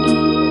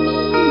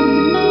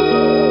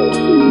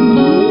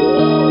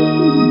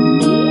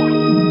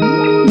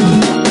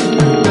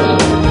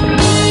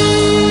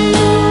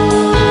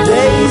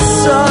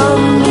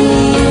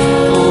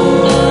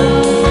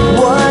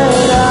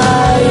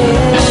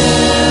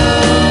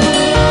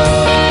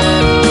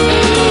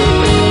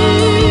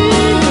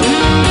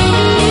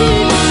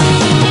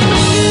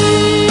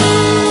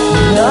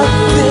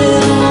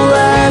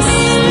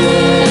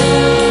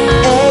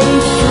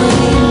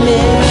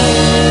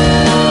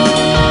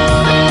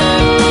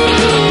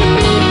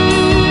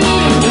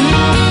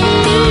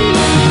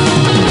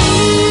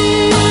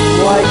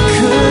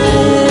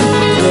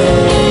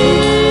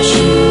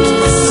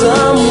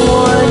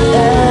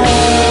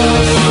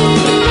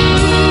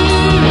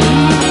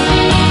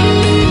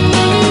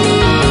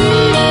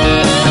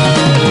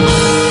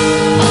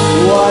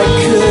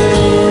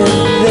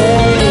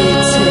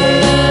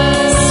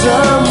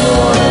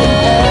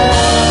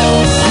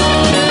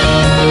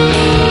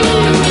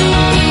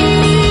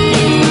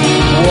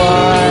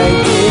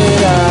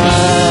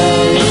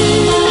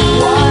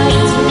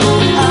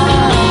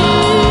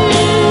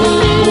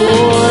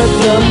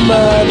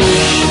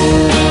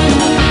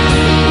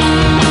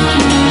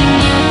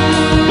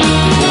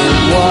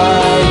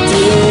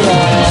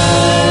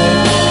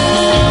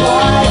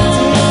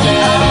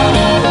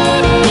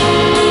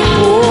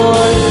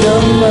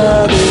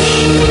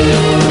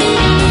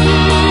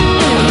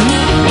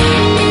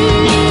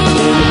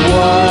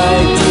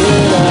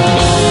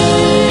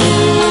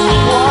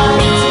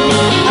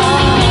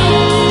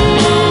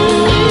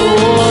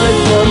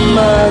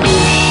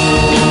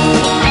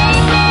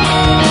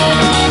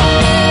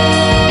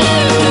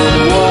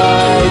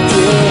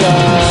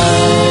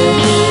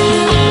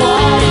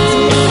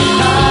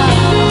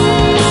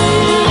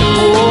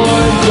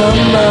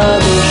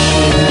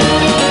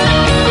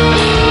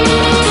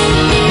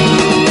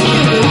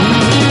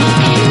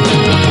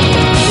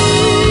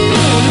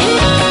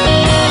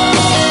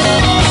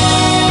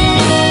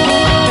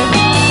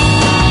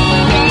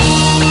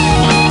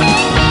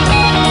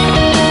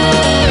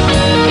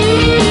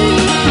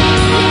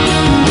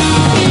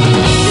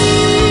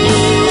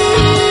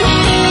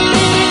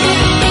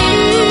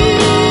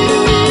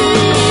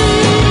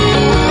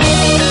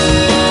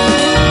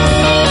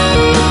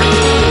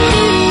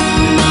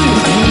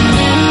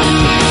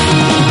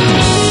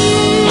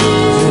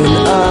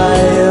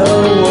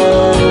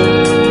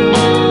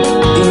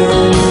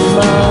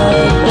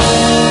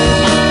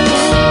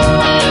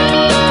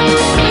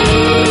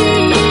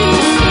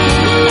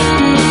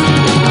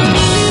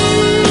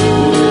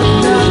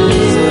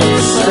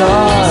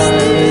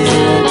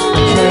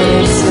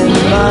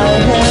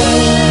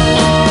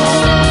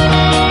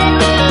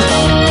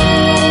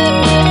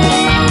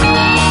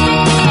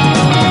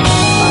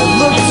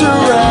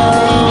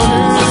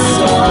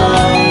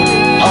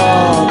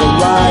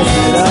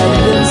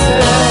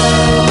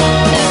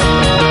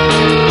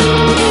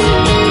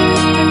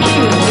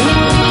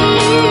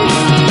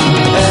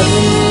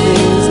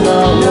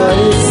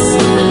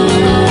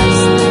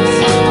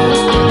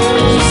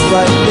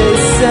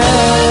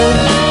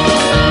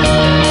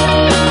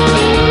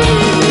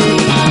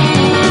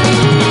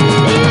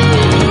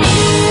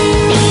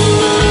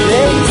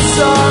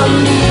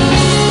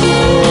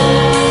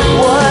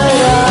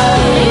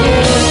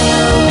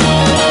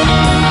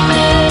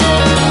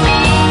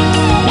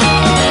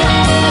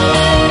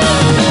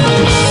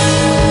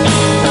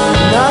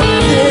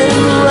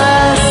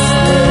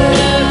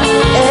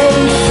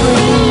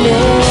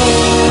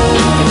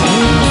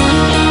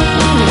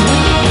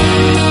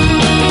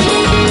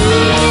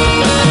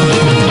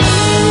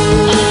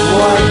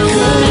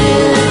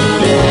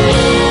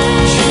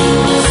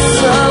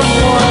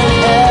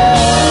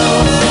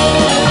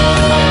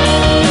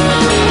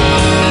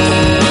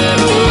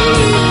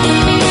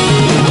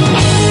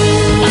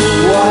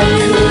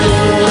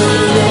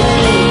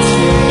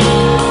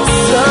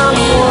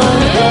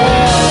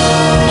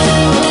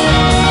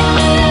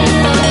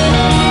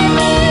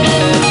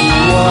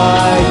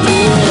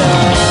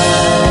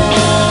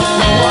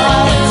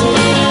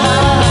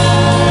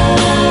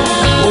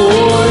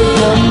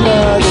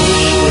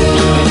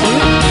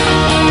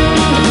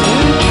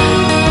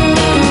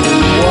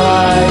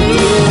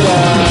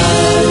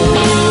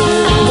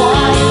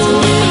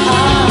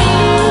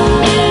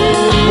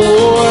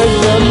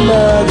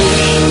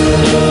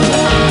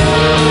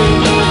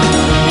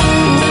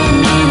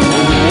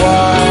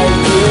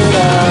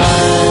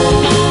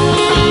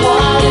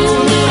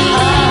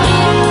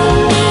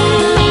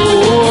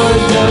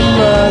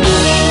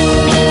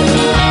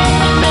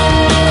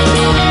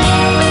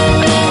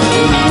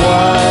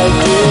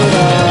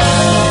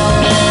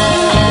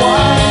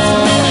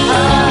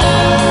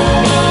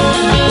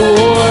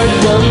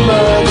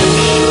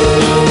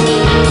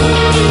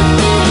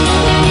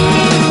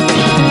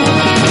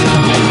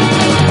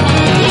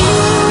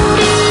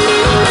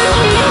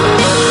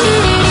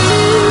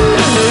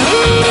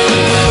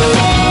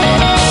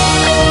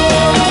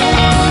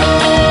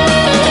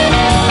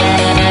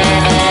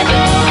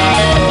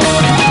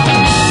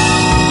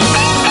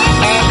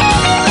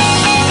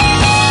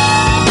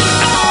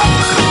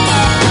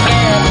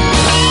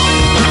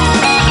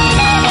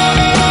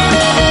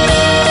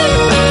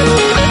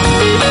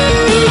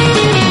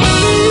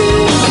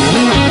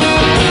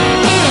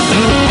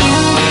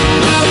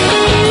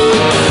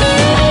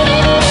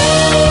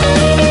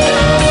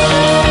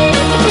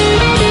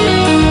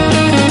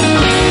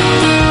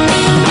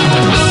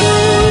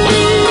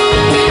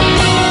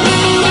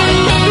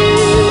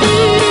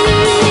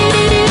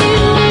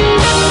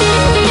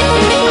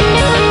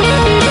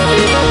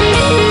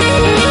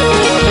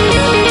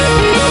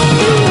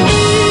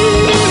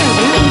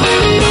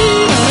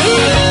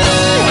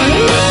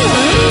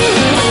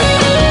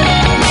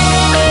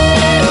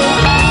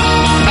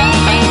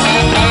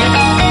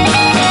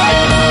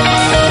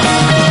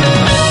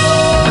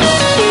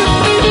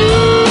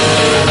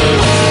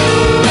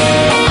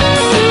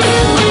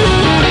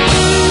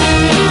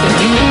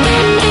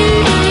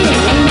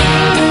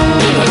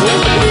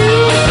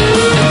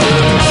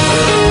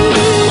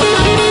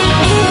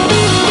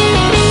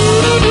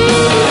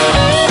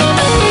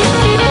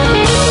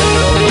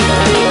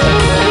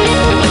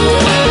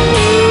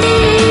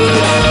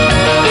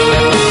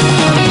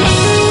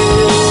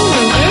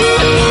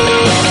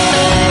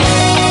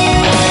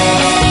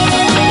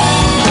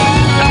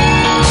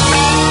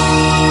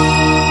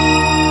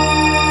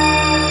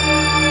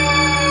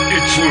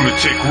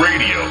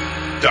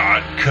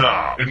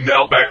 lunaticradio.com. And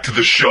now back to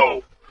the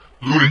show.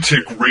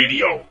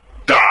 lunaticradio.com.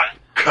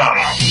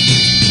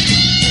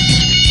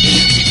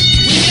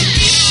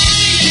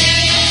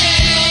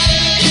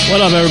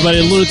 What up,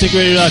 everybody?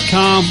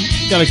 lunaticradio.com.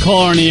 Got a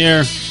caller on the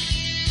air.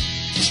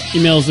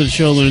 Emails to the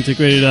show,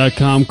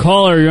 lunaticradio.com.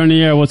 Caller, you're on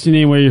the air. What's your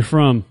name? Where you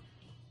from?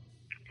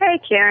 Hey,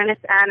 Karen,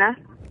 it's Anna.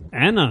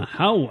 Anna,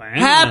 how? Anna?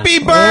 Happy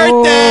birthday!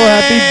 Oh,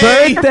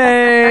 happy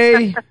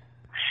birthday!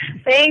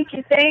 Thank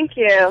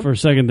you. For a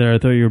second there, I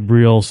thought you were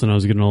Brie Olson. I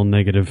was getting all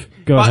negative.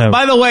 Go ahead.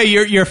 By the way,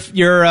 your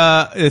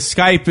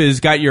Skype has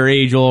got your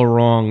age all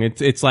wrong.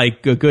 It's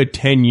like a good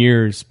 10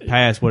 years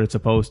past what it's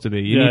supposed to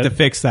be. You need to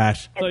fix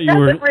that. Does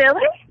it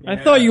really? I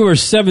thought you were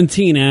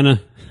 17,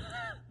 Anna.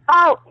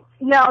 Oh,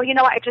 no, you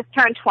know what? I just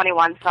turned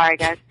 21. Sorry,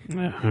 guys.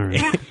 All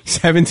right.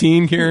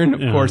 17, Kieran?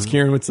 Of course,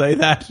 Kieran would say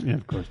that. Yeah,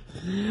 of course.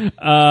 No,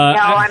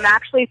 I'm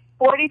actually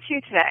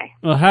 42 today.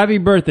 Well, happy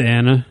birthday,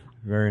 Anna.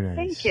 Very nice.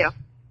 Thank you.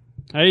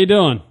 How you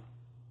doing?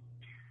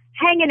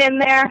 Hanging in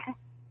there.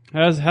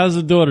 How's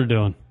the daughter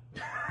doing?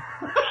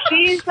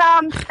 She's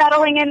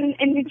settling in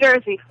New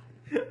Jersey.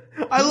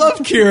 I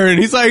love Kieran.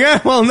 He's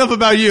like, well, enough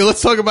about you.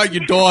 Let's talk about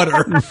your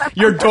daughter.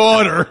 Your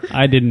daughter.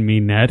 I didn't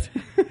mean that.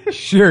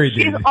 Sure he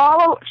She's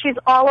all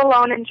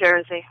alone in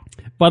Jersey.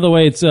 By the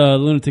way, it's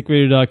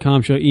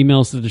lunaticradio.com show.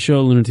 Emails to the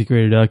show,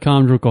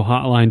 lunaticradio.com. Druco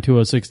hotline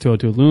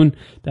 206-202-LUN.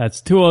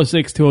 That's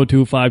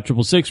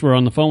 206-202-5666. We're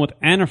on the phone with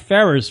Anna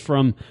Ferris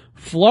from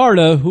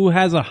Florida, who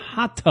has a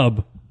hot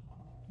tub.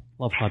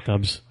 Love hot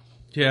tubs.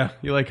 Yeah,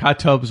 you like hot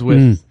tubs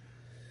with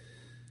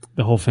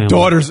the whole family.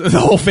 Daughters, the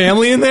whole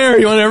family in there?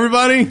 You want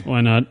everybody?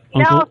 Why not?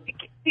 No,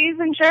 she's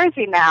in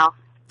Jersey now.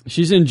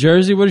 She's in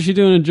Jersey? What is she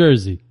doing in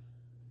Jersey?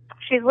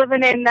 She's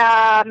living in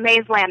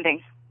Mays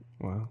Landing.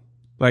 Wow.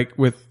 Like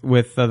with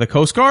the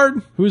Coast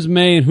Guard? Who's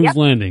May and who's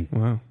Landing?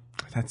 Wow.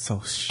 That's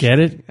so Get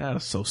it? That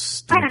was so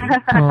stupid.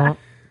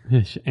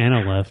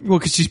 Anna left. Well,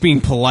 because she's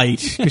being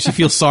polite. Because she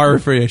feels sorry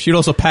for you. She'd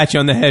also pat you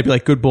on the head, be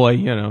like, good boy,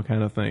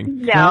 kind of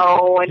thing.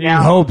 No. He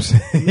hopes.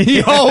 He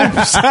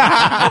hopes.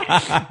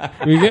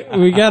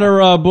 we got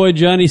our boy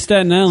Johnny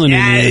Staten Island in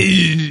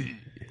here.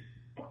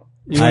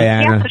 Hi,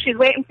 Anna. Yeah, so she's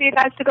waiting for you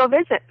guys to go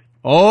visit.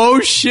 Oh,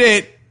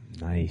 shit.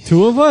 Nice.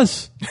 Two of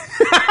us?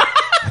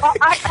 Well,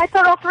 I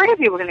thought all three of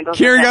you were going to go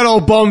Kieran visit. got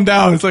all bummed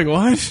out. It's like,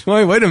 what?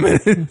 Wait a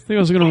minute. I think I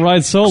was going to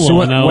ride solo So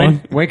on that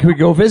one. when can we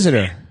go visit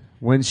her?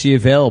 When's she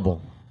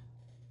available?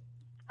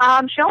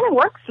 She only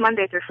works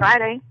Monday through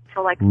Friday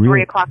till like Really?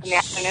 3 o'clock in the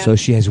afternoon. So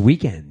she has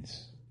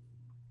weekends.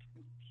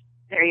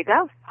 There you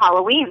go.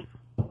 Halloween.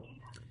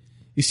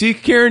 You see,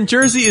 Kieran,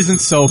 Jersey isn't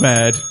so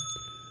bad.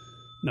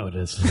 No, it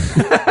is.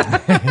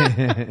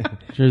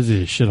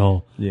 Jersey is a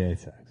shithole. Yeah, it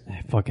sucks.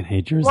 I fucking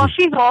hate Jersey. Well,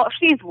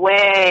 she's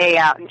way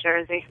out in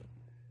Jersey.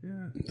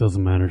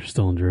 Doesn't matter. She's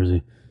still in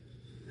Jersey.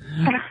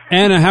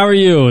 Anna, how are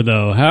you,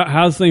 though?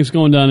 How's things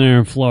going down there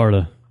in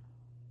Florida?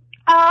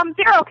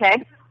 They're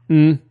okay.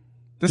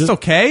 That's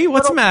okay?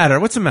 What's the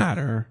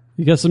matter?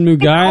 You got some new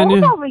guy on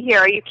Cold you? over here.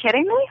 Are you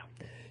kidding me?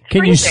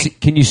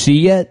 Can you see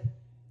yet?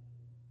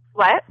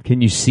 What?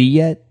 Can you see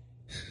yet?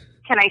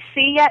 Can I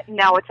see yet?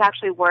 No, it's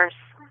actually worse.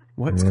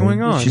 What's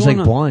going on? She's like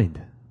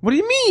blind. What do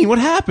you mean? What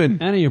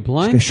happened? Anna, you're She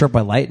blind? got struck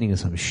by lightning or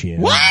some shit.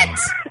 What?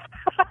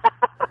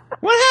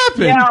 What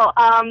happened? You know,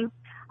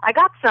 I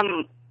got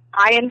some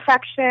eye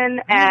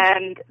infection,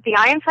 and the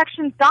eye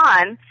infection's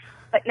gone,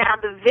 but now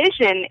the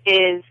vision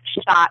is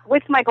shot.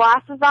 With my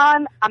glasses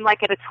on, I'm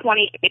like at a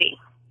 20/80.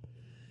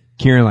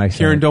 Kieran likes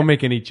Kieran, that. don't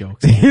make any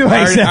jokes. He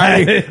likes that.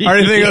 I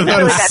already think of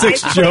those 6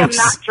 Basically, jokes.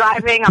 I'm not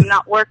driving. I'm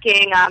not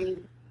working. Can't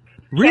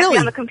Really? be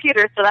on the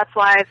computer, so that's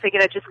why I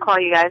figured I'd just call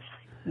you guys.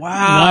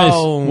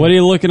 Wow. Nice. What are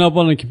you looking up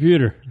on the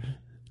computer?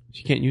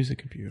 She can't use a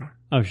computer.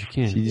 Oh, she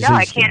can't. No,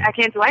 I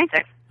can't do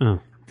anything. Oh.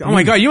 Oh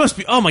my god, you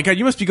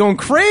must be going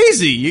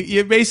crazy.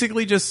 You're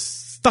basically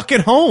just stuck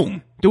at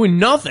home doing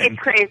nothing. It's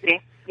crazy.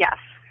 Yes.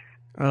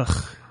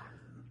 Ugh.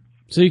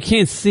 So you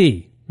can't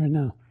see right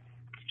now.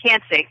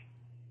 Can't see.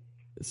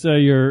 So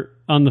you're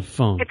on the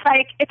phone. It's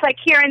like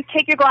Kieran,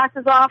 take your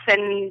glasses off,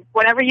 and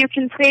whatever you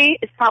can see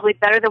is probably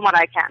better than what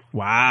I can.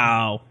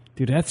 Wow.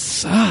 Dude, that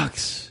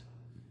sucks.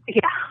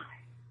 Yeah.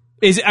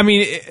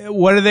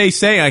 What are they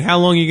saying? Like, how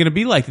long are you going to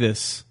be like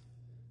this?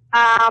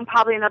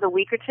 Probably another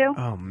week or two.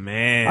 Oh,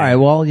 man. All right,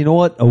 well, you know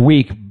what? A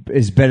week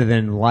is better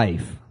than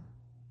life.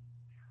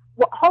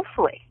 Well,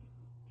 hopefully.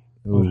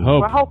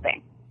 We're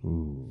hoping.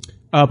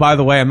 By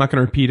the way, I'm not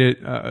going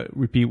to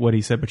repeat what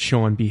he said, but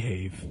Sean,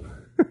 behave.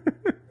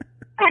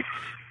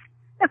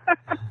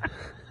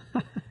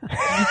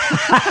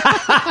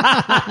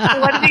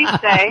 What did he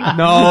say?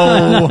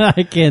 No.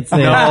 I can't say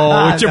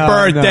No, it's your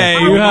birthday.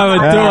 You have a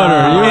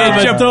daughter. You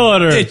have a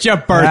daughter. It's your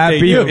birthday.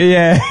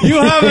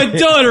 You have a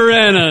daughter,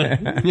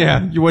 Anna.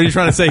 Yeah. What are you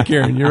trying to say,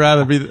 Kieran? You'd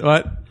rather be...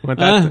 What?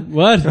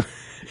 What?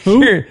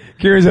 Who?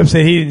 Kieran's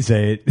upset he didn't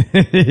say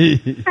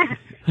it.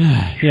 Yeah,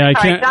 I All right,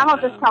 can't. Don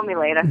will just tell me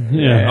later.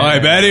 Yeah. I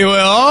bet he will.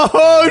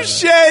 Oh,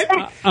 shit.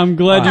 I'm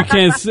glad you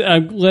can't.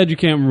 I'm glad you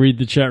can't read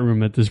the chat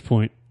room at this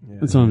point.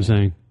 That's all I'm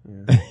saying.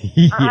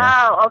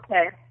 Oh,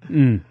 okay.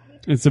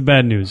 It's a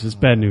bad news. It's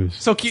bad news.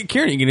 So,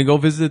 Kieran, you going to go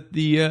visit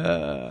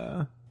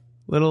the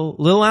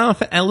little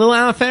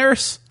Anna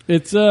Faris?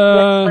 It's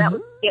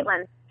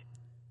Caitlin.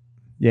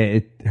 Yeah,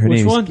 her Which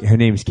name one? is her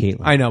name is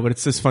Caitlin. I know, but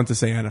it's just fun to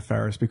say Anna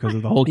Faris because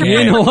of the whole.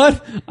 You know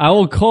what? I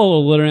will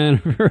call a little Anna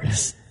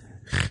Faris.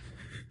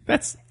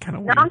 That's kind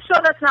of No, I'm sure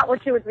that's not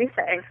what you would be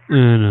saying.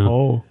 I know.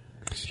 Oh.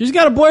 She's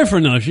got a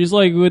boyfriend though. She's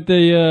like with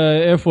the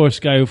Air Force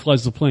guy who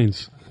flies the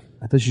planes.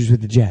 I thought she was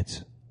with the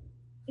Jets.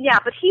 Yeah,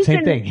 but he's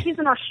Same thing. he's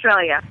in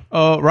Australia.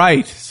 Oh,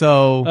 right.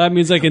 So that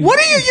means I can. What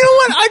are you? You know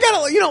what? I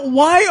gotta.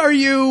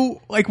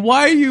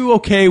 Why are you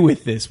okay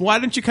with this? Why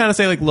don't you kind of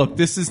say like, look,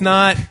 this is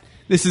not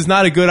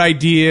a good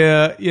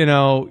idea.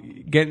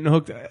 Getting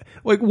hooked.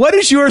 Like, what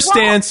is your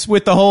stance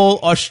with the whole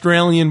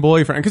Australian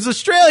boyfriend? Because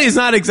Australia is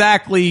not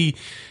exactly,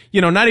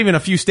 not even a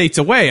few states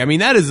away. I mean,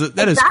 that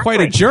is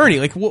quite a journey.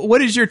 Like,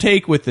 what is your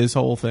take with this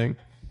whole thing?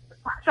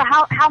 So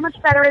how much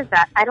better is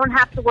that? I don't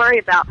have to worry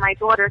about my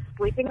daughter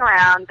sleeping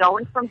around,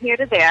 going from here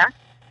to there.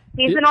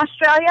 He's in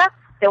Australia.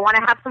 They want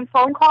to have some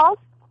phone calls.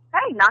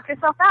 Hey, knock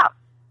yourself out.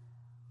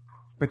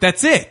 But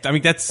that's it. I mean,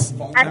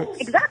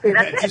 Exactly.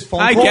 That's it. All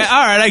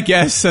right. I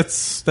guess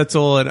that's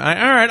all. All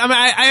right. I mean,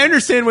 I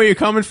understand where you're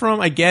coming from.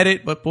 I get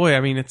it. But boy,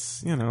 I mean,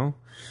 it's I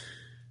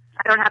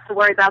don't have to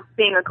worry about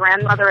being a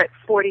grandmother at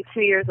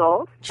 42 years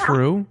old.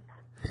 True.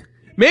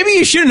 Maybe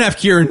you shouldn't have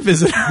Kieran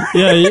visit her.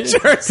 Yeah,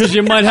 because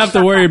you might have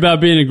to worry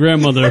about being a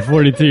grandmother at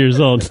 42 years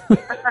old.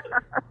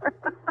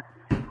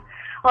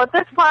 Well,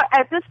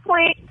 at this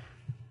point,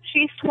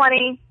 she's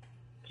 20.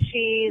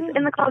 She's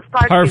in the Coast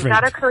Guard. Perfect. She's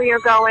got her career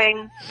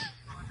going.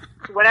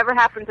 Whatever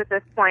happens at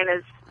this point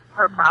is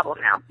her problem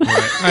now.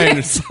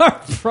 It's our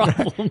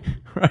problem.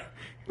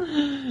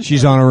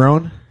 She's on her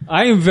own.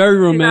 I am very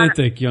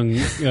romantic, young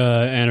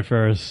Anna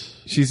Faris.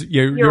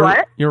 You're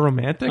what? You're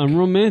romantic? I'm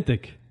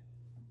romantic.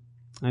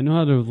 I know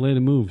how to lay the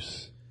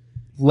moves.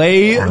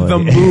 Lay the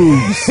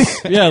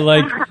moves. Yeah,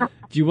 like,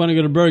 do you want to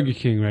go to Burger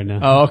King right now?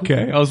 Oh,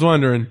 okay. I was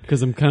wondering.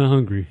 Because I'm kind of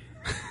hungry.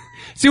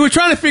 See, we're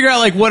trying to figure out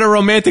like what a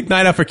romantic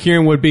night out for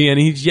Kieran would be, and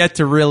he's yet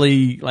to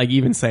really like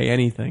even say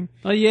anything.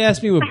 Oh, you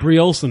asked me with Brie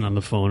Olson on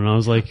the phone, and I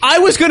was like, I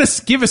was going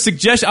to give a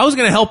suggestion. I was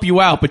going to help you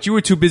out, but you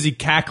were too busy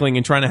cackling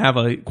and trying to have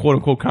a quote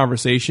unquote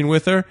conversation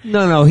with her.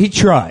 No, he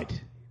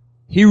tried.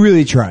 He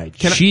really tried.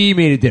 She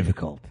made it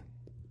difficult.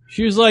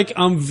 She was like,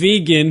 I'm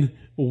vegan.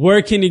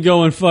 Where can you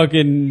go and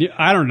fucking,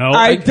 I don't know.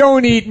 I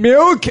don't eat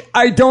milk.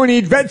 I don't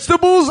eat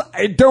vegetables.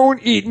 I don't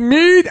eat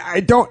meat.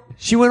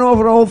 She went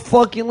over the whole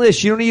fucking list.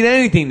 She don't eat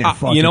anything that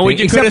fucking You know what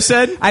you could have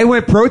said? I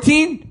went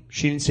protein.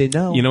 She didn't say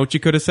no. You know what you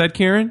could have said,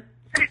 Kieran?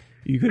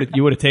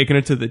 You would have taken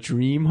her to the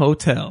Dream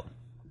Hotel.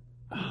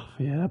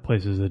 Yeah, that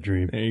place is a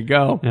dream. There you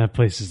go. That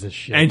place is a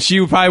shit. And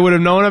she probably would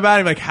have known about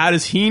it. Like, how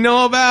does he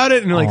know about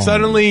it? And like,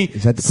 suddenly,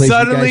 is that the place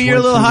suddenly you you're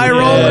guys a little went to high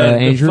with, roller.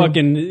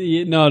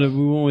 Andrew?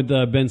 We went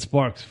with Ben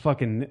Sparks.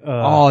 Fucking.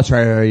 Oh, that's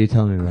right. Are you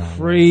telling me about?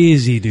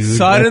 Crazy, dude.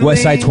 Suddenly, Like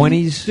West Side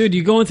 20s? Dude,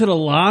 you go into the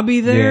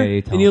lobby there, Yeah,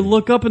 you tell and you me.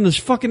 look up, and there's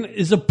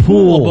is a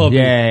pool above you.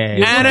 Yeah.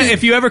 You Anna, look at-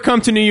 if you ever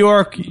come to New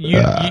York,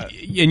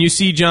 and you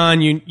see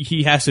John,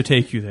 he has to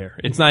take you there.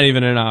 It's not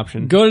even an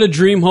option. Go to the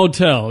Dream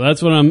Hotel.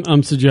 That's what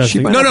I'm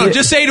suggesting. No,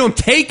 just say don't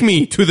take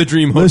me to the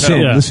Dream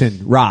Hotel. Listen,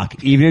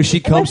 Rock. Even if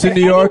she comes to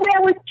New York,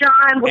 Anywhere with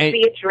John would And-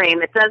 be a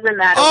dream. It doesn't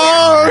matter.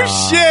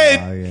 Oh, shit!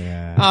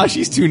 yeah. Oh,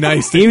 she's too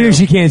nice. To Even go. if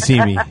she can't see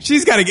me.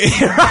 She's got to get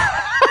here.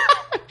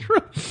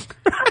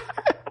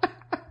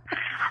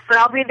 But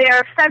I'll be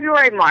there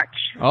February, March.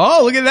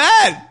 Oh, look at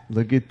that.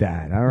 Look at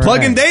that. All right.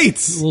 Plugging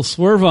dates. A little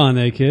swerve on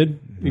there, kid.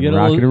 You get a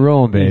Rocking little- and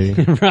rolling,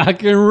 baby.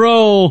 Rock and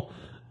roll.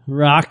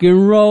 Rock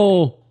and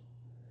roll.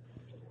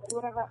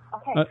 Whatever.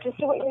 Okay, just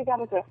do what you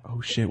gotta do. Oh,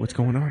 shit. What's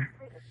going on?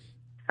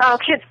 Oh,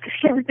 kids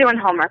doing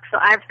homework, so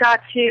I've got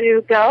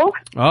to go.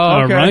 Oh,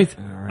 All okay. right.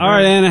 All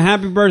right, Anna.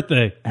 Happy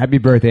birthday. Happy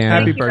birthday, Anna.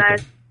 Happy Thank you, birthday.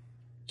 guys.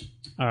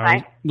 All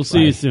right. Bye. We'll see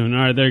you soon. All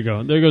right, there you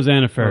go. There goes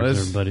Anna Ferris,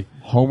 this- everybody.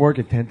 Homework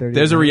at 10:30.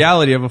 There's a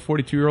reality of a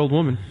 42-year-old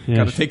woman. Yeah,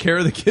 Got to she- take care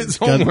of the kids'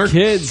 Got homework.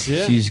 kids,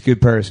 yeah. She's a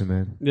good person,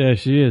 man. Yeah,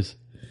 she is.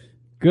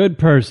 Good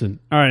person.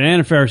 All right,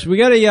 Anna Ferris. We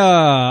got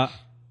a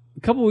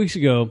couple weeks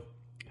ago.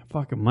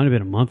 Fuck, it might have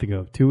been a month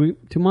ago. 2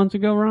 months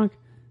ago, Ronk?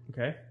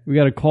 Okay. We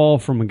got a call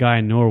from a guy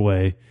in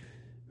Norway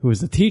who was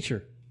the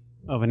teacher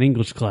of an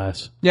English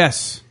class.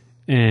 Yes.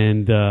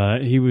 And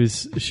he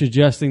was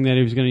suggesting that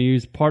he was going to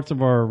use parts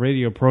of our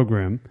radio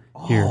program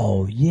here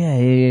Oh, yeah.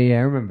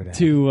 I remember that.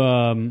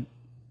 to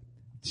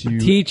To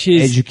teach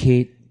his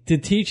educate. to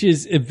teach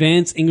his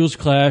advanced English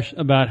class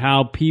about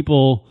how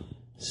people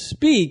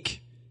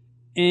speak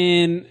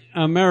in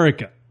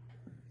America.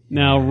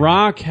 Now,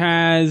 Rock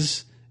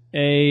has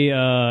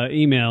a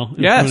email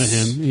in front of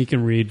him. He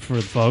can read for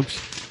the folks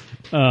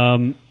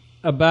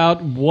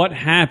about what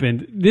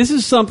happened. This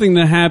is something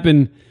that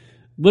happened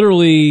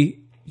literally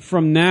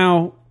from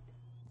now,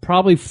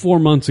 probably 4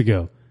 months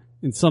ago.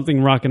 It's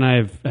something Rock and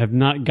I have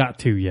not got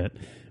to yet.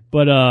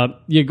 But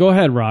yeah, go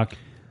ahead, Rock,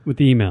 with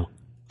the email.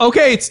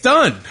 Okay, it's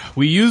done.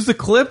 We used the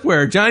clip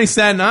where Johnny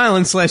Staten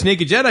Island /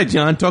 Naked Jedi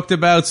John talked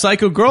about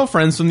psycho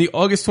girlfriends from the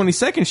August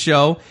 22nd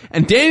show,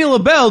 and Daniel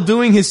LaBelle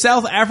doing his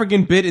South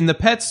African bit in the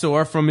pet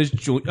store from his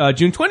June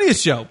 20th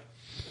show.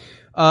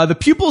 The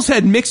pupils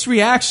had mixed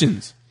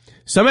reactions.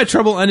 Some had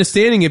trouble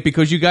understanding it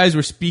because you guys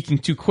were speaking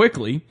too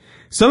quickly.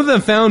 Some of them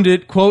found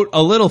it, quote,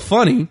 a little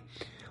funny.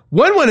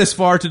 One went as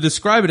far to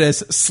describe it as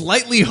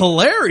slightly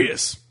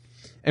hilarious.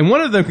 And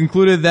one of them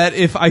concluded that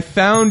if I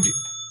found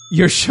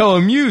your show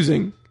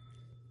amusing,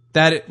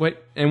 of them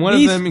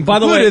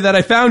concluded that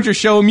I found your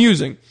show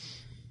amusing.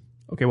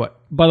 Okay, what?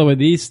 By the way,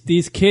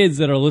 these kids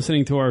that are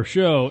listening to our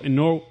show in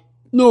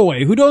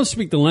Norway, who don't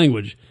speak the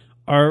language,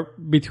 are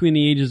between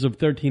the ages of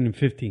 13 and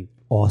 15.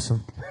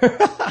 Awesome.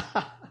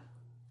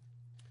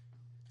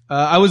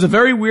 I was a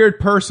very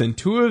weird person.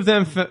 Two of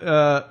them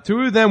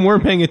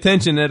weren't paying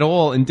attention at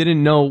all and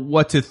didn't know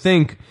what to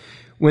think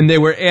when they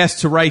were asked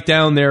to write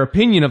down their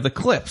opinion of the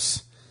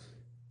clips.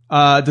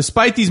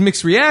 Despite these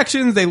mixed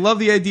reactions, they love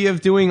the idea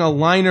of doing a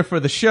liner for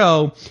the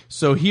show.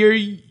 So here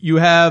you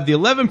have the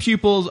 11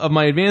 pupils of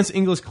my advanced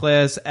English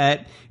class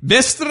at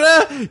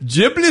Vestra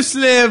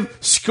Jiblislev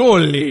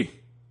Skoli.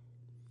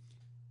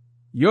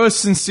 Yours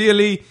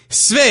sincerely,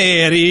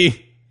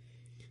 Sveri.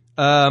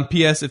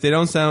 P.S. If they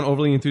don't sound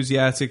overly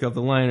enthusiastic of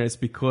the liner, it's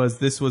because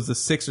this was the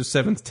 6th or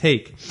 7th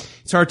take.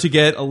 It's hard to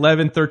get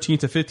 11, 13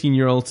 to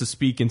 15-year-olds to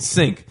speak in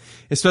sync,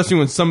 especially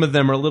when some of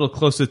them are a little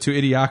closer to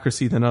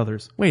idiocracy than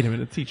others. Wait a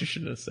minute, the teacher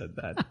shouldn't have said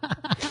that.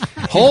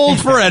 Hold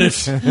for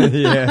edit.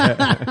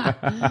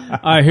 Yeah.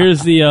 All right,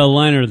 here's the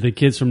liner the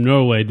kids from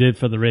Norway did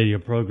for the radio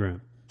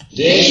program.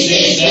 This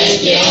is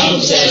Vestre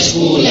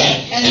Amseskole,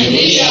 and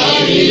we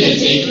are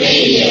Lunatic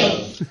Radio.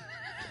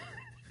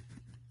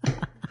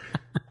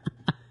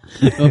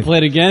 I'll play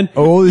it again.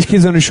 Oh, these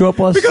kids on the short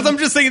bus? Because I'm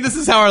just thinking this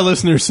is how our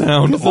listeners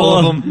sound. All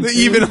of them.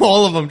 Even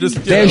all of them.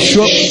 Just they're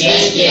short.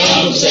 And we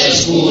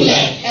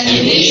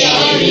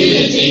are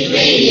Lunatic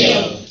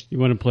Radio. You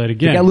want to play it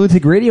again? You got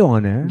Lunatic Radio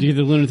on there. Did you get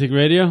the Lunatic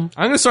Radio? I'm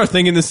going to start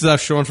thinking this is how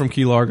Sean from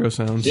Key Largo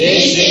sounds.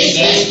 This is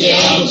Vestre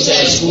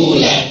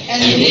Amseskole,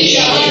 and we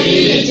are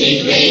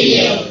Lunatic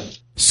Radio.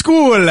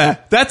 School.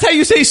 That's how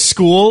you say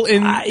school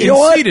in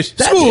Swedish.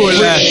 School.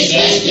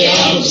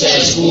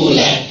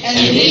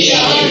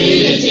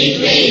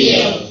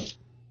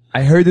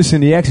 I heard this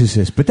in The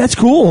Exorcist, but that's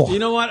cool. You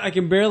know what? I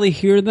can barely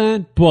hear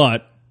that,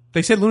 but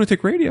they said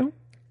Lunatic Radio.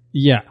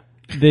 Yeah,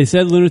 they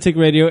said Lunatic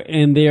Radio,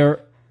 and they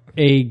are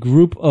a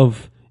group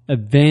of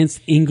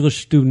advanced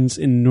English students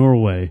in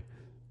Norway,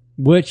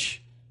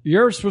 which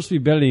you're supposed to be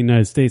better than the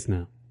United States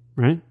now,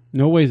 right?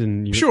 Norway's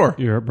in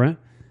Europe, right?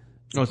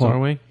 Oh, it's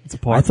Norway? It's a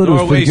part. I thought it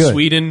was Norway, pretty good.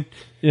 Sweden.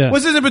 Yeah.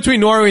 What's in between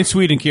Norway and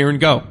Sweden, Kieran?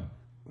 Go.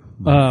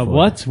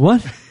 What?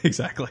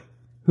 Exactly.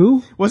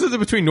 Who? What's it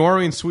between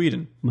Norway and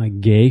Sweden? My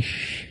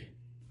geish.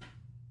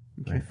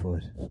 My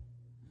foot.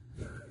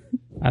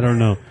 I don't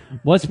know.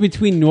 What's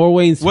between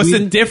Norway and Sweden? What's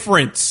the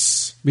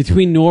difference?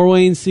 Between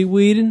Norway and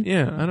Sweden?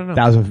 Yeah, I don't know.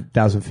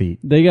 1,000 feet.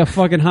 They got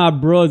fucking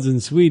hot broads in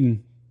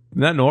Sweden.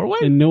 Isn't that Norway?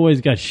 And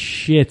Norway's got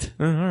shit.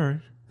 All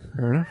right.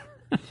 Fair enough.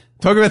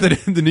 Talk about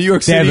the New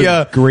York They have City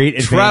a great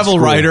travel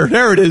advanced writer.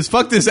 There it is.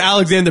 Fuck this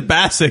Alexander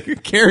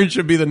Bassick. Karen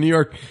should be the New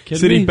York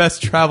City me?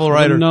 best travel I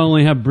writer. not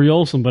only have Brie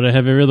Olson, but I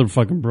have every other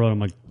fucking broad. I'm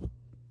like,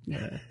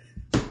 yeah,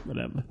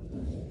 whatever.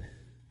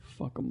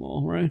 Fuck them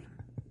all, right?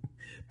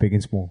 Big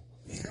and small.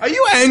 Are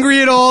you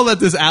angry at all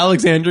that this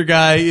Alexander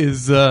guy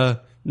is...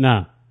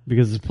 Nah,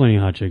 because there's plenty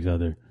of hot chicks out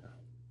there.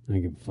 I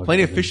don't give a fuck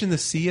plenty about of fish in the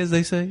sea, as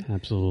they say?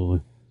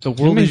 Absolutely. The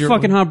How world many is your...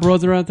 fucking hot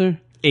broads are out there?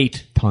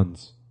 8.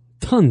 Tons.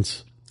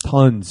 Tons.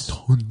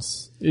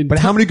 But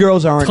how many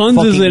girls aren't Tons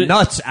is fucking it-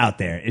 nuts out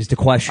there is the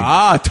question.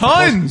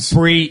 Tons!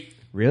 Brie.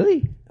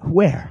 Really?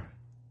 Where?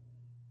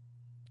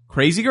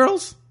 Crazy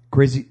girls?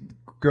 Crazy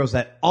girls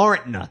that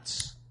aren't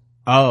nuts.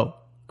 Oh.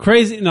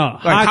 Crazy? No.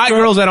 Like hot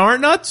girls that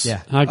aren't nuts? Yeah.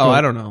 Hot Oh, girl-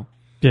 I don't know.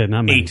 Yeah,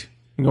 not many. 8.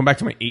 I'm going back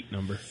to my 8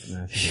 number.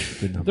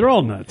 Good number. They're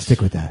all nuts.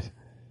 Stick with that.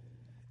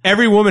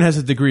 Every woman has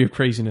a degree of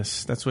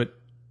craziness. That's what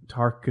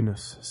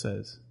Tarkinus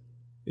says.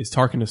 Is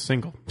Tarkinus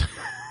single?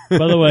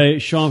 By the way,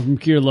 Sean from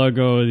Key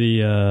Largo,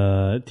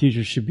 the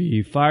teacher should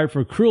be fired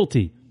for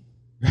cruelty.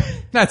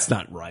 That's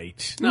not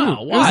right. No,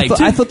 No, why?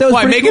 I thought that was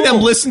Why, pretty making cool.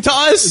 them listen to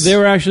us? They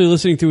were actually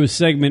listening to a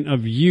segment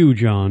of you,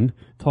 John,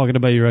 talking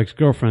about your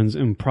ex-girlfriends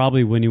and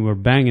probably when you were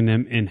banging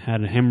them and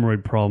had a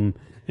hemorrhoid problem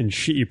and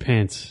shit your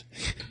pants.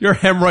 Your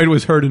hemorrhoid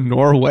was hurt in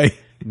Norway.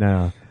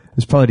 No. It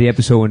was probably the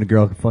episode when the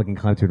girl fucking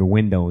climbed through the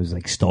window and was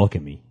like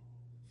stalking me.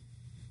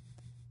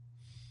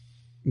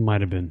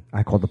 Might have been.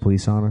 I called the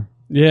police on her.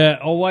 Yeah.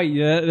 Oh, wait.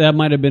 Yeah, that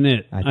might have been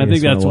it. I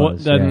think that's what.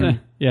 was, That, yeah.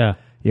 yeah.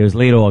 It was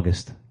late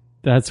August.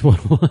 That's what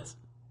it was.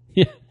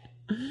 Yeah.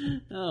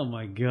 Oh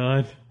my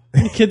god.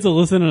 How many kids are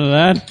listening to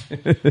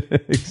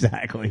that?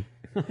 Exactly.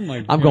 Oh my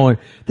god. I'm going,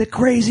 the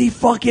crazy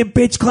fucking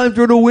bitch climbed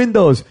through the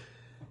windows.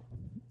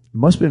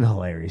 Must have been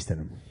hilarious to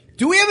them.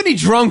 Do we have any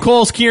drunk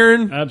calls,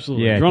 Kieran?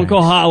 Absolutely. Yeah, Drunk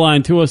call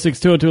hotline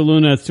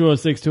 206-202-LUNA. That's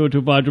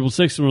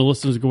 206-202-5666. When our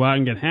listeners go out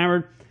and get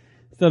hammered,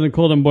 instead of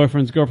call them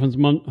boyfriends, girlfriends,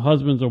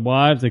 husbands, or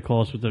wives, they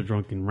call us with their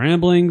drunken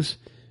ramblings.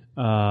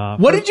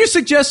 What did you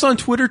suggest on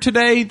Twitter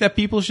today that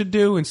people should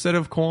do instead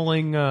of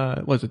calling,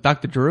 was it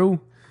Dr. Drew?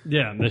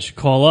 Yeah, they should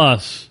call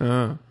us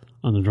on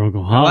the Drunk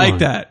Hotline. I like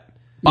that.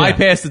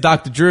 Bypass the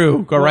Dr.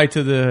 Drew, go right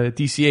to the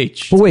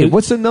DCH. But wait,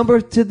 what's the number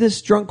to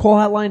this drunk call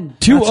hotline?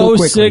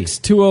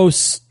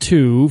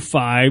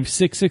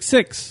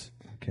 206-202-5666.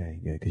 Okay,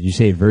 good. Because you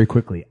say it very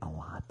quickly. A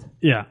lot.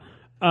 Yeah.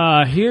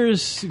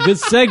 Here's good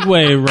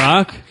segue,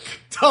 Rock.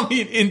 Tell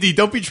me, Indy,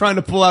 don't be trying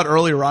to pull out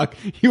early, Rock.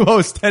 You owe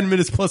us 10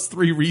 minutes plus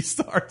 3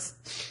 restarts.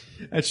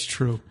 That's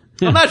true.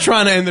 I'm not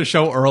trying to end the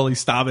show early.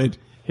 Stop it.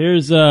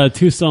 Here's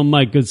Two-Stone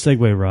Mike. Good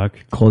segue, Rock.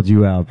 Called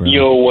you out, bro.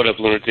 Yo, what up,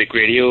 Lunatic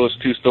Radio? It's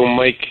Two-Stone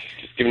Mike.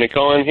 Just giving a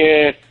call in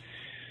here.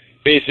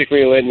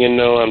 Basically letting you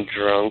know I'm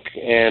drunk.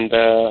 And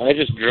I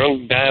just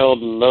drunk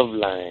dialed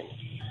Loveline.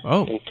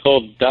 Oh. And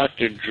told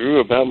Dr. Drew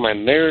about my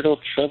marital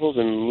troubles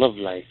and love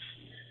life.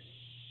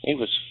 It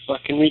was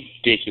fucking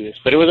ridiculous.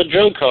 But it was a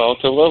drunk call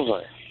to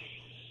Loveline.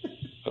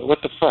 But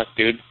what the fuck,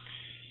 dude?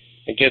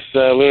 I guess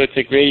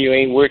Lunatic Radio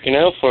ain't working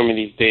out for me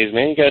these days,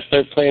 man. You gotta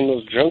start playing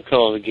those drunk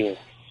calls again.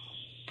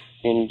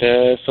 And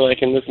so I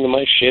can listen to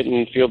my shit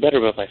and feel better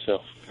about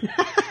myself.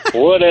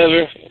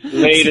 Whatever.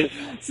 Later.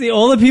 See,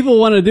 all the people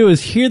want to do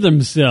is hear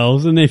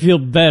themselves and they feel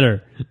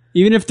better.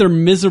 Even if they're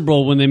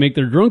miserable when they make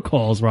their drunk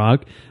calls,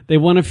 Rock, they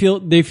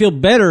feel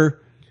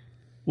better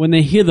when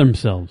they hear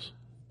themselves.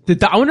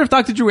 I wonder if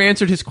Dr. Drew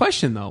answered his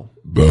question, though.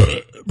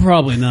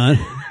 Probably not.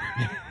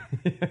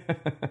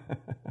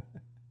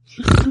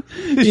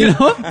 You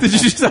know? Did you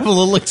just have a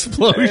little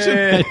explosion?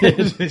 I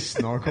did.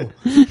 Snorkel.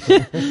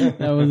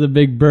 That was a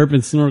big burp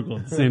and snorkel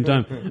at the same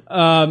time.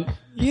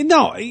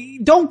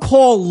 Don't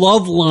call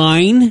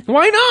Loveline.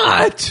 Why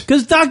not?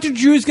 Because Dr.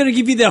 Drew is going to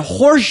give you the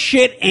horse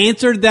shit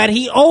answer that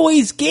he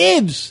always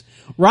gives.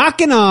 Rock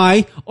and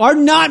I are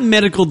not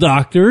medical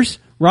doctors,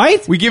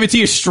 right? We give it to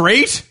you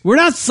straight? We're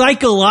not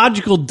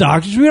psychological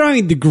doctors. We don't have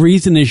any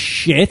degrees in this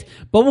shit.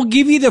 But we'll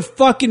give you the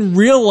fucking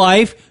real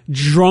life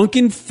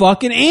drunken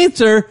fucking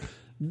answer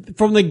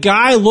from the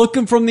guy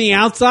looking from the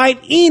outside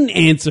in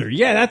answer.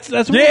 Yeah, that's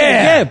what we're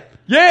gonna give.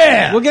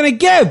 Yeah. We're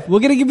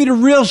gonna give you the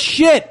real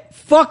shit.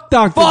 Fuck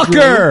Dr.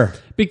 Fucker.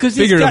 Drew. Because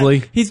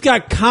Figuratively. he's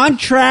got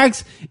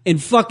contracts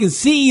and fucking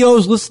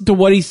CEOs listen to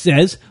what he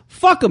says.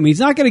 Fuck him. He's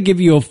not going to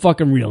give you a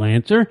fucking real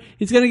answer.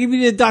 He's going to give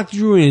you the Dr.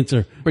 Drew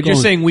answer. But you're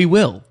saying we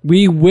will.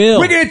 We will.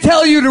 We're going to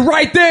tell you the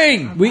right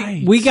thing.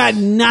 We got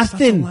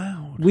nothing.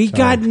 We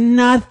got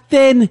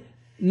nothing.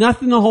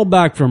 Nothing to hold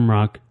back from,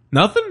 Rock.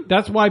 Nothing?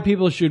 That's why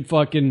people should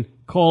fucking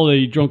call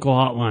the Drunk Call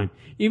hotline.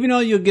 Even though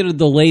you'll get a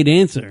delayed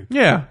answer.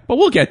 Yeah, but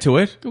we'll get to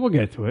it. We'll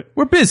get to it.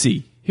 We're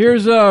busy.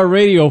 Here's a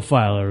radio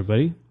file,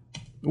 everybody.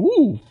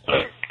 Ooh.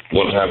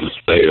 What I have to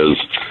say is,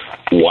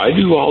 why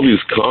do all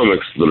these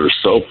comics that are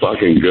so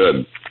fucking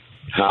good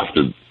have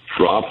to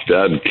drop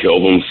dead,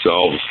 kill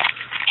themselves,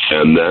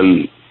 and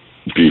then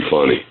be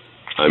funny?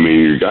 I mean,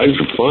 you guys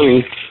are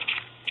funny.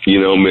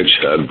 You know, Mitch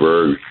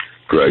Hedberg,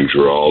 Greg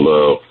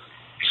Giraldo,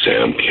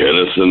 Sam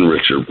Kinison,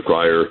 Richard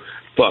Pryor,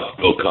 fuck,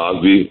 Bill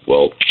Cosby.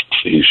 Well,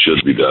 he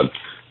should be dead.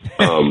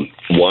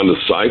 Wanda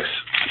Sykes,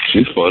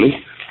 she's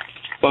funny.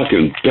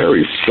 Fucking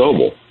Barry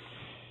Sobel.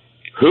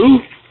 Who?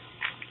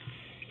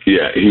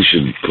 Yeah, he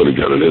should put a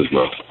gun in his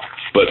mouth.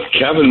 But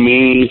Kevin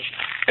Meaney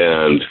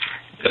and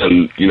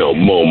you know,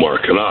 Muammar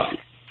Gaddafi.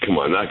 Come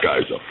on, that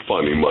guy's a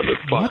funny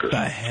motherfucker. What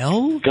the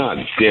hell?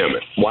 God damn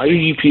it. Why do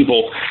you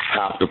people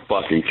have to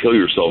fucking kill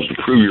yourselves to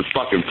prove your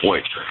fucking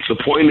point? The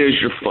point is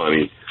you're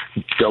funny.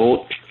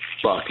 Don't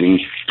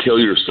fucking kill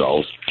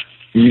yourselves.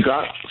 You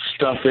got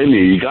stuff in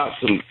you. You got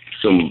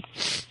some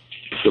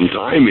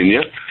time in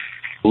you.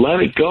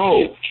 Let it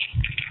go.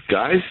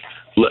 Guys,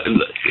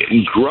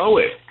 grow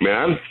it,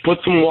 man. Put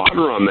some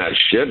water on that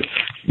shit.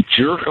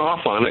 Jerk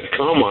off on it.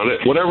 Come on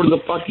it. Whatever the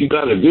fuck you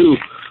got to do.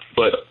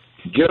 But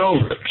get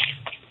over it.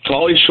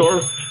 Pauly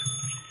Shore?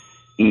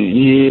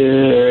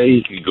 Yeah,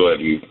 he can go ahead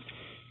and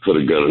put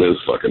a gun in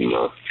his fucking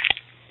mouth.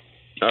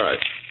 All right.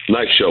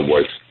 Nice show,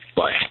 boys.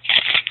 Bye.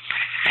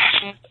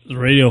 The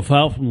radio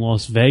file from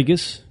Las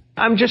Vegas.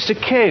 I'm just a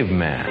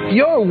caveman.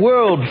 Your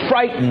world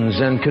frightens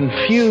and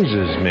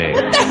confuses me.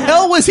 What the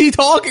hell was he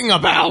talking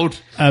about?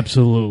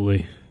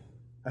 Absolutely.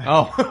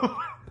 Oh.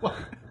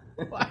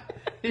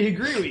 He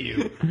agree with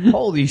you.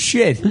 Holy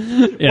shit.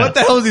 Yeah. What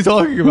the hell is he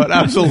talking about?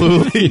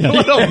 Absolutely. Yeah.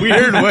 What a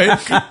weird way.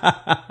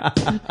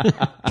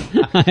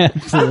 I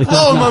absolutely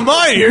Oh, my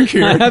mind here, I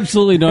Kieran.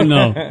 absolutely don't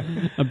know.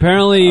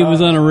 Apparently, it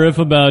was on a riff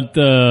about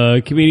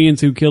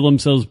comedians who kill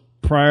themselves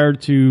prior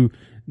to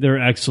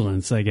their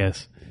excellence, I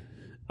guess.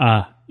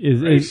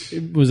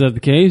 Was that the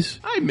case?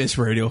 I miss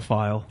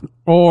Radiophile.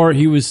 Or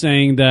he was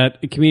saying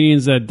that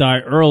comedians that die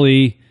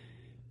early,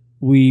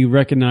 we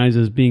recognize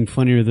as being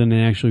funnier than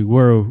they actually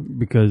were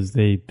because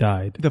they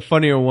died. The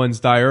funnier ones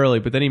die early,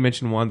 but then he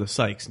mentioned Wanda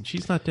Sykes, and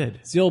she's not dead.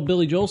 It's the old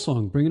Billy Joel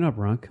song. Bring it up,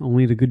 Rock.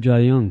 Only the good die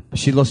young.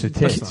 She lost her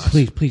tits.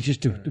 Please,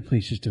 just do it.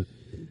 Please, just do it.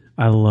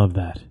 I love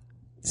that.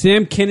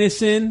 Sam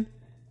Kinison,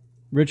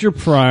 Richard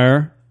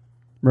Pryor,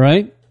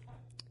 right?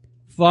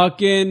 Who's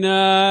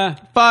that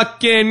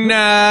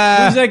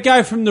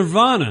guy from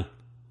Nirvana?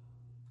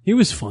 He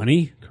was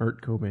funny.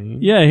 Kurt Cobain.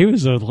 Yeah, he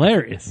was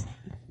hilarious.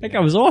 That guy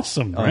was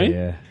awesome, Oh, right?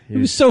 yeah. He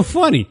was so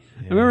funny.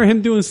 I remember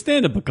him doing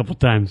stand-up a couple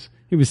times.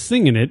 He was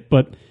singing it,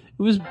 but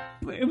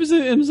it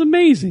was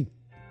amazing.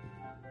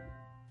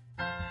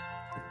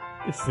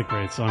 It's the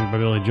great song by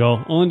Billy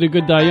Joel. Only the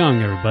Good Die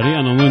Young, everybody,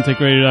 on the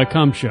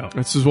lunaticradio.com show.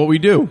 This is what we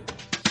do.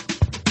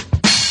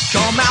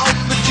 Come out,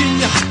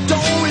 Virginia,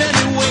 don't let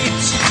it wait.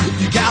 If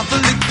you got the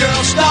liquor,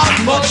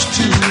 start much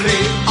too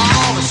late.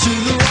 All the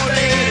sooner or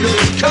later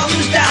it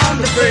comes down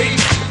to break.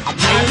 I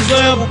might as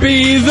well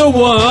be the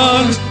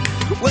one.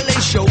 Well, they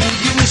show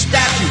you a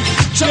statue,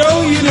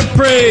 show you to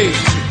pray.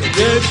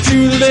 Get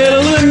too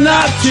little and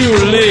not too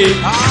late.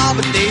 Ah,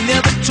 but they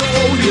never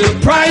told you The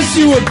price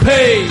you would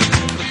pay. the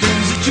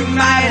things that you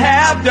might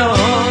have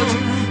done.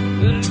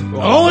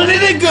 Only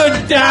the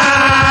good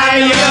die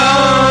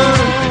young.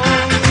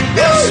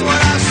 That's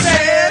what I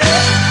said.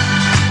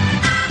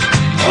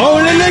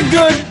 Only the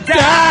good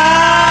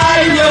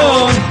die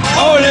young.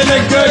 Only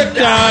the good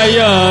die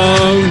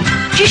young.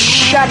 Just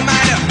shut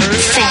my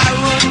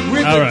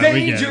With All a right, we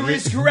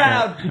dangerous get it.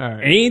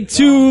 crowd. Ain't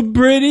too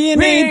pretty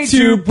and ain't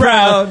too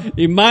proud.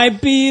 You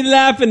might be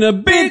laughing a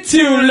bit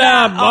too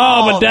loud.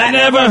 Oh, but that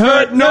never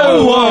hurt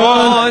no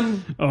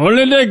one.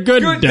 Only the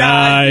good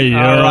die young.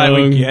 All right,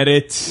 we get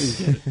it.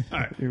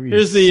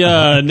 Here's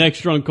the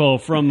next drunk call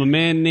from a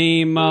man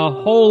named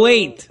Hole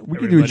 8. We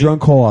can do a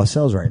drunk call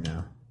ourselves right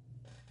now.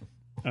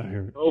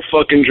 No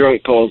fucking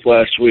drunk calls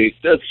last week.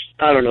 That's,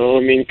 I don't know,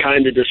 I mean,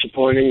 kind of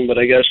disappointing, but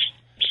I guess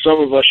some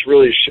of us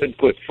really should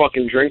quit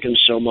fucking drinking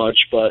so much,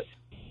 but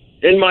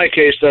in my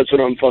case, that's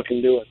what I'm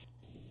fucking doing.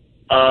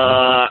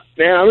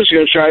 Man, I'm just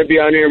gonna try to be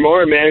on here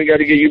more, man.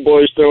 Gotta get you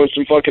boys throwing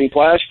some fucking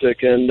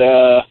plastic, and,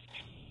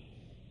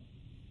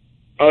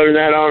 other than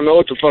that, I don't know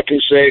what to fucking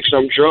say, because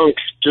I'm drunk,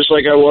 just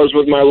like I was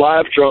with my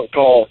live drunk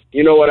call.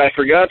 You know what I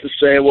forgot to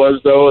say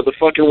was, though, the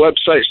fucking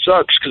website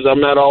sucks, because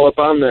I'm not all up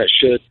on that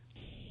shit.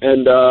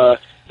 And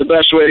the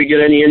best way to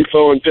get any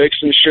info and pics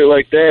and shit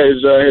like that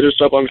is hit us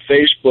up on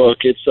Facebook.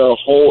 It's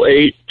Hole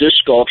 8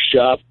 Disc Golf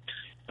Shop.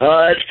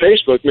 It's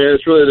Facebook, man.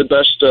 It's really the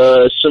best,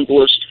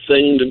 simplest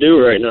thing to do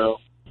right now.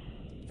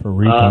 For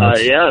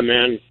retards. Yeah,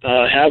 man.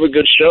 Have a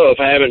good show. If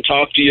I haven't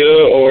talked to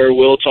you, or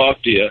will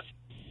talk to you.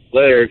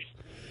 Later.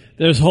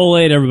 There's Hole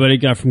 8, everybody,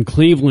 got from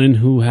Cleveland,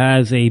 who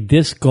has a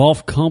disc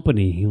golf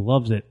company. He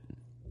loves it.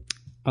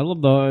 I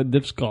love the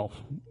disc golf.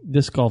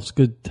 Disc golf's a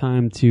good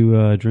time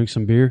to drink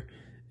some beer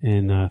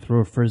and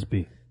throw a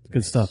frisbee.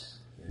 Good stuff.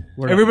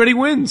 Everybody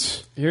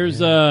wins. Here's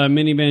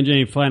Minivan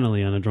Jane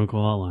finally on a drunk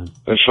call hotline.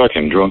 This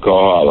fucking drunk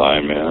call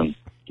hotline, man.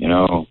 You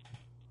know,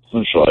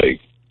 it's like,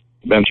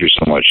 been through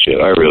so much shit.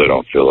 I really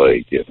don't feel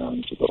like getting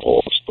into the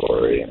whole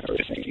story and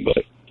everything,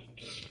 but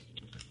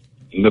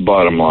the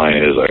bottom line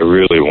is I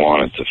really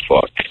wanted to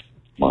fuck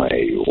my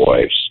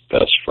wife's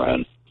best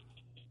friend.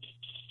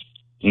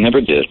 Never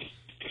did.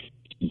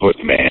 But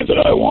man, did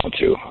I want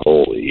to.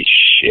 Holy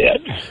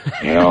shit.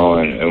 You know,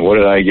 and what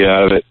did I get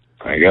out of it?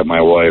 I got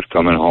my wife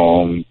coming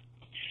home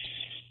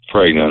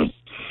pregnant.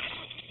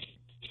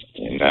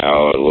 And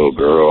now a little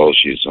girl,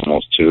 she's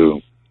almost 2.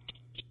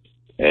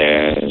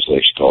 And it's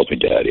like she calls me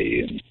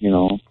daddy. And, you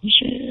know, this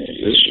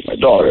is my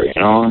daughter, you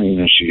know?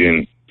 Even if she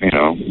didn't, you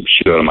know,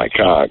 shoot out of my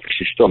cock,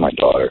 she's still my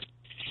daughter.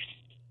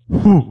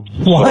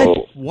 What?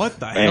 So, what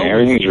the man, hell?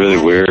 everything's really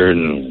weird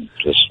and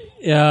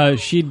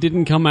just... She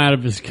didn't come out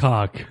of his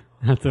cock.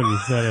 That's what he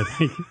said, I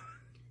think.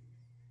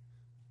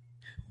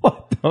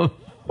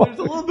 There's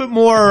a little bit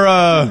more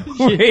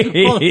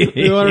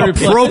You wanna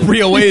reply?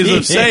 appropriate ways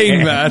of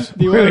saying that.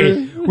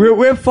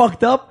 We're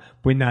fucked up.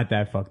 We're not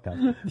that fucked up.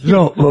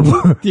 No.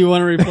 Do you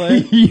want to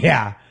replay?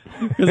 Yeah.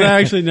 Because I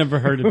actually never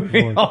heard it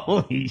before.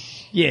 Holy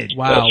shit.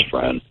 Best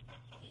friend.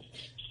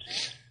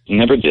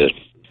 Never did.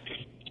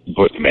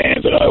 But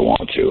man, did I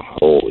want to.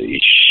 Holy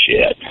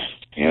shit.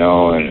 You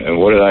know, and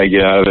what did I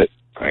get out of it?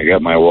 I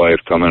got my wife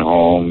coming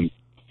home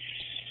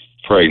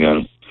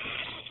pregnant.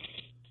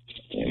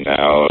 And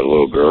now a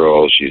little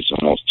girl, she's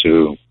almost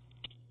 2.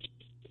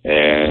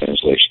 And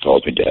it's like she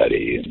calls me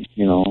daddy. And,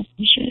 you know,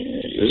 this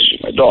is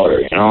my daughter,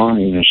 you know?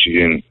 Even if she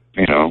didn't,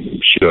 you know,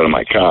 shoot out of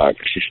my cock,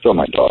 she's still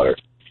my daughter.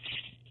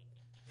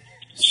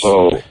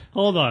 So,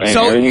 Hold on. man,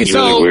 everything's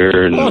really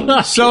weird.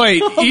 And So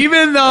wait,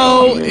 even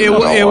though it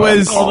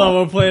was, Hold on,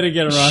 we'll play it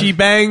again, Ross. she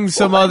banged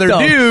some other the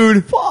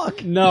dude.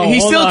 Fuck. No, He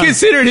hold still on.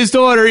 considered his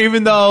daughter,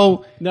 even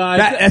though No,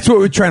 That's what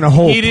we're trying to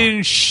hold. he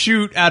didn't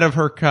shoot out of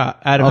her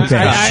cock. Out of his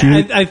Okay,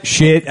 cock. shoot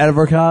shit out of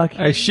her cock.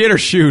 Shit or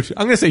shoot?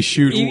 I'm gonna say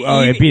shoot.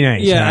 Oh, it'd be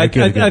nice. Yeah, All right,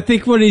 good. I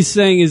think what he's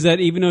saying is that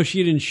even though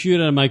she didn't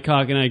shoot out of my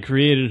cock and I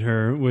created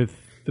her with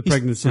the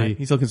pregnancy,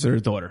 He still considered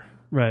his daughter.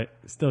 right,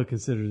 still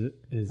considers it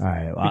his. All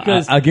right,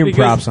 well, I'll give him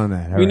props on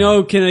that. All we right.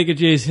 know Connecticut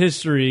Jay's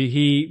history.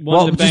 He wanted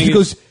Well, to just bang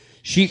because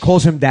she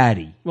calls him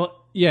daddy. Well,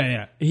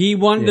 yeah. He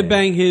wanted to Yeah.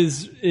 bang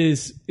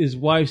his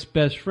wife's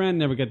best friend.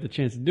 Never got the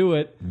chance to do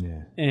it.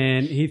 Yeah.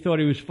 And he thought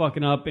he was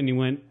fucking up, and he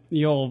went.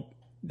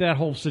 That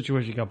whole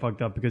situation got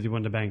fucked up because he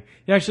wanted to bang.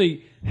 He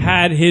actually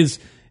had his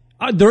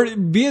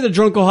via the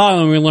drunk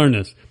hotline. We learned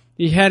this.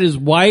 He had his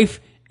wife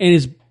and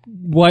his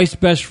wife's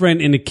best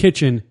friend in the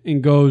kitchen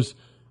and goes,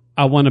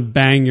 "I want to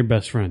bang your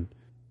best friend."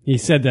 He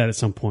said that at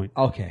some point.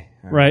 Okay.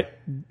 Right?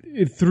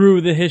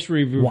 Through the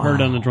history we've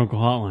heard on the Drunk Call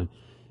Hotline.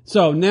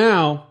 So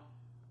now,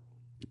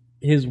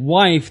 his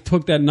wife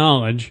took that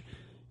knowledge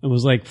and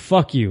was like,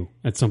 "Fuck you,"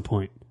 at some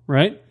point,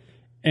 right?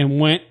 And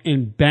went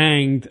and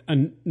banged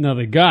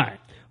another guy.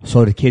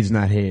 So the kid's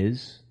not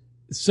his.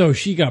 So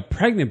she got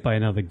pregnant by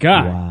another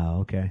guy. Wow,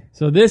 okay.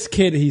 So this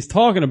kid he's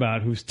talking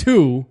about, who's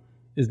 2,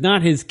 is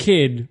not his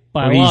kid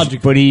biologically.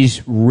 But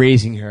he's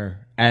raising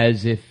her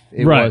as if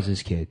it Right. was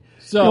his kid.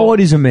 So you know what?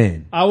 He's a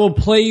man. I will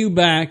play you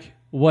back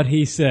what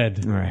he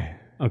said. Right.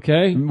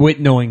 Okay? With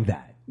knowing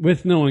that.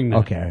 With knowing that.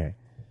 Okay, all right.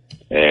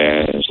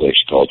 And it's like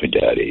she calls me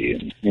daddy,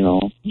 and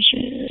this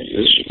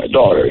is my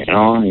daughter.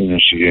 Even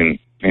if she didn't,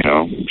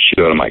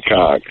 shoot out of my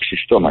cock, she's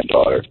still my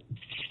daughter.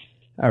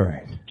 All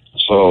right.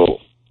 So,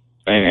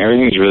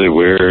 everything's really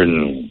weird,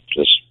 and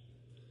just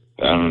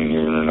I don't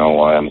even know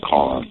why I'm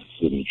calling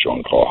the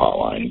Drunk Call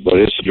Hotline, but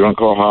it's the Drunk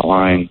Call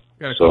Hotline.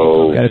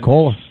 So Got a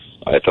call.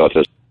 I thought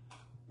this.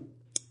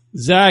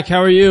 Zach, how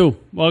are you?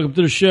 Welcome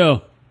to the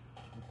show.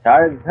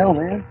 Tired as hell,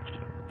 man.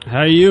 How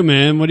are you,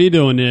 man? What are you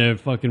doing there,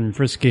 fucking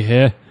frisky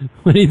hair?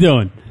 What are you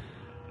doing?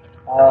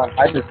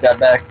 I just got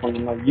back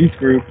from a youth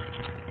group.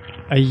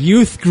 A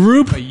youth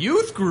group? A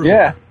youth group?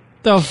 Yeah.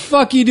 The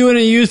fuck you doing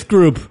in a youth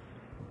group?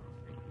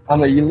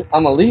 I'm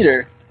a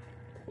leader.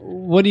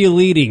 What are you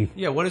leading?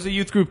 Yeah, what does a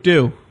youth group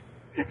do?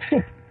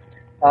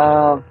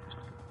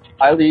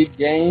 I lead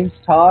games,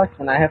 talks,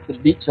 and I have to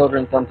beat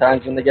children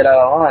sometimes when they get out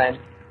of line.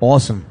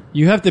 Awesome.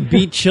 You have to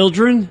beat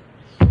children?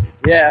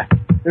 Yeah,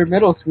 they're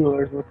middle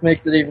schoolers, which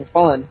makes it even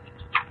fun.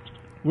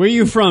 Where are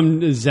you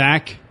from,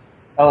 Zach?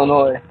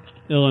 Illinois.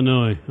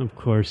 Illinois, of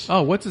course.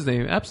 Oh, what's his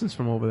name? Absence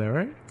from over there,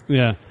 right?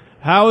 Yeah.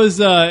 How is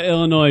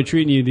Illinois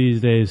treating you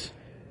these days?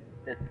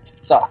 It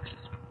sucks.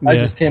 I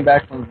Yeah. just came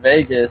back from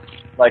Vegas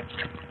like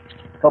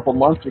a couple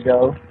months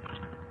ago,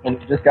 and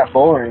it just got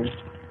boring.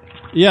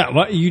 Yeah,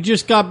 well, you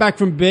just got back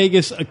from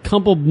Vegas a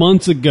couple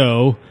months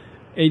ago,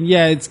 and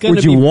yeah, it's gonna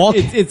Would be you walk?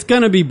 It's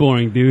gonna be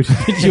boring, dude.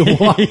 Did you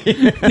walk?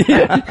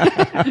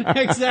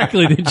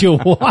 Exactly. Did you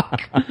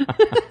walk?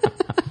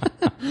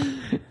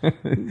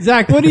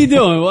 Zach, what are you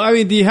doing? I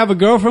mean, do you have a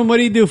girlfriend? What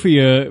do you do for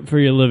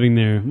your living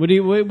there? What do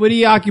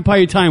you occupy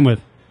your time with?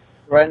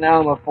 Right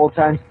now, I'm a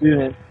full-time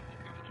student.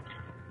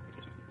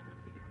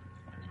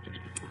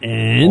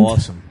 And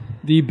awesome.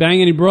 Do you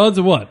bang any broads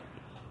or what?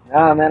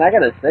 Nah, man, I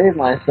gotta save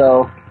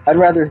myself. I'd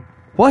rather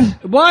What?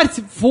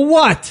 For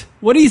what?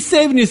 What are you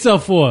saving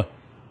yourself for?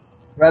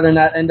 rather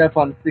not end up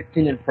on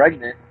 16 and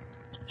pregnant.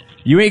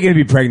 You ain't gonna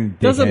be pregnant.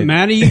 Doesn't dickhead.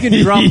 matter. You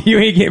can drop. You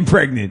ain't getting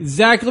pregnant.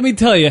 Zach, let me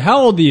tell you. How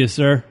old are you,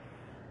 sir?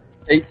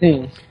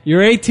 18.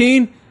 You're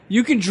 18?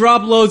 You can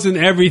drop loads in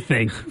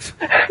everything.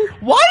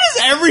 Why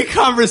does every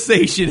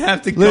conversation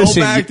have to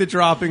Listen, go back to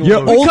dropping you're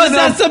loads? old Because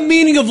enough- that's the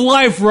meaning of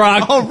life,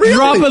 Rock. Oh, really?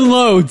 Dropping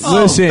loads.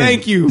 Listen,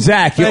 thank you.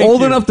 Zach. You're Thank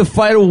old you. enough to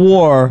fight a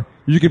war.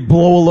 You could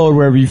blow a load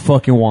wherever you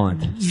fucking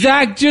want.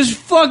 Zach, just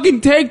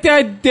fucking take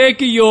that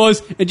dick of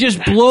yours and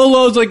just blow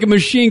loads like a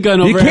machine gun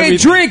over You can't everything.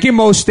 drink in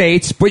most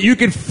states, but you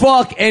can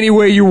fuck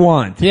anywhere you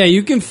want. Yeah,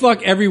 you can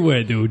fuck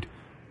everywhere, dude.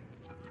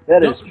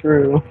 That is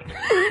true.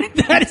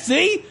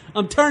 See?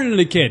 I'm turning to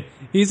the kid.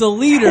 He's a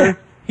leader.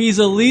 He's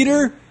a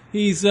leader.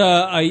 He's what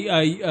are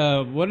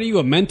you,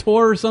 a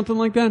mentor or something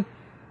like that?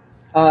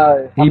 He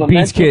I'm a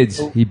beats mentor-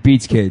 kids. He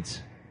beats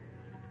kids.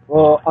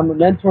 Well, I'm a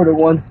mentor to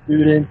one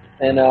student,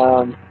 and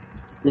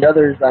the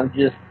others,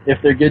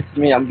 if they're good to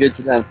me, I'm good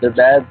to them. If they're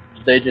bad,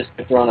 they just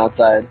get thrown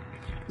outside.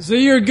 So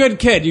you're a good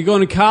kid. You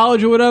going to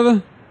college or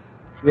whatever?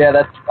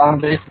 Yeah, I'm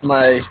basing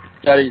my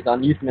studies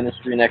on youth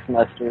ministry next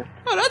semester.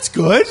 Oh, that's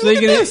good. So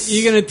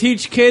you're gonna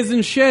teach kids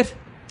and shit?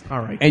 All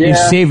right. And you're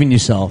Yeah. saving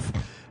yourself.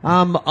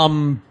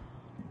 I'm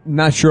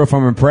not sure if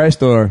I'm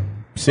impressed or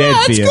sad Yeah,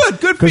 for that's you. good.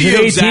 Good for Because at you,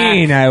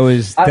 18, Zach. I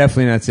was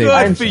definitely not saving Good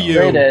I'm for myself. you.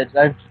 straight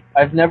edge.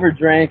 I've never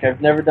drank.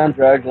 I've never done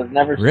drugs. I've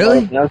never Really?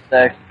 smoked. No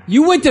sex.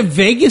 You went to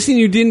Vegas and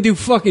you didn't do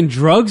fucking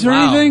drugs or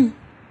Wow. anything?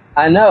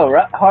 I know,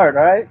 right? Hard,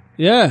 right?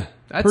 Yeah,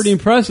 That's pretty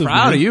impressive.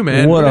 Proud man. of you,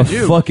 man. What Look a at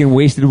you. fucking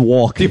wasted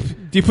walk. Do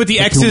you put the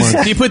For 2 X's?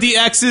 months. Do you put the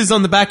X's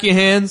on the back of your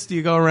hands? Do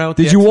you go around with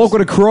Did the you X's? walk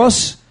with a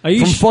cross Are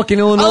you from fucking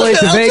Illinois I'll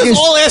to Vegas?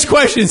 just all ask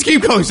questions.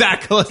 Keep going,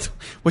 Zach. What's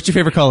your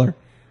favorite color?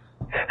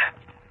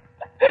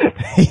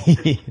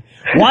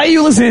 Why are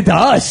you listening to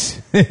us?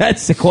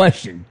 That's the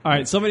question. All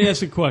right, somebody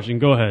ask a question.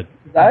 Go ahead.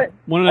 I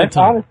One at a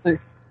time. honestly,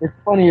 it's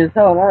funny as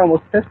hell, and I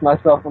almost pissed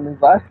myself on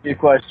these last few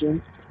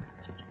questions.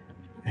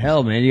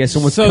 Hell, man, you got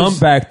someone So- come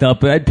backed up,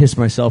 but I'd piss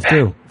myself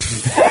too.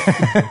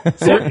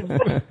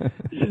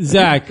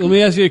 Zach, let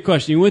me ask you a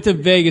question. You went to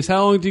Vegas.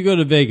 How long did you go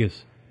to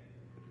Vegas?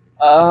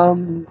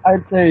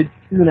 I'd say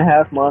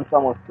 2.5 months,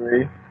 almost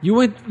 3. You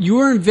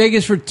were in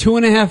Vegas for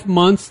 2.5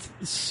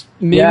 months,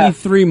 maybe Yeah.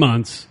 3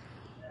 months.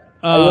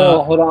 I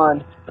will. Hold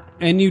on.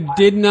 And you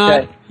did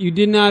not, Okay. you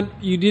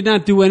did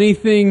not do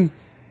anything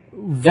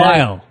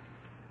vile.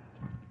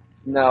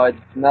 No, it's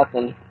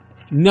nothing.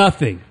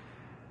 Nothing.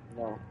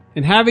 No.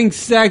 And having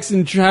sex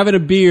and having a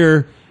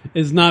beer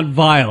is not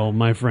vile,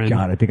 my friend.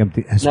 God, I think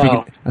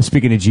I'm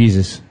speaking to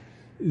Jesus.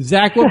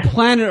 Zach, what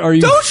planet are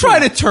you? Don't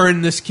try to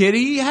turn this kid.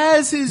 He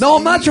has his. No,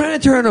 I'm not trying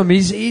to turn him.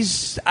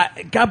 He's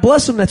God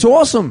bless him. That's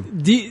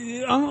awesome.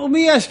 Let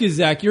me ask you,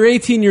 Zach. You're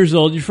 18 years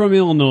old. You're from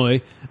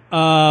Illinois.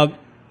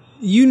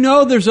 You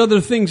know there's other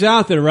things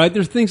out there, right?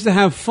 There's things to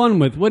have fun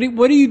with. What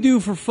do you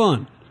do for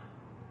fun?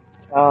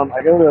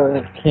 I go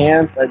to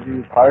camp. I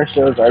do car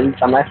shows.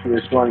 I'm actually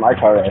restoring my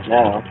car right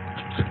now.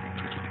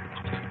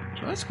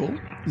 That's cool.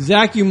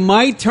 Zach, you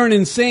might turn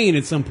insane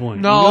at some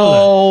point.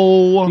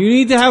 No. You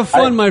need to have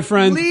fun, my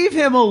friend. Leave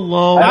him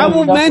alone. I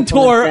will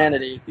mentor.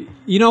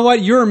 You know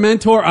what? You're a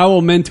mentor. I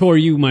will mentor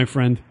you, my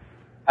friend.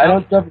 I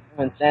don't suffer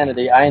from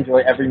insanity. I enjoy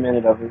every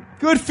minute of it.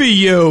 Good for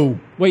you.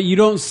 Wait, you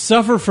don't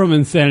suffer from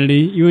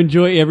insanity. You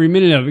enjoy every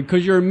minute of it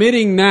because you're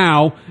admitting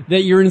now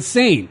that you're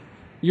insane.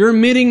 You're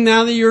admitting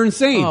now that you're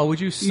insane. Oh, would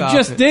you stop You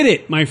just did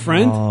it, my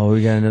friend. Oh,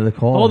 we got another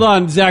call. Hold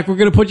on, Zach. We're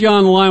going to put you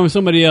on the line with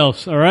somebody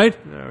else, all right?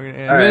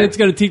 And then it's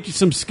going to teach you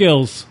some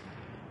skills.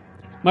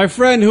 My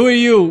friend, who are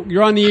you?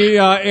 You're on the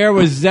air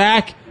with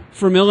Zach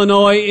from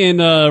Illinois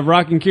and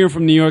Rock and Kier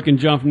from New York and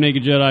John from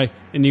Naked Jedi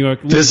in New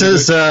York. This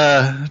is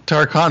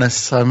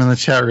Tarkanis. I'm in the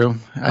chat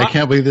room. I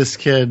can't believe this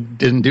kid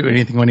didn't do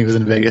anything when he was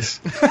in Vegas.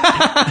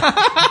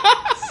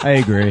 I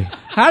agree.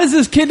 How does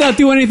this kid not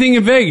do anything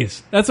in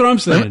Vegas? That's what I'm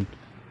saying.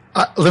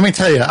 Let me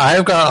tell you,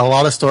 I've got a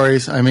lot of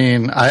stories. I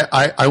mean,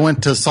 I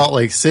went to Salt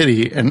Lake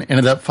City and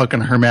ended up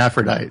fucking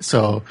hermaphrodite.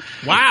 So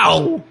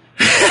wow.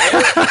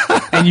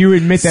 And you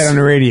admit that on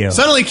the radio.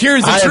 Suddenly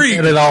Kieran's I intrigued.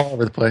 admit it all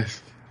over the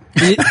place.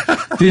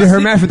 Did a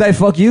hermaphrodite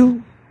fuck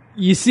you?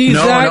 You see,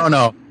 No, Zach?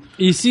 no.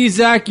 You see,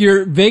 Zach,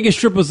 your Vegas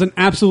trip was an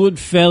absolute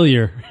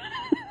failure.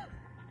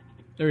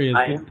 There he is.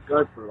 I am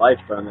scarred for life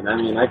from it. I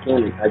mean, I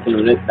can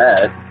admit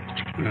that.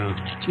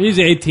 Yeah. He's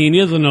 18. He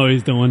doesn't know what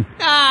he's doing.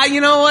 You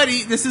know what?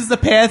 This is the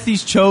path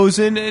he's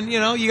chosen, and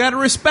you got to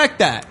respect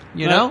that.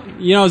 You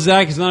know,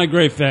 Zach, it's not a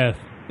great path.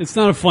 It's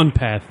not a fun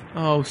path.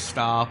 Oh,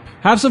 stop!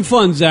 Have some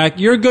fun, Zach.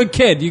 You're a good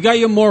kid. You got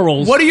your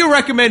morals. What do you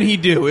recommend he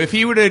do if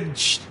he were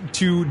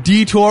to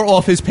detour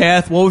off his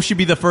path? What should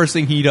be the first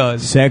thing he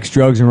does? Sex,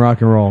 drugs, and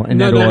rock and roll in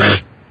that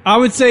order. I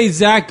would say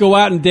Zach go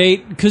out and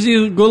date because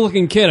he's a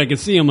good-looking kid. I can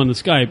see him on the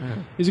Skype.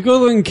 He's a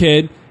good-looking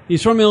kid.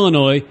 He's from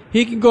Illinois.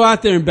 He can go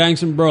out there and bang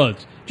some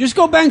broads. Just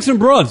go bang some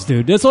broads,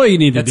 dude. That's all you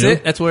need to do. That's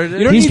it. That's what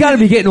it is. He's got to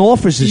be getting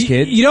offers, this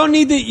kid. You don't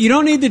need to. You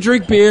don't need to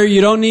drink beer.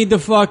 You don't need to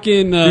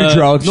fucking do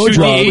drugs. No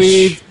drugs.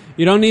 Weed.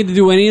 You don't need to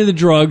do any of the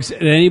drugs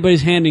that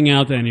anybody's handing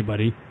out to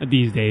anybody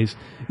these days.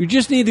 You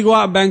just need to go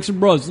out and bang some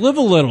broads. Live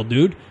a little,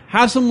 dude.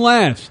 Have some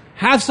laughs.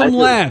 Have some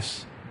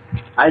laughs.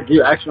 I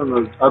do. Actually, I'm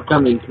an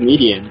upcoming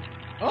comedian.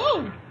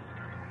 Oh.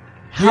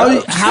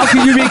 How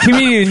can you be a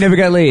comedian and never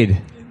got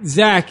laid?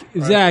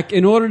 Zach,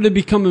 in order to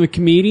become a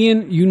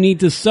comedian, you need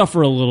to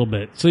suffer a little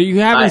bit. So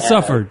you haven't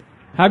suffered.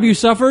 Have you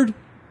suffered?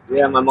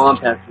 Yeah, my mom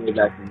passed away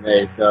back in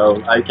May,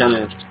 so I kind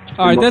of...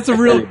 All right, that's a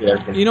real...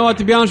 You know what,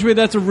 to be honest with you,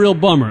 that's a real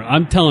bummer.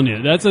 I'm telling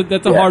you. That's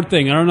a hard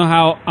thing. I don't know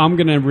how I'm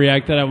going to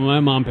react to that when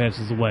my mom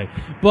passes away.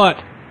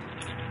 But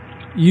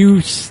you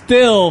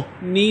still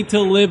need to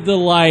live the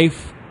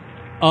life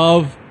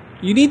of...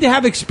 You need to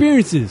have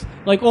experiences.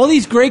 Like all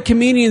these great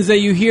comedians that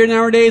you hear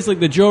nowadays, like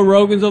the Joe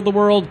Rogans of the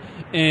world...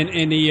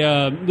 And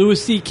the Louis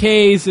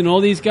C.K.'s and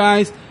all these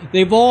guys,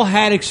 they've all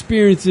had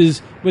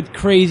experiences with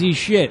crazy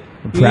shit.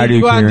 I'm proud of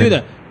you, go out and do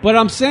Kieran. that. But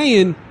I'm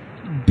saying,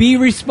 be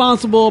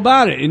responsible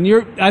about it.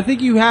 And I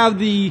think you have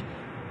the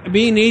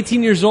being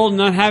 18 years old and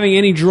not having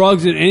any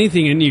drugs and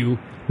anything in you.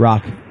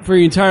 Rock. For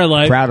your entire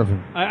life. Proud of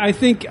him. I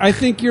think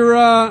you're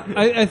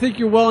I think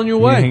you're well on your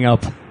way. Hang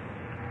up.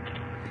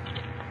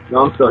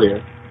 No, I'm still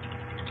here.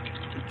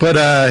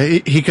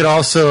 But he could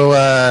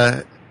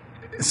also,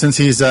 since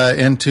he's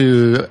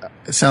into,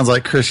 it sounds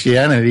like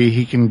Christianity,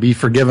 he can be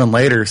forgiven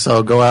later.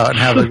 So go out and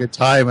have a good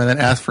time and then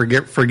ask for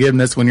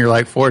forgiveness when you're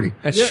like 40.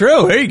 That's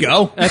true. There you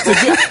go. That's a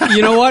good.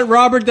 You know what,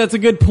 Robert? That's a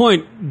good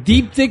point.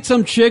 Deep dick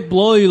some chick,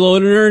 blow you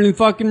load in her, and then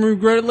fucking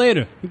regret it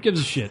later. Who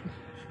gives a shit?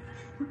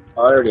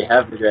 I already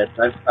have regrets.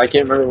 I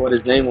can't remember what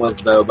his name was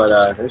though, but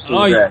there's some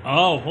regrets.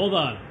 Hold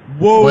on.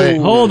 Whoa. Wait.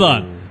 Hold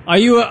on. Are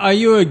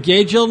you a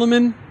gay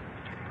gentleman?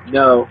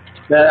 No,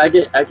 I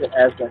get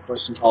asked that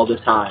question all the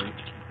time.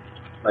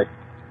 Like,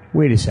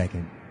 wait a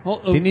second.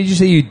 Didn't you just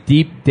say you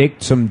deep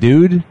dicked some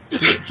dude?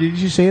 Did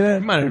you say that?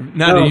 You might have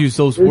not used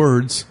those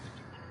words.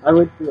 I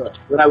went to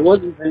when I was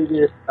in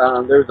Vegas.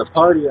 There was a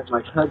party at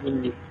my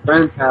cousin's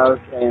friend's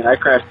house, and I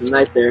crashed the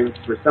night there. And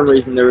for some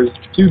reason, there was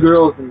 2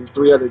 girls and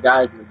 3 other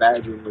guys in the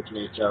bedroom with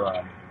me. So,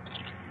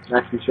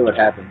 not too sure what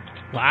happened.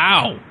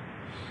 Wow,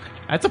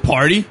 that's a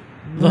party.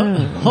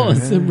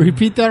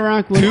 Repeat that,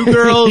 Rock. 2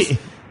 girls.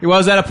 He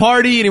was at a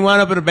party and he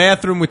wound up in a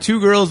bathroom with 2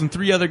 girls and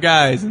 3 other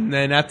guys, and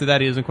then after that,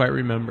 he doesn't quite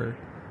remember.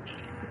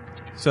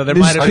 So there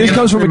might have been. This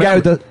comes from a guy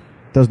who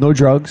does no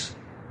drugs,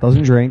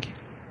 doesn't drink.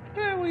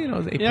 Yeah, well, you know,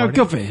 it's a Yeah, party.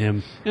 good for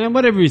him. Yeah,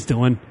 whatever he's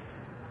doing.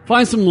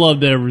 Find some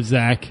love there with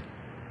Zach.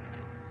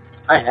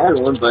 I had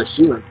one, but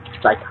she was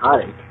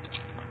psychotic.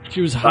 She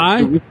was About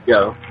high? 2 weeks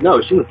ago.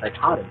 No, she was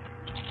psychotic.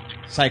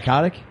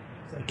 Psychotic?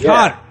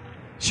 God.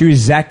 She was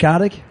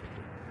Zach-cotic?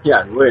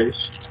 Yeah, I wish.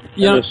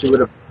 Yeah. I wish she would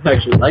have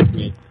actually liked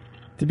me.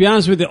 To be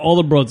honest with you, all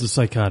the broads are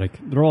psychotic.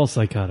 They're all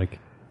psychotic.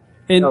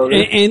 And, Oh,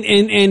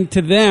 really? and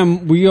to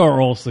them, we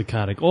are all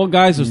psychotic. All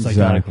guys are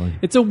psychotic. Exactly.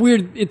 It's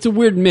a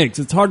weird mix.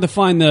 It's hard to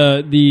find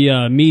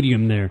the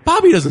medium there.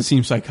 Bobby doesn't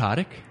seem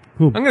psychotic.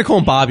 Who? I'm going to call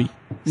him Bobby.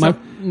 Who,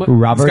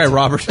 Robert? This guy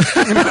Robert.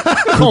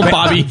 Call him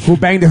Bobby. Who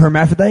banged a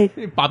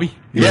hermaphrodite? Bobby.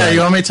 Yeah, you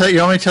want me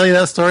to tell you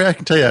that story? I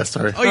can tell you that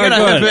story. Oh, you gotta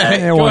have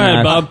that. Go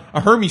ahead, Bob. A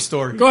Hermes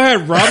story. Go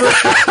ahead, Robert.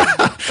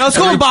 Now, let's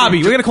call him Bobby.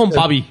 We're going to call him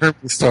Bobby.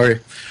 Hermes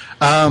story.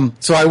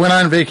 So I went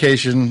on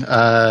vacation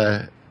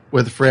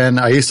with a friend.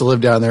 I used to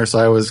live down there, so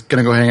I was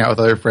going to go hang out with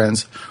other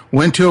friends.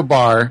 Went to a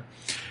bar,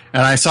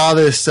 and I saw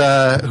this,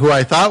 who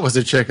I thought was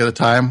a chick at the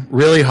time,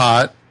 really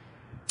hot,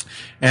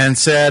 and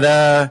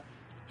said,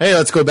 hey,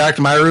 let's go back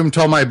to my room.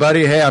 Told my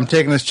buddy, hey, I'm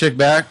taking this chick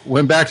back.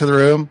 Went back to the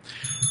room.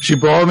 She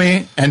blowed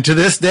me, and to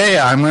this day,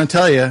 I'm going to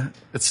tell you,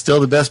 it's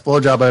still the best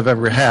blowjob I've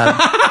ever had.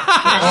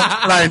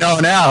 But I know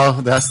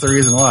now, that's the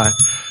reason why.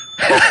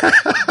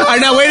 All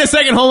right, now wait a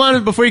second. Hold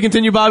on before you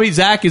continue, Bobby.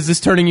 Zach, is this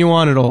turning you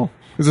on at all?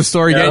 Is the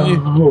story getting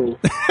you?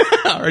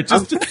 All right,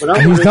 just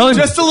He's done.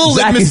 Just a little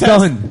Zach litmus is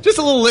test. done. Just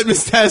a little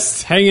litmus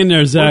test. Hang in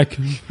there, Zach.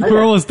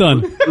 We're almost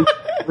done.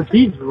 Was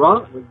he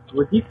drunk?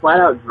 Was he flat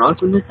out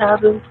drunk when this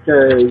happened?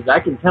 Because I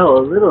can tell a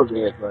little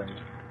bit, but...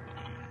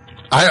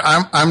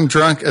 I'm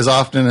drunk as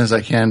often as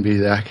I can be,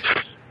 Zach.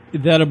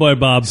 That a boy,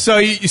 Bob.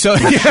 So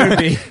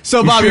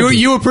Bobby,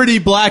 you were pretty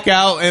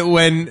blackout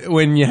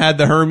when you had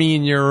the Hermie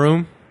in your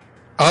room.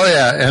 Oh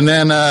yeah, and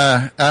then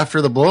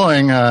after the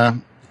blowing,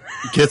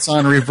 gets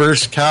on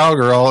reverse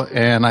cowgirl,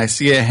 and I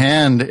see a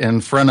hand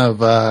in front of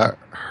her.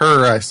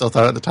 I still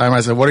thought at the time. I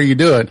said, "What are you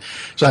doing?"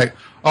 She's like,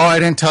 "Oh, I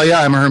didn't tell you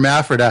I'm a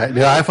hermaphrodite."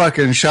 Dude, I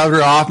fucking shoved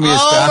her off me.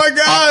 As fast my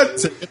God!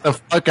 as get the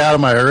fuck out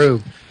of my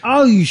room.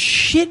 Oh, you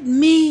shit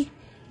me?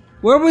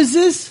 Where was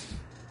this?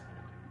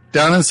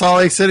 Down in Salt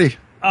Lake City.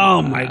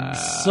 Oh my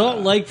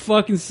Salt Lake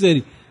fucking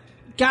City.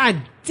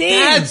 God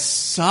damn. That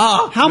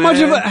sucks. How much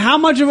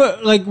of a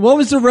like what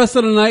was the rest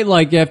of the night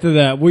like after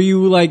that? Were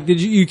you like did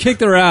you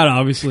kicked her out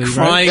obviously,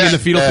 Crying right? in the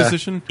fetal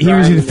position? He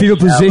was in the fetal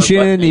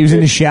position. He was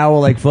in the shower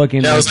like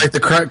fucking. Yeah, it was like the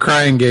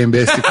crying game,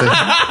 basically.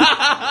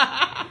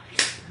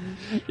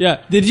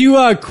 Yeah. Did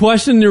you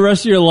question the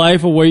rest of your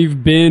life of where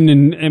you've been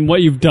and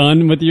what you've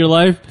done with your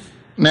life?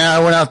 Nah, I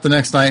went out the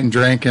next night and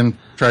drank and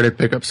tried to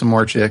pick up some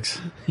more chicks.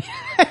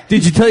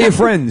 Did you tell your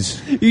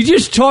friends? You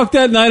just chalked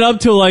that night up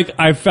to like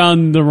I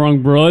found the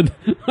wrong broad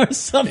or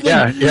something.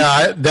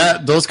 Yeah.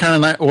 Those kind of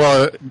night.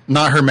 Well,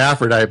 not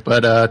hermaphrodite,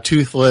 but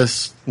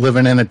toothless,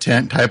 living in a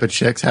tent type of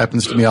chicks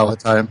happens to me all the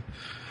time.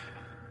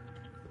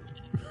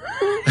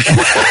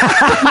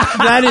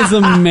 That is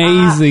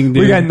amazing,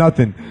 dude. We got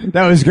nothing.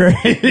 That was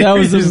great. That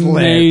was Just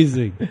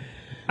amazing.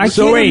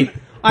 So wait,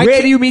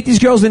 where do you meet these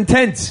girls in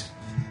tents?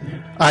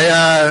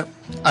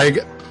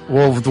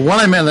 Well, the one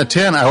I met in the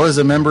tent, I was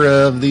a member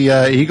of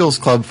the Eagles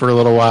Club for a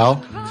little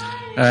while,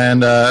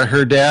 and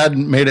her dad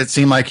made it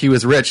seem like he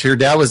was rich. Her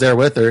dad was there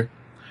with her,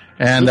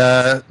 and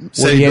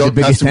said he built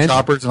custom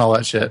choppers and all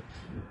that shit.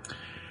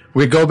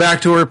 We go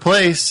back to her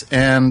place,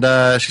 and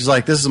she's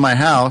like, "This is my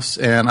house,"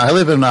 and I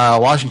live in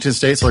Washington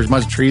State, so there's a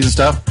bunch of trees and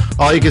stuff.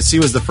 All you could see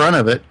was the front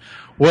of it.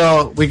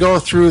 Well, we go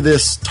through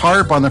this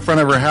tarp on the front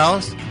of her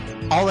house.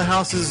 All the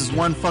houses is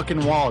one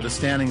fucking wall just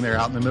standing there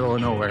out in the middle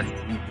of nowhere.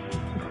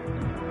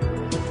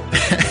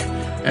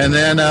 And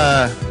then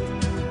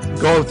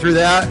go through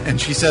that,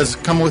 and she says,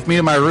 "Come with me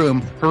to my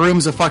room." Her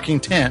room's a fucking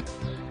tent.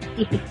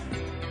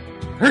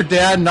 Her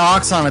dad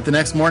knocks on it the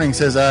next morning,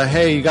 says,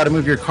 "Hey, you got to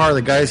move your car.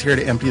 The guy's here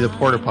to empty the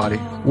porta potty."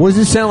 What does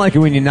it sound like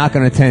when you knock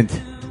on a tent?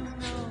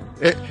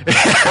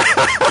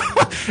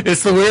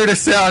 It's the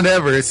weirdest sound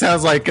ever. It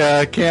sounds like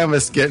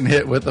canvas getting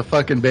hit with a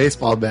fucking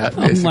baseball bat.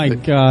 Oh my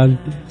god.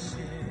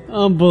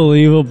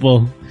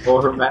 Unbelievable.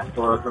 Or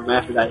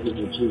hermaphrodite in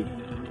your cheek.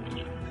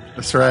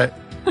 That's right.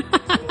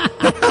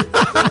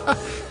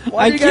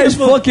 Why do you guys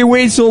fucking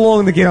wait so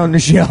long to get on the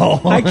show?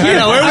 I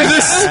can't. Where was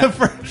this?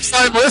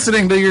 Start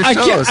listening to your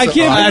show. I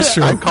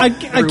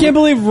can't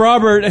believe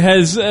Robert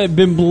has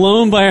been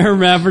blown by a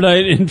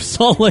hermaphrodite in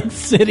Salt Lake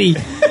City,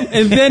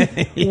 and then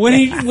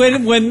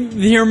when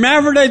the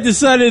hermaphrodite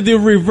decided to do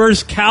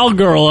reverse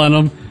cowgirl on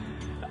him,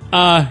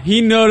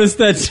 he noticed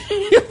that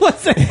she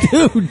was a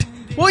dude.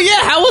 Well,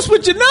 yeah. How else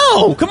would you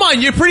know? Come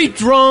on, you're pretty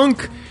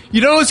drunk. You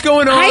know what's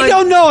going on? I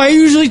don't know. I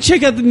usually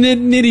check out the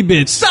nitty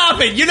bits.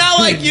 Stop it! You're not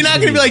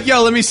gonna be like,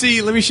 "Yo, let me see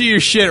your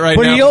shit right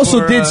but now." But he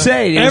also did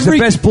say it was the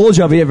best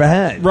blowjob he ever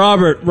had.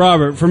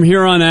 Robert, from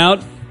here on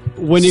out,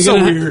 when you're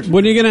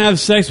gonna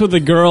have sex with a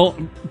girl,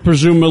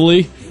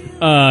 presumably,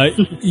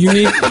 you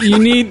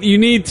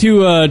need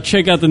to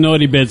check out the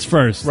naughty bits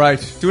first. Right.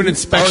 Do an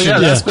inspection. Oh yeah,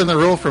 that's been the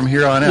rule from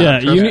here on out. Yeah,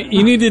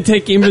 you need to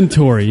take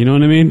inventory. You know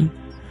what I mean?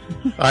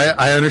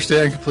 I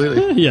understand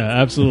completely. Yeah,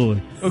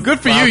 absolutely. Well,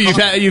 good for you.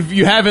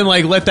 You haven't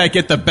like let that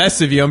get the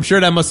best of you. I'm sure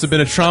that must have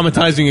been a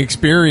traumatizing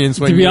experience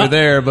when you were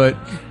there. But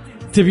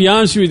to be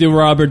honest with you,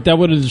 Robert, that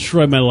would have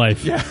destroyed my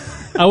life. Yeah.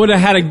 I would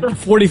have had a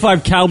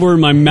 .45 caliber in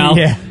my mouth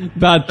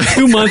about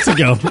 2 months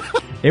ago.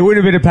 It would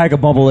have been a pack of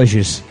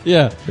Bubblicious.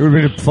 Yeah. It would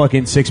have been a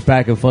fucking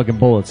 6-pack of fucking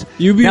bullets.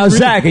 You'd be now, really-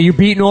 Zach, are you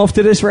beating off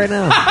to this right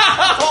now?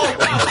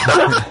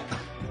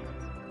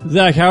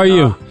 Zach, how are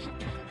you?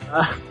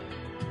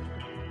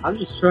 I'm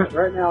just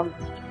right now.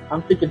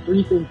 I'm thinking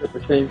three things at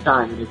the same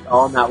time, and it's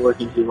all not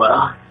working too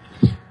well.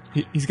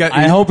 He's got.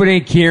 I hope it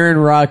ain't Kieran,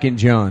 Rock, and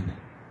John.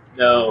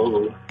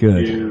 No.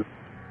 Good. Dude.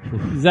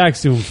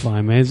 Zach's doing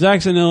fine, man.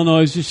 Zach's in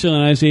Illinois. He's just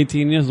chilling. He's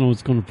 18. He doesn't know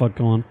what's going to fuck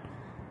on.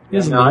 He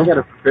doesn't know. I got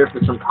to prepare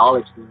for some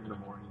college things in the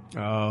morning.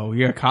 Oh,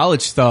 you got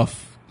college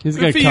stuff. He's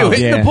Good got for you. college.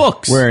 Hitting the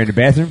books. Where, in the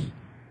bathroom?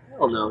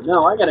 Hell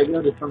no, I got to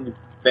go to some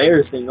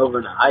fair thing over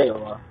in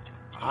Iowa.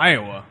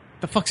 Iowa.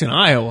 The fuck's in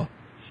Iowa?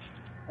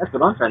 That's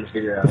what I'm trying to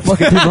figure out.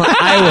 Fucking people in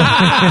Iowa.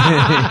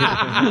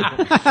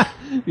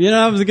 You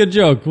know, that was a good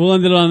joke. We'll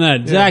end it on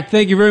that. Zach,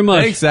 thank you very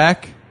much. Thanks,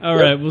 Zach. All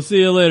right, we'll see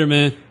you later,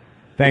 man.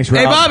 Thanks, Rob.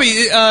 Hey,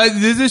 Bobby,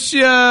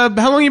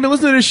 how long you been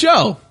listening to the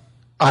show?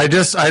 I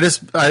just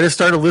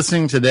started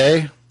listening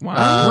today.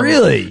 Wow.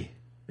 Really?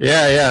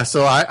 Yeah.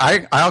 So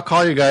I'll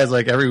call you guys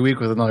like every week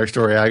with another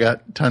story. I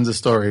got tons of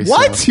stories.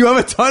 What? So. You have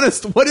a ton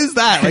of what is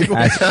that? Like,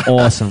 That's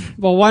awesome.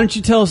 Well, why don't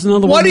you tell us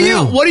another what one do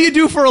now? you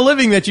do for a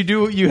living that you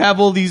do? You have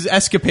all these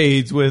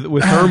escapades with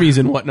Hermes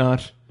and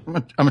whatnot.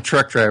 I'm a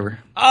truck driver.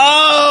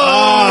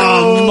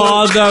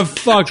 Oh,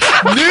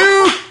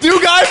 motherfucker.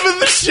 New guy for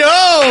the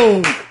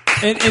show.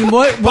 And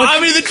what?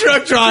 Bobby the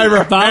truck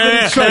driver. Bobby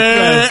the truck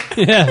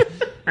driver. Yeah.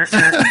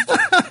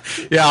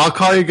 Yeah, I'll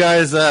call you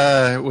guys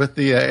with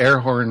the air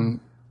horn.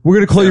 We're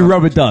going to call you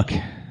Rubber Duck.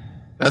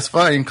 That's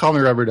fine. You can call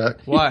me Rubber Duck.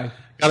 Why?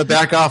 Got to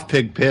back off,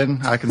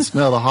 Pigpen. I can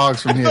smell the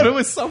hogs from I thought it here.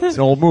 was something. It's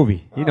an old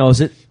movie. He knows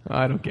it.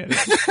 I don't get it.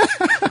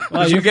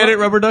 Did you get it,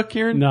 Rubber Duck,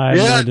 Kieran? No, I have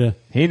no Yeah. idea.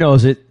 He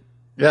knows it.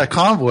 Yeah,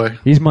 convoy.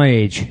 He's my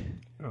age.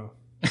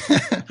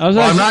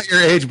 I'm not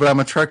your age, but I'm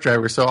a truck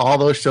driver. So all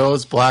those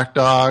shows, Black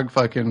Dog,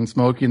 fucking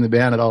Smokey and the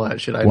Bandit, all that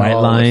shit. I know White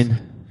all those.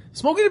 Line.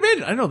 Smoking the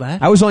Bandit. I know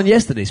that. I was on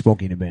yesterday,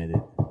 Smoking the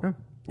Bandit.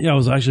 Yeah, I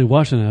was actually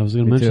watching that. I was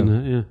going to Me mention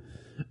too. that, yeah.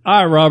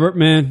 All right, Robert,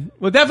 man.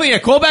 Well, definitely,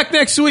 call back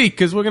next week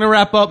because we're going to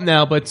wrap up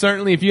now. But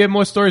certainly, if you have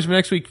more stories for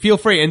next week, feel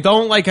free. And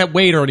don't,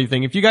 wait or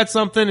anything. If you got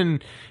something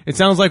and it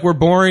sounds like we're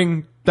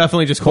boring,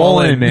 definitely just call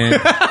in, man.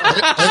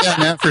 Yeah,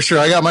 man, for sure.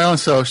 I got my own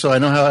show, so I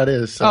know how it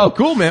is. So. Oh,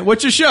 cool, man.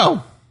 What's your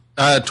show?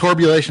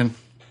 Torbulation.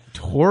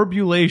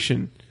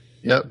 Torbulation.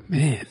 Yep.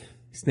 Man.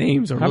 These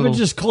names are How about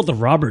just called The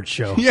Robert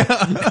Show? Yeah.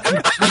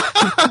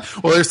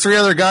 Well, there's 3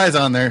 other guys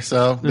on there,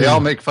 so they all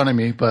make fun of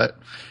me. But,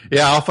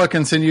 yeah, I'll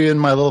fucking send you in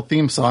my little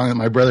theme song that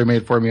my brother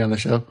made for me on the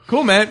show.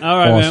 Cool, man. All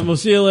right, Awesome. man. We'll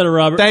see you later,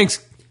 Robert.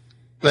 Thanks.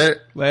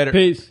 Later.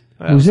 Peace.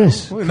 Who's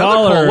this? Another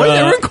Caller, call.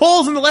 They were in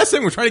calls in the last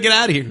thing. We're trying to get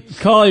out of here.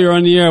 Caller, you're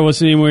on the air. What's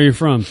the name? Where you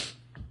from?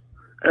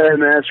 Hey,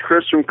 man, it's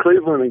Chris from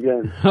Cleveland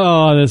again.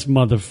 Oh, this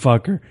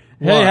motherfucker.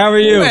 Hey, how are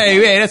you?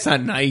 Hey, that's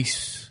not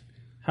nice.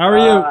 How are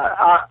you?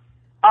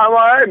 I'm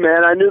alright,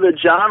 man. I knew that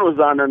John was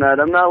on tonight.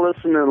 I'm not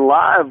listening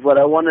live, but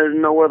I wanted to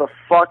know where the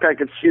fuck I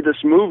could see this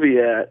movie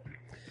at.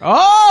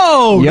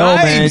 Oh, Yo,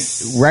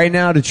 nice. man. Right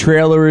now, the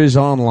trailer is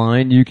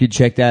online. You can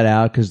check that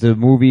out because the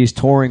movie is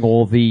touring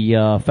all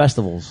the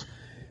festivals.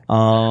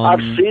 I've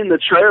seen the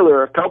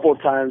trailer a couple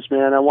of times,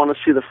 man. I want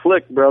to see the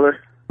flick, brother.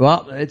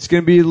 Well, it's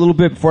going to be a little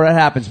bit before that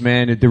happens,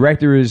 man. The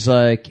director is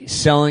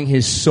selling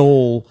his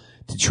soul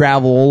to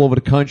travel all over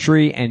the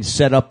country and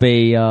set up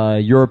a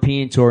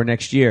European tour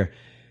next year.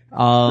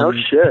 No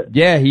shit.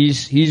 Yeah,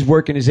 he's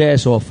working his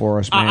ass off for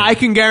us, man. I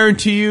can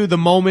guarantee you the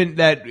moment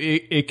that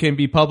it can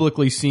be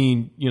publicly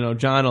seen,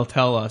 John will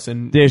tell us.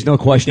 And There's no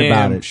question damn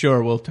about it.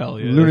 Sure, we'll tell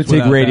you. Lunatic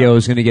Without Radio doubt.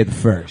 is going to get the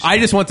first. I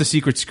just want the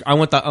secret. I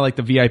want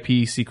the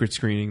VIP secret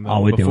screening though,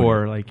 Oh, we're doing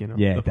before it. the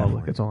Yeah, public.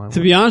 definitely. That's all I want. To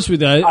be honest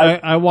with you,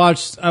 I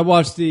watched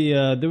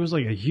the there was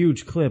like a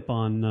huge clip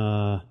on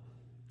A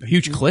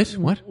huge clip?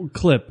 What?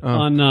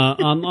 on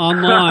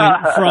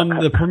online from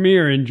the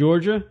premiere in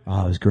Georgia.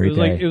 Oh, it was a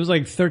great It was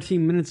like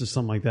 13 minutes or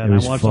something like that. It And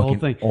was I watched the whole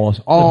fucking thing.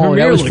 awesome. The Oh, that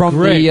premiere was looked from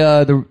great.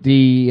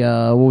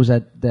 the what was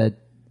that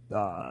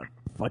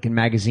fucking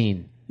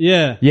magazine?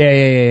 Yeah. Yeah.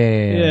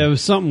 Yeah, it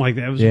was something like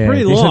that. It was pretty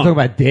They long. started talking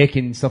about dick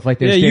and stuff like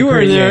that. Yeah, It's you getting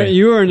were in crazy. there.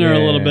 You were in there a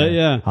Yeah. little bit.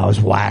 Yeah. I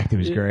was whacked. It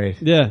was great.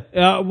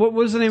 Yeah. What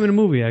was the name of the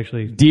movie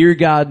actually? Dear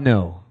God,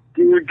 no.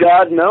 Dear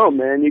God, no,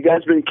 man. You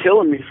guys been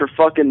killing me for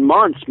fucking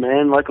months,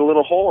 man, like a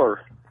little whore.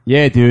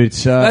 Yeah, dude.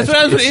 It's That's what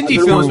happens with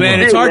indie films,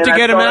 man. It's hard to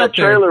get them I saw out that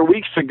there. trailer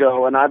weeks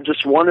ago, and I've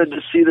just wanted to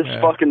see this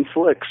fucking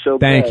flick so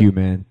bad. Thank you,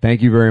 man.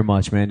 Thank you very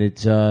much, man.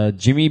 It's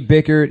Jimmy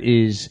Bickert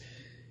is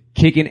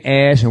kicking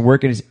ass and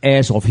working his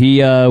ass off.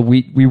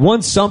 We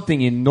won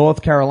something in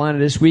North Carolina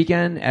this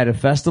weekend at a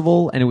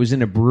festival, and it was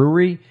in a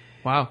brewery.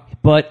 Wow.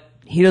 But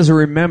he doesn't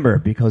remember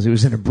because it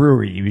was in a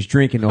brewery. He was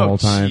drinking the whole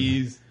time.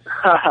 Jeez.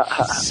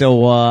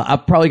 So I'll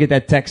probably get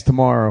that text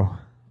tomorrow.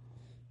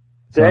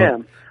 So,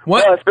 Damn.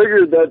 What? Yeah, I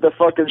figured that the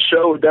fucking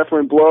show would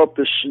definitely blow up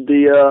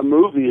the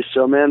movie.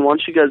 So, man,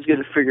 once you guys get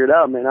it figured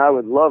out, man, I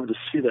would love to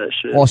see that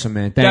shit. Awesome,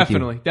 man. Thank you.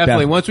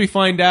 Definitely. Once we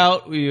find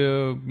out, we,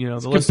 the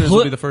listeners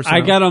will be the first to I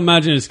know. gotta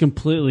imagine it's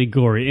completely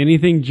gory.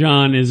 Anything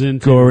John is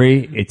into.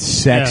 Gory. It's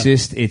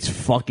sexist. It's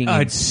fucking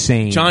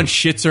insane. John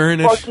shits her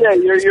in it. Fuck yeah,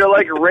 you're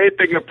like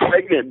raping a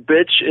pregnant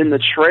bitch in the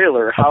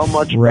trailer. How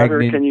much better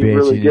Pregnant can you bitch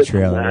really in the get from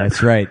trailer. that?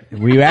 That's right.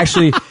 We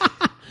actually.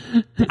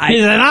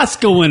 He's an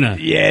Oscar winner.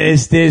 Yeah,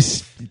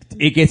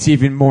 it gets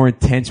even more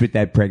intense with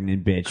that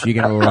pregnant bitch.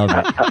 You're gonna love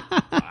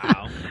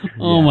it.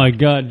 Oh my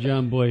God,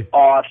 John boy.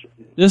 Awesome.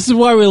 This is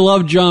why we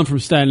love John from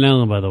Staten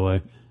Island, by the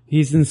way.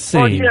 He's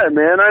insane. Oh yeah,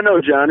 man, I know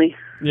Johnny.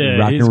 Yeah,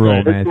 Rock he's and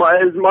roll, great.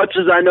 man. As much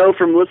as I know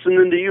from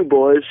listening to you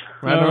boys.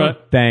 All right.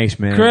 Thanks,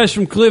 man. Chris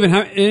from Cleveland.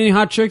 Any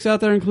hot chicks out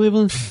there in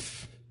Cleveland?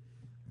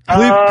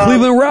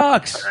 Cleveland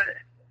rocks.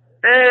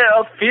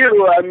 A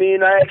few. I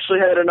mean, I actually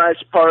had a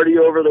nice party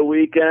over the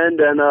weekend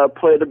and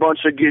played a bunch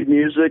of good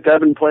music. I've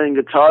been playing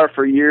guitar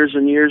for years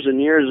and years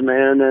and years,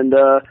 man, and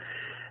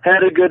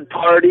had a good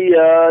party.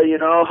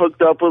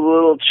 Hooked up with a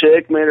little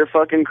chick, made her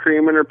fucking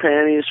cream in her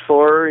panties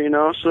for her,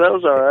 so that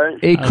was all right.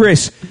 Hey,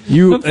 Chris,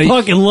 you I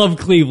fucking love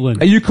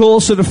Cleveland. Are you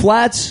close to the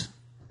flats?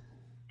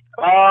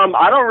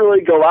 I don't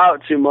really go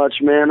out too much,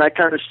 man. I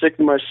kind of stick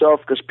to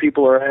myself because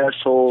people are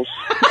assholes.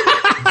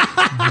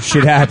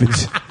 Shit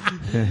happens.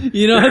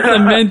 You know, that's the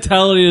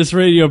mentality of this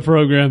radio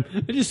program.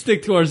 We just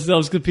stick to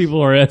ourselves because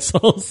people are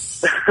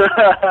assholes.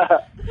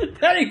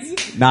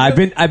 Nah,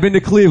 I've been to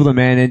Cleveland,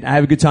 man, and I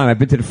have a good time. I've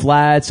been to the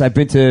flats. I've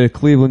been to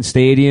Cleveland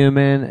Stadium,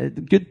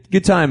 man.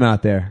 Good time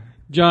out there.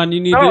 John, you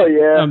need Oh, to...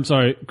 yeah. I'm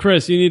sorry.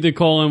 Chris, you need to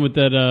call in with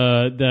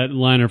that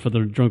liner for the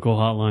Drunko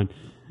hotline.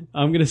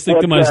 I'm going to stick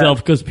to What's myself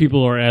because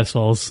people are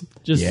assholes.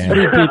 Just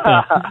repeat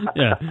that.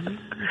 Yeah.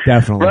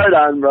 Definitely. Right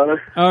on,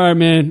 brother. All right,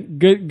 man.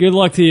 Good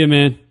luck to you,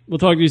 man. We'll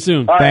talk to you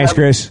soon. Thanks,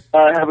 Chris.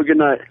 Have a good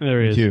night.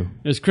 There he is. Thank you.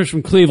 There's Chris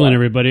from Cleveland,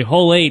 everybody.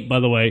 Hole 8, by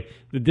the way,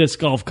 the disc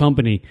golf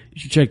company. You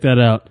should check that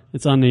out.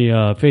 It's on the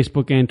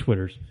Facebook and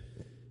Twitters.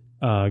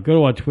 Go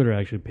to our Twitter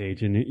actually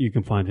page, and you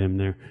can find him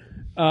there.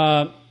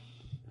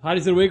 Hotties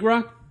of the week,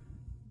 Rock?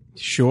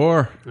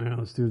 Sure. All right,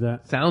 let's do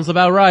that. Sounds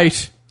about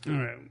right. All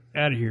right,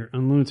 out of here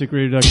on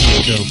lunaticradio.com.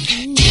 Show.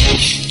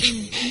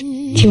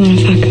 Do you want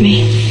to fuck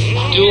me?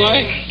 Do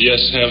I?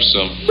 Yes, have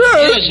some.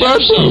 Yes,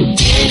 have some.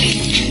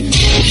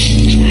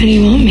 How do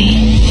you want me?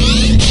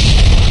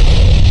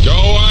 Go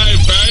away,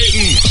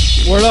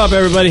 Peyton. Word up,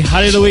 everybody.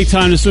 Hottie of the week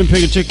time to swim,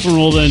 pick a chick from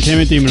Roll the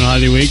Entertainment Theme and Hottie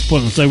of the week. Put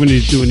on the segment we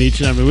do each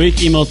and every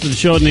week. Email to the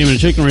show, name of the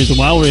chick, and raise the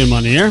while. We'll read them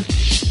on the air.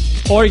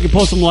 Or you can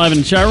post them live in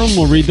the chat room.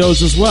 We'll read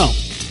those as well.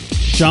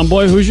 John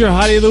Boy, who's your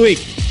Hottie of the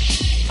week?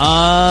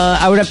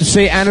 I would have to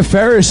say Anna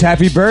Faris.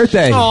 Happy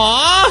birthday.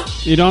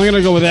 Aww. You know, I'm going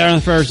to go with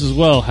Anna Faris as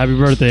well. Happy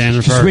birthday, Anna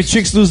Just when Faris.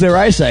 chicks lose their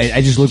eyesight,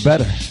 I just look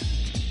better.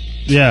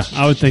 Yeah,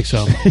 I would think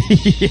so.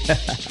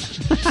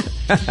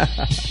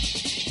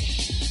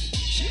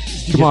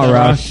 Come on,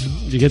 Rob.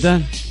 Did you get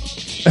that?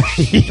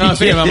 No, I was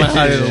thinking about my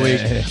hottie of the week.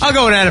 I'll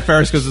go with Anna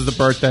Faris because it's the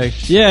birthday.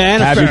 Yeah,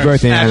 Anna Happy Faris.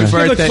 birthday, Anna. Let's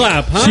give birthday. a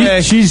clap, huh?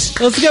 Let's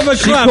give a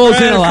She clap calls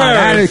for in a Anna lot.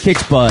 Faris. Anna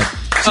kicks butt.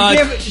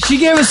 She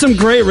gave us some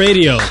great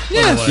radio.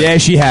 Yes. Yeah,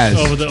 she has.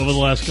 Over the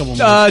last couple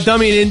months.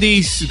 Dummy and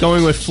Indies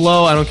going with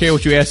Flo. I don't care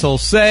what you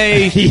assholes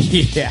say.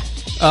 Yeah.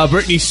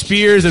 Britney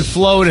Spears and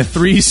Flo in a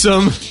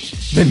threesome.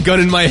 Then gun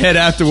in my head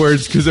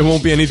afterwards because it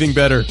won't be anything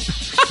better.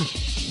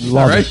 Love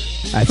All right. it.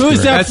 That's Who's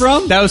great. that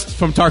from? That was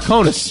from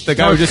Tarconis, the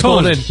guy who just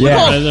called in.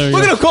 Yeah. We're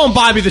going to call him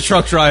Bobby the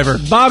Truck Driver.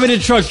 Bobby the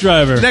Truck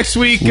Driver. Next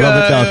week,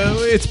 Rubber duck.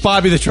 it's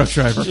Bobby the Truck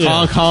Driver. Yeah.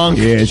 Honk, honk.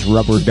 Yeah, it's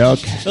Rubber Duck.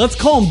 Let's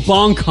call him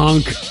Bonk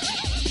Honk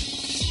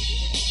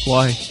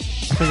Why?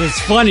 because it's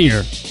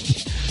funnier.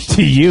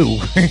 To you.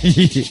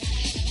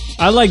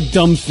 I like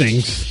dumb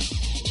things.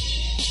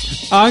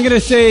 I'm going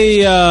to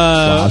say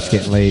Wow, it's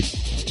getting late.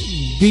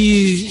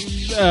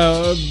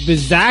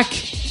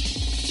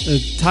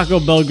 Bizak, Taco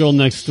Bell girl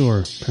next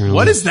door. Apparently.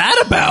 What is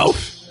that about?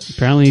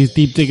 Apparently he's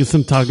deep digging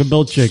some Taco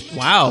Bell chick.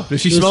 Wow.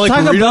 Does she Does smell like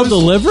Taco Bell burritos?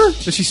 deliver?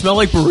 Does she smell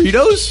like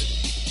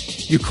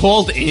burritos? You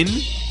called in?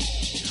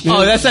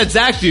 Oh, that's that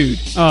Zach dude.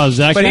 Oh,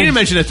 Zach. But he didn't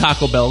mention a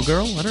Taco Bell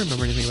girl. I don't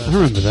remember anything I about don't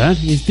remember that.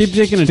 He's deep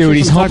digging a Dude, chick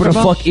he's from humping Taco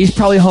a Bell? fuck. He's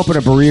probably humping a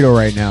burrito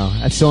right now.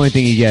 That's the only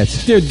thing he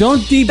gets. Dude,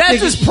 don't deep That's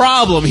dig. his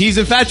problem. He's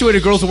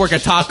infatuated girls who work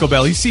at Taco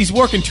Bell. He's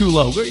working too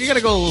low. You got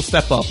to go a little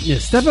step up. Yeah,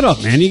 step it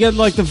up, man. You got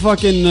like the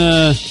fucking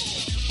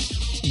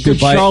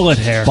good buy- Charlotte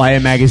hair. Buy a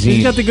magazine.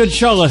 He's got the good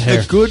Charlotte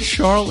hair. The good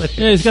Charlotte.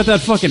 Yeah, he's got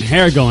that fucking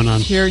hair going on.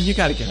 Karen, you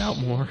got to get out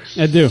more.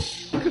 I do.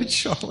 Good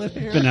Charlotte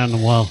hair. Been out in a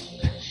while.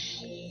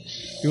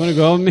 You want to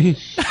go with me?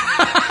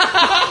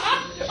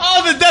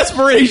 Oh, the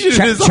desperation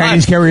in his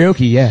Chinese eyes.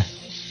 karaoke, yeah.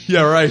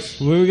 Yeah, right.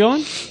 Where are we going?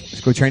 Let's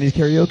go Chinese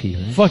karaoke.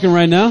 Man. Fucking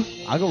right now?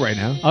 I'll go right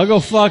now. I'll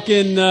go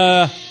fucking,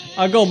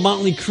 I'll go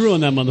Motley Crue on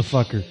that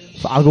motherfucker.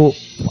 I'll go.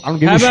 I don't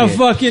give How a about shit.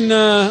 fucking,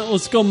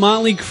 let's go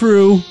Motley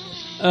Crue,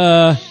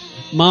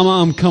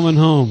 Mama, I'm Coming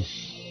Home.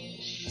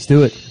 Let's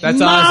do it. That's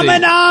Mama,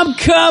 Ozzy. I'm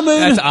coming.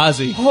 That's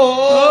Ozzy.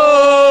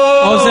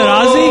 Oh, is that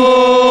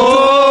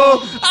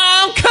Ozzy?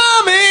 I'm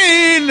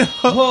coming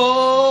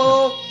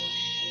home.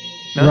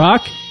 No?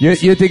 Rock?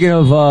 You're thinking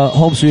of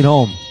Home Sweet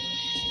Home.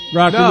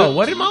 Rock. No,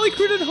 what did Motley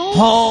Crue do?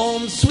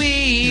 Home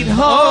Sweet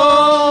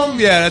Home.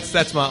 Yeah,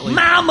 that's Motley.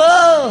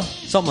 Mama!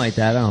 Something like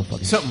that. I don't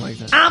fucking Something like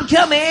that. I'm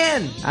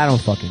coming! I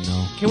don't fucking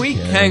know. Can we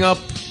hang up?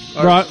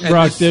 Rock,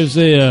 there's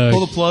a...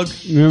 pull the plug.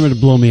 Remember to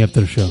blow me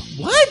after the show.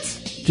 What?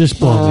 Just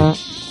blow me.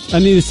 I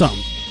need something.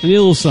 I need a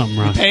little something,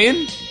 Rock.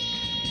 Paying?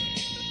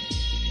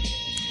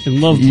 In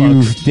love You,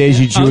 bucks. there's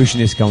your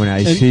Jewishness coming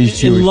out. He's In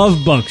Jewish.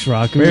 love bucks,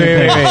 Rock.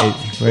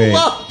 Wait.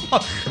 Love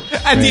bucks.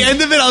 At the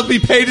end of it, I'll be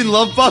paid in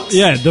love bucks?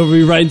 Yeah, they'll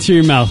be right into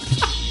your mouth.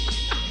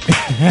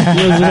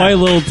 Those white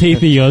little teeth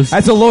he goes.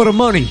 That's a load of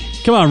money.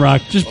 Come on,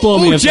 Rock. Just blow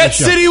me Ooh, up. Jet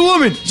City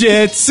Woman.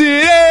 Jet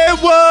City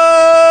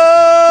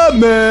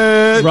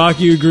Woman. Rock,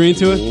 you agreeing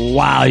to it?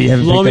 Wow, you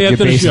haven't blow me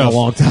picked up after your the bass in show. a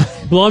long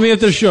time. Blow me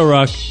after the show,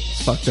 Rock.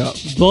 It's fucked up.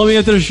 Blow me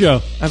after the show.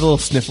 I have a little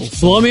sniffle.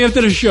 Blow me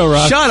after the show,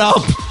 Rock. Shut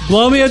up.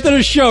 Blow me after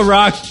the show,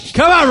 Rock.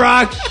 Come on,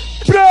 Rock.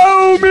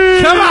 Blow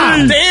me. Come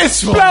on.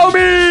 Dance for Blow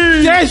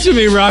me. Dance with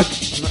me, Rock.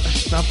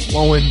 Stop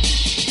blowing.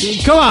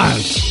 Come on.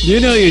 You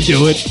know you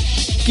do it.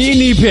 Get your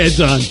knee pads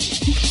on.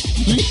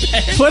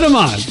 Put them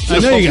on. I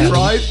know you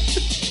got them.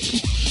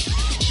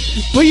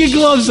 Put your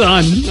gloves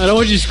on. I don't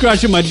want you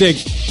scratching my dick.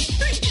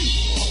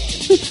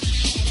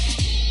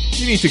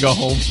 You need to go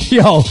home.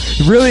 Yo,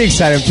 really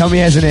excited. Tell me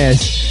he has an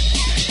ass.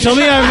 Tell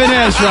me I have an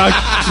ass, Rock.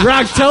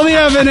 Rock, tell me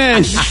I have an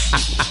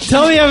ass.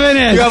 Tell me I have an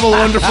ass. You have a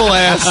wonderful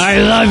ass. I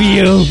love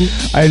you.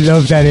 I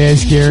love that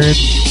ass, Karen.